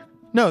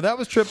 No, that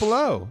was Triple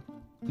O.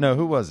 No,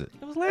 who was it?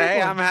 It was Larry Hey,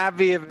 Boy. I'm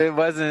happy if it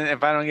wasn't.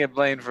 If I don't get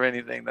blamed for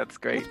anything, that's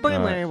great. Let's blame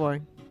All right. Larry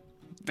Boy.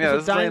 Yeah,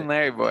 let's blame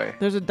Larry Boy.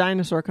 There's a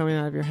dinosaur coming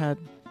out of your head.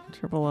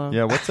 Triple O.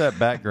 Yeah, what's that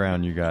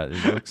background you got?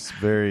 It looks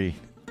very...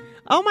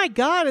 Oh my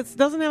God, it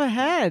doesn't have a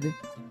head.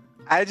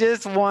 I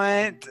just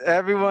want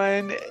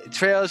everyone,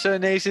 Trail Show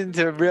Nation,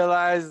 to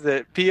realize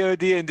that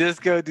POD and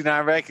Disco do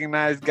not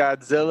recognize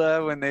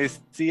Godzilla when they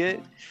see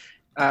it.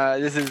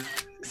 This is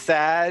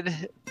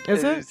sad.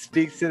 Is it?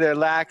 Speaks to their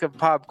lack of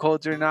pop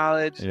culture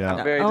knowledge. Yeah.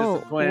 I'm very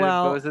disappointed in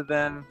well. both of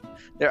them.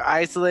 They're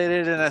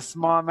isolated in a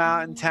small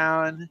mountain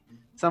town.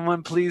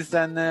 Someone please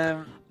send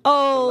them.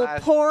 Oh,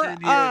 last poor 10 years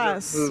of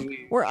us. movies.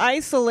 We're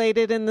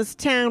isolated in this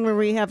town where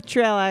we have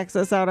trail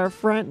access out our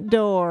front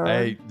door.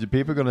 Hey, the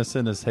people are going to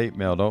send us hate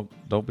mail.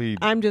 Don't be...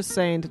 I'm just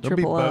saying to Don't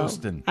be Triple O.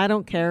 boasting. I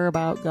don't care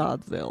about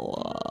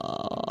Godzilla.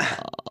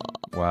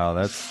 Wow,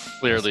 that's...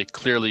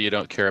 Clearly you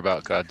don't care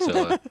about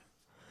Godzilla.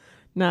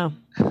 No.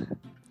 All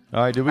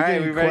right, did we All get right,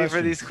 any we ready for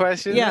questions? these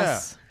questions?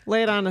 Yes.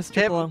 Lay it on us,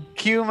 Triple O.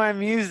 Cue my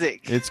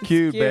music. It's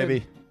cute, cute.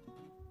 baby.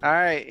 All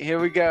right,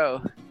 here we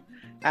go.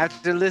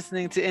 After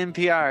listening to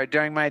NPR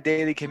during my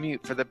daily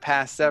commute for the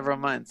past several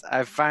months,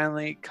 I've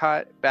finally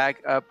caught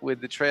back up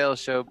with the Trail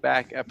Show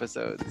back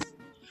episodes.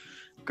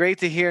 Great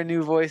to hear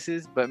new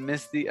voices, but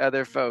miss the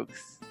other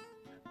folks.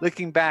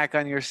 Looking back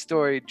on your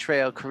storied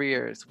trail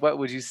careers, what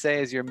would you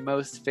say is your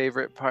most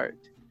favorite part?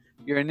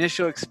 Your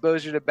initial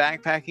exposure to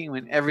backpacking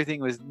when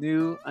everything was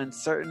new,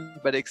 uncertain,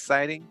 but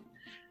exciting?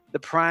 the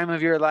prime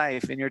of your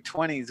life in your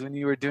 20s when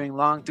you were doing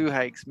long through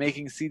hikes,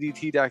 making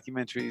CDT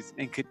documentaries,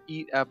 and could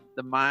eat up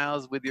the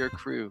miles with your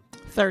crew.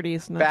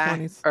 30s, not Back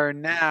 20s. or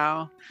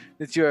now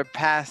that you are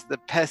past the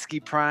pesky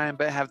prime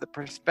but have the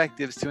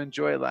perspectives to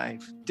enjoy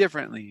life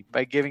differently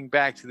by giving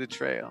back to the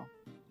trail.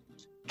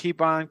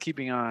 Keep on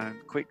keeping on,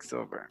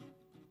 Quicksilver.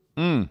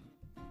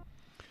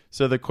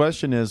 So the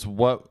question is,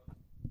 what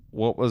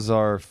was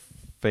our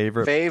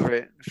favorite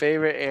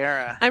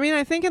era? I mean,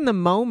 I think in the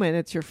moment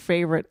it's your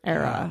favorite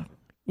era.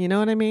 You know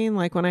what I mean?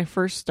 Like when I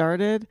first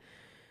started,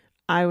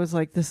 I was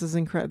like, this is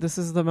incredible. This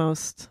is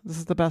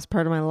the best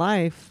part of my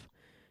life.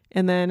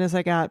 And then as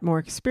I got more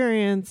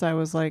experience, I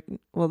was like,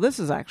 well, this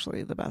is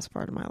actually the best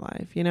part of my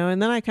life, you know?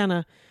 And then I kind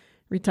of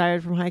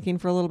retired from hiking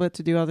for a little bit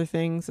to do other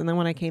things. And then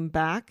when I came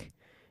back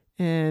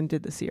and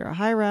did the Sierra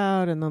High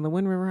Route and then the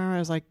Wind River High Route, I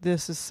was like,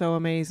 this is so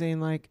amazing.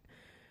 Like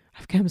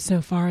I've come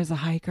so far as a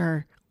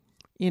hiker,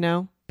 you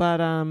know? But,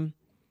 and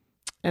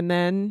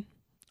then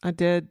I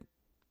did,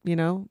 you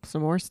know,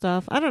 some more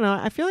stuff. I don't know.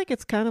 I feel like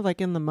it's kind of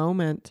like in the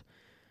moment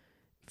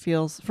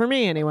feels, for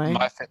me anyway.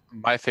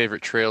 My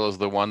favorite trail is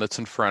the one that's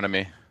in front of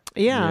me.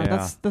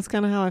 Yeah. That's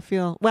kind of how I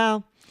feel.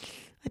 Well,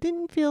 I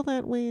didn't feel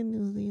that way in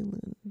New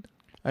Zealand.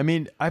 I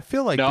mean, I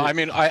feel like... No, I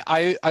mean,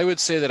 I would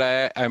say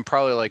that I'm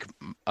probably like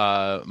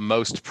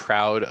most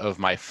proud of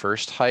my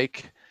first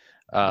hike,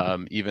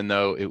 even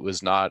though it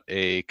was not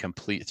a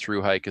complete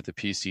through hike at the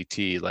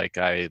PCT. Like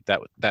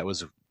that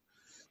was...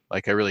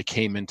 Like I really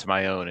came into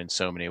my own in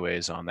so many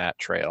ways on that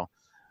trail.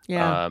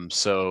 Yeah.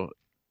 So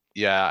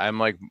yeah, I'm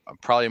like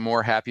probably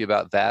more happy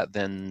about that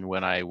than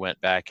when I went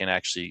back and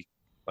actually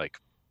like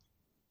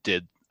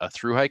did a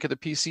through hike at the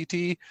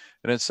PCT.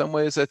 And in some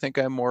ways, I think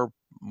I'm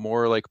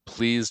more like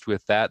pleased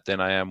with that than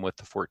I am with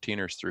the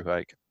 14ers through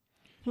hike.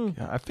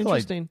 Yeah, I feel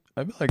like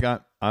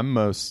I'm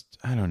most,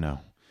 I don't know.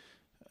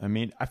 I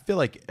mean, I feel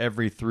like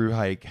every through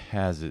hike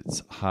has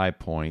its high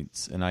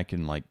points, and I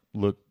can like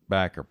look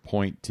back or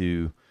point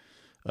to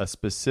a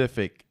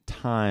specific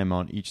time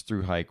on each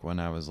through hike when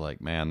I was like,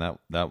 man,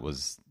 that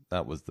was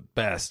the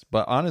best.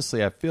 But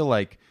honestly, I feel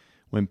like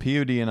when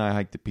POD and I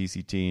hiked the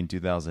PCT in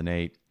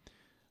 2008,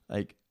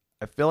 like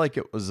I feel like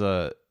it was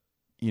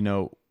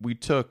we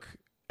took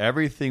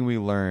everything we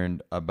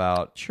learned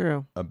about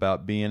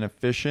being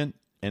efficient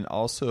and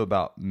also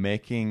about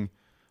making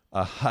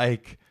a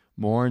hike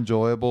more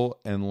enjoyable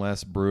and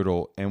less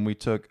brutal. And we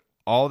took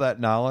all that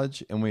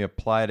knowledge and we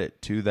applied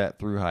it to that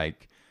through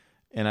hike.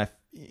 And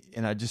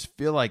I just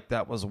feel like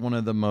that was one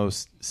of the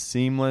most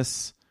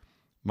seamless,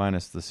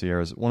 minus the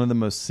Sierras, one of the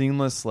most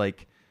seamless,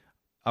 like,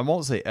 I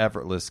won't say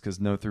effortless because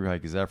no through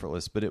hike is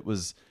effortless, but it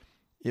was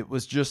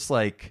just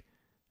like,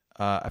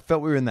 I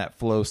felt we were in that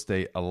flow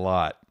state a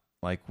lot.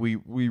 Like we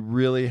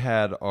really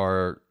had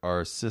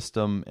our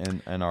system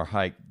and our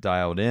hike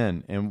dialed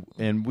in,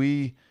 and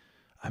we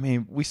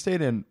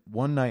stayed in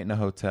one night in a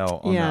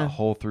hotel on that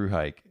whole through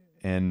hike.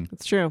 And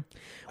it's true.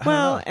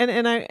 Well,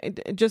 and I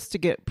just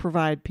to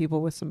provide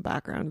people with some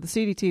background, the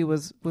CDT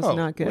was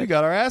not good. We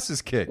got our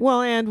asses kicked.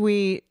 Well, and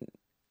we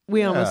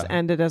almost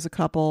ended as a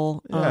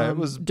couple. It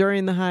was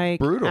during the hike,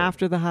 brutal.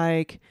 After the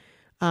hike.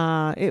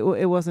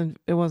 It wasn't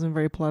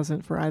very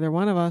pleasant for either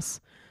one of us.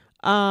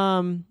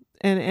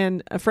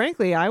 And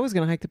frankly, I was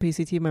going to hike the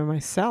PCT by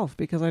myself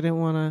because I didn't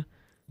want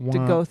to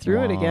go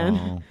through it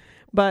again.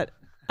 But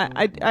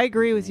I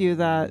agree with you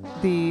that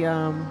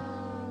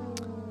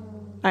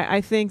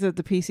I think that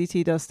the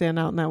PCT does stand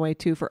out in that way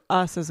too for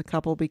us as a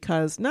couple,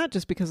 because not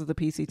just because of the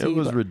PCT. It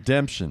was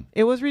redemption.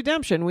 It was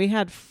redemption. We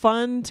had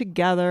fun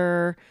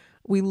together.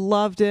 We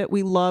loved it.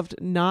 We loved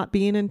not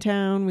being in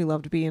town. We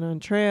loved being on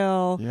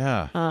trail.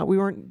 Yeah. We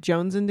weren't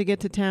jonesing to get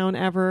to town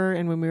ever.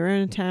 And when we were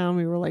in town,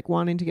 we were like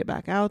wanting to get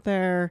back out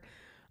there.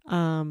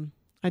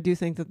 I do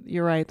think that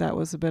you're right. That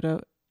was a bit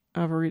of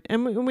a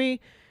and we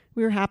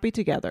were happy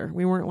together.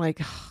 We weren't like,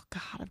 oh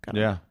God, I've got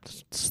to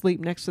sleep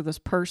next to this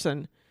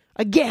person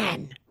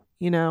again,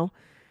 you know?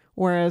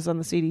 Whereas on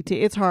the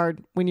CDT, it's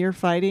hard when you're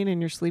fighting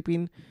and you're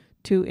sleeping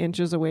 2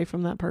 inches away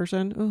from that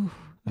person. Ooh,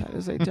 that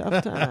is a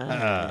tough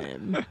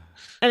time.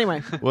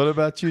 Anyway. What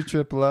about you,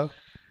 Triple O?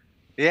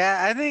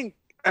 Yeah, I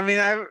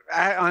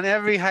on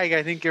every hike,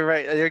 I think you're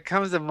right. There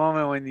comes a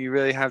moment when you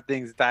really have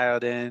things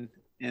dialed in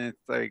and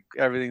it's like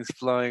everything's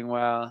flowing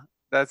well.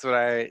 That's what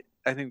I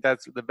think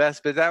that's the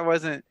best, but that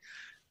wasn't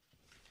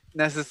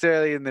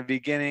necessarily in the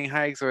beginning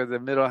hikes or the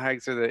middle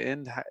hikes or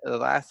the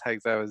last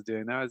hikes I was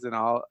doing. That was in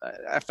all.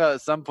 I felt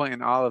at some point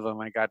in all of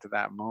them I got to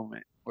that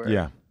moment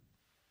where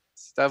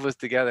stuff was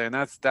together, and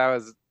that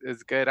was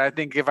good. I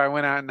think if I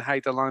went out and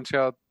hiked a long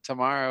trail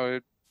tomorrow, I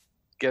would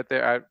get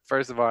there.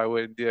 First of all, I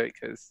wouldn't do it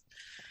because,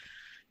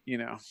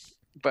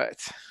 but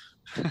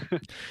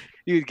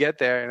you'd get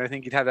there, and I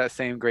think you'd have that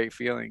same great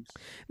feeling.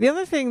 The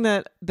other thing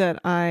that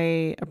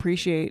I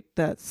appreciate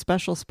that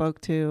Special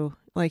spoke to,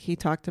 like he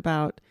talked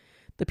about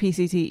the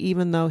PCT,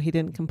 even though he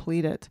didn't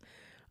complete it.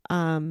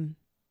 The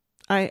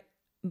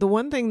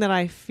one thing that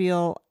I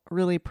feel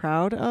really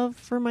proud of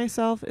for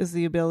myself is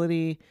the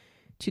ability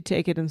to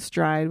take it in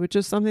stride, which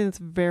is something that's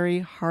very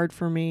hard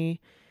for me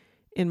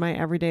in my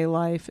everyday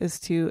life, is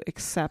to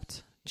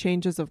accept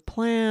changes of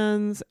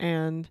plans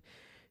and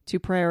to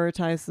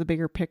prioritize the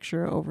bigger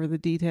picture over the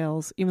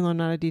details, even though I'm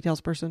not a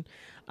details person.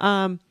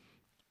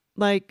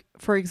 Like,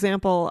 for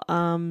example,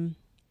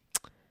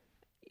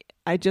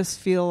 I just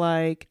feel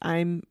like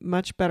I'm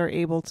much better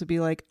able to be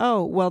like,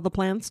 oh, well, the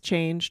plan's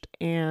changed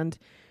and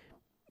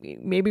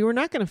maybe we're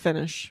not going to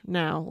finish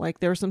now. Like,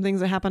 there were some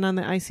things that happened on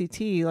the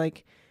ICT,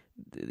 like,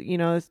 you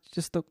know, it's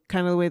just the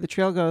kind of the way the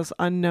trail goes.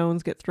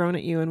 Unknowns get thrown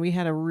at you, and we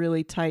had a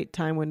really tight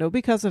time window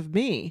because of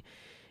me.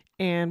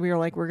 And we were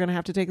like, we're going to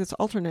have to take this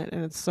alternate,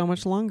 and it's so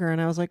much longer. And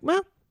I was like,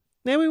 well,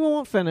 maybe we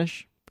won't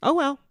finish. Oh,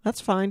 well,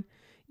 that's fine.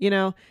 You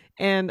know,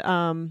 and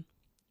I'm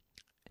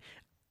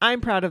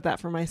proud of that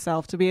for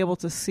myself, to be able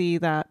to see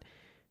that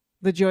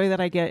the joy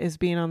that I get is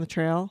being on the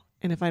trail.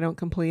 And if I don't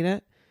complete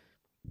it,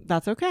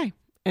 that's okay.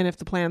 And if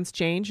the plans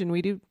change and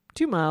we do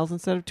 2 miles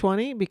instead of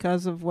 20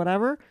 because of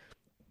whatever,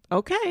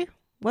 okay,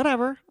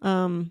 whatever.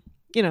 You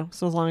know,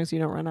 so as long as you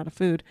don't run out of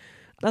food,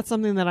 that's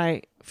something that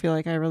I feel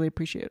like I really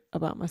appreciate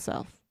about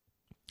myself.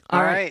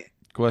 All right.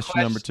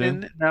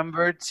 Question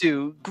number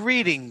two.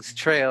 Greetings,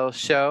 Trail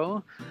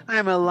Show.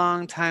 I'm a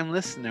long-time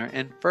listener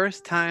and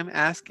first-time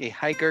Ask a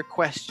Hiker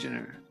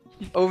questioner.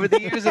 Over the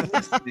years of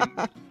listening,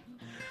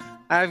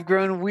 I've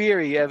grown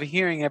weary of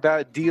hearing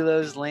about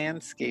Delo's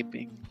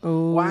landscaping.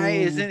 Ooh. Why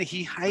isn't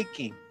he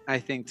hiking? I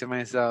think to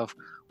myself.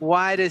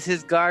 Why does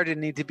his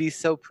garden need to be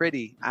so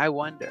pretty? I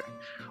wonder.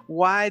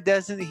 Why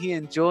doesn't he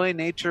enjoy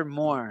nature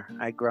more?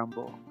 I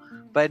grumble.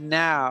 But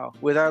now,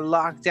 with our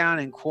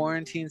lockdown and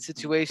quarantine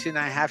situation,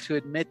 I have to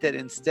admit that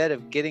instead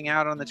of getting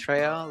out on the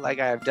trail like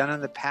I have done in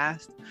the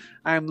past,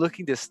 I am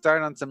looking to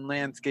start on some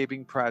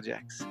landscaping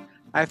projects.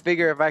 I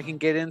figure if I can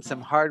get in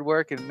some hard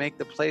work and make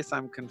the place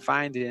I'm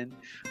confined in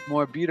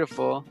more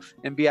beautiful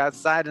and be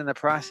outside in the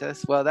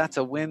process, well, that's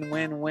a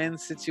win-win-win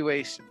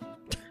situation.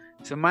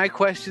 So my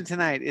question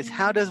tonight is,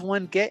 how does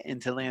one get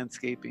into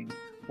landscaping?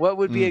 What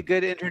would be a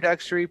good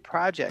introductory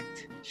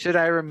project? Should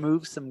I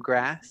remove some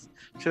grass?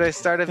 Should I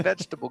start a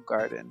vegetable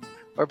garden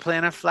or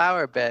plant a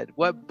flower bed?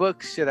 What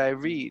books should I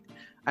read?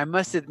 I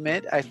must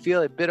admit, I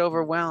feel a bit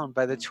overwhelmed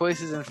by the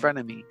choices in front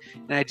of me,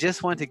 and I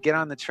just want to get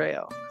on the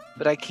trail,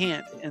 but I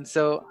can't, and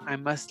so I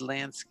must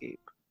landscape.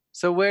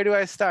 So where do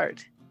I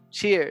start?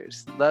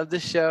 Cheers. Love the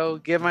show.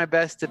 Give my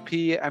best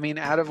to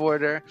out of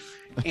order,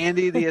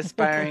 Andy the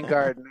aspiring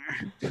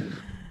gardener.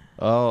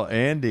 Oh,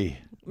 Andy.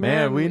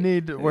 Man, we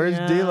need... Where's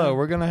Delo?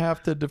 We're going to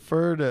have to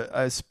defer to...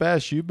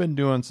 Spesh, you've been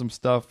doing some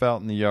stuff out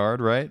in the yard,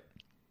 right?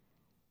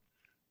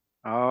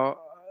 Oh,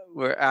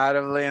 we're out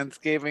of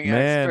landscaping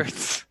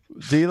experts.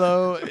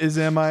 Delo is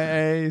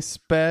MIA.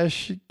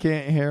 Spesh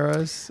can't hear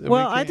us.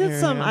 Well, I did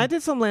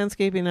some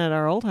landscaping at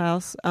our old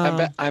house.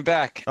 I'm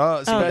back.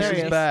 Oh,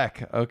 Spesh is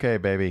back. Okay,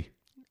 baby.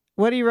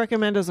 What do you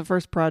recommend as a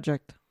first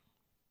project?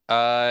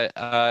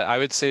 I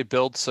would say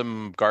build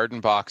some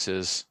garden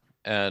boxes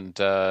and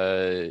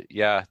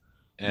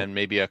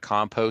maybe a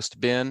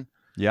compost bin.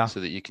 Yeah. So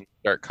that you can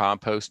start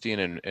composting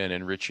and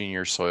enriching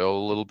your soil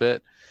a little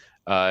bit.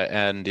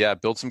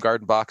 Build some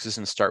garden boxes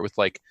and start with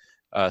like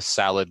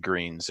salad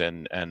greens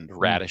and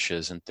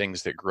radishes and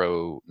things that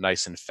grow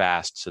nice and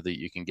fast so that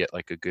you can get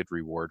like a good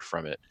reward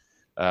from it.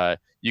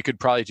 You could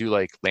probably do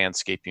like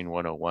landscaping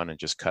 101 and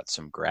just cut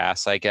some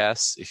grass, I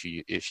guess, if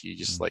you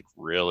just like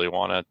really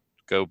want to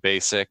go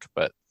basic,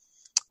 but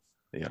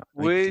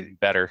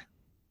better.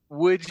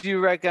 Would you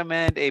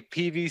recommend a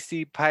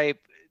PVC pipe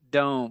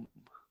dome?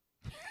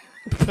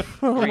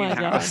 Oh my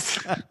gosh.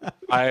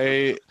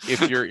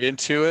 If you're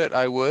into it,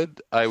 I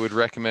would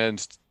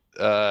recommend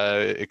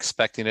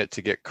expecting it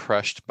to get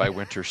crushed by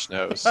winter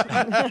snows,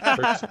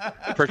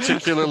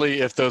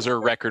 particularly if those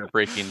are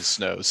record-breaking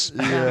snows.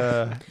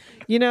 Yeah.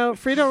 You know,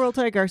 Frito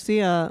Rolte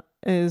Garcia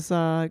is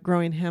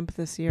growing hemp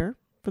this year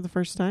for the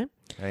first time.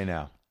 Hey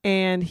now.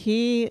 And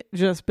he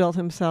just built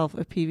himself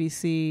a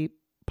PVC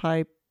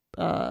pipe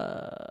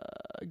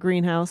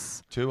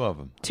greenhouse. Two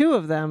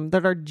of them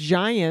that are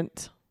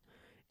giant.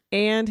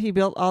 And he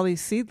built all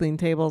these seedling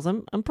tables.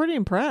 I'm pretty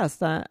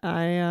impressed.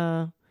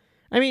 I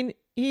mean,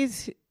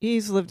 he's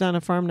lived on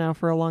a farm now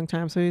for a long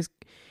time, so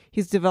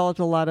he's developed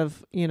a lot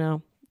of,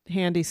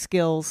 handy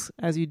skills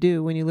as you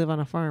do when you live on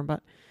a farm.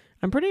 But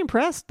I'm pretty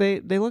impressed. They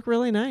look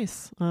really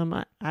nice.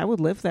 I would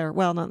live there.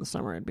 Well, not in the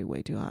summer; it'd be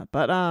way too hot.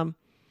 But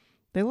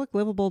they look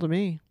livable to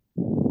me.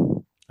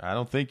 I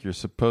don't think you're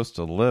supposed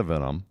to live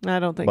in them. I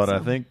don't think but so. I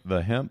think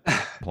the hemp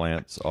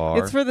plants are.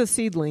 It's for the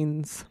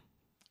seedlings.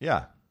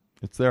 Yeah.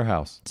 It's their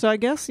house. So I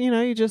guess,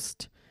 you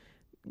just,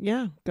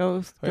 go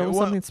with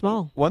something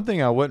small. One thing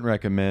I wouldn't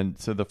recommend,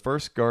 so the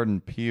first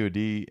garden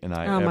POD and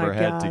I ever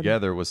had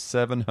together was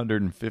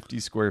 750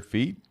 square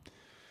feet.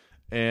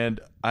 And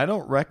I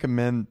don't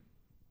recommend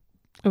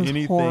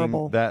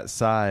anything that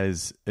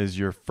size as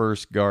your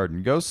first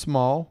garden. Go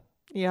small.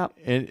 Yep.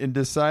 And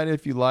decide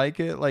if you like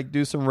it. Like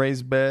do some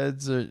raised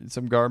beds or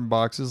some garden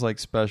boxes like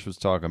Spesh was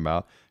talking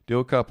about. Do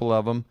a couple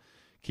of them.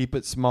 Keep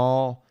it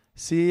small.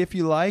 See if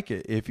you like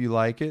it. If you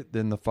like it,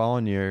 then the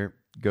following year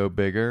go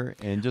bigger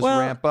and just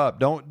ramp up.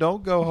 Don't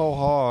go whole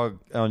hog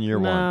on year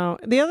one. No.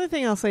 The other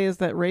thing I'll say is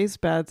that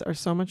raised beds are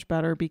so much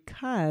better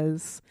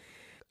because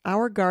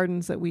our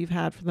gardens that we've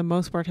had for the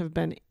most part have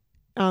been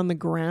on the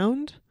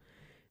ground,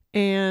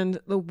 and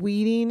the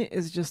weeding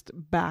is just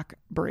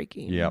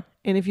back-breaking. Yep.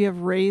 And if you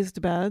have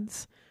raised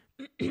beds,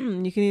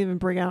 you can even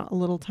bring out a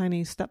little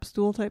tiny step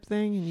stool type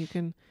thing, and you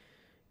can,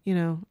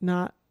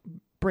 not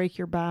break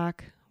your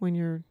back when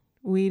you're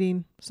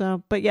weeding.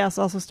 So, but yes,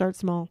 also start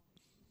small.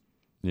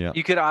 Yeah.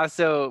 You could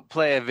also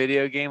play a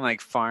video game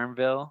like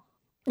Farmville.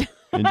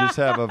 And just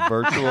have a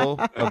virtual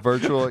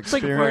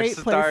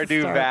experience. Like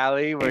Stardew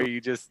Valley, where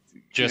you just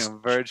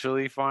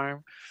virtually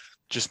farm.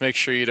 Just make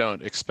sure you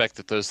don't expect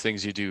that those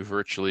things you do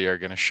virtually are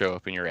going to show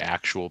up in your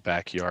actual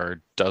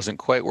backyard. Doesn't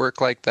quite work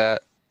like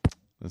that.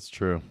 That's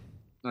true.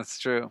 That's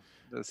true.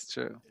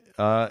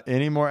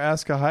 Any more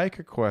Ask a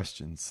Hiker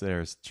questions?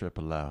 There's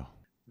Triple O.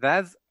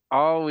 That's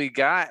all we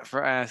got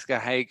for Ask a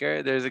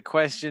Hiker. There's a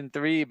question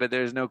 3, but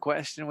there's no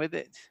question with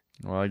it.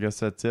 Well, I guess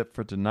that's it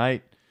for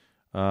tonight.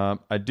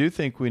 I do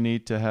think we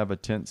need to have a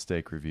tent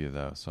stake review,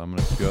 though. So I'm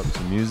going to cue up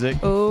some music.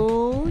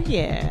 Oh,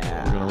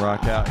 yeah. We're going to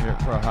rock out here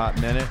for a hot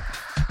minute.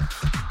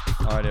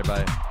 All right,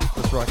 everybody.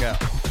 Let's rock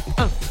out.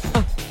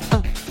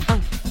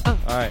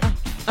 All right.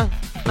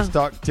 Let's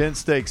talk tent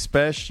stake.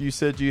 Spesh, you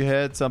said you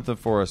had something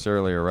for us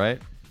earlier,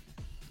 right?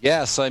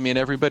 Yes, I mean,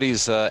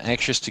 everybody's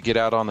anxious to get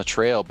out on the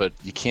trail, but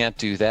you can't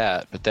do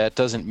that. But that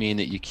doesn't mean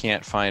that you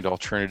can't find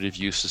alternative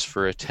uses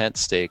for a tent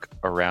stake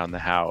around the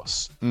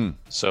house.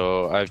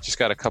 So I've just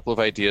got a couple of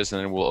ideas,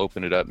 and then we'll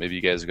open it up. Maybe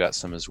you guys have got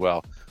some as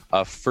well.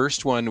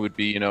 First one would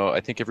be, I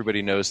think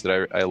everybody knows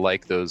that I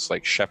like those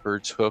like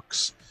shepherd's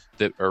hooks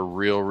that are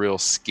real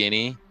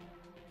skinny.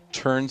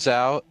 Turns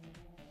out,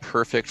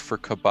 perfect for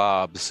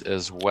kebabs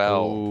as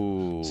well.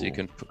 Ooh. So you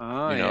can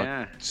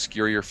yeah.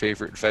 skewer your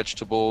favorite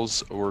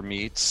vegetables or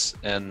meats,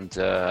 and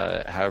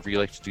however you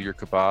like to do your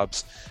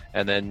kebabs,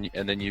 and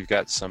then you've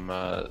got some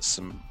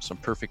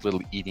perfect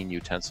little eating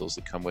utensils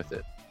that come with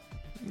it.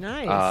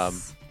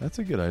 Nice. That's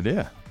a good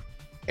idea.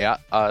 Yeah.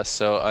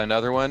 So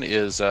another one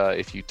is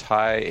if you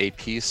tie a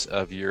piece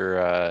of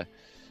your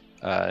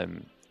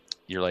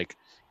like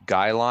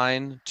guy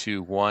line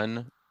to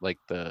one, like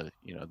the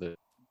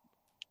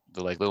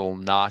like little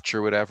notch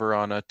or whatever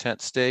on a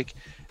tent stake,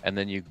 and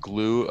then you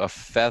glue a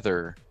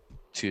feather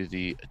to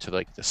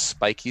like the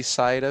spiky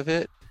side of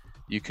it.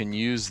 You can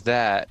use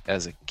that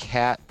as a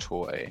cat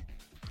toy.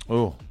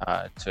 Oh.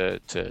 To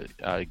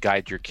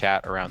guide your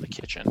cat around the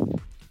kitchen.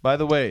 By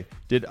the way,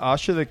 did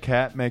Asha the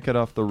cat make it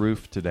off the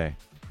roof today?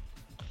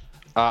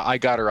 I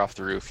got her off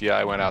the roof. Yeah,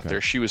 I went out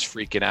there. She was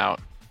freaking out.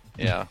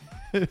 Yeah.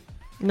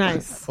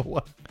 Nice.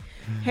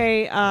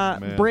 Hey,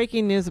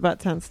 breaking news about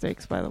tent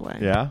stakes, by the way.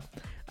 Yeah?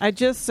 I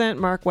just sent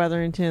Mark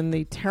Wetherington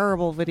the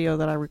terrible video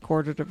that I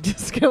recorded of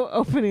Disco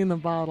opening the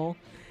bottle.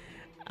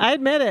 I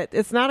admit it.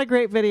 It's not a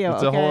great video.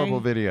 It's a horrible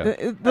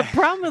video. The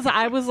problem is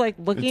I was like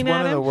looking at him. It's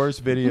one of the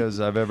worst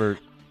videos I've ever...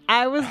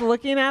 I was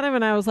looking at him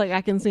and I was like,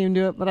 I can see him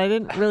do it, but I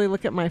didn't really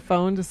look at my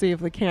phone to see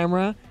if the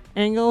camera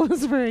angle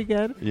was very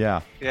good.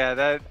 Yeah.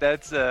 Yeah,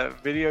 that's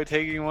video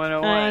taking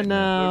 101. I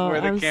know.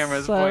 Look where the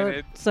camera's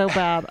pointed. So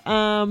bad.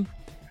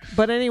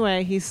 But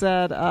anyway, he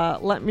said,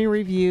 let me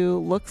review.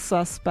 Looks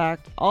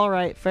suspect. All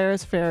right, fair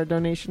is fair.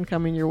 Donation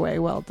coming your way.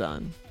 Well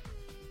done.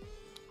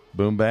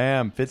 Boom,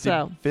 bam.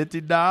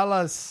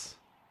 $50.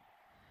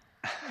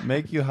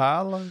 Make you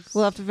hollers.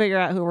 We'll have to figure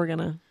out who we're going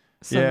to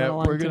send it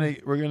along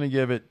to. We're gonna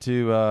give it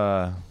to,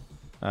 I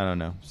don't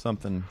know,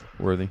 something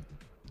worthy.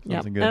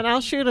 Something good. And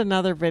I'll shoot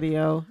another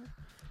video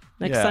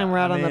next time we're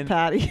out on the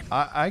patio.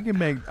 I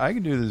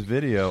can do this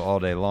video all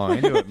day long.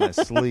 I can do it in my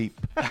sleep,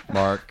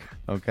 Mark.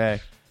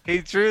 Okay.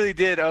 He truly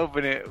did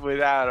open it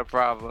without a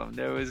problem.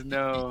 There was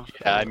no...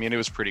 Yeah, I mean, it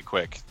was pretty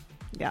quick.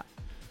 Yeah.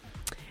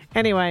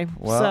 Anyway,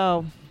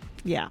 so,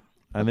 yeah.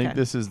 I think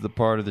this is the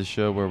part of the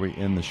show where we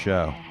end the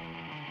show.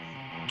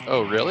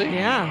 Oh, really?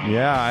 Yeah.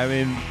 Yeah, I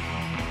mean,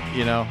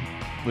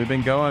 we've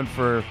been going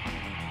for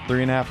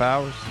 3.5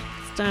 hours.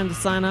 It's time to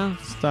sign off.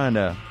 It's time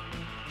to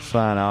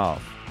sign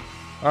off.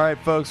 All right,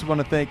 folks, I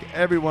want to thank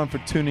everyone for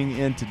tuning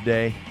in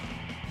today.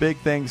 Big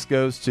thanks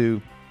goes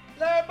to...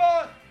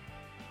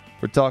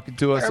 for talking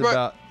to us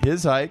about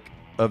his hike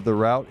of the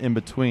Route in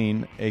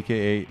Between,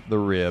 a.k.a. The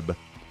Rib.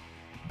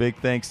 Big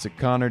thanks to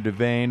Connor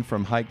Devane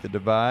from Hike the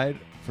Divide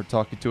for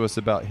talking to us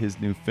about his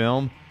new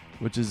film,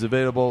 which is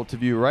available to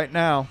view right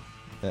now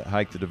at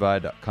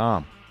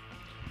hikethedivide.com.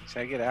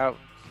 Check it out.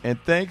 And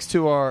thanks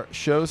to our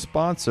show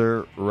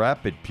sponsor,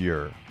 Rapid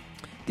Pure.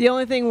 The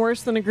only thing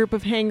worse than a group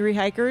of hangry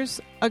hikers,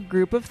 a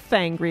group of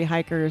thangry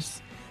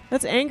hikers.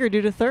 That's anger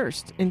due to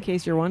thirst, in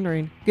case you're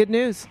wondering. Good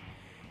news.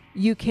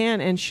 You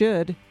can and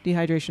should,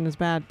 dehydration is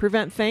bad,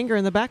 prevent thanger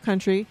in the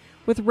backcountry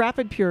with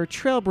Rapid Pure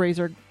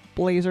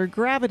Trailblazer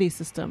Gravity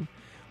System.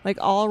 Like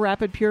all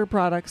Rapid Pure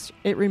products,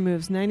 it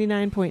removes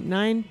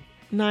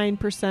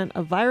 99.99%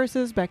 of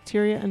viruses,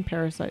 bacteria, and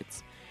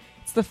parasites.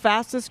 It's the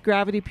fastest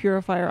gravity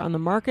purifier on the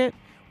market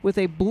with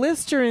a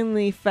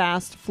blisteringly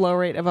fast flow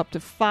rate of up to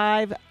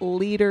 5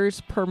 liters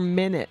per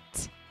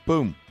minute.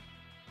 Boom.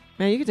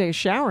 Man, you can take a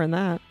shower in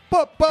that.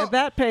 At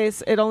that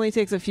pace, it only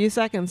takes a few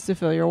seconds to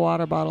fill your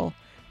water bottle.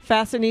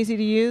 Fast and easy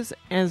to use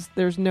as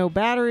there's no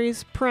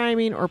batteries,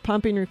 priming, or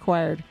pumping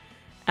required.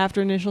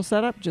 After initial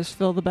setup, just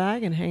fill the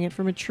bag and hang it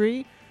from a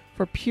tree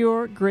for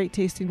pure,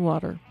 great-tasting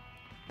water.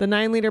 The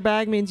 9-liter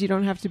bag means you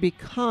don't have to be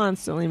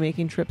constantly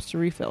making trips to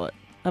refill it.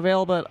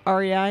 Available at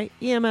REI,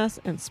 EMS,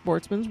 and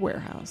Sportsman's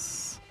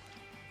Warehouse.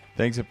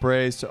 Thanks and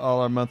praise to all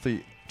our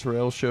monthly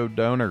Trail Show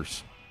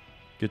donors.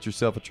 Get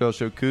yourself a Trail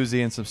Show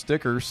koozie and some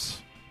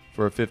stickers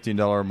for a $15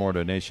 or more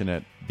donation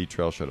at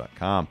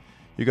thetrailshow.com.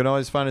 You can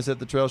always find us at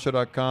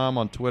thetrailshow.com,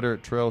 on Twitter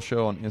at Trail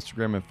Show, on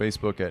Instagram and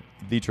Facebook at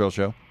The Trail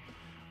Show,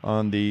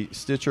 on the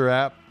Stitcher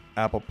app,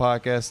 Apple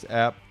Podcast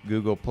app,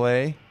 Google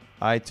Play,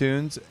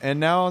 iTunes, and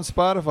now on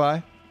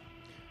Spotify.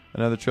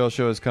 Another Trail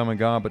Show is come and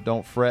gone, but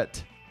don't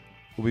fret.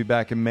 We'll be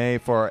back in May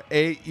for our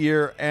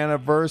 8-year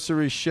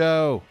anniversary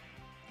show.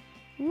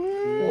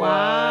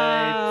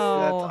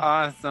 Wow. That's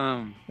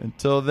awesome.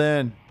 Until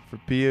then, for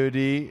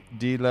POD,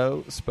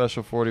 D-Lo,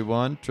 Special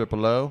 41,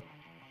 Triple O,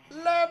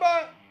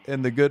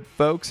 and the good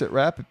folks at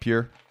Rapid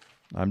Pure,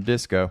 I'm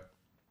Disco.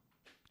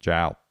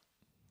 Ciao.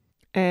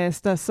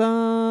 Estas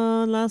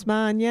son las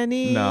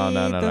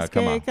mañanitas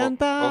Come on. que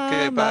cantaba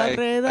Okay, bye.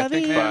 Rey I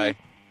think David. bye.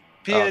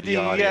 POD, the you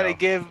audio.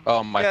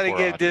 gotta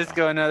give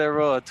Disco another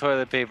roll of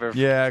toilet paper.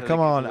 Yeah, come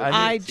on.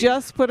 I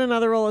just put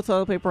another roll of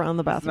toilet paper on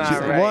the bathroom. Not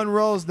sink. right. One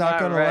roll's not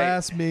going to right.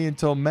 last me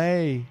until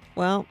May.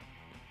 Well,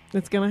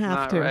 it's going to have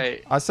Not to.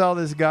 right. I saw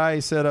this guy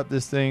set up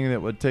this thing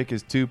that would take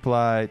his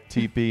 2-ply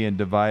TP and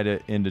divide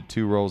it into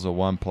 2 rolls of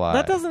 1-ply.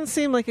 That doesn't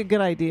seem like a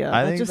good idea.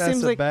 I That think just that's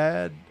seems a like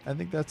bad. I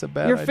think that's a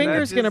bad your idea.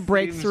 finger's going to just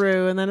break seems-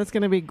 through, and then it's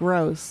going to be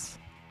gross.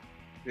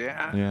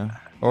 Yeah. Yeah.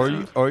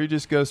 Or you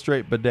just go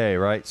straight bidet,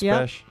 right?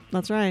 Yep, Spesh?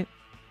 that's right.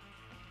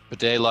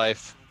 Bidet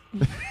life.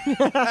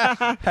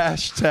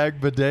 Hashtag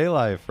bidet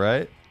life,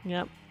 right?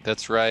 Yep.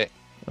 That's right.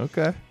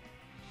 Okay.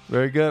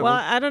 Very good. Well,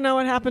 I don't know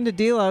what happened to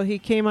D-Lo. He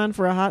came on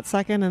for a hot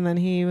second, and then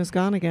he was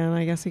gone again.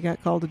 I guess he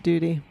got called to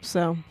duty.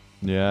 So,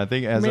 yeah, I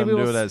think it has maybe something to do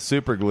we'll with that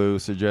super glue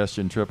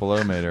suggestion Triple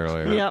O made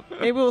earlier. yep.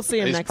 Maybe we'll see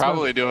him He's next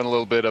probably month. doing a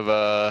little bit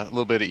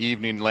of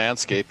evening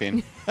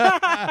landscaping.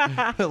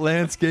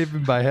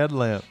 Landscaping by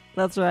headlamp.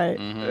 That's right.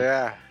 Mhm.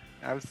 Yeah,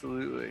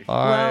 absolutely.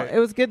 All Well, right. it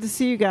was good to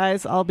see you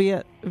guys,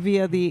 albeit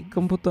via the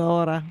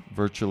computadora.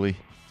 Virtually.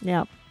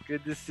 Yep.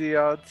 Good to see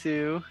y'all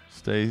too.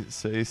 Stay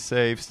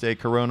safe. Stay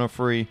corona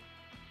free.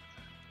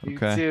 You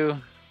Okay. too.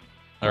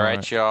 All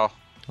right, y'all.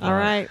 All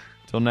right.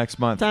 Till next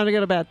month. Time to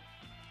go to bed.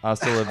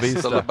 Hasta la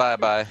vista. So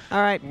bye-bye.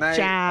 All right. Night.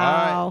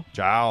 Ciao. All right.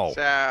 Ciao.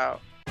 Ciao.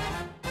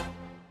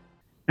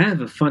 I have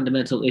a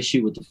fundamental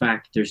issue with the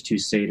fact that there's 2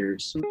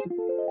 satyrs.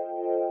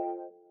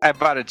 I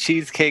bought a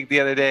cheesecake the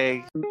other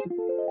day.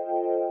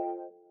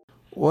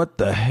 What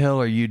the hell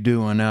are you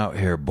doing out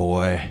here,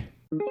 boy?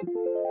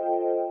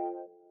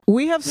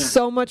 We have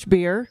so much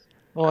beer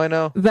Oh, I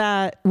know.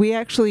 that we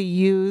actually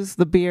use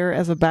the beer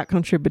as a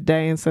backcountry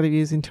bidet instead of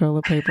using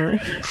toilet paper.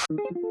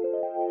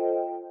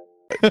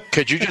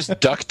 Could you just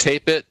duct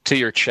tape it to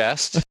your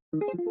chest?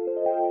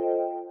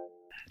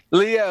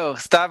 Leo,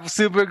 stop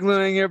super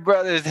gluing your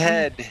brother's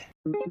head.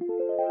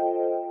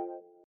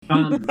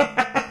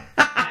 I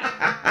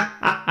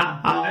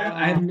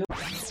have no.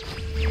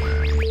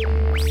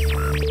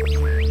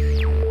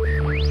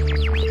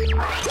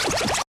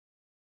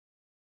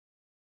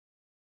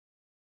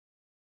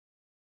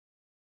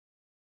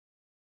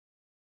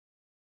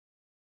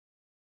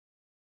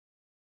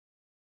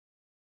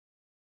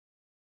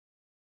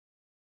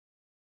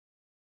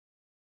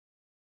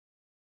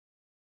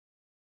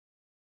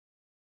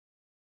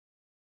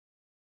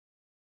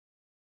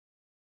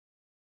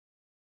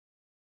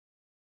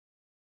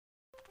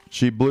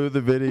 She blew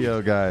the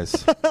video,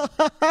 guys.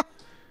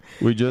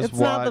 We just It's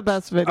not the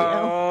best video.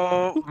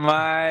 Oh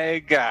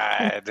my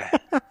god.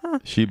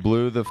 She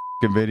blew the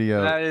fucking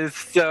video. That is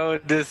so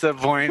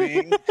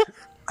disappointing.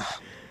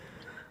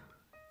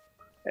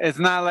 It's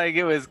not like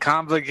it was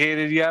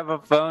complicated. You have a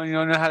phone, you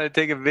don't know how to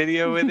take a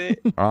video with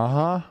it.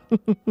 Uh-huh.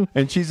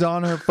 And she's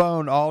on her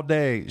phone all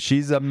day.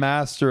 She's a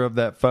master of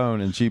that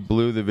phone, and she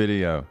blew the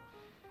video.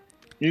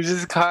 You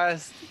just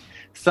cost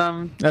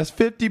some That's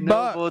 $50.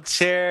 noble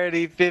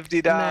charity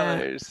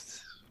 $50.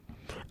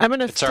 I'm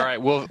gonna. It's all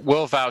right.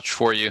 We'll vouch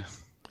for you.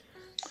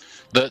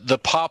 The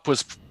pop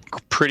was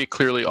pretty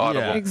clearly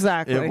audible. Yeah,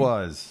 Exactly. It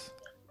was.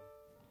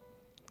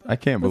 I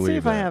can't Let's see believe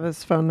if that. I have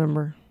his phone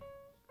number.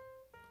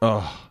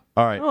 Oh,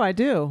 all right. Oh, I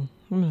do.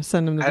 I'm gonna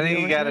send him the I video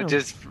think you right gotta now.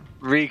 just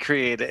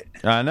recreate it.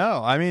 I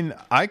know. I mean,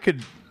 I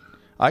could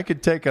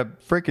take a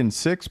freaking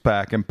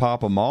 6-pack and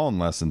pop them all in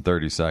less than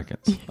 30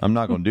 seconds. I'm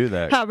not going to do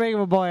that. How big of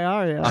a boy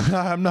are you?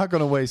 I'm not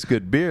going to waste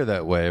good beer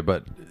that way,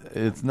 but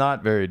it's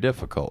not very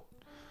difficult.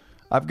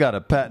 I've got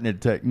a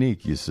patented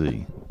technique, you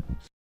see.